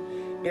 honestly,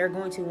 they're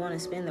going to want to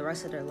spend the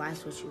rest of their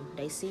lives with you.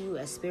 They see you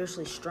as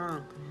spiritually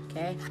strong,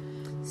 okay?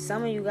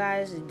 Some of you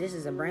guys, this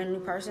is a brand new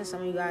person. Some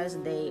of you guys,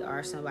 they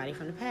are somebody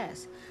from the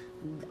past.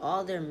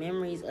 All their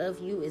memories of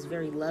you is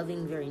very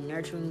loving, very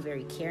nurturing,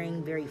 very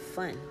caring, very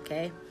fun,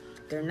 okay?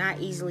 They're not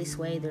easily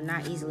swayed. They're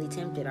not easily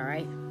tempted, all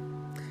right?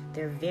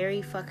 They're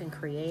very fucking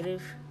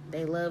creative.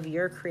 They love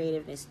your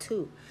creativeness,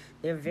 too.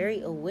 They're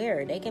very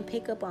aware. They can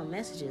pick up on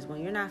messages.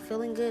 When you're not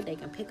feeling good, they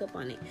can pick up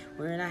on it.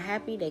 When you're not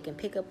happy, they can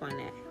pick up on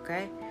that,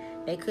 okay?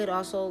 They could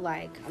also,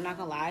 like, I'm not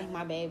gonna lie,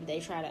 my babe, they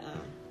try to,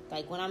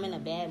 like, when I'm in a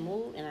bad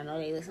mood and I know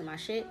they listen to my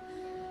shit,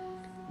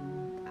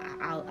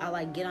 I'll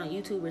like, get on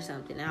YouTube or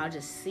something, and I'll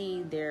just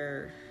see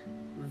their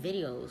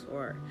videos,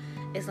 or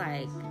it's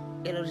like,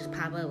 it'll just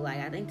pop up, like,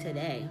 I think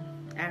today,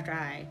 after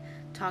I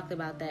talked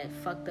about that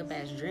fucked up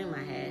ass dream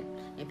I had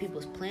and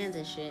people's plans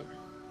and shit,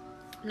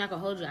 I'm not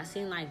gonna hold you, I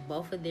seen like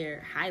both of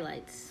their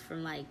highlights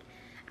from like,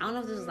 I don't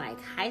know if this was like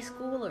high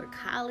school or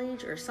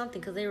college or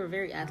something, because they were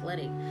very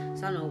athletic.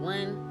 So I know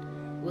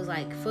one was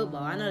like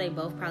football. I know they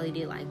both probably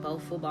did like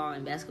both football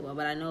and basketball,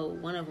 but I know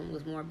one of them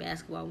was more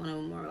basketball, one of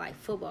them more like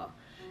football.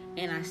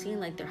 And I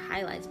seen like their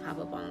highlights pop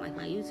up on like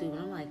my YouTube, and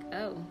I'm like,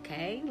 oh,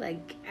 okay.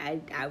 Like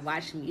I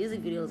watched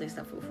music videos and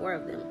stuff before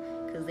of them,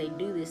 because they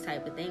do this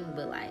type of thing.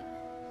 But like,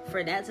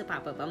 for that to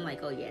pop up, I'm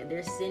like, oh yeah,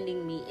 they're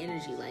sending me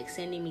energy, like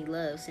sending me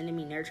love, sending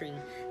me nurturing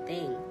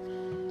thing.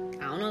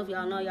 I don't know if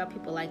y'all know y'all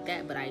people like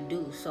that, but I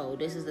do. So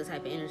this is the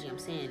type of energy I'm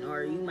saying.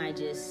 Or you might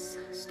just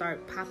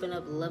start popping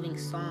up loving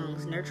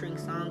songs, nurturing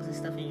songs and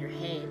stuff in your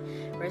head,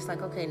 where it's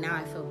like, okay, now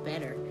I feel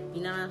better.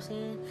 You know what I'm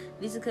saying?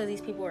 This is because these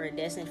people are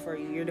destined for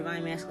you. Your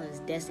divine masculine is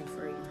destined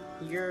for you.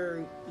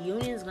 Your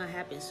union is going to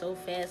happen so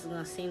fast, it's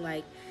going to seem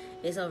like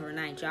it's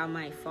overnight. Y'all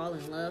might fall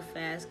in love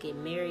fast, get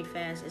married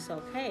fast. It's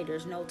okay.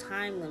 There's no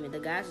time limit. The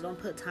guys don't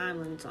put time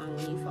limits on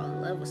when you fall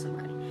in love with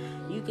somebody.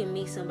 You can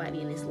meet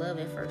somebody and it's love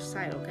at first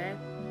sight, okay?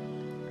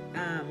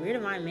 Your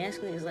divine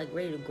masculine is like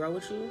ready to grow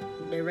with you.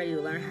 They're ready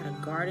to learn how to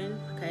garden,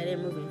 okay? They're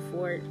moving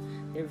forward.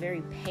 They're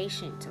very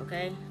patient,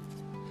 okay?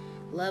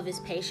 Love is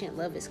patient.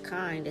 Love is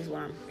kind is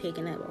what I'm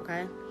picking up,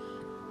 okay?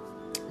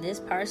 This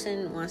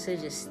person wants to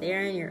just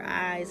stare in your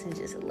eyes and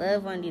just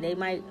love on you. They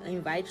might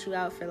invite you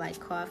out for like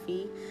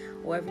coffee,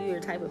 or if you're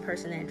the type of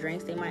person that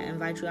drinks, they might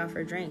invite you out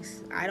for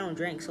drinks. I don't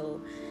drink,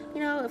 so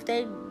if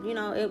they,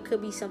 it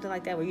could be something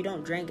like that where you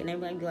don't drink, and they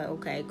might be like,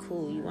 okay,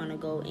 cool, you want to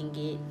go and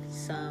get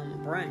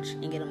some brunch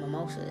and get a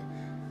mimosa.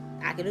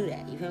 I could do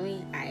that. You feel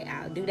me?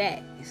 I'll do that.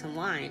 And some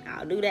wine.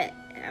 I'll do that.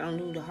 I don't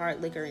do the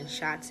hard liquor and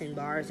shots and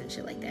bars and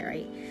shit like that,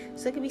 right?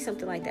 So it could be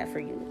something like that for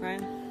you, okay?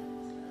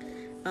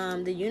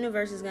 The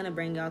universe is going to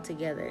bring y'all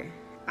together.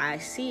 I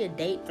see a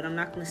date, but I'm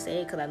not going to say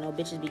it because I know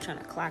bitches be trying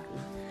to clock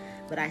me.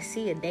 But I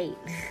see a date.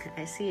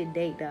 I see a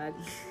date, dog.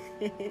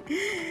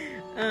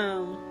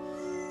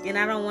 And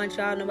I don't want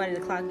nobody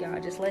to clock y'all.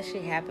 Just let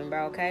shit happen,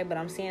 bro, okay? But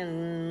I'm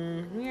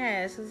saying,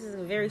 this is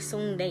a very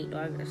soon date,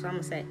 dog. That's what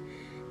I'm going to say.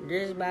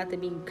 There's about to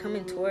be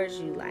coming towards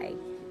you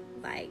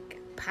like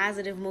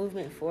positive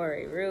movement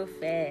forward real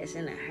fast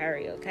in a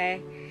hurry,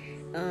 okay?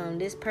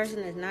 This person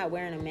is not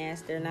wearing a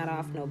mask. They're not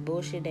off no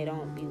bullshit. They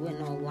don't be with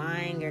no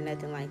lying or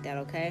nothing like that,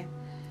 okay?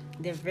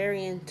 They're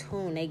very in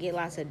tune. They get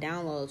lots of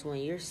downloads. When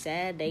you're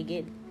sad,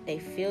 they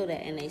feel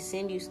that, and they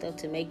send you stuff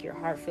to make your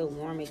heart feel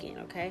warm again,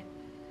 okay?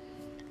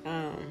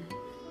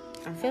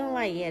 I'm feeling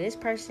like, this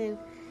person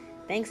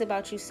thinks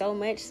about you so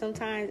much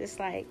sometimes. It's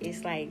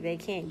like they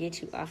can't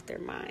get you off their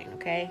mind,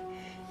 okay?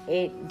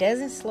 It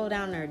doesn't slow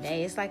down their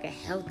day. It's a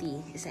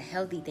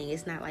healthy thing.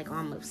 It's not like, oh,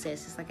 I'm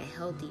obsessed. It's like a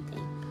healthy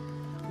thing.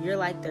 You're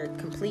like their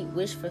complete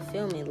wish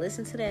fulfillment.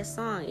 Listen to that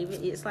song.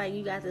 It's like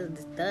you got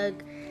this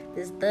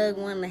thug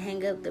wanting to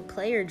hang up the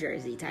player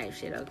jersey type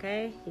shit,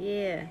 okay?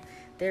 Yeah.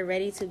 They're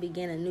ready to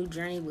begin a new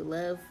journey with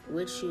love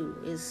with you.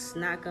 It's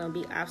not going to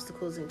be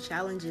obstacles and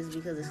challenges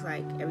because it's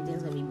like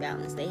everything's going to be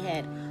balanced. They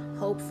had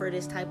hope for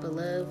this type of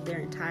love their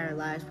entire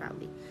lives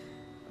probably.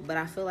 But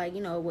I feel like,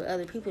 with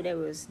other people that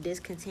was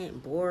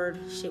discontent, bored,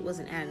 shit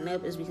wasn't adding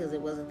up, is because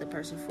it wasn't the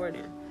person for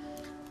them.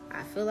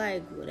 I feel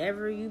like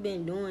whatever you've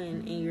been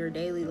doing in your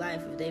daily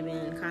life, if they've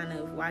been kind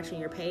of watching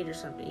your page or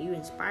something, you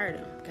inspire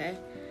them, okay?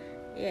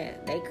 Yeah,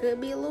 they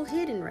could be a little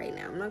hidden right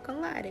now. I'm not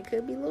gonna lie. They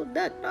could be a little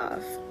ducked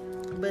off.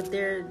 But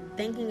they're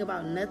thinking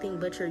about nothing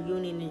but your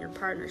union and your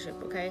partnership,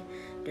 okay?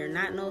 They're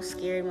not no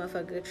scary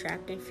motherfucker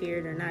trapped in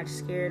fear. They're not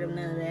scared of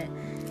none of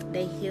that.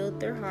 They healed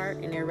their heart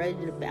and they're ready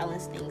to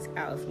balance things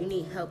out. If you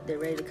need help, they're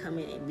ready to come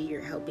in and be your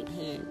helping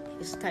hand.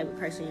 It's the type of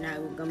person you're not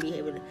going to be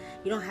able to...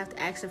 You don't have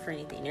to ask them for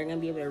anything. They're going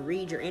to be able to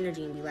read your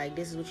energy and be like,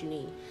 this is what you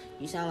need.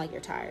 You sound like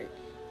you're tired.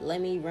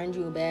 Let me run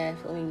you a bath.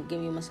 Let me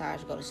give you a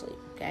massage. Go to sleep,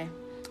 okay?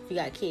 If you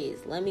got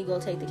kids, let me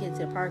go take the kids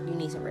to the park. You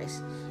need some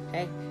rest,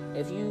 okay?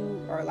 If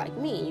you are like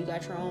me and you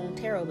got your own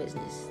tarot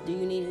business, do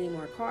you need any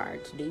more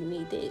cards? Do you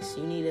need this?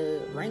 You need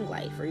a ring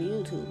light for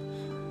YouTube.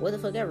 What the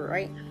fuck ever,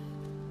 right?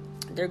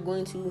 They're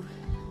going to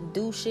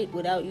do shit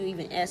without you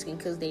even asking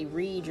because they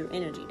read your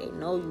energy. They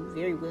know you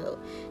very well.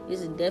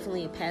 This is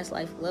definitely a past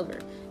life lover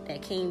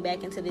that came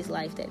back into this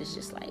life that is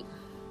just like,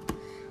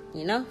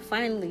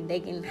 finally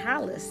they can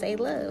holler, say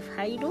love.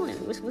 How you doing?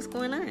 What's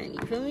going on? You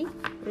feel me?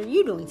 What are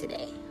you doing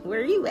today? Where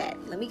are you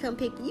at? Let me come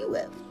pick you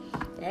up.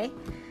 Okay?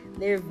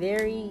 They're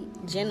very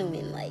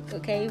gentleman-like,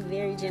 okay?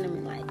 Very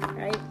gentleman-like,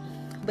 right?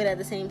 But at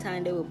the same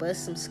time, they will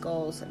bust some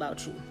skulls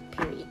about you,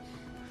 period.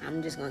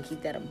 I'm just going to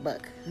keep that a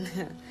buck.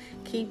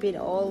 Keep it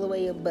all the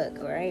way a buck,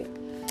 all right?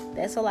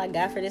 That's all I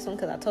got for this one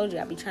because I told you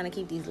I'll be trying to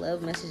keep these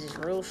love messages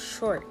real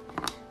short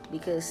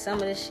because some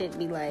of this shit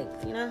be like,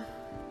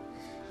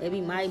 it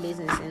be my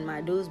business and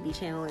my dudes be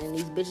channeling and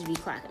these bitches be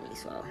clocking me.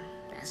 So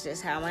that's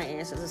just how my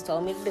ancestors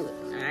told me to do it,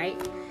 all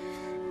right?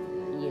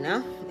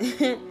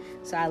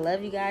 So I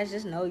love you guys.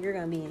 Just know you're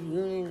going to be in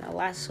union a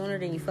lot sooner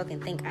than you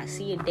fucking think. I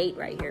see a date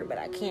right here, but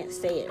I can't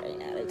say it right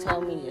now. They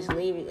told me to just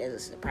leave it as a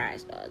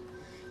surprise, dog.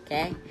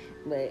 Okay?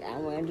 But I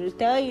want to just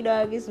tell you,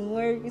 dog, it's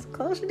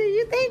closer than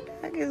you think,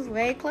 dog. It's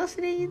way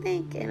closer than you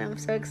think. And I'm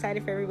so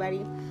excited for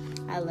everybody.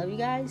 I love you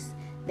guys.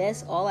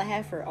 That's all I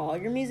have for all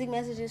your music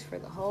messages for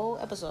the whole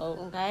episode,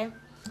 okay?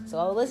 So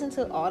I'll listen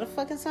to all the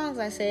fucking songs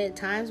I said.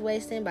 Time's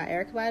Wasting by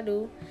Erykah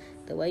Badu.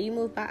 The Way You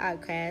Move by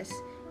Outkast.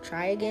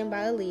 Try Again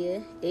by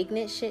Aaliyah.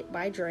 Ignorant Shit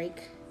by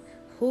Drake.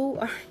 Who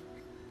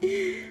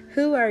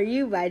Are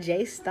You by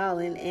Jay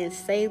Stalin. And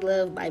Say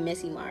Love by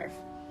Messy Marv.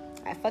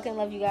 I fucking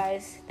love you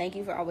guys. Thank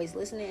you for always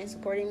listening and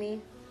supporting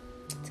me.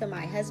 To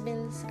my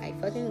husbands, I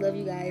fucking love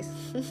you guys.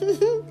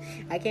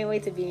 I can't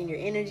wait to be in your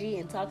energy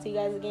and talk to you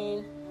guys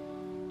again.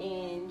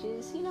 And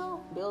just,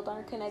 build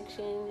our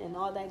connection and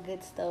all that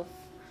good stuff.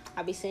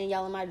 I'll be seeing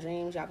y'all in my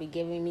dreams. Y'all be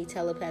giving me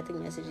telepathic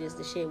messages.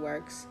 The shit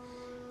works.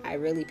 I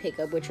really pick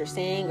up what you're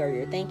saying or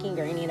you're thinking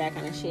or any of that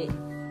kind of shit.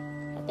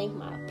 I think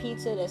my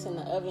pizza that's in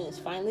the oven is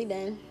finally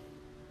done.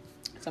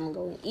 So I'm going to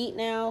go and eat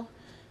now.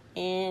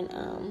 And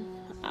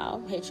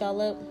I'll hit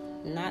y'all up.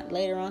 Not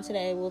later on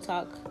today. We'll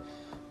talk.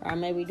 Or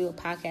maybe do a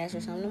podcast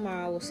or something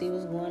tomorrow. We'll see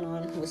what's going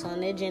on. What's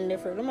on the agenda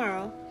for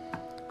tomorrow.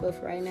 But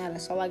for right now,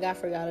 that's all I got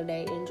for y'all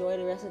today. Enjoy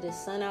the rest of this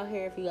sun out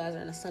here. If you guys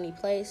are in a sunny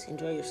place,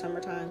 enjoy your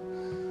summertime.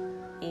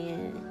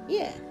 And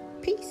yeah,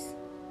 peace.